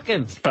write it.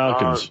 Falcons.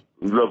 Falcons.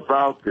 The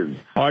Falcons.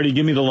 Artie,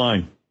 give me the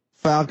line.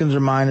 Falcons are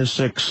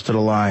 -6 to the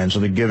Lions, so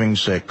they're giving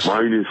 6.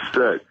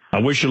 -6. I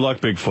wish you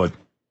luck, Bigfoot.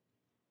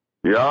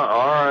 Yeah,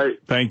 all right.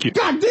 Thank you.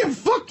 Goddamn,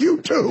 fuck you,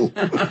 too.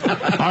 All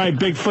right,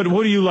 Bigfoot,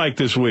 what do you like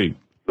this week?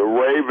 The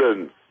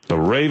Ravens. The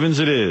Ravens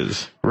it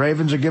is.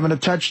 Ravens are giving a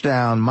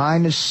touchdown,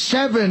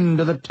 -7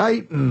 to the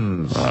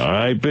Titans. All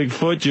right,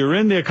 Bigfoot, you're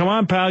in there. Come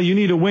on, pal, you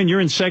need a win.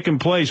 You're in second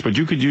place, but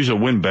you could use a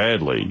win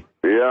badly.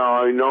 Yeah,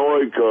 I know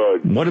I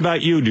could. What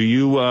about you?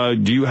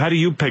 How do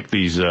you pick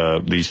these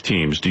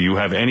teams? Do you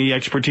have any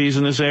expertise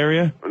in this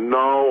area? No,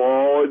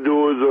 all I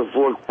do is just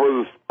look for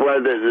the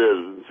spread it is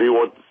and see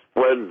what the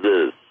spread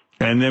is.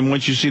 And then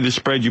once you see the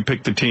spread, you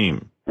pick the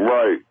team.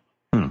 Right.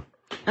 Do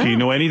you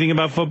know anything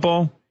about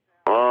football?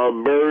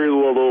 Very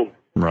little.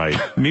 Right.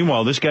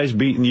 Meanwhile, this guy's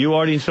beating you,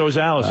 Artie, and so is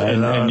Alice,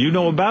 and you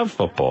know about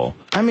football.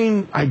 I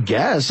mean, I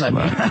guess. I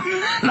mean,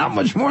 not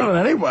much more than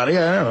anybody.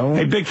 I don't know.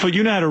 Hey, Bigfoot,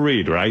 you know how to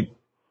read, right?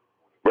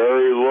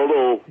 Very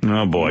little.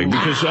 Oh, boy.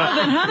 Because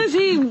then how does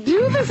he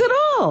do this at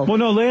all? Well,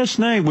 no, last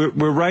night we're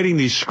writing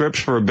these scripts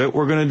for a bit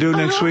we're going to do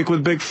next week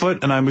with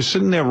Bigfoot, and I was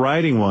sitting there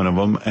writing one of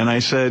them, and I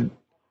said,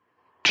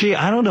 gee,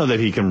 I don't know that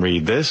he can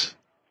read this.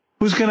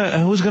 How's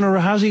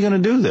he gonna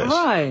do this?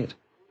 Right.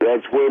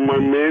 That's where my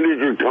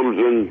manager comes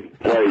in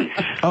place.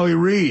 Oh, he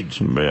reads.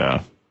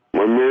 Yeah.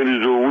 My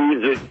manager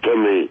reads it to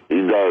me.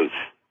 He does.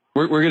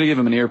 We're going to give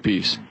him an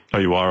earpiece. Oh,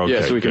 you are? Okay.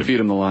 Yeah, so we can feed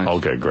him the line.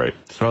 Okay, great.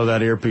 Throw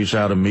that earpiece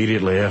out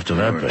immediately after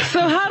that bit.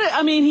 So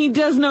he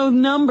does know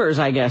numbers,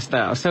 I guess,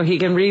 though, so he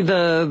can read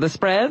the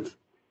spreads?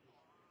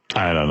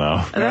 I don't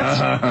know. That's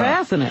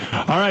fascinating.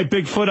 All right,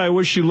 Bigfoot, I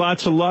wish you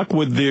lots of luck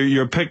with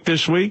your pick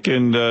this week.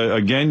 And,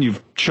 again,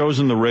 you've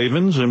chosen the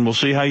Ravens, and we'll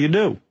see how you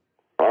do.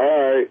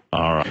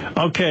 All right.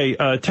 Okay,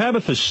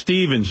 Tabitha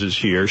Stevens is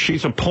here.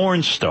 She's a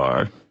porn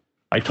star.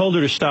 I told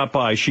her to stop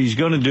by. She's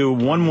going to do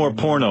one more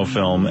porno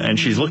film, and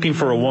she's looking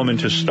for a woman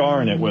to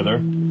star in it with her.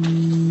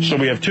 So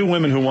we have two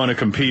women who want to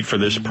compete for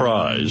this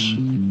prize.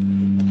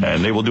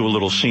 And they will do a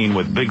little scene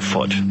with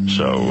Bigfoot.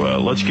 So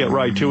let's get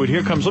right to it.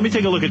 Here comes, let me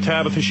take a look at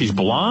Tabitha. She's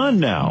blonde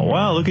now.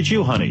 Wow, look at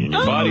you, honey. And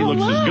your body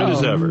looks as good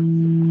as ever.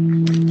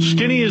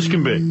 Skinny as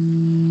can be.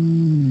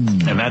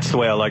 And that's the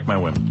way I like my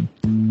women.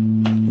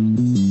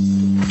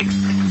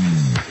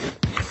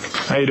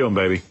 How you doing,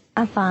 baby?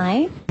 I'm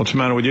fine. What's the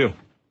matter with you?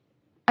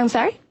 I'm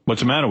sorry?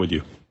 What's the matter with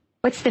you?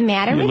 What's the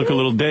matter with You me? look a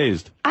little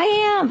dazed. I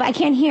am, but I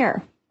can't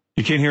hear.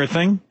 You can't hear a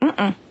thing?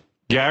 Mm-mm.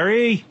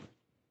 Gary?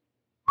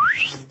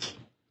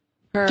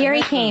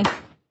 Gary came.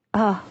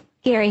 Oh,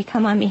 Gary,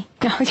 come on me.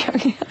 No, I'm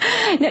joking.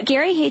 No,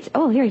 Gary hates...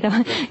 Oh, here we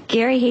go.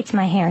 Gary hates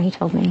my hair, he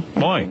told me.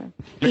 Why?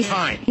 He's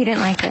fine. He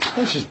didn't like it.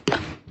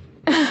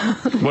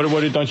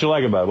 What don't you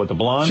like about it? What, the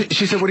blonde?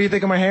 She said, what do you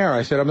think of my hair?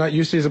 I said, I'm not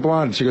used to it as a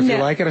blonde. She goes, No.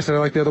 you like it? I said, I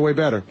like the other way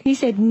better. He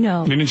said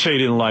no. He didn't say he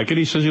didn't like it.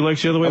 He says he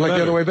likes the other way better. I like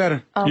the other way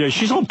better. Yeah,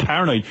 she's all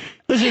paranoid.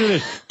 Listen to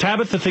this.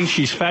 Tabitha thinks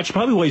she's fat. She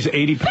probably weighs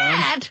 80 pounds.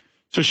 Fat?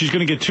 So she's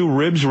going to get 2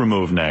 ribs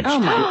removed next. Oh,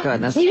 my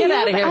goodness. Get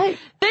out of here.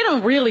 They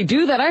don't really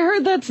do that. I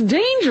heard that's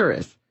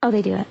dangerous. Oh,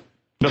 they do it.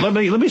 But let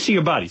me see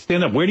your body.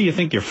 Stand up. Where do you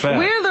think you're fat?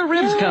 Where are the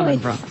ribs coming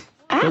from?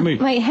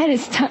 My head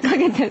is stuck. Look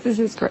at this. This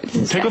is great.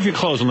 Take off your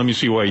clothes and let me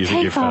see where you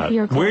think you're Take off fat.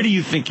 your clothes. Where do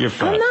you think you're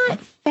fat? I'm not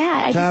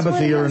fat. I just Tabitha,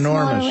 wanna you're go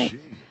smaller enormous.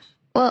 weight.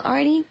 Well,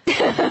 Artie.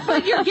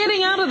 But you're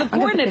getting out of the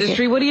porn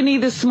industry. What do you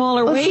need the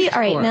smaller Well, weight see, all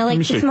right, for? now, like, Let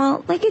me the see.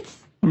 small, like, it's...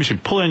 Let me see.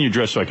 Pull down your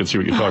dress so I can see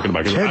what you're talking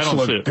about. 'Cause I Tits don't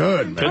look see it.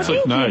 good, man. Tits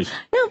look nice.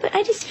 No, but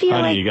I just feel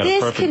Honey, you like got it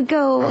this perfect. could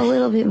go a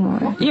little bit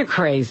more. You're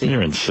crazy.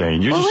 You're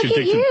insane. You're Well, just look at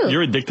addicted. you.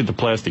 You're addicted to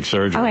plastic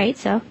surgery. All right,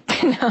 so...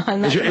 No,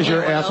 I'm not. Is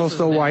your asshole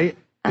still white?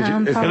 Hey,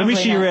 let me Probably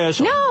see your not.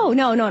 asshole.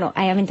 No.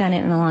 I haven't done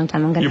it in a long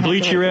time. I'm gonna. You have to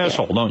bleach wait your to do it.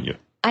 asshole, don't you?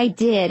 I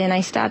did, and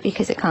I stopped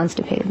because it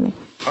constipated me.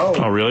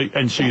 Oh, really?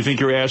 And so you think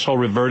your asshole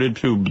reverted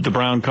to the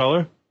brown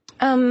color?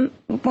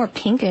 More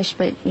pinkish,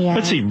 but yeah.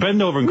 Let's see.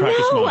 Bend over and crack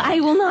a smoke. No, I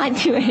will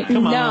not do it.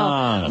 Come no.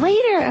 on.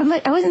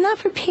 Later. I was not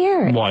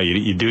prepared. Why?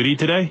 You duty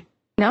today?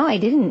 No, I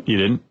didn't. You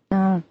didn't?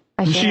 No.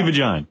 Let me see your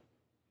vagina.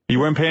 You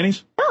wearing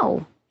panties?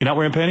 No, You're not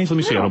wearing panties? Let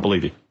me see. I don't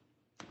believe you.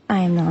 I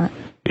am not.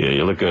 Yeah,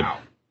 you look good.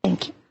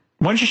 Thank you.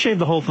 Why don't you shave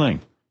the whole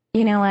thing?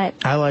 You know what?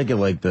 I like it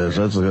like this.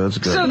 That's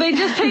good. So they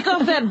just take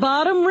off that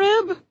bottom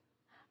rib?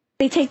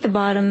 They take the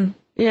bottom.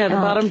 Yeah, the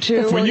bottom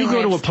two. When you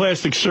go to a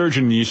plastic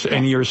surgeon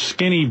and you're a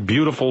skinny,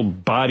 beautiful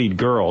bodied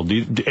girl,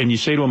 and you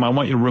say to him, I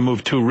want you to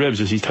remove 2 ribs,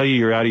 does he tell you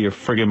you're out of your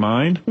friggin'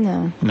 mind?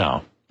 No.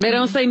 No. They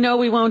don't say, no,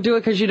 we won't do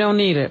it because you don't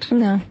need it.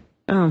 No.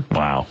 Oh.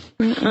 Wow.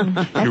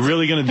 You're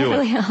really going to do that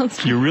really it.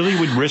 helps. You really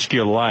would risk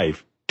your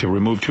life to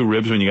remove 2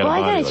 ribs when you got Well, a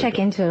I body gotta like check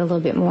that. into it a little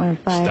bit more.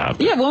 But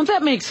Stop it. Yeah, won't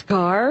that make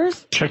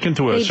scars? Check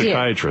into a They do.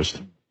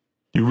 psychiatrist.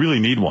 You really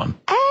need one.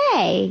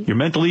 Hey, You're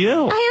mentally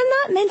ill.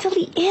 I am not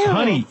mentally ill.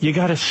 Honey, you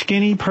got a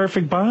skinny,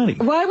 perfect body.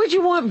 Why would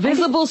you want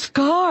visible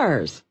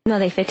scars? No,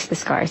 they fix the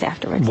scars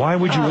afterwards. Why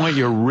would you want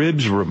your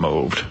ribs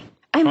removed?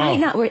 I might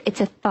not.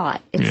 It's a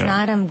thought. It's Yeah.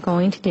 not. I'm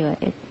going to do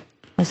it. It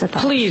was a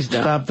thought. Please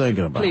don't. Stop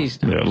thinking about it. Please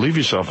don't. Yeah, leave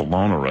yourself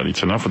alone already.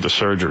 It's enough with the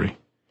surgery.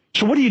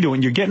 So what are you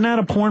doing? You're getting out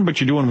of porn,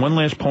 but you're doing one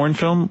last porn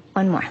film?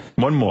 One more.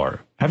 One more.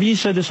 Have you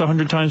said this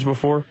 100 times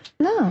before?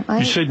 No,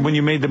 You said when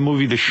you made the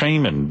movie The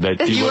Shaman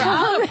that You were were-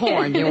 out of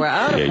porn. You were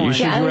out of Yeah, porn. you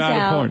said Yeah, I you were was out of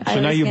out. porn. I So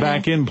now was you're gonna-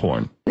 back in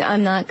porn.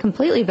 I'm not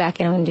completely back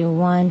in. I'm going to do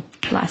one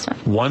last one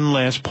One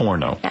last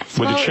porno Yes.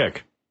 with Well, a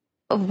chick.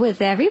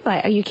 with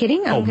everybody. Are you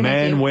kidding? I'm Oh, gonna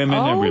men, do, women,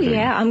 oh, everything.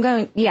 Yeah, I'm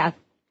going. Yeah.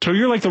 So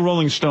you're like the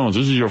Rolling Stones.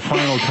 This is your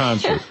final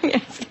concert.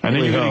 And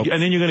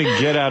then you're gonna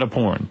get out of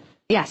porn.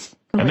 Yes.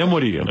 And then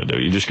what are you gonna do?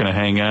 You're just gonna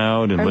hang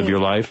out and live your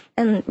life?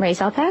 And raise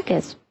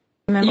alpacas.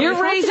 Remember You're we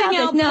talked raising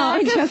about this? No,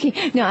 I'm alpacas?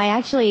 joking. No,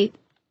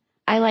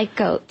 I like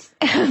goats.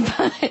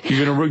 But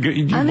You're gonna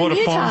you I'm bought in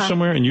a farm Utah.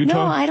 somewhere in Utah?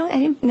 No, I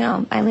don't.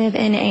 No, I live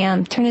in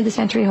a turn of the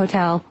century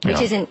hotel, which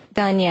Yeah. isn't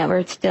done yet.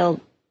 We're still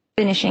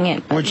finishing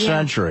it. But Which yeah.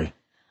 century?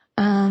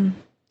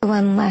 The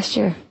one last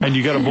year. And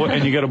you got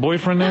a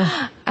boyfriend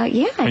now?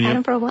 Yeah, I've had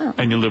him for a while.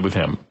 And you live with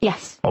him?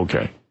 Yes.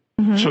 Okay.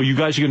 Mm-hmm. So you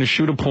guys are going to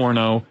shoot a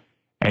porno,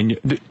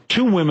 and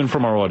two women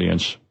from our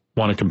audience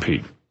want to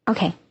compete.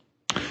 Okay.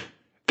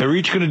 They're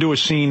each going to do a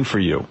scene for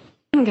you.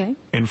 Okay.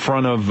 In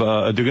front of,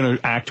 they're going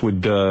to act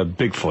with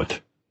Bigfoot.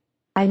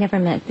 I've never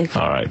met Bigfoot.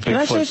 All right. Bigfoot. Can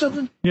I say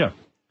something? Yeah.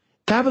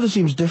 Tabitha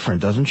seems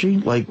different, doesn't she?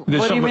 Like,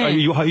 what do you mean?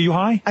 Are you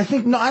high? I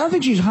don't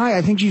think she's high.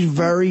 I think she's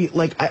very,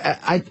 like,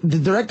 the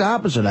direct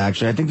opposite,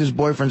 actually. I think this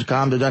boyfriend's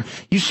calmed her down.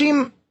 You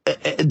seem,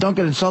 don't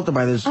get insulted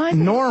by this,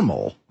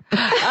 normal.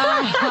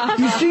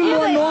 You seem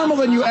more normal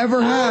than you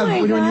ever have.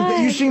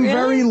 You seem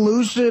very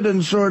lucid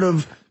and sort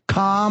of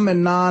calm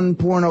and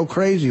non-porno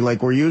crazy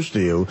like we're used to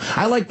you.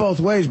 I like both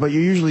ways, but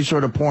you're usually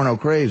sort of porno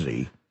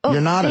crazy. Oh,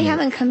 You're not. They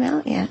haven't come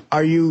out yet.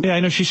 Are you? Yeah,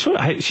 I know. She seems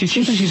like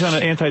she's on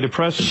an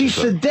antidepressant. She's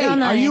sedate.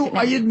 Are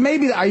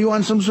you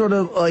on some sort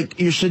of, like,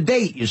 you're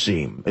sedate, you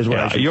seem, is what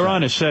I should you're say.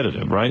 on a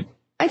sedative, right?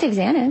 I take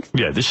Xanax.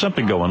 Yeah, there's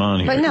something going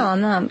on here. But no,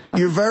 I'm not.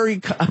 You're very,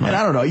 I mean,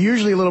 I don't know,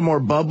 usually a little more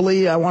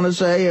bubbly, I want to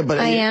say. But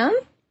I am?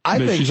 I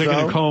think she's so.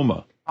 like in a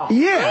coma.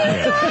 Yeah.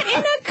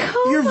 In a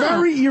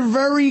coma. You're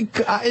very,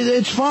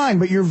 it's fine,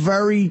 but you're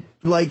very,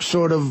 like,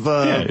 sort of.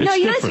 No,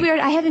 you know what's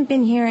weird? I haven't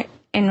been here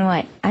in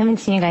what? I haven't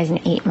seen you guys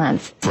in 8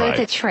 months. So Right.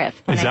 it's a trip.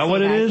 Is that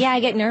what it is? Yeah,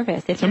 I get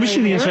nervous. It's Let me really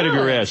see the weird. inside of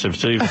your ass.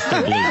 If you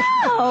still believe.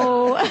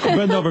 No.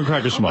 Bend over and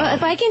crack a smile. Well,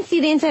 if I can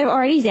see the inside of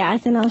Artie's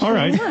ass, then I'll show All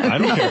right. you. I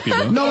don't care if you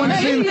do. No one's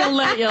seen. He'll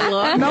let you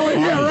look. No,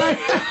 yeah, right.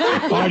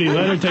 Artie,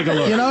 let her take a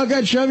look. You know,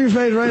 God, shove your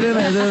face right in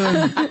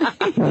there.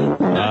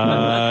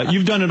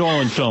 You've done it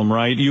all in film,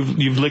 right?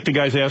 You've licked a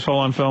guy's asshole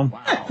on film?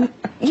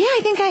 Yeah, I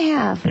think I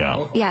have.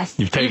 Yeah. Yes.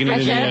 You've taken it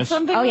in the ass?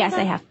 Oh, yes,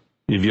 I have.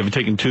 Have you ever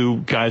taken two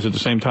guys at the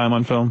same time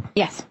on film?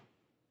 Yes.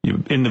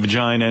 You in the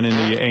vagina and in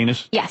the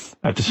anus? Yes.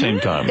 At the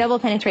same time? Double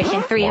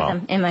penetration, 3 Wow. of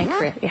them in my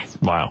career, yes.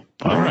 Wow.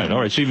 All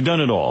right. So you've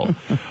done it all.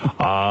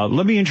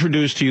 Let me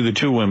introduce to you the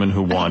two women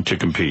who want to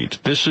compete.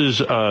 This is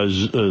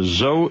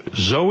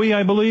Zoe,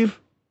 I believe.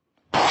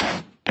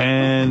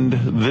 And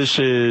this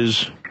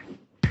is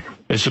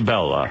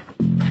Isabella.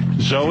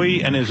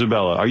 Zoe and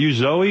Isabella. Are you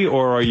Zoe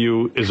or are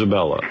you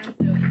Isabella?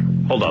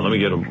 Hold on. Let me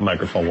get a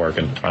microphone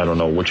working. I don't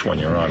know which one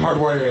you're on.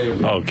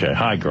 Hardwired. Okay.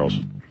 Hi, girls.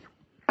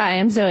 Hi,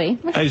 I'm Zoe.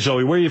 Hey,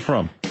 Zoe. Where are you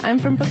from? I'm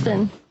from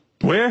Brooklyn.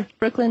 Where?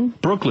 Brooklyn.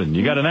 Brooklyn.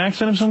 You got an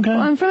accent of some kind?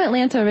 Well, I'm from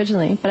Atlanta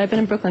originally, but I've been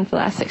in Brooklyn for the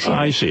last 6 years.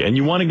 I see. And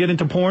you want to get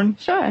into porn?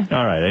 Sure.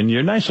 All right. And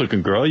you're a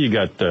nice-looking girl. You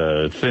got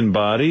thin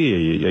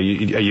body.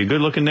 Are you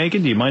good-looking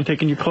naked? Do you mind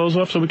taking your clothes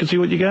off so we can see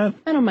what you got?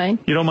 I don't mind.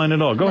 You don't mind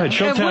at all. Go ahead.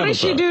 Show Tabitha. What does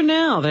she do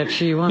now that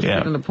she wants to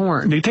get into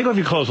porn? You take off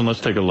your clothes and let's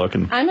take a look.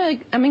 And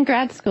I'm in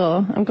grad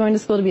school. I'm going to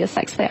school to be a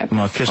sex therapist.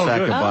 Well, kiss that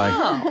good.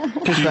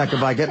 goodbye. Kiss that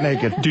goodbye. Get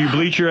naked. Do you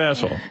bleach your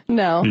asshole?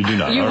 No. You do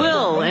not. You All right.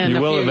 will in You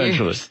a will few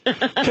eventually.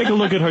 years. Take a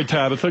look at her,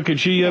 Tabitha. Could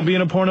she be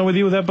in a porno with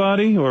you with that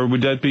body, or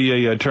would that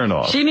be a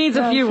turn-off? She needs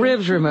a few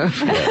ribs removed.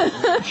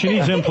 She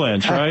needs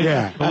implants, right?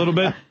 Yeah. A little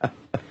bit.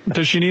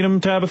 Does she need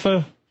them,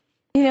 Tabitha?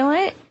 You know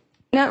what?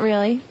 Not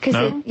really. Because,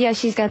 No? yeah,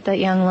 she's got that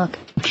young look.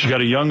 She's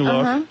got a young look.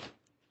 Uh-huh.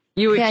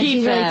 You would Yeah, keep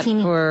she's really that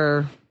teeny.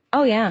 for...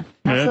 Oh, yeah.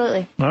 Yeah.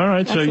 Absolutely. All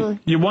right. Absolutely.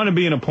 So you want to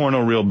be in a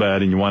porno real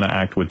bad, and you want to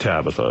act with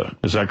Tabitha.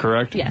 Is that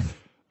correct? Yes.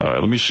 All right.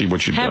 Let me see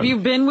what you've Have done. you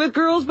been with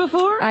girls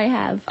before? I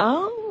have.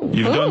 Oh.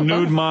 You've done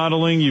nude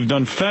modeling. You've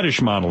done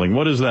fetish modeling.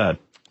 What is that?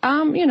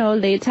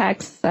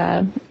 Latex,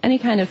 any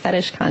kind of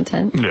fetish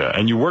content. Yeah,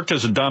 and you worked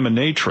as a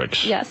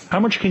dominatrix. Yes. How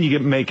much can you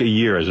make a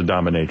year as a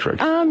dominatrix?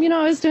 I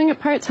was doing it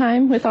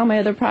part-time with all my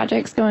other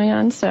projects going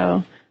on,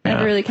 so I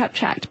never really kept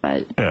track,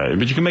 but Yeah,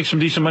 but you can make some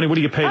decent money. What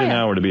do you get paid an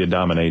hour to be a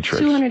dominatrix?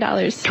 $200.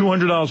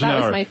 $200 an hour.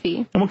 That was my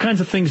fee. And what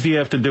kinds of things do you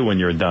have to do when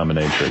you're a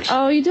dominatrix?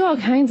 Oh, you do all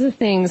kinds of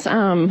things.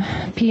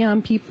 Pee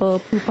on people,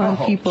 poop on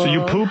people. So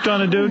you pooped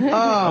on a dude? And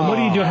what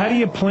do you do? How do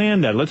you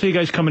plan that? Let's say a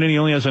guy's coming in, he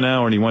only has an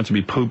hour, and he wants to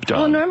be pooped on.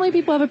 Well, normally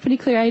people have a pretty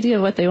clear idea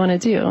of what they want to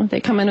do. They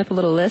come in with a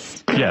little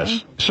list.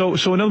 Yes. So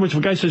in other words, if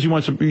a guy says he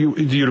wants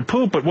you to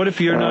poop, but what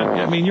if you're not?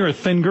 I mean, you're a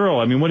thin girl.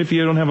 I mean, what if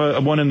you don't have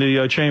a one in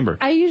the chamber?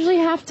 I usually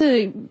have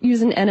to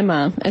use an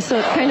enema, so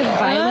it's kind of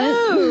violent.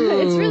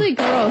 Oh. It's really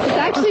gross. It's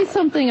actually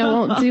something I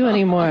won't do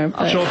anymore.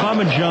 But. So if I'm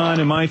a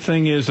John and my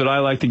thing is that I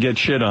like to get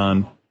shit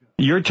on,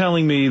 you're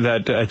telling me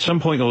that at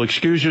some point you'll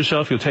excuse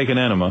yourself, you'll take an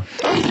enema.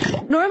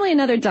 Normally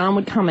another Dom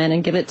would come in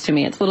and give it to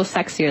me. It's a little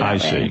sexier that I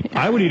way. see.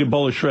 I would eat a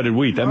bowl of shredded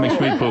wheat. That makes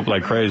me poop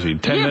like crazy.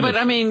 10 Yeah, minutes.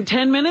 but I mean,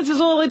 10 minutes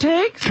is all it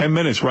takes? 10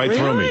 minutes right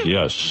through me.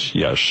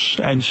 Yes.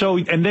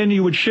 And then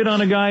you would shit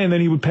on a guy and then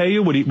he would pay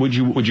you? Would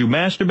you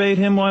masturbate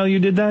him while you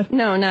did that?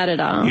 No, not at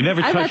all. You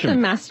never I touch let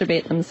him? them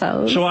masturbate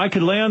themselves. So I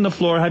could lay on the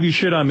floor, have you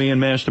shit on me,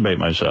 and masturbate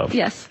myself?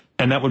 Yes.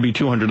 And that would be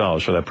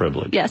 $200 for that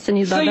privilege? Yes, and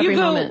you love every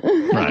moment.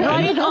 Right.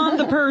 Right on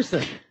the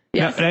person.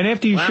 Yes. Now, and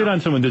after you shit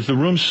on someone, does the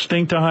room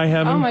stink to high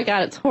heaven? Oh my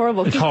God, it's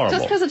horrible. It's horrible.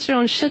 Just because it's your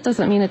own shit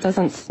doesn't mean it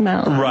doesn't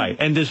smell. Right.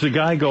 And does the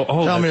guy go,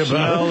 oh, Tell me the about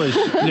smell is,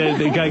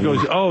 the guy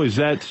goes, oh, is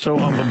that so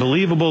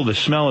unbelievable? The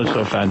smell is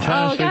so Oh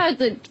fantastic.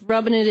 God,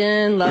 rubbing it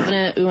in, loving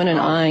it, oohing and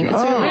ahhing. It's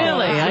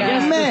Really? I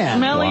guess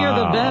the smellier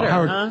the better.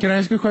 Howard, huh? can I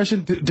ask you a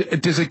question?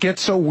 Does it get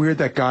so weird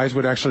that guys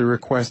would actually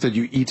request that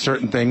you eat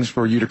certain things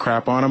for you to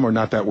crap on them, or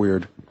not that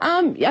weird?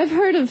 I've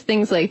heard of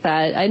things like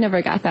that. I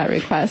never got that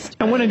request.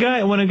 And when a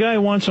guy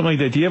wants something like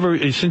that, do you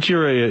ever, since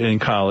you're in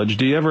college,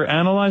 do you ever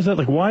analyze that?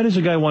 Like, why does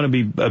a guy want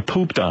to be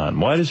pooped on?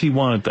 Why does he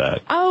want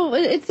that? Oh,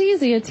 it's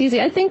easy. It's easy.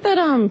 I think that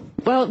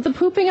well, the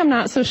pooping I'm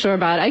not so sure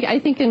about. I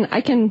think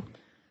I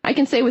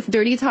can say with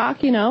dirty talk,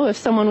 if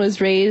someone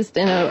was raised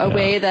in a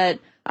way that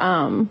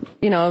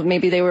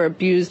maybe they were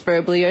abused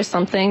verbally or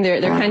something, they're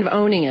kind of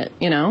owning it,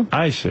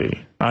 I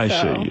see.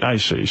 I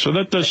see. So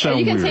that does sound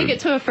weird. You can weird. take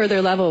it to a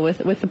further level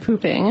with the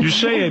pooping. You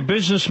say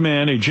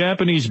a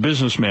Japanese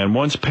businessman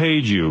once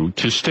paid you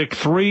to stick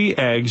 3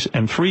 eggs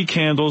and 3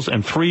 candles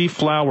and 3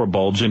 flower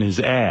bulbs in his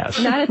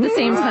ass. Not at the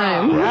same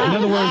time. In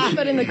other words,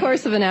 but in the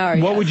course of an hour.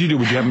 What would you do?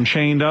 Would you have him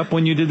chained up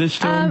when you did this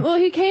to him? Well,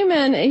 he came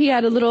in, he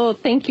had a little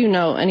thank you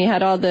note, and he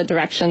had all the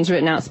directions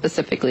written out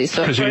specifically.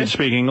 So Because he didn't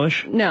speak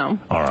English? No.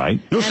 All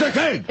right. You stick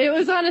egg! It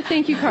was on a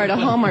thank you card, a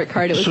Hallmark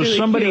card. It was So really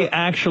somebody cute.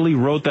 actually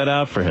wrote that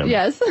out for him?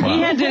 Yes. Wow.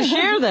 He had to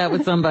share that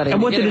with somebody.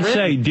 And what did it written.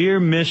 say? Dear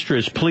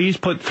mistress, please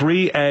put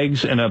 3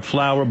 eggs and a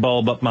flower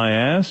bulb up my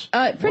ass?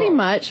 Pretty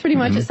much.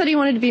 It said he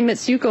wanted to be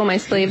Mitsuko, my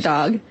slave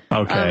dog.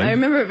 Okay. I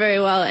remember it very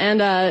well.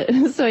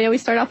 And so, yeah, we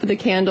start off with the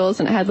candles,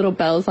 and it had little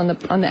bells on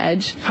the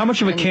edge. How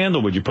much of a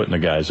candle would you put in a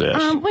guy's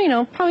ass?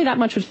 Well, probably that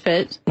much would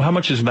fit. Well, how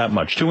much is that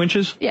much? 2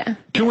 inches? Yeah.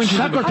 2 inches.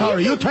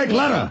 Secretary, you take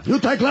letter. You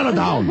take letter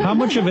down. How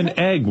much of an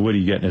egg would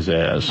he get in his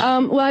ass?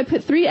 Well, I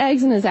put 3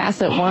 eggs in his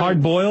ass at once.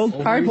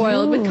 Hard-boiled?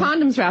 Hard-boiled, with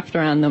condoms wrapped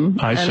around them.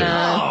 I see.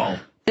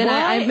 Then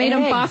I made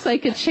him balk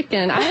like a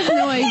chicken. I have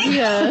no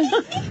idea.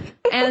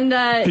 And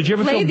Did you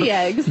ever play feel the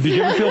eggs. Did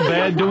you ever feel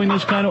bad doing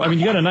this kind of? I mean,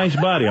 you got a nice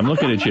body. I'm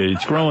looking at you.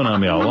 It's growing on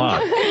me a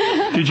lot.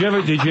 Does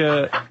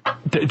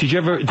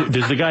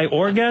the guy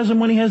orgasm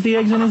when he has the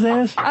eggs in his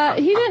ass?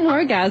 He didn't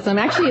orgasm.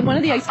 Actually, one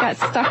of the eggs got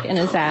stuck in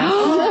his ass.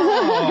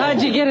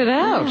 How'd you get it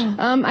out?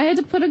 I had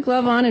to put a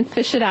glove on and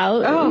fish it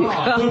out. Oh, it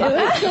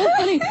was so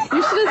funny.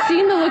 You should have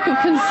seen the look of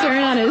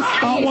concern on his face.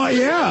 Oh, well,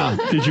 yeah.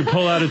 Did you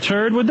pull out a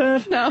turd with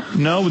that? No.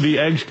 No? Were the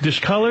eggs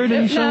discolored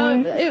in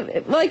some way?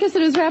 Well, like I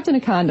said, it was wrapped in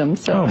a condom.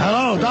 So.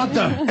 Hello,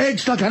 doctor. Egg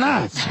stuck in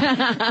ass.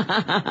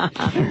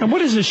 And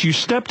what is this? You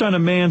stepped on a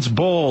man's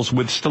balls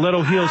with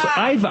stiletto heels.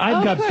 I've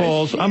got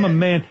balls. I'm a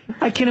man.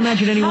 I can't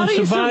imagine anyone do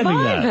you surviving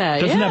survive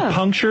that? Doesn't Yeah. that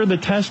puncture the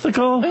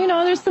testicle?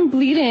 There's some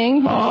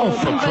bleeding. Oh,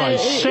 for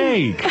Christ's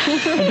sake.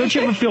 And don't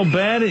you ever feel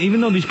bad, even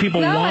though these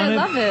people No, want I it?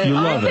 love it. You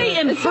love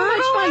it. It's so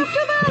much fun.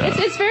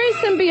 It's very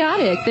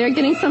symbiotic. They're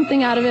getting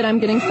something out of it. I'm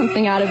getting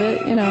something out of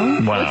it.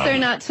 Wow. What's there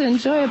not to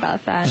enjoy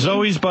about that?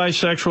 Zoe's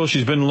bisexual.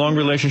 She's been in long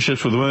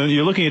relationships with women.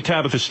 You're looking at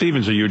Tabitha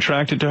Stevens. Are you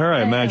attracted to her?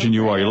 I imagine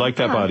you are. You like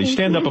that body.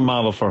 Stand up and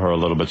model for her a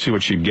little bit. See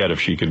what she'd get if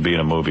she could be in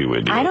a movie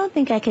with you. I don't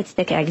think I could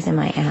stick eggs in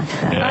my ass,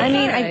 though. Yeah. I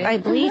mean, I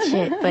bleach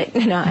it, but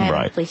no, I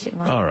haven't bleached it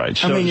once. All right.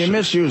 So, I mean, you're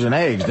misusing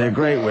eggs. They're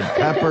great with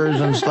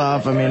peppers and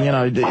stuff. I mean,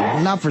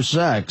 not for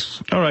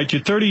sex. all right.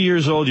 You're 30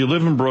 years old. You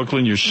live in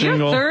Brooklyn. You're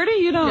single. You're 30?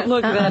 You don't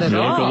look that at You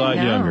all. look a lot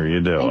younger.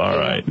 You do. All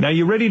right. Now,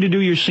 you ready to do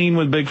your scene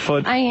with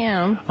Bigfoot? I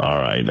am. All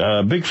right.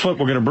 Bigfoot,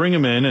 we're going to bring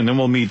him in, and then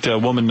we'll meet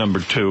woman number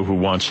 2 who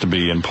wants to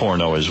be in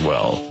porno as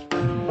well.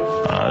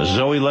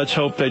 Zoe, let's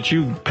hope that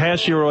you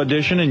pass your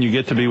audition and you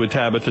get to be with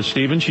Tabitha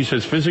Stevens. She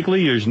says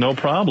physically, there's no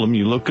problem.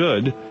 You look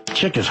good.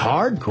 Chick is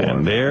hardcore.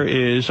 And there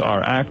is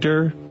our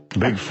actor,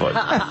 Bigfoot.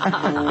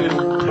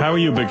 How are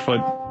you,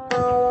 Bigfoot?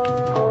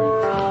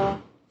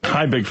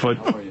 Hi,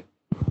 Bigfoot.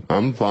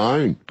 I'm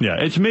fine. Yeah,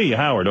 it's me,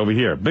 Howard, over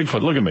here.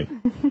 Bigfoot, look at me.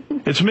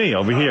 It's me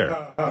over here.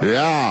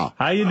 Yeah.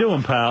 How you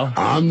doing, pal?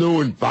 I'm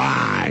doing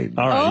fine.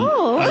 All right.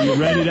 Oh. Are you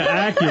ready to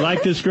act? You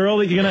like this girl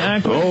that you're going to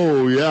act with?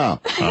 Oh, yeah.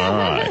 All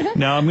right.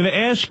 Now, I'm going to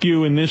ask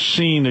you in this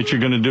scene that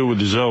you're going to do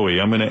with Zoe,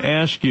 I'm going to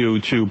ask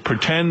you to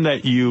pretend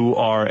that you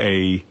are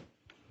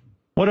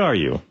what are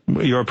you?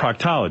 You're a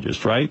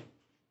proctologist, right?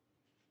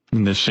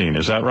 In this scene,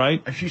 is that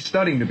right? She's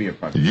studying to be a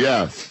proctologist.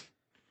 Yes.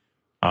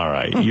 All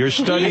right. You're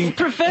studying. He's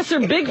Professor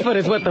Bigfoot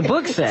is what the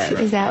book says.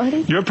 Is that what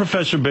it is? You're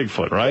Professor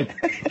Bigfoot, right?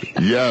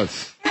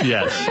 Yes.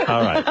 Yes.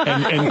 All right.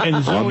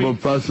 And Zoe. I'm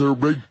Professor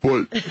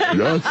Bigfoot.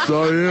 Yes,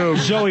 I am.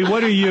 Zoe,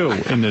 what are you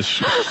in this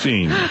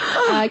scene?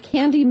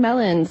 Candy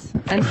Melons.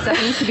 I'm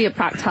studying to be a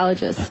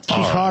proctologist.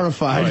 She's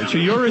horrified. All right, so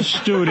you're a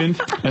student,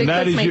 and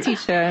that is my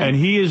teacher. and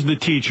he is the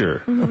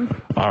teacher.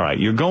 Mm-hmm. All right.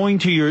 You're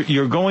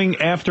going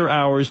after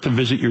hours to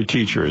visit your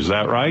teacher. Is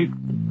that right?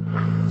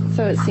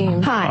 So it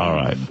seems. Hi. All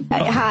right.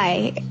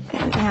 Hi.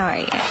 How are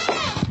you?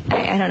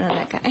 I don't know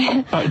that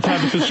guy.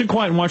 Tabitha, sit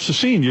quiet and watch the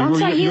scene. I'm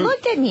sorry, he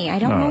looked at me. I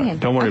don't know him.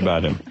 Don't worry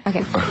about him.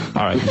 Okay.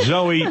 All right.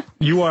 Zoe,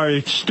 you are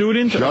a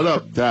student. Shut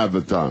up,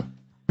 Tabitha.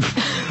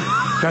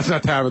 That's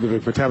not Tabitha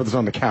Bigfoot. Tabitha's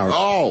on the couch.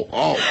 Oh.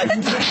 All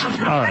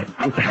right.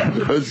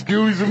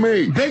 Excuse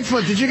me.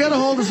 Bigfoot, did you get a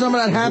hold of some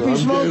of that happy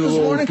smoke this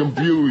morning? I'm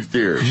confused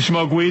here. Did you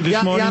smoke weed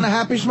this morning? You on a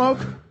happy smoke?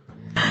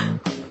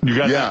 You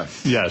got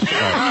Yes. Yes.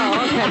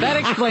 Oh, okay. That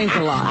explains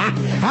a lot.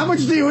 How much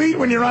do you eat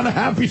when you're on a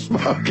happy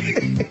smoke?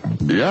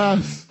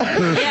 Yes.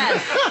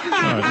 Yes.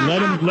 All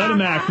right, let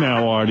him act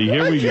now, Artie.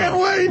 Here we go.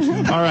 Can't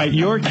wait. All right,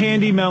 you're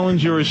Candy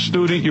Melons. You're a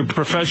student. Your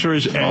professor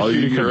is I'll asked you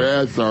eat to come. your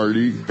ass,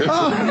 Artie.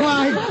 Oh,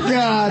 my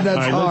God. That's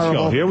All right, horrible. let's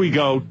go. Here we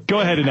go. Go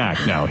ahead and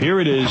act now. Here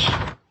it is.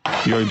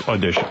 Your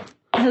audition.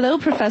 Hello,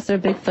 Professor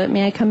Bigfoot.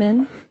 May I come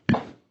in?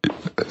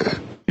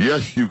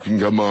 Yes, you can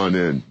come on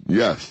in.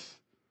 Yes.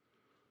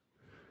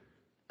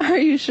 Are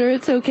you sure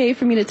it's okay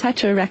for me to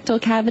touch your rectal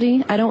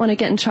cavity? I don't want to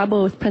get in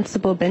trouble with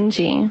Principal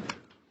Benji.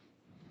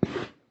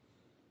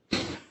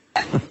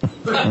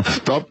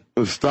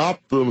 Stop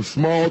the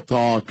small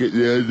talk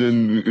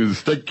and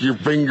stick your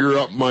finger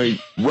up my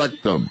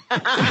rectum.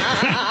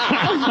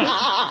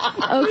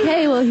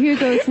 Okay, well, here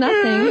goes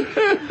nothing.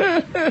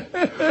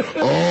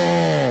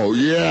 Oh,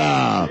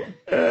 yeah.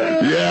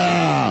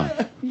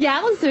 Yeah.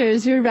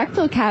 Yowzers, your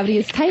rectal cavity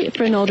is tight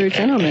for an older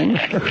gentleman.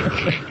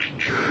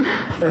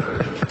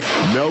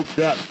 Milk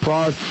that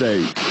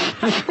prostate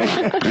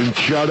and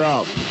shut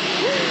up.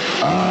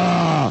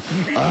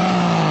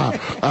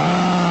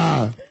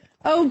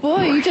 Oh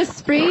boy, you just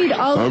sprayed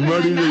all over my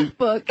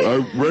MacBook.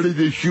 I'm ready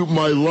to shoot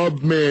my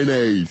love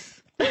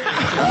mayonnaise.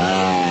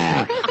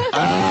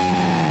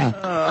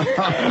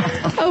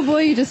 Oh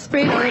boy, you just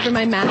sprayed all over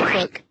my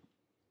MacBook.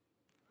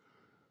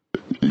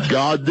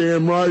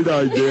 Goddamn right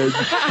I did.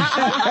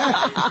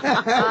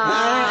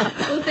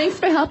 Well, thanks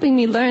for helping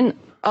me learn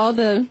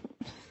the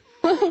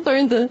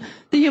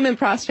human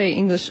prostrate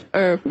English,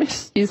 or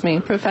excuse me,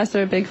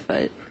 Professor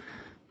Bigfoot.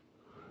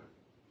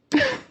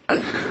 All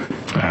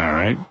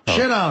right.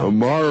 Shit on.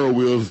 Tomorrow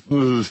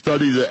we'll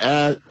study the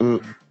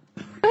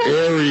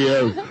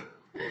area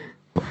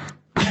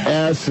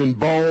ass and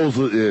balls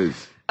it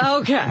is.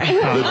 Okay.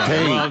 The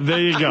taint. There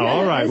you go.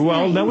 All right.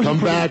 Well, that was Come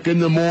back in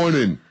the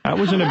morning. That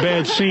wasn't a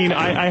bad scene.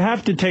 I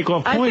have to take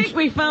off I points. think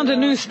we found a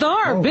new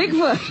star,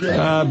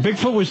 Bigfoot.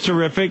 Bigfoot was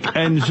terrific.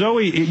 And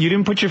Zoe, you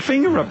didn't put your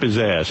finger up his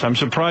ass. I'm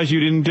surprised you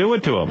didn't do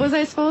it to him. Was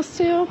I supposed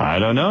to? I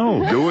don't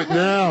know. Do it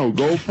now.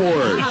 Go for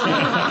it.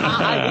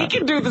 He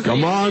can do the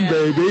Come on,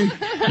 baby.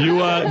 You,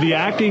 the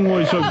acting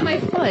was... On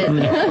my foot.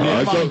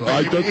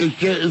 I took the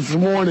shit this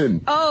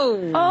morning.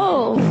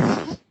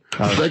 Oh.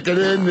 Stick it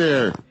in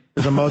there.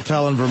 There's a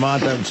motel in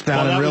Vermont that's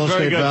down in real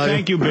estate value.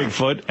 Thank you,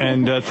 Bigfoot,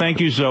 and thank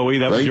you, Zoe.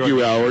 Thank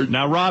you, Howard.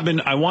 Now, Robin,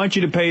 I want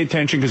you to pay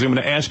attention because I'm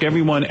going to ask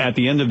everyone at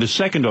the end of the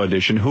second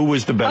audition who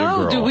was the better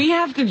girl. Oh, do we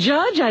have to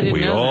judge? I didn't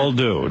know. We all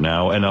do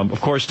now. And,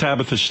 of course,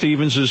 Tabitha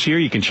Stevens is here.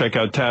 You can check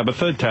out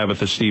Tabitha,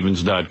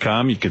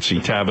 TabithaStevens.com. You can see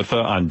Tabitha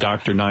on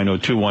Dr.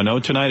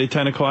 90210 tonight at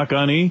 10 o'clock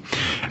on E.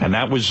 And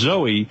that was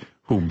Zoe,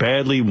 who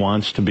badly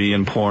wants to be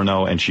in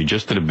porno, and she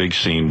just did a big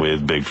scene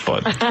with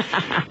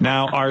Bigfoot.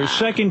 Now, our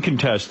second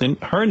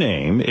contestant, her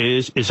name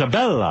is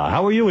Isabella.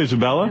 How are you,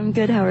 Isabella? I'm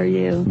good. How are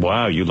you?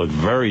 Wow, you look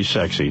very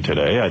sexy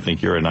today. I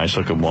think you're a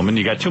nice-looking woman.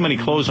 You got too many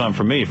clothes on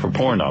for me for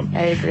porno.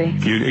 I agree.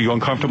 Are you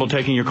uncomfortable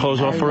taking your clothes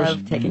off first? I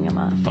love taking them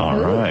off. All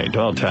right.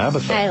 Well,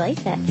 Tabitha. I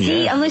like that. Yeah.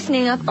 See, I'm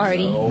listening up,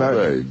 Artie.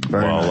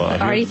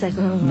 Artie's like,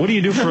 what do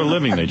you do for a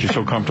living that you're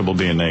so comfortable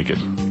being naked?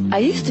 I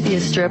used to be a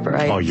stripper.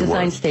 I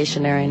design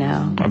stationery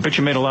now. I bet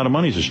you made a lot of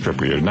money as a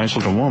stripper. You're a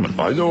nice-looking woman.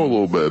 I know a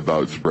little bit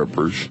about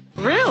strippers.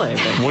 Really?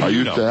 What I do you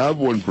used know? to have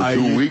one for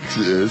 2 weeks.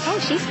 It is. oh,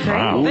 she's great.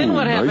 Wow. Then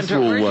what happened nice to her?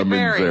 little Where'd you lemons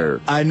marry her?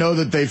 there. I know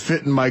that they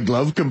fit in my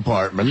glove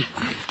compartment.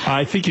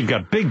 I think you've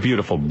got big,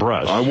 beautiful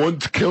breasts. I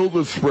once killed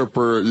a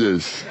stripper at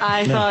this.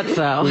 I thought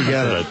so. We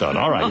got I thought.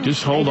 All right,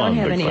 just hold I on.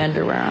 don't have any Bigfoot.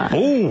 underwear on.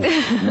 Oh,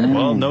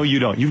 well, no, you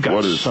don't. You've got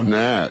What a some.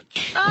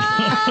 snatch.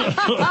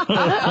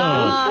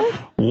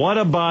 What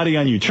a body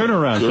on you. Turn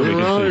around so we Turn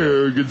can around see it.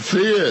 here. You can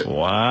see it.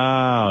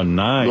 Wow,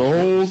 nice. The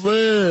whole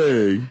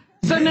thing.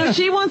 So now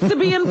she wants to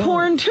be in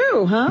porn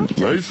too, huh?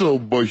 Nice little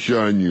bush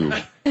on you.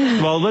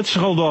 Well, let's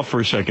hold off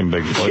for a second,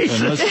 Bigfoot,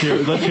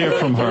 and let's hear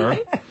from her.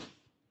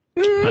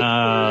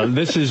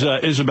 This is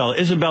Isabella.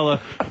 Isabella,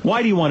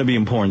 why do you want to be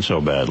in porn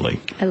so badly?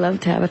 I love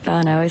Tabitha,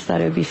 and I always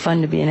thought it would be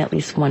fun to be in at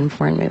least one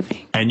porn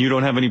movie. And you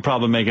don't have any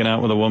problem making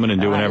out with a woman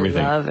and doing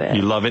everything? I love it.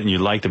 You love it, and you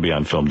like to be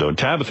on film, don't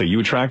Tabitha, you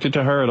attracted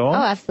to her at all? Oh,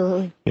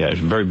 absolutely. Yeah,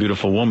 she's a very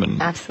beautiful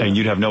woman. Absolutely. And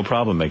you'd have no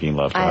problem making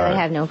love to her. I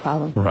have no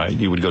problem. Right,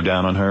 you would go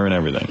down on her and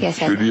everything.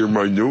 Yes, I Should hear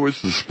my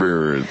newest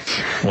experience.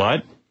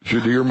 What?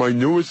 Should hear my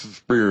newest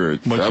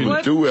experience.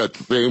 Having two at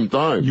the same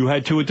time. You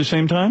had two at the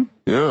same time?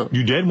 Yeah.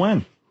 You did?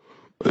 When?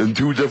 In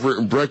two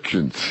different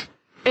directions.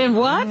 And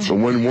what?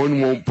 And when one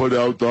won't put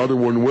out, the other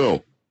one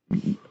will.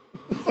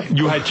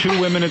 You had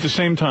two women at the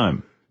same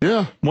time?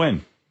 Yeah.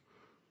 When?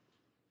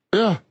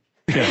 Yeah.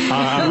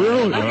 Yeah.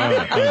 Really?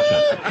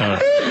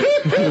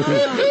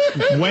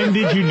 When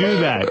did you do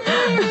that?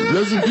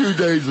 Just a few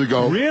days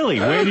ago.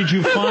 Really? Where did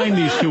you find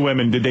these two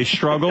women? Did they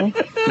struggle?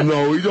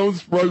 No, he don't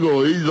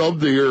struggle. He'd love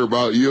to hear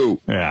about you.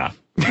 Yeah.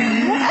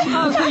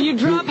 Oh, so you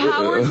drop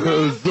Howard's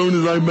name? As soon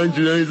as I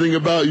mention anything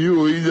about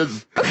you, he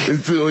just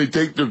instantly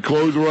takes their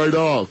clothes right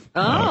off.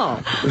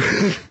 Oh.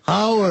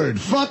 Howard,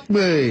 fuck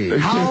me.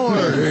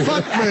 Howard,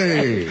 fuck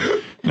me.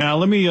 Now,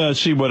 let me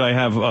see what I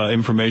have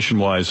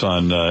information-wise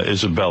on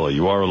Isabella.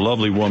 You are a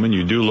lovely woman.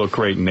 You do look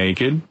great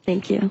naked.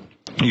 Thank you.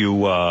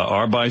 You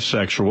are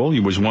bisexual.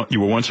 You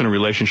were once in a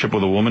relationship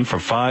with a woman for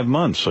 5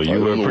 months, so you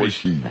were pretty... what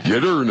she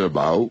jittering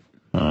about.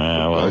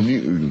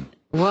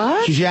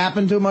 What? She's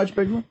yapping too much,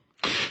 Bigfoot?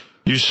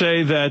 You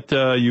say that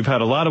you've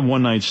had a lot of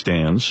one-night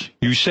stands.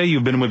 You say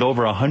you've been with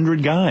over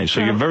 100 guys, so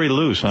you're very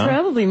loose, huh?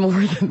 Probably more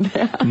than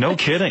that. No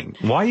kidding.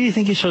 Why do you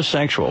think you're so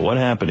sexual? What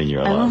happened in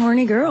your life? I'm a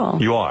horny girl.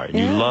 You are.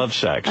 Yeah. You love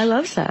sex. I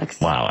love sex.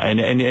 Wow.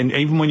 And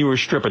even when you were a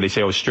stripper, they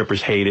say, oh,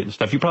 strippers hate it and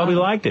stuff. You probably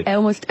liked it.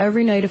 Almost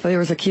every night, if there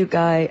was a cute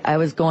guy, I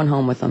was going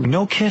home with him.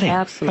 No kidding.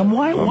 Absolutely. And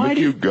why I'm a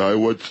cute guy.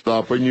 What's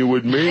stopping you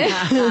with me?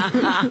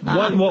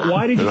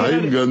 Why did you? And I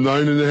even got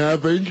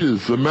 9.5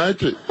 inches to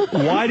match it.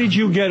 Why did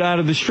you get out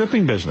of the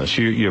stripping business?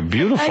 You're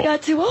beautiful. I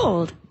got too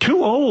old.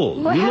 Too old?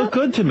 You look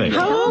good to me.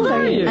 How old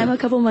are you? I'm a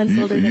couple months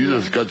older than you. You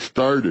just got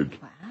started.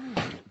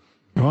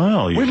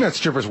 Wow. We've met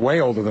strippers way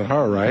older than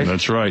her, right?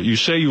 That's right. You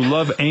say you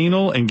love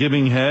anal and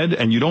giving head,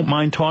 and you don't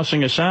mind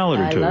tossing a salad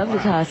or two. I love to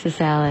toss a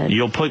salad.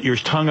 You'll put your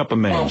tongue up a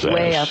man's ass.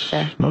 Way up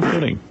there. No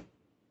kidding.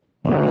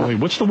 Wow.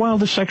 What's the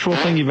wildest sexual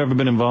thing you've ever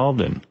been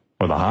involved in?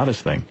 Or the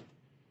hottest thing?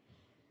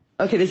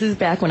 Okay, this is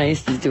back when I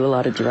used to do a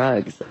lot of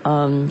drugs. What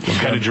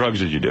kind of drugs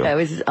did you do? I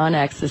was on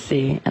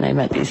ecstasy, and I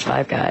met these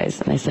 5 guys,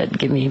 and I said,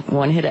 give me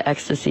 1 hit of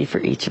ecstasy for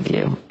each of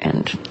you,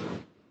 and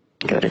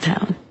go to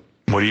town.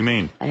 What do you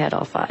mean? I had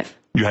all 5.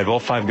 You had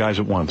all 5 guys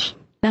at once?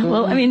 No,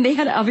 well, I mean, they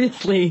had to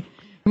obviously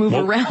move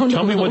around.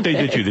 Tell me what they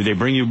bit. did to you. Did they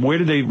bring you? Where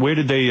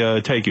did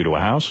they take you? To a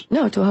house?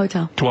 No, to a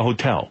hotel. To a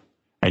hotel.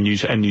 And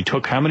you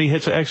took how many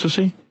hits of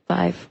ecstasy?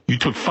 5. You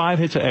took 5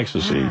 hits of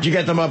ecstasy. Did you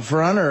get them up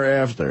front or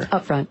after?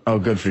 Up front. Oh,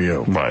 good for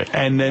you. Right.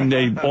 And then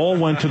they all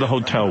went to the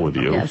hotel with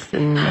you. Yes.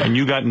 And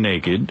you got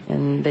naked.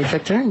 And they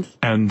took turns.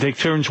 And they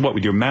turns what?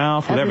 With your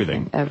mouth? With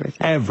everything?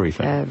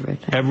 Everything.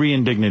 Every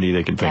indignity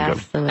they can think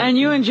Absolutely. And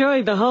you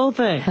enjoyed the whole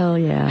thing? Hell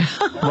yeah.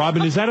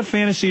 Robin, is that a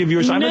fantasy of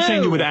yours? I'm not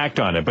saying you would act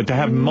on it, but to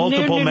have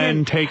multiple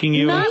men taking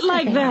you? Not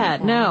like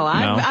that, no.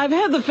 I've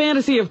had the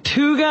fantasy of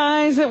 2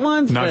 guys at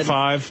once. Not but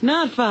 5?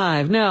 Not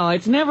 5, no.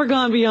 It's never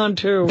gone beyond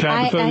 2.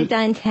 I've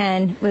done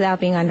 10 without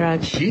being on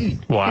drugs.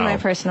 Wow. In my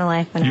personal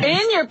life.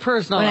 In your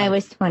personal life? When I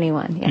was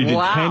 21, yeah. You did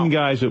 10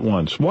 guys at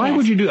once. Why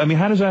would you do? I mean,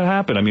 how does that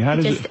happen? I mean, how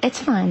does it? It's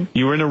fun.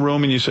 You were in a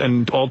room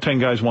and all 10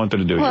 guys wanted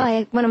to do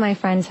Well, you. one of my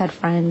friends had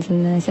friends,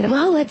 and I said,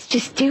 well, let's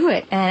just do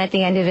it. And at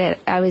the end of it,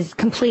 I was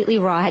completely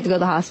raw. I had to go to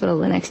the hospital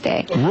the next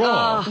day.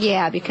 Raw?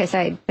 Yeah, because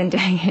I'd been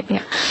doing it,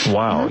 yeah.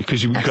 Wow,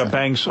 because you got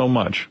banged so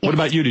much. What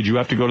about you? Did you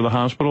have to go to the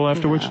hospital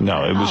afterwards?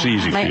 No, it was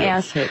easy for My you.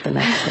 ass hurt the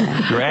next day.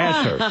 Your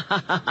ass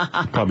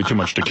hurt. Probably too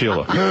much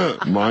tequila.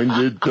 Mine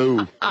did too.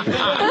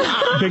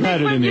 Big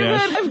had it in the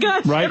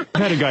ass. Right?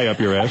 Had a guy up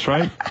your ass,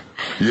 right?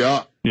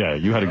 Yeah. Yeah,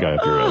 you had a guy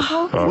up your ass.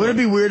 All Would right. it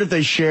be weird if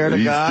they shared a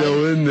He's guy?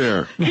 still in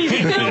there.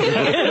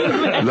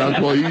 That's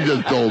what he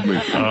just told me.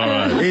 All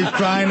right. He's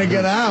trying to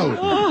get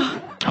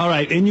out. All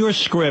right, in your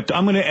script,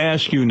 I'm going to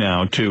ask you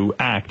now to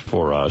act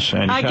for us.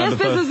 And I guess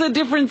this is a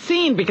different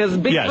scene because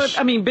Bigfoot, Yes.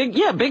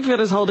 Bigfoot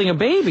is holding a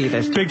baby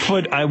this time.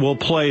 Bigfoot, I will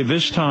play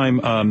this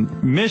time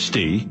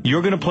Misty.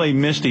 You're going to play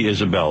Misty,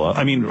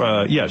 Isabella.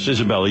 Yes,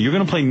 Isabella. You're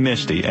going to play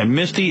Misty. And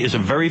Misty is a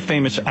very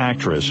famous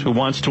actress who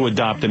wants to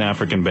adopt an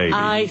African baby.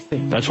 I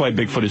see. That's why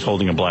Bigfoot is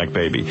holding a black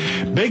baby.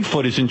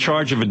 Bigfoot is in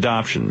charge of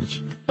adoptions.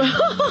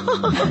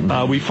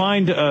 We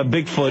find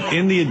Bigfoot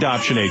in the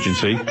adoption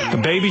agency.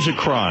 The babies are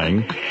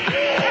crying.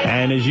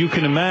 And as you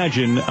can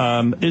imagine,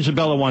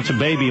 Isabella wants a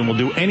baby and will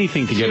do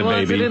anything to get a baby. She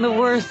wants it in the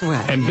worst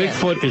way. And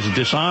Bigfoot is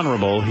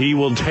dishonorable. He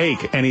will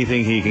take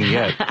anything he can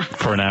get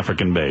for an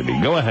African baby.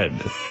 Go ahead.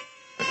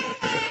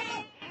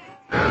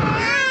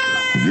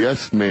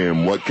 Yes,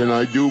 ma'am. What can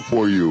I do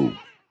for you?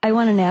 I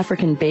want an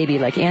African baby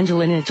like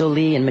Angelina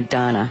Jolie and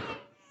Madonna.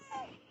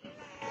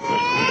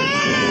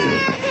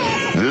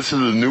 This is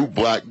a new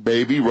black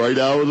baby right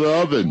out of the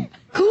oven.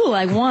 Cool,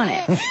 I want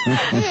it.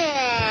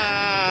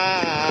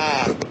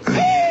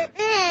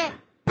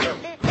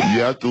 You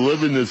have to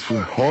live in this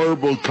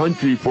horrible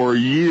country for a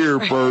year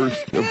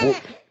first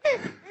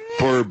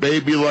for a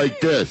baby like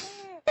this.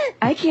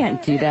 I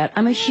can't do that.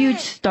 I'm a huge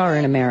star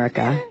in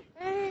America.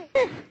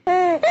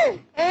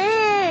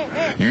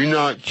 You're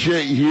not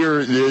shit. Here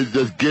it is.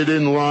 Just get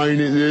in line.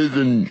 It is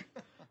and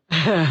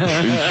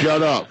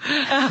shut up.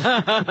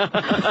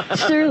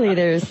 Surely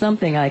there's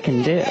something I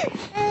can do.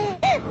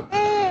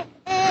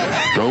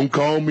 Don't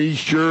call me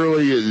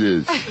Shirley. It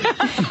is.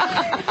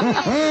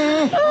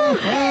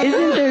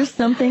 Isn't there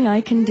something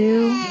I can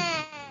do?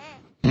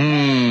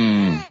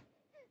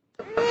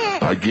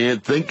 I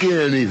can't think of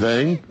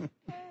anything.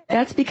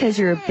 That's because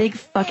you're a big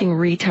fucking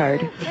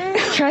retard.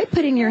 Try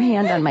putting your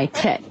hand on my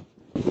tit.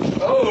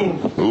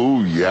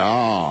 Oh,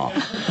 yeah.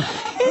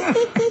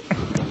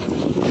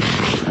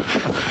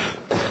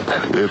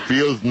 It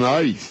feels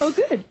nice. Oh,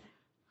 good.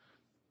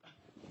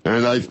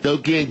 And I still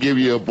can't give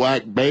you a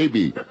black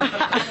baby.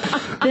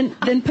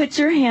 Then put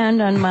your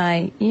hand on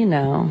my,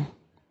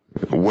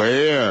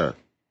 Where?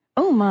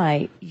 Oh,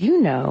 my,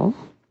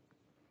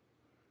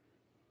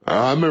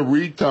 I'm a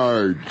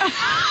retard.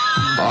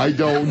 I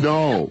don't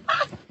know.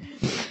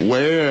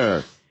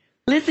 Where?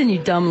 Listen, you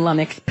dumb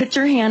lummox. Put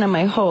your hand on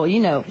my hole,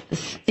 the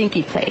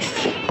stinky place.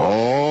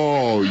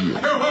 Oh,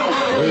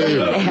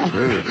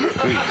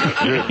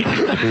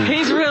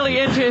 He's really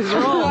into his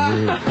role.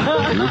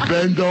 You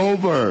bend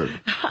over.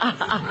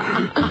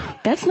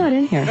 That's not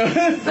in here.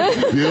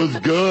 Feels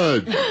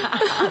good.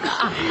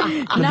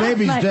 The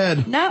baby's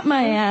dead. Not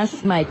my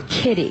ass, my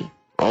kitty.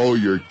 Oh,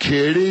 your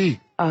kitty?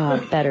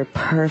 Better,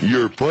 perfect.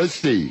 Your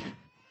pussy.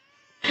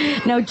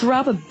 Now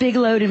drop a big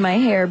load in my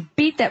hair.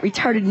 Beat that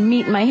retarded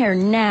meat in my hair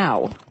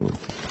now.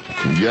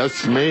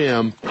 Yes,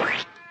 ma'am.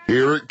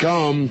 Here it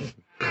comes.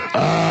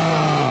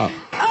 Yeah.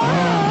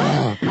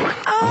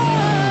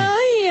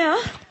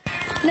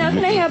 Now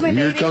can I have my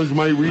baby? Here comes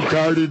my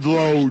retarded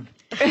load.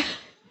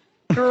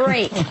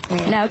 Great.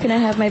 Now can I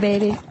have my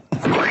baby?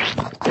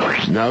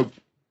 Now,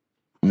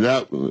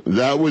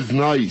 that was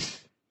nice.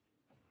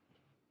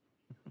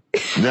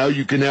 Now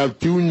you can have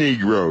 2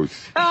 Negroes.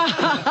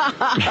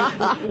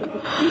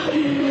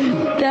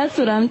 That's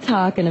what I'm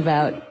talking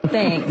about.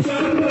 Thanks.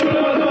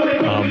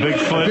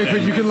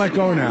 Bigfoot, you can let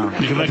go now.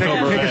 You can let go of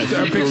her ass.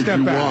 Take a big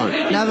step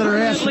back. Now that her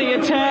ass,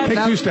 Take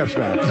 2 steps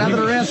back. now that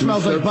her ass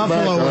smells like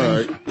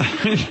buffalo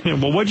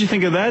wings. Well, what'd you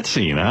think of that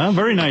scene, huh?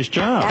 Very nice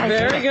job.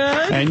 Very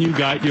good. And you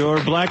got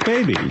your black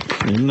baby.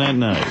 Isn't that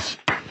nice?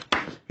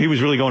 He was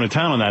really going to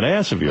town on that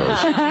ass of yours,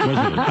 wasn't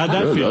it? How'd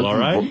that feel, all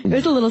right? It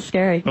was a little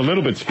scary. A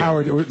little bit scary.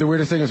 Howard, the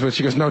weirdest thing is when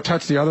she goes, no,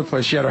 touch the other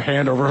place, she had her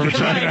hand over her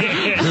vagina.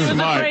 I'm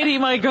afraid he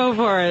might go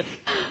for it.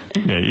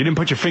 Yeah, you didn't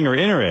put your finger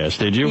in her ass,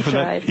 did you? He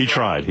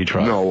tried. That? He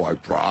tried. No, I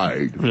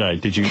tried. Right.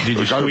 Did you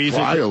squeeze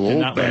try it? a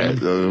little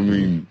bit. I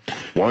mean,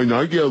 why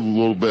not get a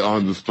little bit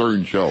on the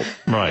stern shelf?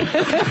 Right.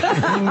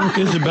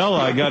 Isabella,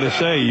 I got to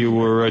say, you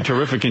were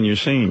terrific in your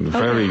scene.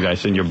 Very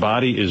nice. And your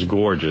body is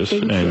gorgeous,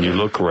 and you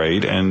look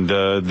great. And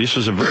this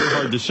is a very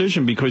hard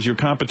decision because your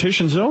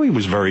competition, Zoe,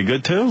 was very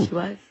good, too. She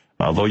was.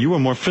 Although you were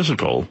more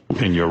physical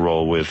in your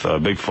role with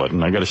Bigfoot.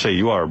 And I got to say,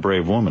 you are a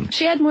brave woman.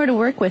 She had more to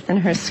work with in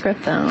her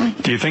script, though.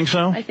 Do you think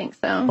so? I think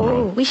so.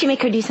 Oh, we should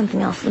make her do something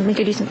else. Can I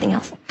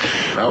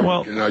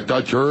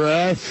touch her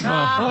ass?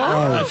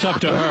 That's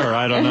up to her.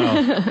 I don't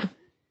know.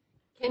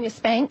 Can you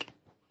spank?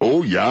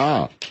 Oh,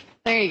 yeah.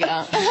 There you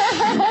go.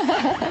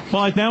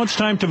 Well, now it's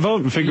time to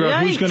vote and figure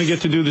out who's going to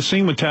get to do the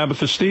scene with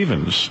Tabitha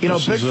Stevens.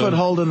 Bigfoot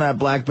holding that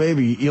black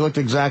baby, you looked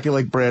exactly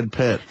like Brad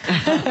Pitt.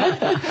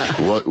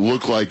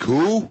 Look like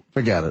who?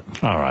 Forget it.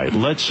 All right,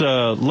 let's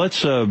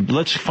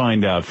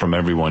find out from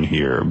everyone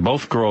here.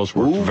 Both girls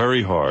worked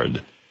very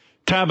hard.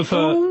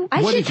 Tabitha,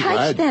 I should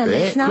touch them.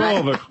 It's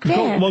not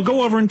fair.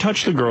 Go over and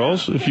touch the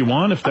girls if you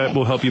want, if that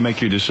will help you make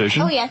your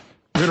decision. Oh, yes.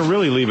 We're going to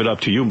really leave it up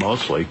to you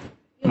mostly.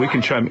 We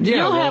can try.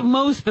 You'll have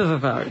most of the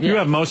vote. You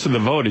have most of the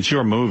vote. It's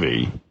your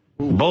movie.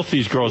 Both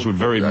these girls would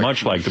very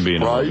much like to be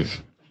in a movie.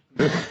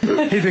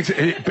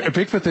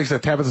 Bigfoot thinks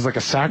that Tabitha's like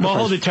a sacrifice. Well,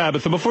 hold it,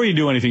 Tabitha. Before you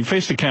do anything,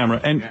 face the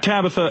camera. And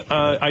Tabitha,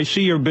 I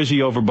see you're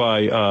busy over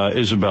by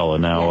Isabella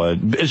now.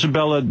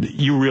 Isabella,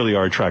 you really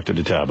are attracted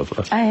to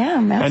Tabitha. I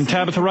am. Absolutely. And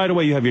Tabitha, right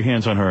away you have your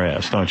hands on her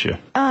ass, don't you?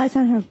 It's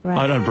on her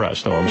breast. On her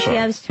breast. Oh, I'm sorry.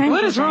 Yeah, I was trying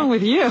what is wrong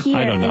with you? Here,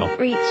 I don't know.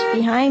 Reach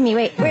behind me.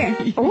 Wait, where?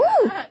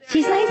 Ooh,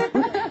 she's nice.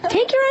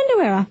 Take your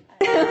underwear off.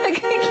 All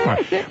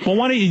right. Well,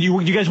 why don't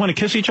you guys want to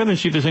kiss each other and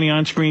see if there's any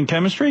on-screen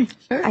chemistry?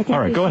 Sure. I think All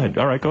right, go should. ahead.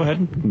 All right, go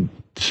ahead.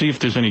 See if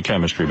there's any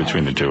chemistry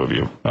between the two of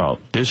you. Oh,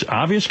 there's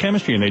obvious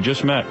chemistry, and they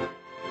just met.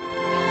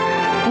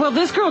 Well,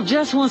 this girl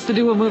just wants to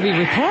do a movie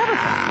with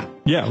Tabitha.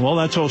 Yeah, well,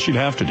 that's all she'd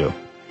have to do.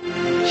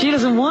 She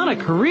doesn't want a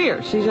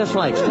career. She just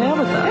likes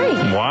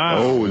Tabitha. Wow.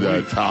 Oh,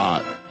 that's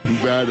hot. Too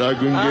bad I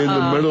couldn't get in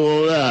the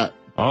middle of that.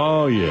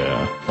 Oh,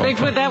 yeah.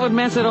 Bigfoot, that would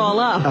mess it all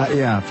up.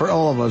 Yeah, for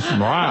all of us.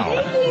 Wow.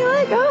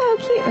 Oh, how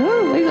cute.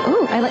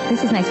 Oh, I like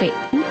this. Is nice. Wait.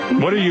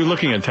 What are you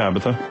looking at,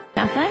 Tabitha?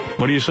 Nothing.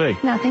 What do you say?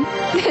 Nothing.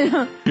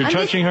 You're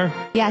touching her?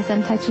 Yes,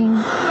 I'm touching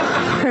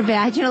her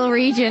vaginal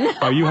region.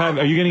 Are you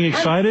getting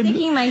excited?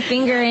 Sticking my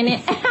finger in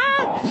it.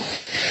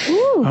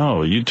 Ooh.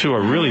 Oh, you two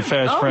are really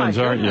fast friends,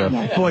 aren't you?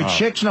 Boy,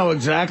 chicks know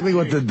exactly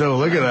what to do.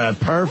 Look at that.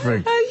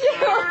 Perfect.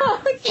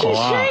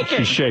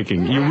 She's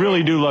shaking. You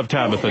really do love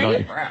Tabitha, don't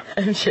you?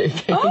 I'm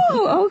shaking.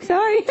 Oh,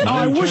 sorry. Oh,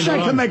 I wish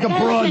I could make a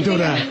broad do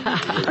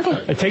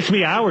that. It takes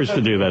me hours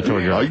to do that to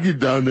a girl. I get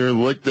down there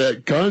and lick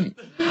that cunt.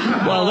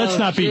 Well, let's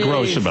not be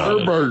gross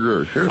about it.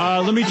 Burger.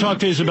 Let me talk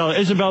to Isabella.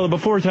 Isabella,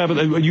 before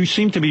Tabitha, you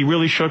seem to be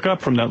really shook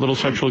up from that little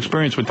sexual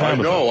experience with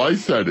Tabitha. I know, I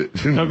said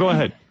it. No, go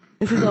ahead.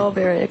 This is all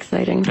very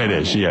exciting. It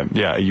is, yeah.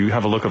 Yeah, you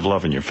have a look of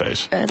love in your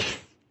face. That's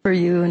for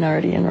you and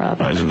Artie and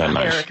Robin. Isn't that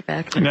nice? Eric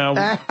back. Now,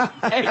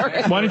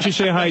 why don't you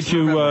say hi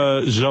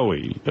to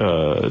Zoe,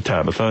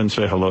 Tabitha, and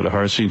say hello to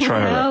her. See, try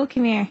her. Oh,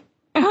 come here.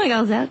 Oh,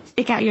 goes out.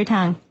 Stick out your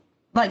tongue.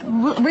 Like,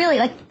 really,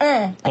 like,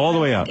 All the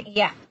way out.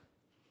 Yeah.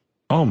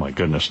 Oh, my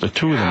goodness. The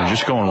two of them are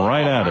just going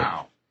right at it.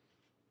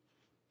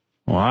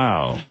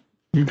 Wow.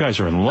 You guys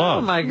are in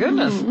love. Oh, my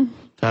goodness.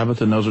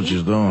 Tabitha knows what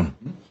she's doing.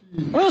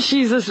 Well,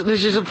 she's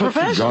a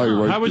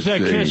professional. How was that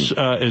kiss,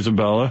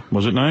 Isabella?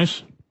 Was it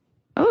nice?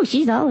 Oh,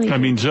 she's always. I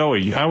mean,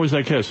 Zoe, how was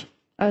that kiss?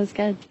 Oh, it was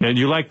good. And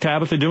you like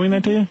Tabitha doing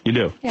that to you? You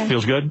do? Yeah.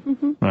 Feels good?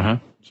 Mm-hmm. Uh-huh.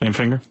 Same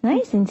finger?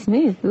 Nice and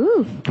smooth.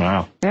 Ooh.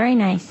 Wow. Very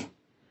nice.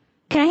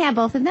 Can I have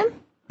both of them?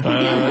 You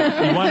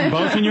want them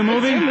both in your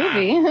movie? It's a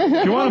movie.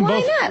 You want them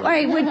Why both? not? All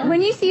right.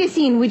 When you see a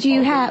scene, would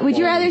you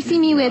rather see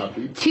me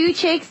with two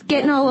chicks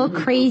getting all a little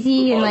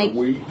crazy and like?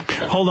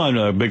 Hold on,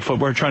 Bigfoot.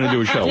 We're trying to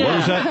do a show. What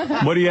was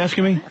that? What are you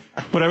asking me?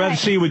 Would I rather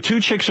see you with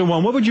two chicks or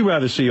one? What would you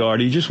rather see,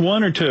 Artie? Just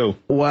one or two?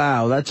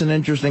 Wow, that's an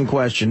interesting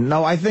question.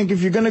 No, I think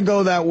if you're going to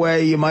go that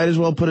way, you might as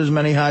well put as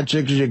many hot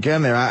chicks as you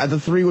can there. The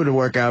three would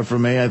work out for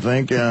me, I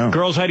think.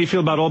 Girls, how do you feel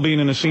about all being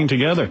in a scene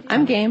together?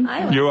 I'm game.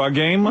 You are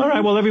game? All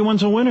right, well,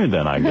 everyone's a winner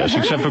then, I guess,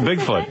 except for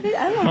Bigfoot.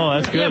 Oh,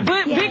 that's good.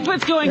 But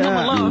Bigfoot's going home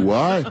alone.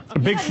 What?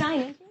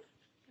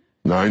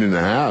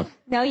 9.5.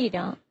 No, you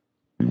don't.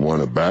 You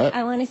want to bet?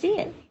 I want to see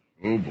it.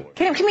 Oh, boy.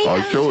 Come here.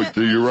 I'll show it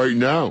to you right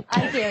now.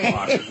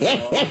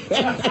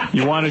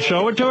 You want to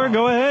show it to her?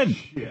 Go ahead.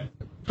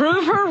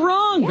 Prove her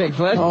wrong,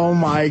 Bigfoot. Oh,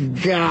 my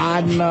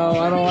God, no.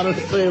 I don't want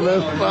to see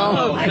this.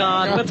 Oh,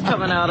 God, what's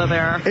coming out of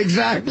there?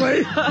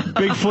 Exactly.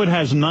 Bigfoot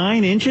has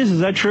 9 inches? Is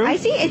that true? I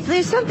see.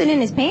 There's something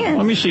in his pants.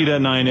 Let me see that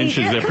 9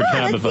 inches there for Come on,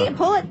 let's see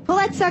Tabitha. it. Pull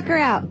that sucker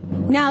out.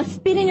 Now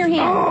spit in your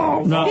hand.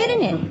 Oh, no. Spit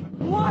in it.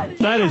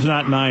 That is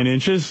not 9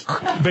 inches,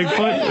 Bigfoot.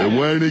 And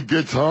when it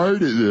gets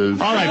hard, it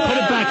is. All right, put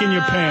it back in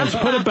your pants.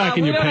 Put it back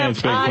in your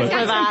pants, Bigfoot.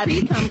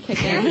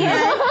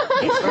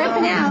 It's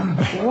dripping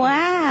out.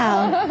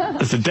 Wow.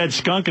 There's a dead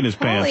skunk in his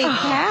pants. Holy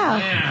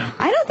cow.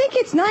 I don't think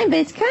it's 9, but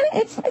it's kind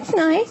of, it's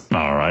nice.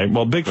 All right,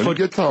 well, Bigfoot. When it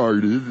gets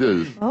hard, it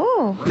is.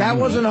 Oh. That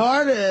wasn't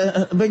hard,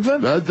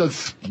 Bigfoot?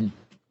 That's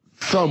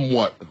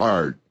somewhat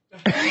hard.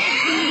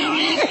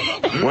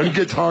 When it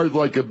gets hard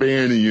like a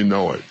banana, you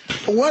know it.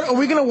 What? Are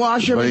we going to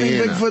wash everything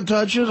Banana. Bigfoot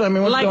touches? I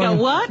mean, what's Like going a on?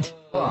 what?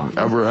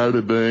 Ever had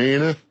a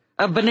banana?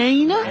 A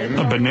banana? A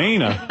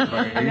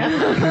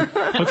banana?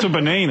 What's a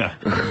banana?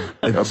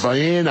 A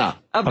banana.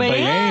 A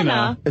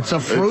banana? It's a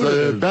fruit. It's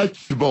a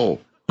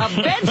vegetable. A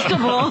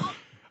vegetable?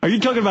 Are you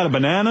talking about a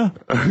banana?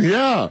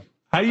 Yeah.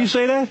 How do you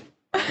say that?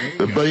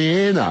 The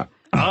banana.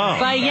 Oh.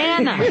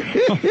 Banana.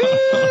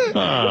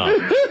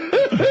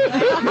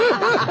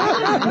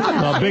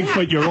 Well,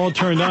 Bigfoot, you're all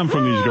turned on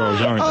from these girls,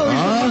 aren't you?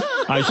 Huh?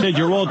 I said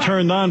you're all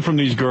turned on from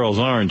these girls,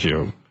 aren't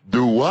you?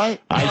 Do what?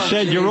 I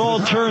said you're all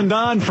turned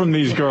on from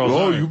these girls.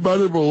 Oh, you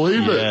better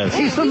believe it. Yes.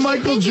 He's the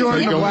Michael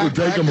Jordan.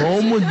 Take them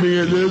home with me,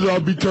 and then I'll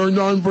be turned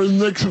on for the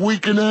next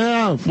week and a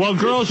half. Well,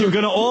 girls, you're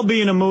going to all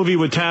be in a movie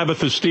with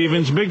Tabitha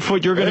Stevens.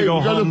 Bigfoot, you're going to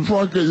go home.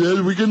 Fuck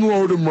it. We can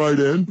load them right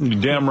in.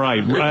 Damn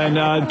right.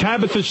 And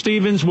Tabitha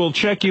Stevens will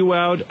check you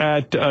out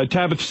at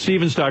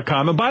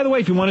TabithaStevens.com. And by the way,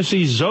 if you want to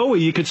see Zoe,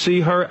 you could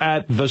see her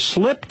at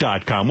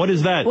theslip.com. What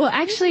is that? Well,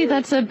 actually,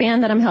 that's a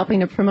band that I'm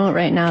helping to promote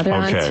right now. They're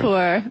on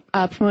tour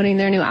promoting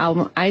their new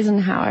album,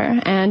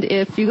 Eisenhower. And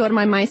if you go to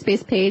my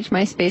MySpace page,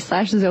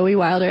 MySpace/Zoe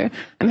Wilder,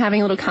 I'm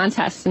having a little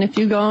contest. And if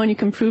you go and you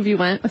can prove you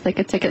went with like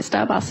a ticket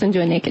stub, I'll send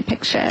you a naked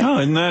picture. Oh,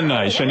 isn't that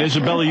nice? And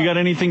Isabella, you got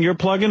anything you're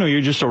plugging, or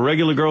you're just a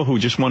regular girl who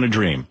just want to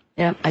dream?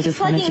 Yep, I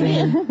just want to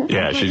dream.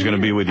 Yeah, she's going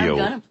to be with you. I'm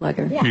gonna plug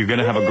her. You're going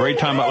to have a great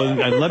time.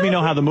 And let me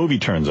know how the movie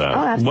turns out.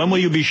 absolutely. When will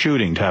you be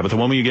shooting, Tabitha?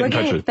 When will you get in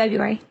touch with?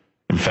 February.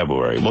 In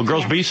February. Well,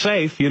 girls, be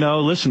safe. You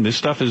know, listen, this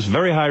stuff is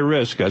very high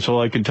risk. That's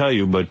all I can tell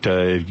you. But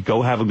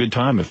go have a good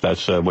time if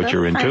that's what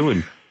you're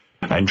into.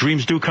 And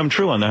dreams do come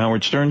true on the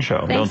Howard Stern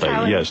Show, don't they?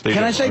 Howard. Yes, they do.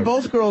 Can I say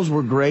both girls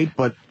were great,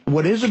 but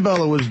what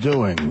Isabella was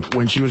doing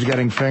when she was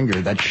getting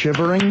fingered, that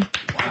shivering,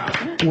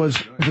 was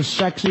the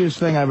sexiest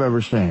thing I've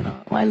ever seen.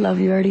 Oh, I love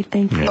you, Artie.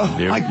 Thank you.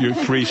 Yeah, you're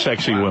 3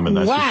 sexy women.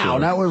 That's for wow, sure.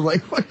 that was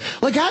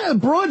like how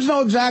broads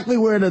know exactly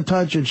where to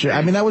touch and shit.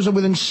 I mean, that was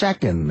within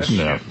seconds.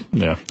 Yeah.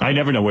 I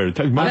never know where to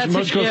touch.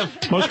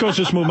 Most girls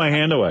just move my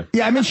hand away.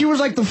 Yeah, I mean, she was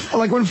like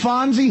when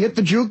Fonzie hit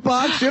the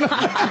jukebox, you know,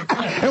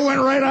 it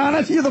went right on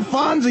it. You're the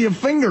Fonzie of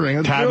fingering.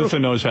 It's Tabitha beautiful.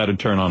 knows how to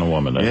turn on a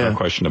woman. There's no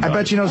question about it. I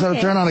bet she knows how to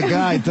turn on a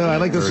guy too. I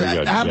like to Very say,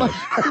 good, how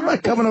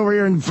about coming over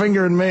here and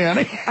fingering me,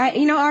 honey?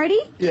 You know, Artie,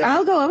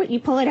 I'll go over. You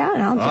pull it out,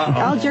 and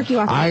I'll jerk you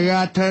off. I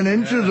got 10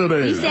 inches of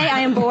it. You say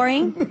I am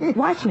boring?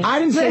 Watch me. I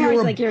didn't say you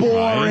were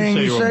boring.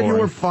 You said you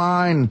were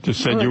fine.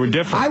 Just said you were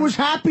different. I was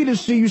happy to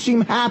see you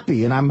seem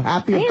happy, and I'm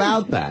happy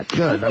about that.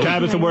 Good.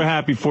 Tabitha, we're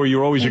happy for you.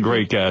 You're always a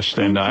great guest,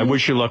 and I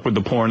wish you luck with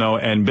the porno.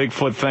 And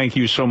Bigfoot, thank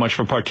you so much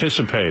for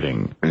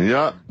participating.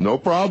 Yeah, no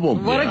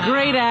problem. What a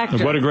great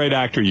actor. What a great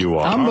actor you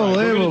are. Unbelievable. All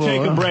right, we're going to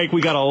take a break.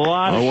 We got a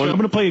lot of I I'm wanna-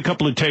 going to play a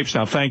couple of tapes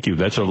now. Thank you.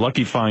 That's a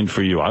lucky find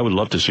for you. I would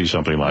love to see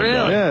something like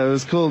that. Yeah, it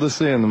was cool to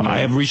see in the movie. I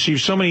have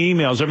received so many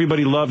emails.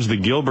 Everybody loves the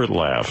Gilbert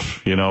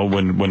laugh. You know,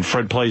 when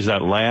Fred plays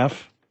that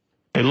laugh,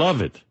 they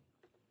love it.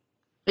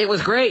 It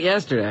was great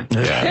yesterday.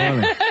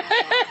 Yeah.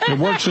 It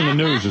works in the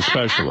news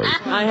especially.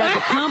 I have to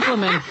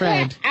compliment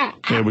Fred.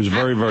 It was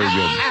very, very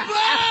good.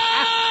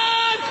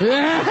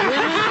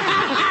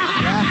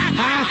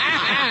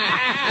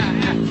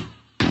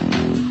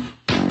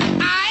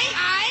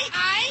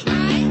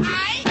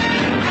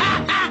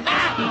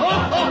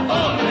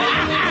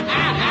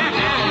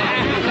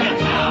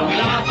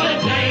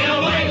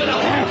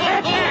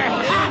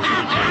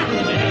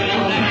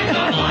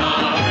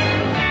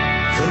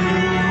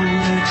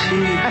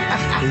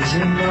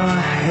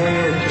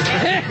 head.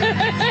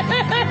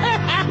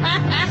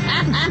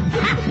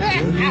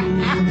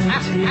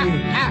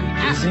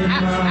 Is in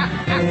my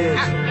head.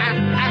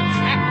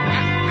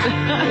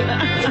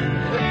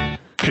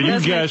 Can you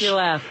guess?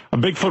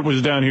 Bigfoot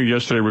was down here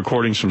yesterday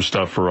recording some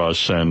stuff for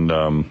us, and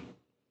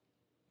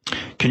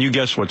can you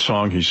guess what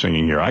song he's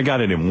singing here? I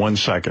got it in 1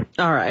 second.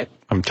 All right.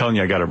 I'm telling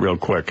you, I got it real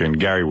quick, and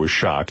Gary was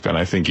shocked, and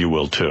I think you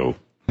will too.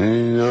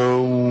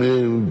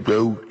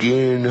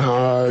 Broken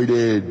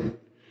hearted.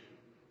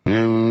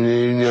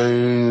 Broken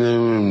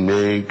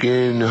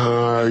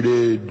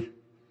hearted.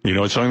 You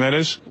know what song that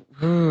is?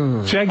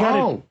 See, I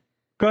got it.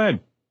 Go ahead.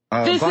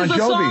 This Bon is a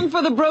Jovi. song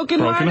for the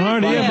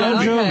broken-hearted? Yeah,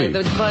 Bon Jovi. Okay,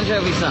 the Bon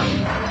Jovi song.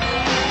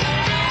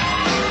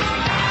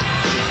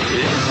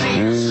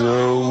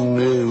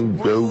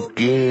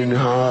 Broken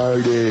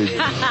hearted.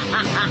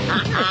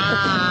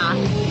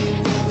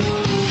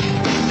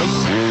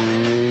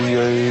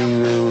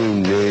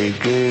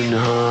 Broken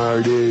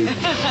hearted.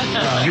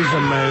 He's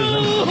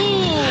amazing.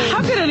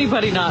 How could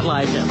anybody not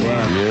like him?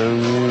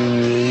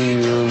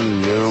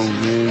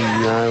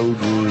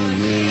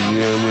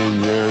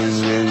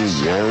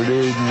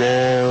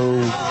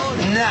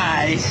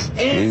 Nice.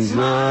 It's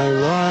my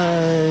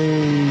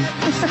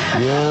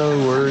life.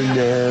 Yeah, we're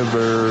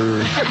never.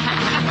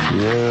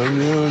 Yeah, I'm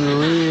gonna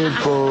live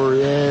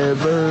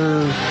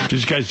forever.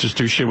 These guys just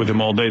do shit with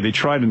him all day. They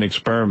tried an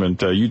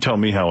experiment. You tell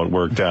me how it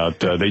worked out.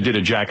 They did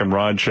a Jack and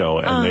Rod show,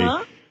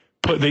 and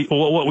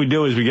what we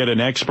do is we get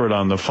an expert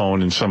on the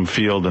phone in some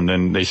field, and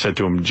then they said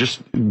to him,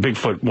 just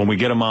Bigfoot, when we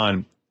get him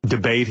on,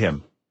 debate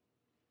him.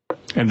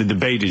 And the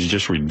debate is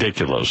just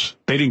ridiculous.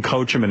 They didn't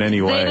coach him in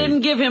any way. They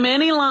didn't give him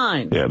any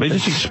line. Yeah, they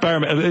just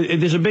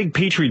experiment. There's a big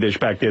petri dish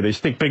back there. They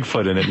stick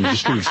Bigfoot in it and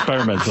just do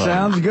experiments on it.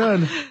 Sounds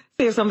good.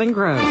 See if something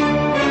grows.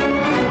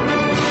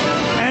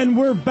 And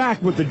we're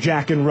back with the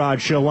Jack and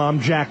Rod Show.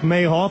 I'm Jack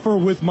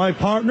Mayhofer with my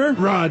partner,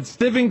 Rod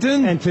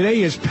Stivington. And today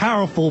is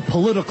Powerful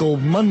Political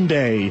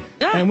Monday.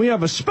 And we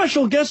have a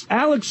special guest,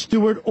 Alex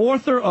Stewart,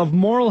 author of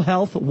Moral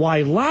Health,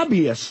 Why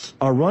Lobbyists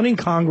Are Running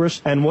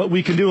Congress and What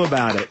We Can Do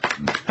About It.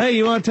 Hey,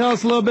 you want to tell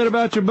us a little bit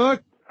about your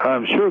book?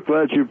 I'm sure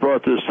glad you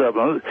brought this up.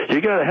 You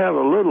got to have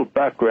a little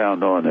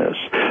background on this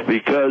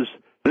because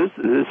this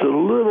is a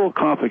little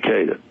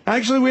complicated.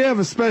 Actually, we have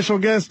a special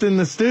guest in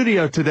the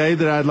studio today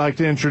that I'd like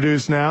to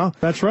introduce now.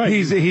 That's right.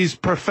 He's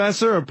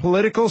professor of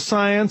political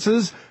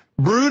sciences,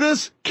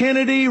 Brutus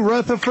Kennedy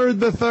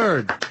Rutherford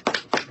III.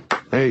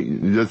 Hey,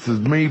 this is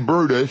me,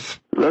 Brutus.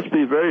 Let's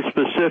be very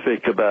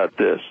specific about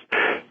this.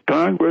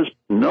 Congress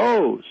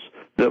knows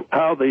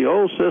how the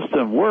old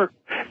system worked,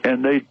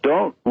 and they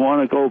don't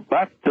want to go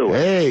back to it.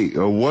 Hey,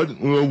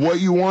 what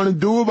you want to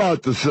do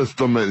about the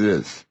system it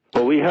is?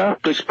 Well, we have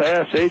to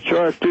pass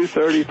H.R.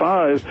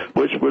 235,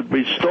 which would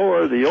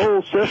restore the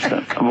old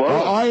system.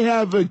 Well, I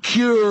have a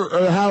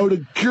cure, how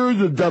to cure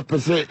the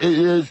deficit. It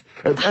is,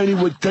 if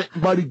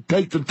anybody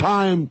take the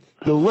time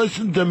to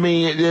listen to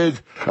me, it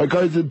is,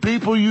 because the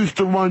people used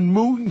to run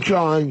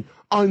moonshine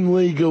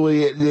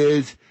unlegally, it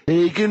is, and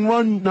you can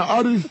run the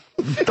other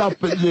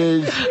stuff, it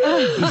is,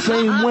 the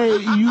same way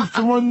you used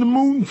to run the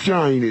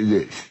moonshine, it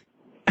is.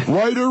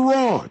 Right or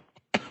wrong?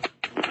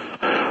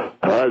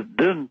 I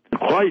didn't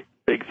quite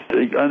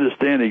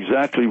understand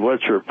exactly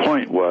what your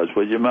point was.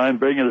 Would you mind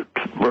bringing it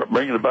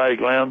back,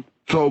 Glenn?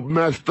 So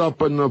messed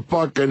up in the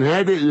fucking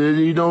head that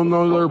you don't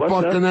know their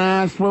fucking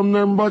ass from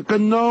their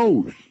fucking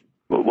nose.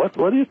 What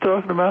are you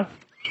talking about?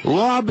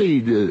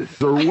 Lobby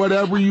this, or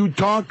whatever you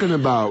talking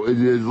about.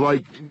 It is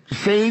like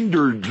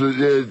Sanders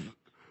is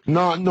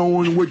not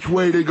knowing which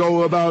way to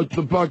go about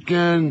the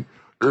fucking,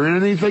 or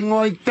anything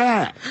like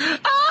that.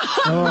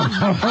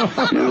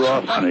 You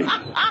lost me.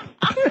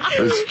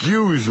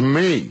 Excuse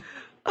me.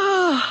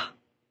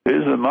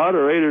 Is the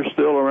moderator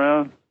still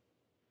around?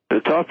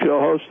 The talk show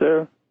host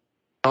there?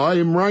 I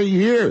am right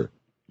here.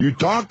 You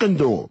talking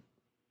to him?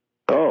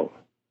 Oh.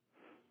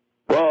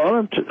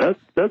 Well,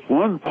 that's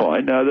one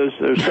point. Now, there's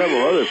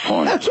several other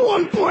points. That's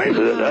one point.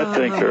 That I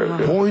think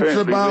are points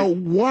about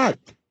what?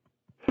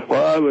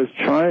 Well, I was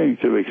trying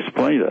to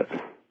explain it.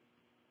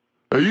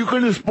 You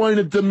can explain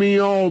it to me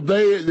all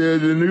day,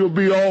 and you'll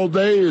be all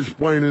day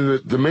explaining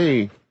it to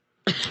me.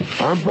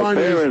 I'm trying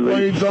to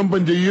explain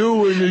something to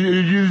you,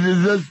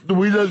 and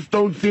we just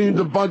don't seem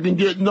to fucking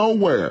get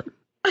nowhere.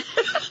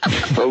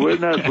 But we're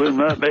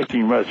not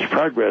making much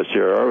progress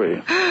here, are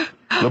we?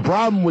 The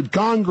problem with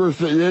Congress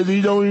is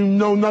they don't even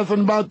know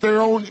nothing about their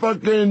own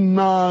fucking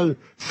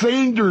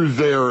Sanders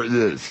there it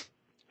is.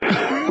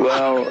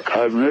 Well,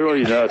 I'm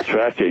really not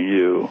tracking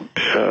you.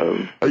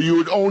 You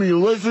would only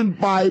listen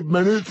 5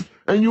 minutes,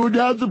 and you would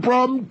have the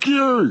problem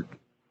cured.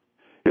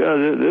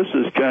 Yeah, this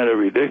is kind of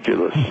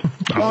ridiculous.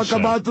 Talk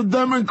about the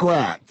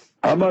Democrats.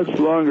 How much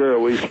longer are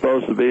we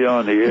supposed to be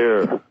on the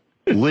air?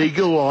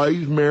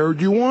 Legalize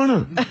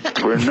marijuana.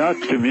 We're not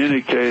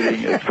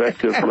communicating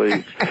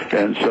effectively,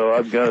 and so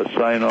I'm going to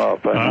sign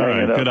off. I'm all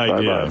right, good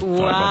idea. Bye-bye.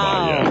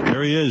 Wow. Yeah,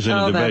 there he is in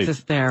a debate. That's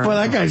hysterical.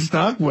 Well, that guy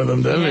stuck with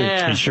him, didn't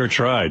Yeah. He sure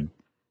tried.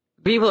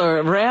 People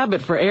are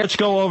rabid for air. Let's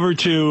go over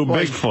to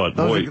Bigfoot.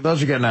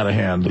 Those are getting out of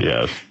hand.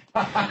 Yes.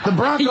 The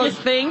Broncos. You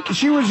think?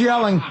 She was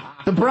yelling.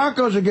 The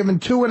Broncos are giving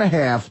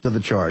 2.5 to the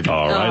Chargers.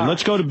 All right,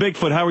 let's go to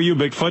Bigfoot. How are you,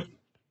 Bigfoot?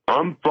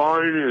 I'm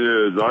fine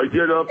as I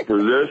get up for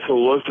this to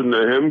listen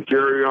to him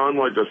carry on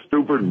like a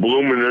stupid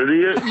blooming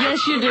idiot.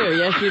 Yes, you do.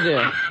 Yes, you do.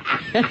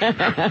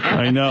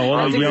 I know.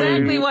 Well, That's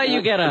exactly why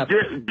you get up.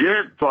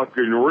 Get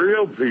fucking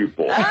real,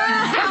 people.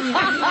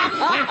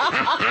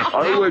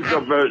 I wake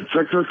up at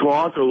 6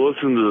 o'clock to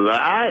listen to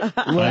that.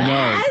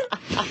 I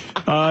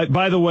know.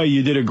 By the way,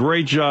 you did a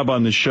great job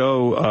on the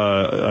show.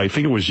 I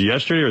think it was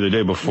yesterday or the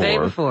day before. Day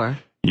before.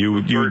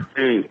 You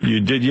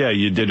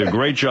did a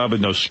great job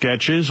in those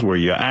sketches where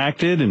you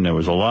acted, and there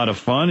was a lot of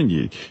fun, and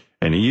you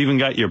even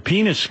got your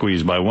penis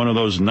squeezed by one of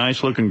those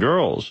nice-looking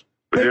girls.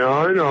 Yeah,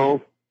 I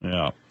know.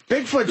 Yeah.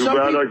 Bigfoot, Too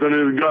bad I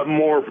couldn't have gotten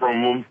more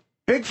from them.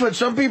 Bigfoot,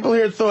 some people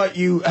here thought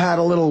you had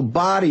a little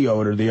body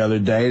odor the other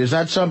day. Is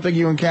that something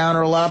you encounter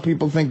a lot?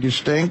 People think you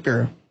stink,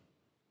 or?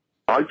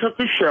 I took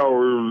a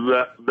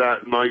shower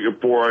that night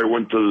before I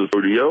went to the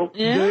studio.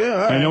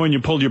 Yeah. I know when you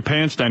pulled your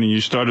pants down and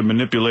you started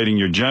manipulating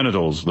your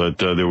genitals that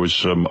there was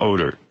some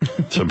odor,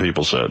 some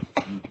people said.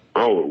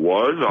 Oh, it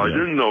was? I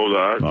didn't know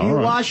that. Do you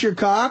wash your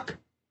cock? Of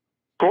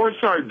course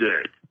I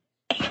did.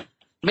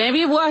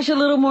 Maybe wash a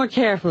little more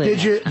carefully.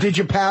 Did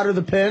you powder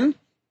the pin?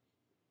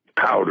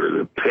 Powder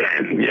the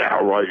pin? Yeah,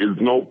 right. It's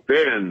no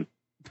pin.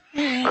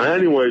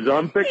 Anyways,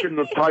 I'm picking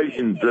the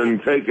Titans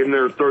and taking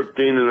their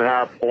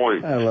 13.5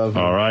 points. I love it.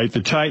 All right,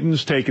 the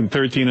Titans taking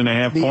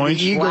 13.5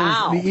 points.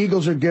 The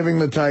Eagles are giving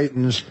the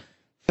Titans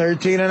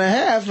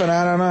 13.5, and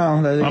I don't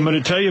know. I'm going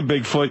to tell you,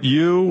 Bigfoot,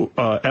 you,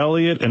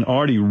 Elliot, and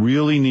Artie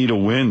really need a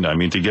win. I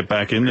mean, to get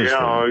back in this thing.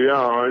 Yeah,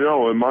 I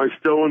know. Am I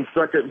still in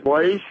second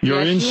place?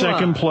 You're in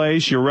second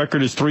place. Your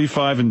record is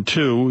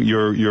 3-5-2.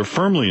 You're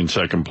firmly in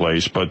second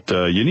place, but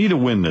you need a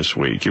win this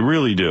week. You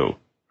really do.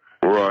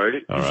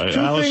 Right. All right.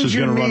 Alice is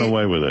going to run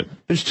away with it.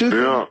 There's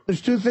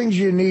two things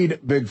you need,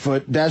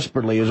 Bigfoot,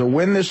 desperately, is a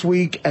win this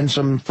week and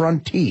some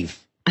front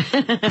teeth.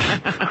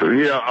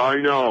 Yeah,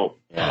 I know.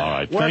 All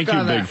right. Thank you,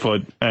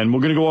 Bigfoot. And we're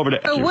going to go over to...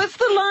 What's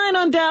the line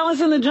on Dallas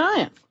and the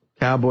Giants?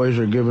 Cowboys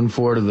are giving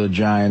 4 to the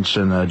Giants,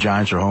 and the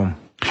Giants are home.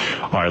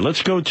 All right.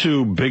 Let's go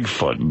to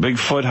Bigfoot.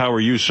 Bigfoot, how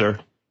are you, sir?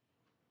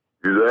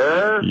 You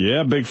there?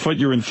 Yeah, Bigfoot,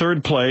 you're in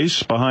third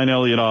place behind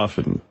Elliot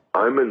Offen.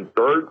 I'm in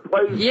third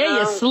place now?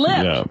 You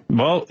slipped. Yeah.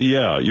 Well,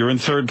 yeah, you're in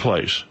third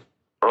place.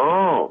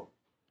 Oh.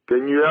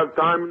 Can you have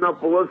time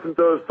enough to listen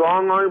to a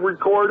song I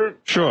recorded?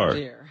 Sure.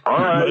 All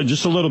right.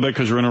 Just a little bit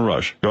because we're in a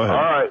rush. Go ahead.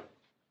 All right.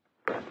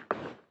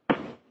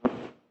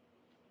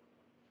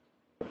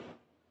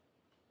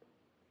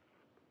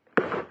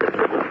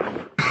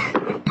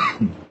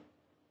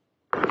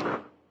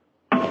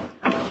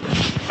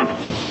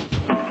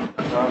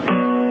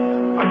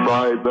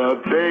 By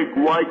the big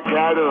white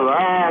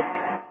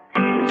Cadillac.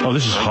 Oh,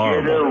 this is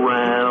horrible.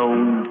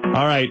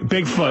 All right,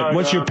 Bigfoot,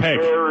 what's your pick?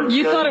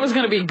 You thought it was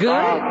going to be good?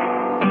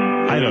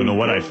 I don't know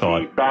what I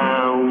thought.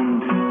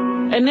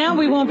 And now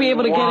we won't be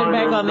able to get it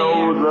back on the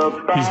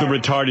air. He's the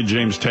retarded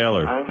James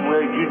Taylor.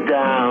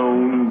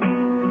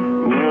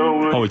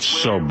 Oh, it's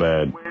so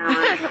bad.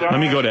 Let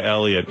me go to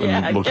Elliot,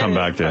 and we'll come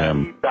back to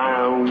him.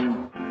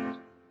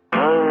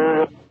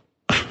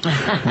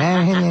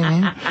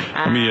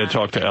 Let me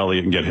talk to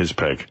Elliot and get his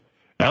pick.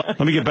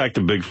 Let me get back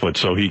to Bigfoot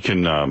so he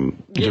can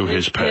do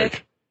his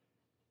pick.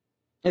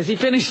 Is he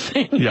finished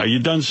singing? Yeah, you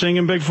done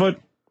singing, Bigfoot?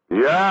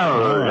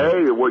 Yeah.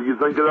 Hey, what do you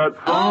think of that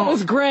song? Oh, it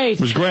was great.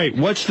 It was great.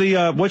 What's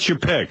your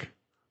pick?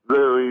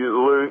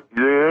 The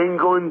New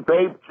England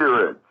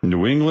Patriots.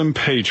 New England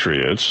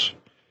Patriots.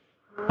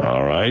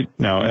 All right.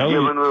 Now,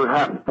 Elliot. Giving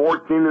them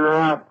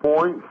 14.5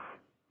 points.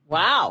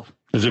 Wow.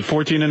 Is it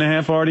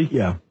 14.5, Artie?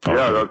 Yeah. Okay.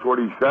 Yeah, that's what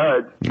he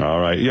said. All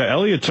right. Yeah,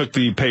 Elliot took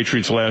the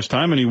Patriots last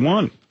time, and he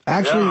won.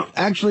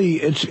 Actually,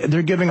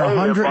 they're giving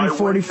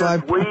 145. If I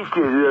win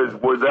this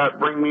week, would that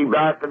bring me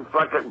back in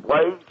second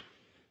place?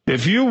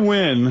 If you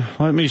win,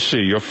 let me see,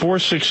 you're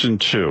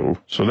 4-6-2,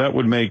 so that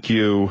would make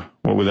you,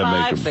 what would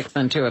that make him?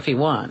 5-6-2 if he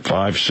won.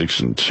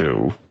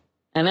 5-6-2.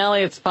 And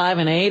Elliot's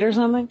 5-8 or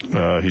something?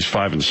 He's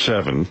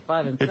 5-7.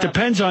 5-7. It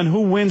depends on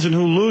who wins and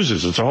who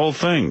loses. It's a whole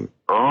thing.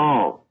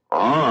 Oh,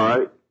 all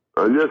right.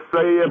 I'll just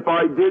say if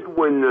I did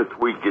win this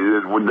week,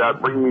 would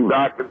that bring me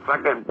back in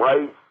second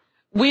place?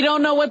 We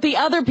don't know what the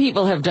other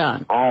people have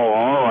done. Oh,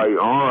 all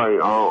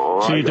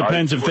right. See, it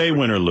depends if they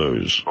win or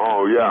lose.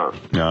 Oh, yeah.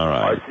 All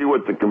right. I see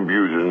what the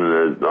confusion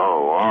is.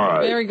 Oh, all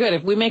right. Very good.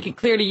 If we make it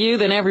clear to you,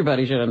 then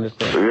everybody should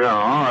understand. Yeah,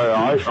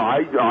 all right.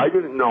 I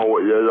didn't know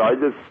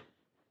it.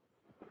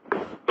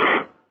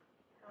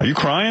 Are you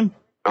crying?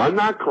 I'm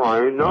not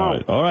crying,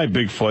 no. All right,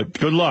 Bigfoot.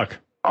 Good luck.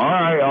 All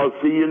right, I'll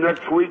see you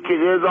next week. It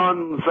is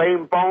on the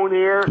same phone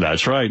here.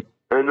 That's right.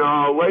 And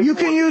you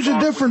can use a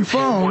different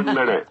phone. 1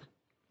 minute.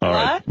 All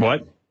right.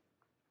 What?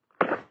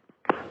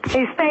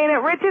 He's staying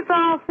at Richard's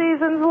All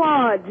Seasons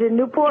Lodge in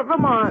Newport,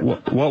 Vermont.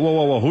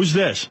 Whoa. Who's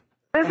this?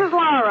 This is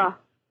Laura.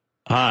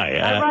 Hi.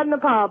 I run the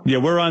pub. Yeah,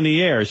 we're on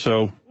the air,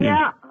 so...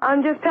 Yeah,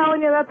 I'm just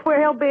telling you that's where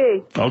he'll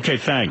be. Okay,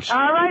 thanks. All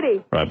righty.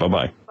 All right,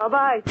 bye-bye.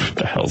 Bye-bye. What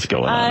the hell's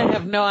going on? I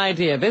have no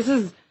idea. This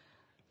is...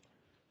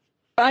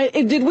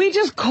 Did we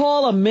just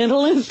call a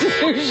mental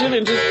institution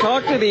and just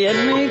talk to the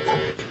inmates?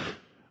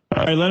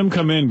 All right, let him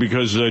come in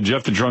because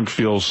Jeff the Drunk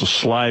feels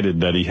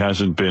slighted that he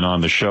hasn't been on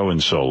the show in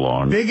so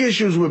long. Big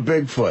issues with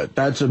Bigfoot.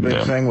 That's a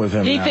big thing with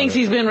him. He thinks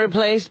he's been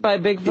replaced by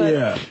Bigfoot?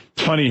 Yeah.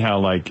 It's funny how,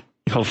 like,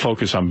 he'll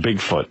focus on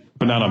Bigfoot,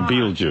 but not on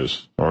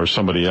Beetlejuice or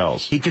somebody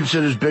else. He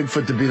considers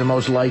Bigfoot to be the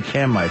most like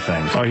him, I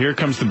think. Oh, here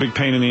comes the big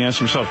pain in the ass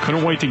himself.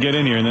 Couldn't wait to get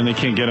in here, and then they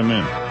can't get him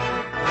in.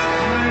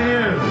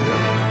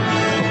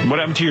 What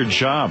happened to your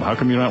job? How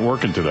come you're not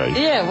working today?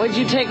 Yeah, would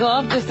you take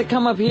off just to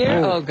come up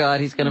here? Oh, God,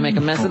 he's going to make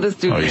a mess of the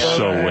studio. Oh, he's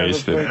so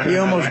wasted. He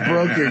almost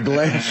broke your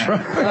glass.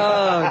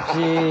 Oh,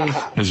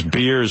 jeez. His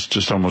beers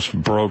just almost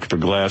broke the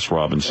glass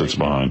Robin sits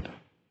behind.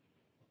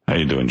 How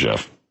you doing,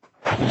 Jeff?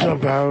 What's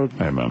up, Howard?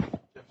 Hey, man.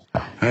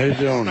 How you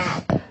doing?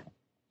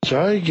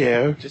 Sorry,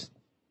 Gary.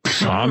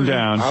 Calm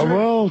down. I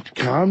will.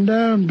 Calm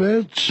down,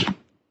 bitch.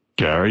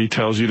 Gary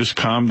tells you to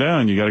calm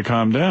down. You got to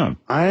calm down.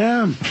 I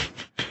am.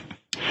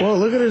 Well,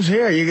 look at his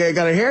hair. You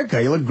got a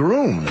haircut. You look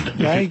groomed.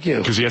 Thank you.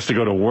 Because he has to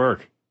go to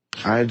work.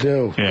 I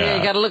do. Yeah,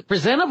 you got to look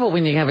presentable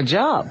when you have a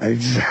job.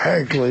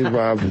 Exactly,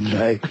 Robin.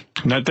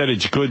 Not that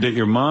it's good that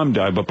your mom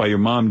died, but by your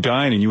mom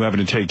dying and you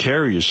having to take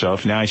care of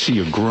yourself, now I see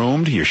you're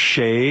groomed, you're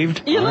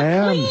shaved. You look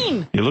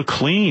clean. You look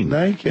clean.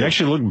 Thank you. You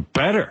actually look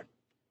better.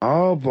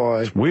 Oh,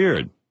 boy. It's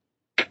weird.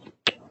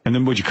 And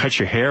then would you cut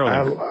your hair?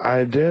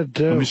 I did,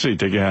 too. Let me see.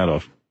 Take your hat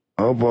off.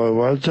 Oh, boy.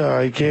 What's that?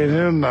 I can't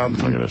hear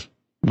nothing. Look at this.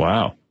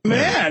 Wow.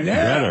 Man,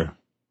 yeah.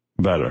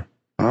 Better.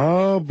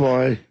 Oh,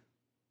 boy.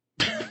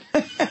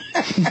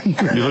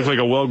 You look like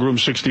a well-groomed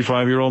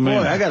 65-year-old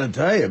man. Boy, I got to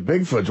tell you,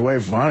 Bigfoot's way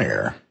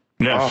funnier.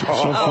 Yeah, so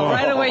far.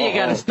 Right away you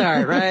got to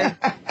start, right?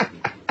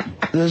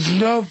 There's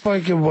no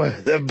fucking way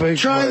that Bigfoot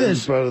Try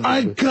this.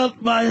 I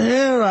cut my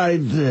hair, I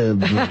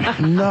did.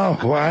 No,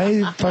 why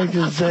you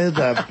fucking say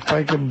that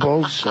fucking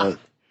bullshit?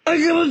 I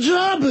got a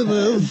job in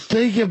this.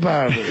 Think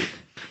about it.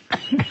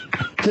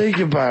 Think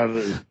about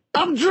it.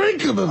 I'm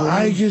drinking it.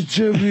 I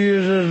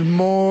contributed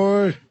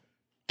more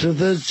to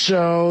this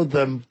show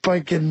than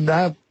fucking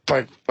that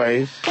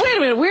fuckface. Wait a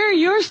minute, where are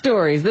your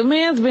stories? The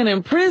man's been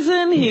in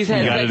prison, he's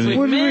had sex with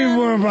What do you mean men.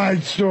 where are my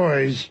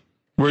stories?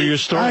 Where are your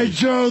stories?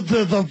 I drove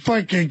to the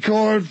fucking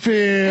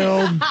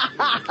cornfield.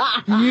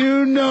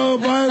 You know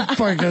my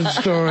fucking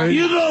story.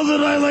 You know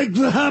that I like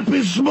the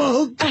happy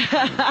smoke.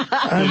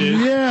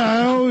 Yeah,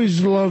 I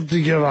always love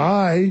to get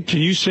high. Can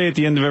you say at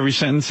the end of every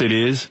sentence, it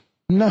is?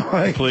 No,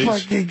 I Please?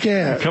 fucking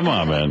can't. Come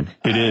on, man.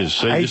 It is.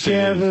 Say I just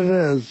can't, it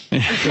is.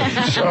 it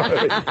is.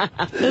 Sorry.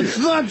 It's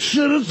not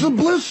shit, it's a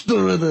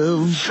blister, it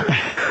is.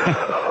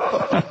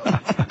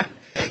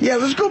 Yeah,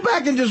 let's go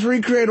back and just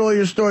recreate all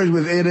your stories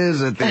with "it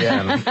is" at the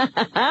end.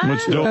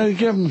 Let's do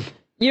it.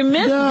 You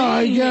missed me.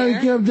 I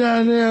gotta come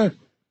down here.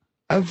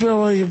 I feel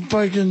like a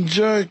fucking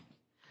jerk.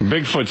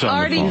 Bigfoot's on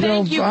Artie, the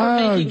phone. thank you for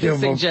making the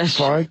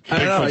suggestion.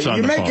 Bigfoot's on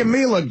You're the making phone.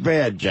 me look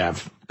bad,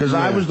 Jeff, because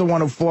I was the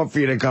one who fought for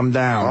you to come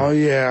down. Oh,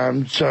 yeah,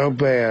 I'm so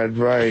bad.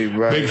 Right.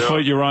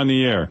 Bigfoot, you're on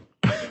the air.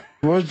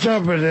 What's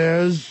up, it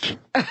is?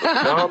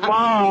 Not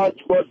much.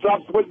 What's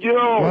up with you?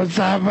 What's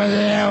up with you,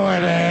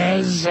 it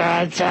is?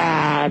 What's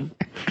up?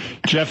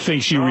 Jeff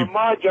thinks you... Not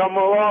much. I'm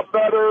a lot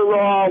better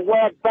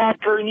Wack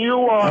Packer than you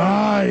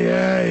are. Oh,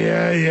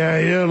 yeah.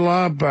 You're a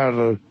lot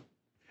better.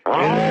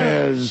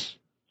 It is.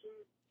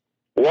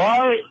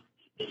 What?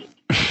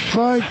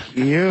 Fuck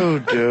you,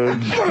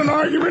 dude. What an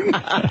argument.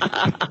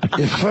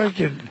 You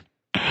fucking...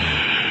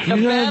 You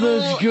know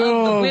this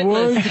girl at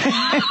work?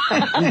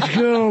 This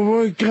girl at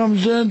work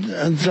comes in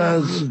and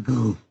says...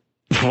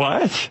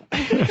 What?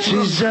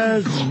 She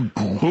says...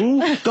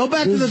 Who? Go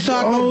back to the This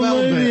Taco old Bell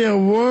lady bit. at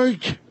work,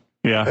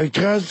 Yeah. a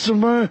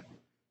customer,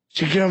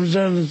 she comes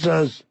in and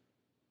says,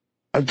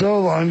 I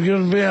told her I'm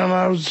going to be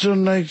on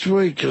Houston next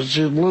week because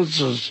she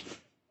listens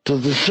to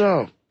the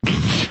show.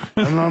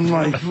 And I'm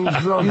like, you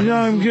know,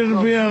 I'm going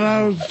to be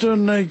on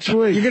Houston next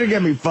week. You're going to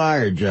get me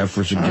fired, Jeff,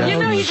 for suggesting You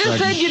know, he just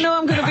said, you know,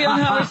 I'm going to be on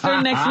Howard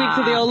Stern next week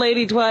to the old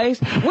lady twice.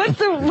 What's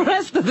the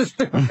rest of the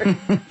story?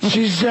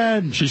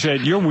 She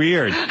said, you're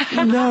weird.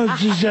 No,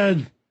 she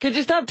said, could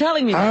you stop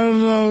telling me? I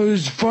don't know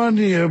who's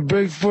funnier,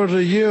 Bigfoot or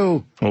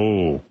you.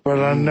 Oh. But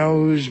I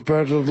know who's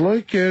better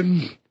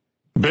looking.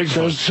 Bigfoot.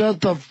 So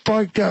shut the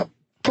fuck up.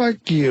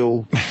 Fuck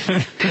you.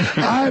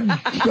 I'm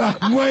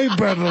way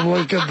better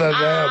looking than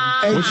him.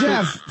 Hey,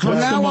 Jeff, from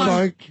now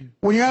on,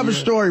 when you have a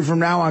story from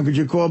now on, could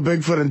you call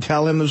Bigfoot and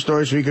tell him the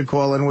story so he could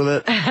call in with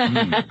it?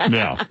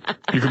 Yeah.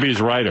 You could be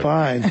his writer.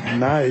 Fine.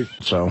 Nice.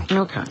 So.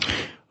 Okay.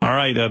 All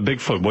right,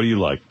 Bigfoot, what do you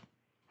like?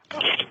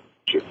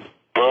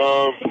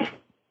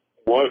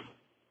 What?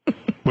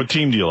 What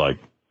team do you like?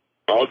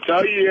 I'll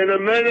tell you in a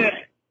minute.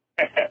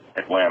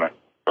 Atlanta.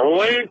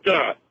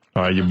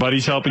 All right, your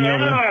buddy's helping you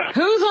over there?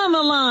 Who's on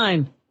the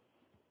line?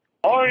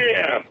 Oh,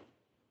 yeah.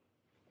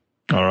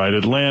 All right,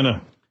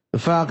 Atlanta. The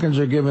Falcons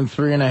are given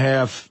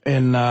 3.5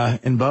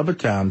 in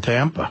Bubba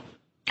Tampa.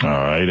 All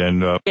right,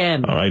 and all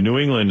right, New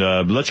England.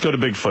 Let's go to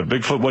Bigfoot.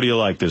 Bigfoot, what do you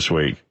like this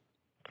week?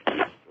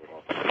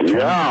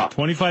 Yeah.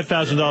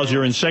 $25,000.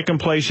 You're in second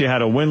place. You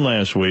had a win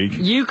last week.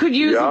 You could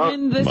use a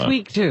win this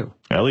week, too.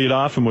 Elliot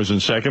Offen was in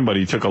second, but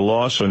he took a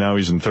loss, so now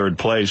he's in third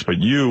place. But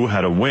you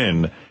had a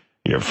win.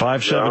 You're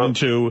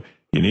 5-7-2.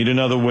 You need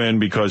another win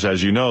because,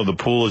 as you know, the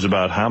pool is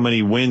about how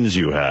many wins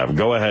you have.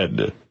 Go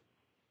ahead.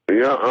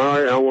 Yeah, all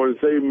right. I want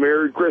to say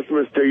Merry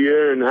Christmas to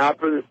you and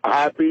Happy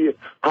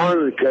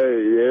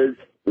Hanukkah is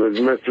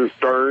Mr.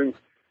 Stern.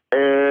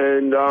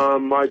 And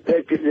my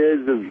ticket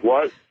is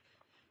what?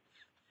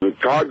 The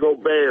Chicago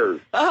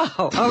Bears. Oh,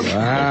 okay.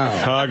 Wow.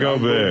 Chicago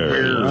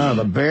Bears. Oh,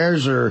 the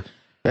Bears are...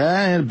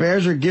 Yeah, the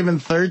Bears are giving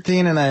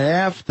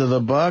 13.5 to the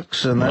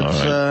Bucks, and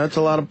that's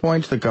a lot of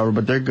points to cover,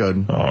 but they're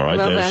good. All right,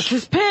 well, that's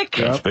his pick.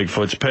 That's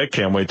Bigfoot's pick.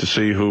 Can't wait to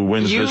see who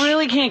wins you this. You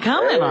really can't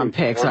comment on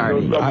picks,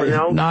 Artie.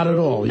 Not at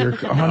all. You're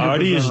 100%.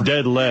 Artie is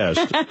dead last.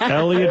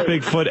 Elliot,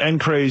 Bigfoot, and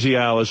Crazy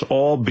Alice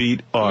all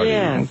beat Artie.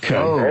 Yes. Okay.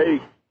 Oh.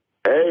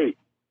 Hey.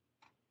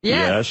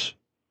 Yes.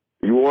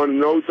 You want to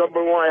know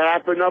something what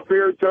happened up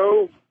here,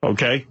 too?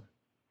 Okay.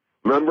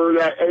 Remember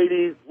that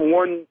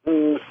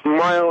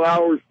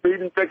 81-mile-an-hour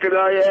speeding ticket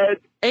I had?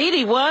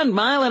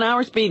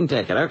 81-mile-an-hour speeding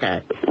ticket,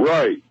 okay.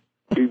 Right.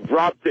 He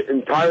dropped it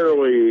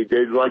entirely. He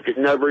did like it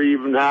never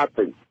even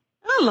happened.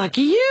 Oh,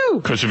 lucky you.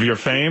 Because of your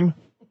fame?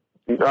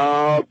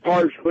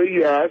 Partially,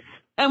 yes.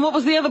 And what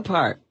was the other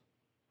part?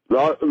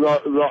 I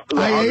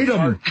ate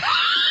him.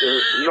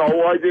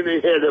 No, I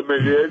didn't hit him.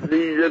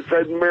 He just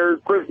said Merry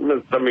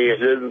Christmas to me. It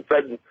didn't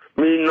said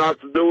me not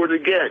to do it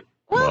again.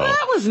 Well,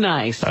 that was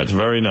nice. That's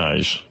very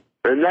nice.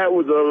 And that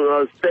was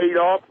a state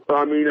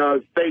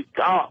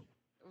cop.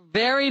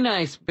 Very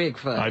nice,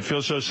 Bigfoot. I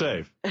feel so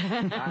safe. All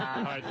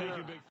right, thank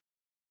you, Bigfoot.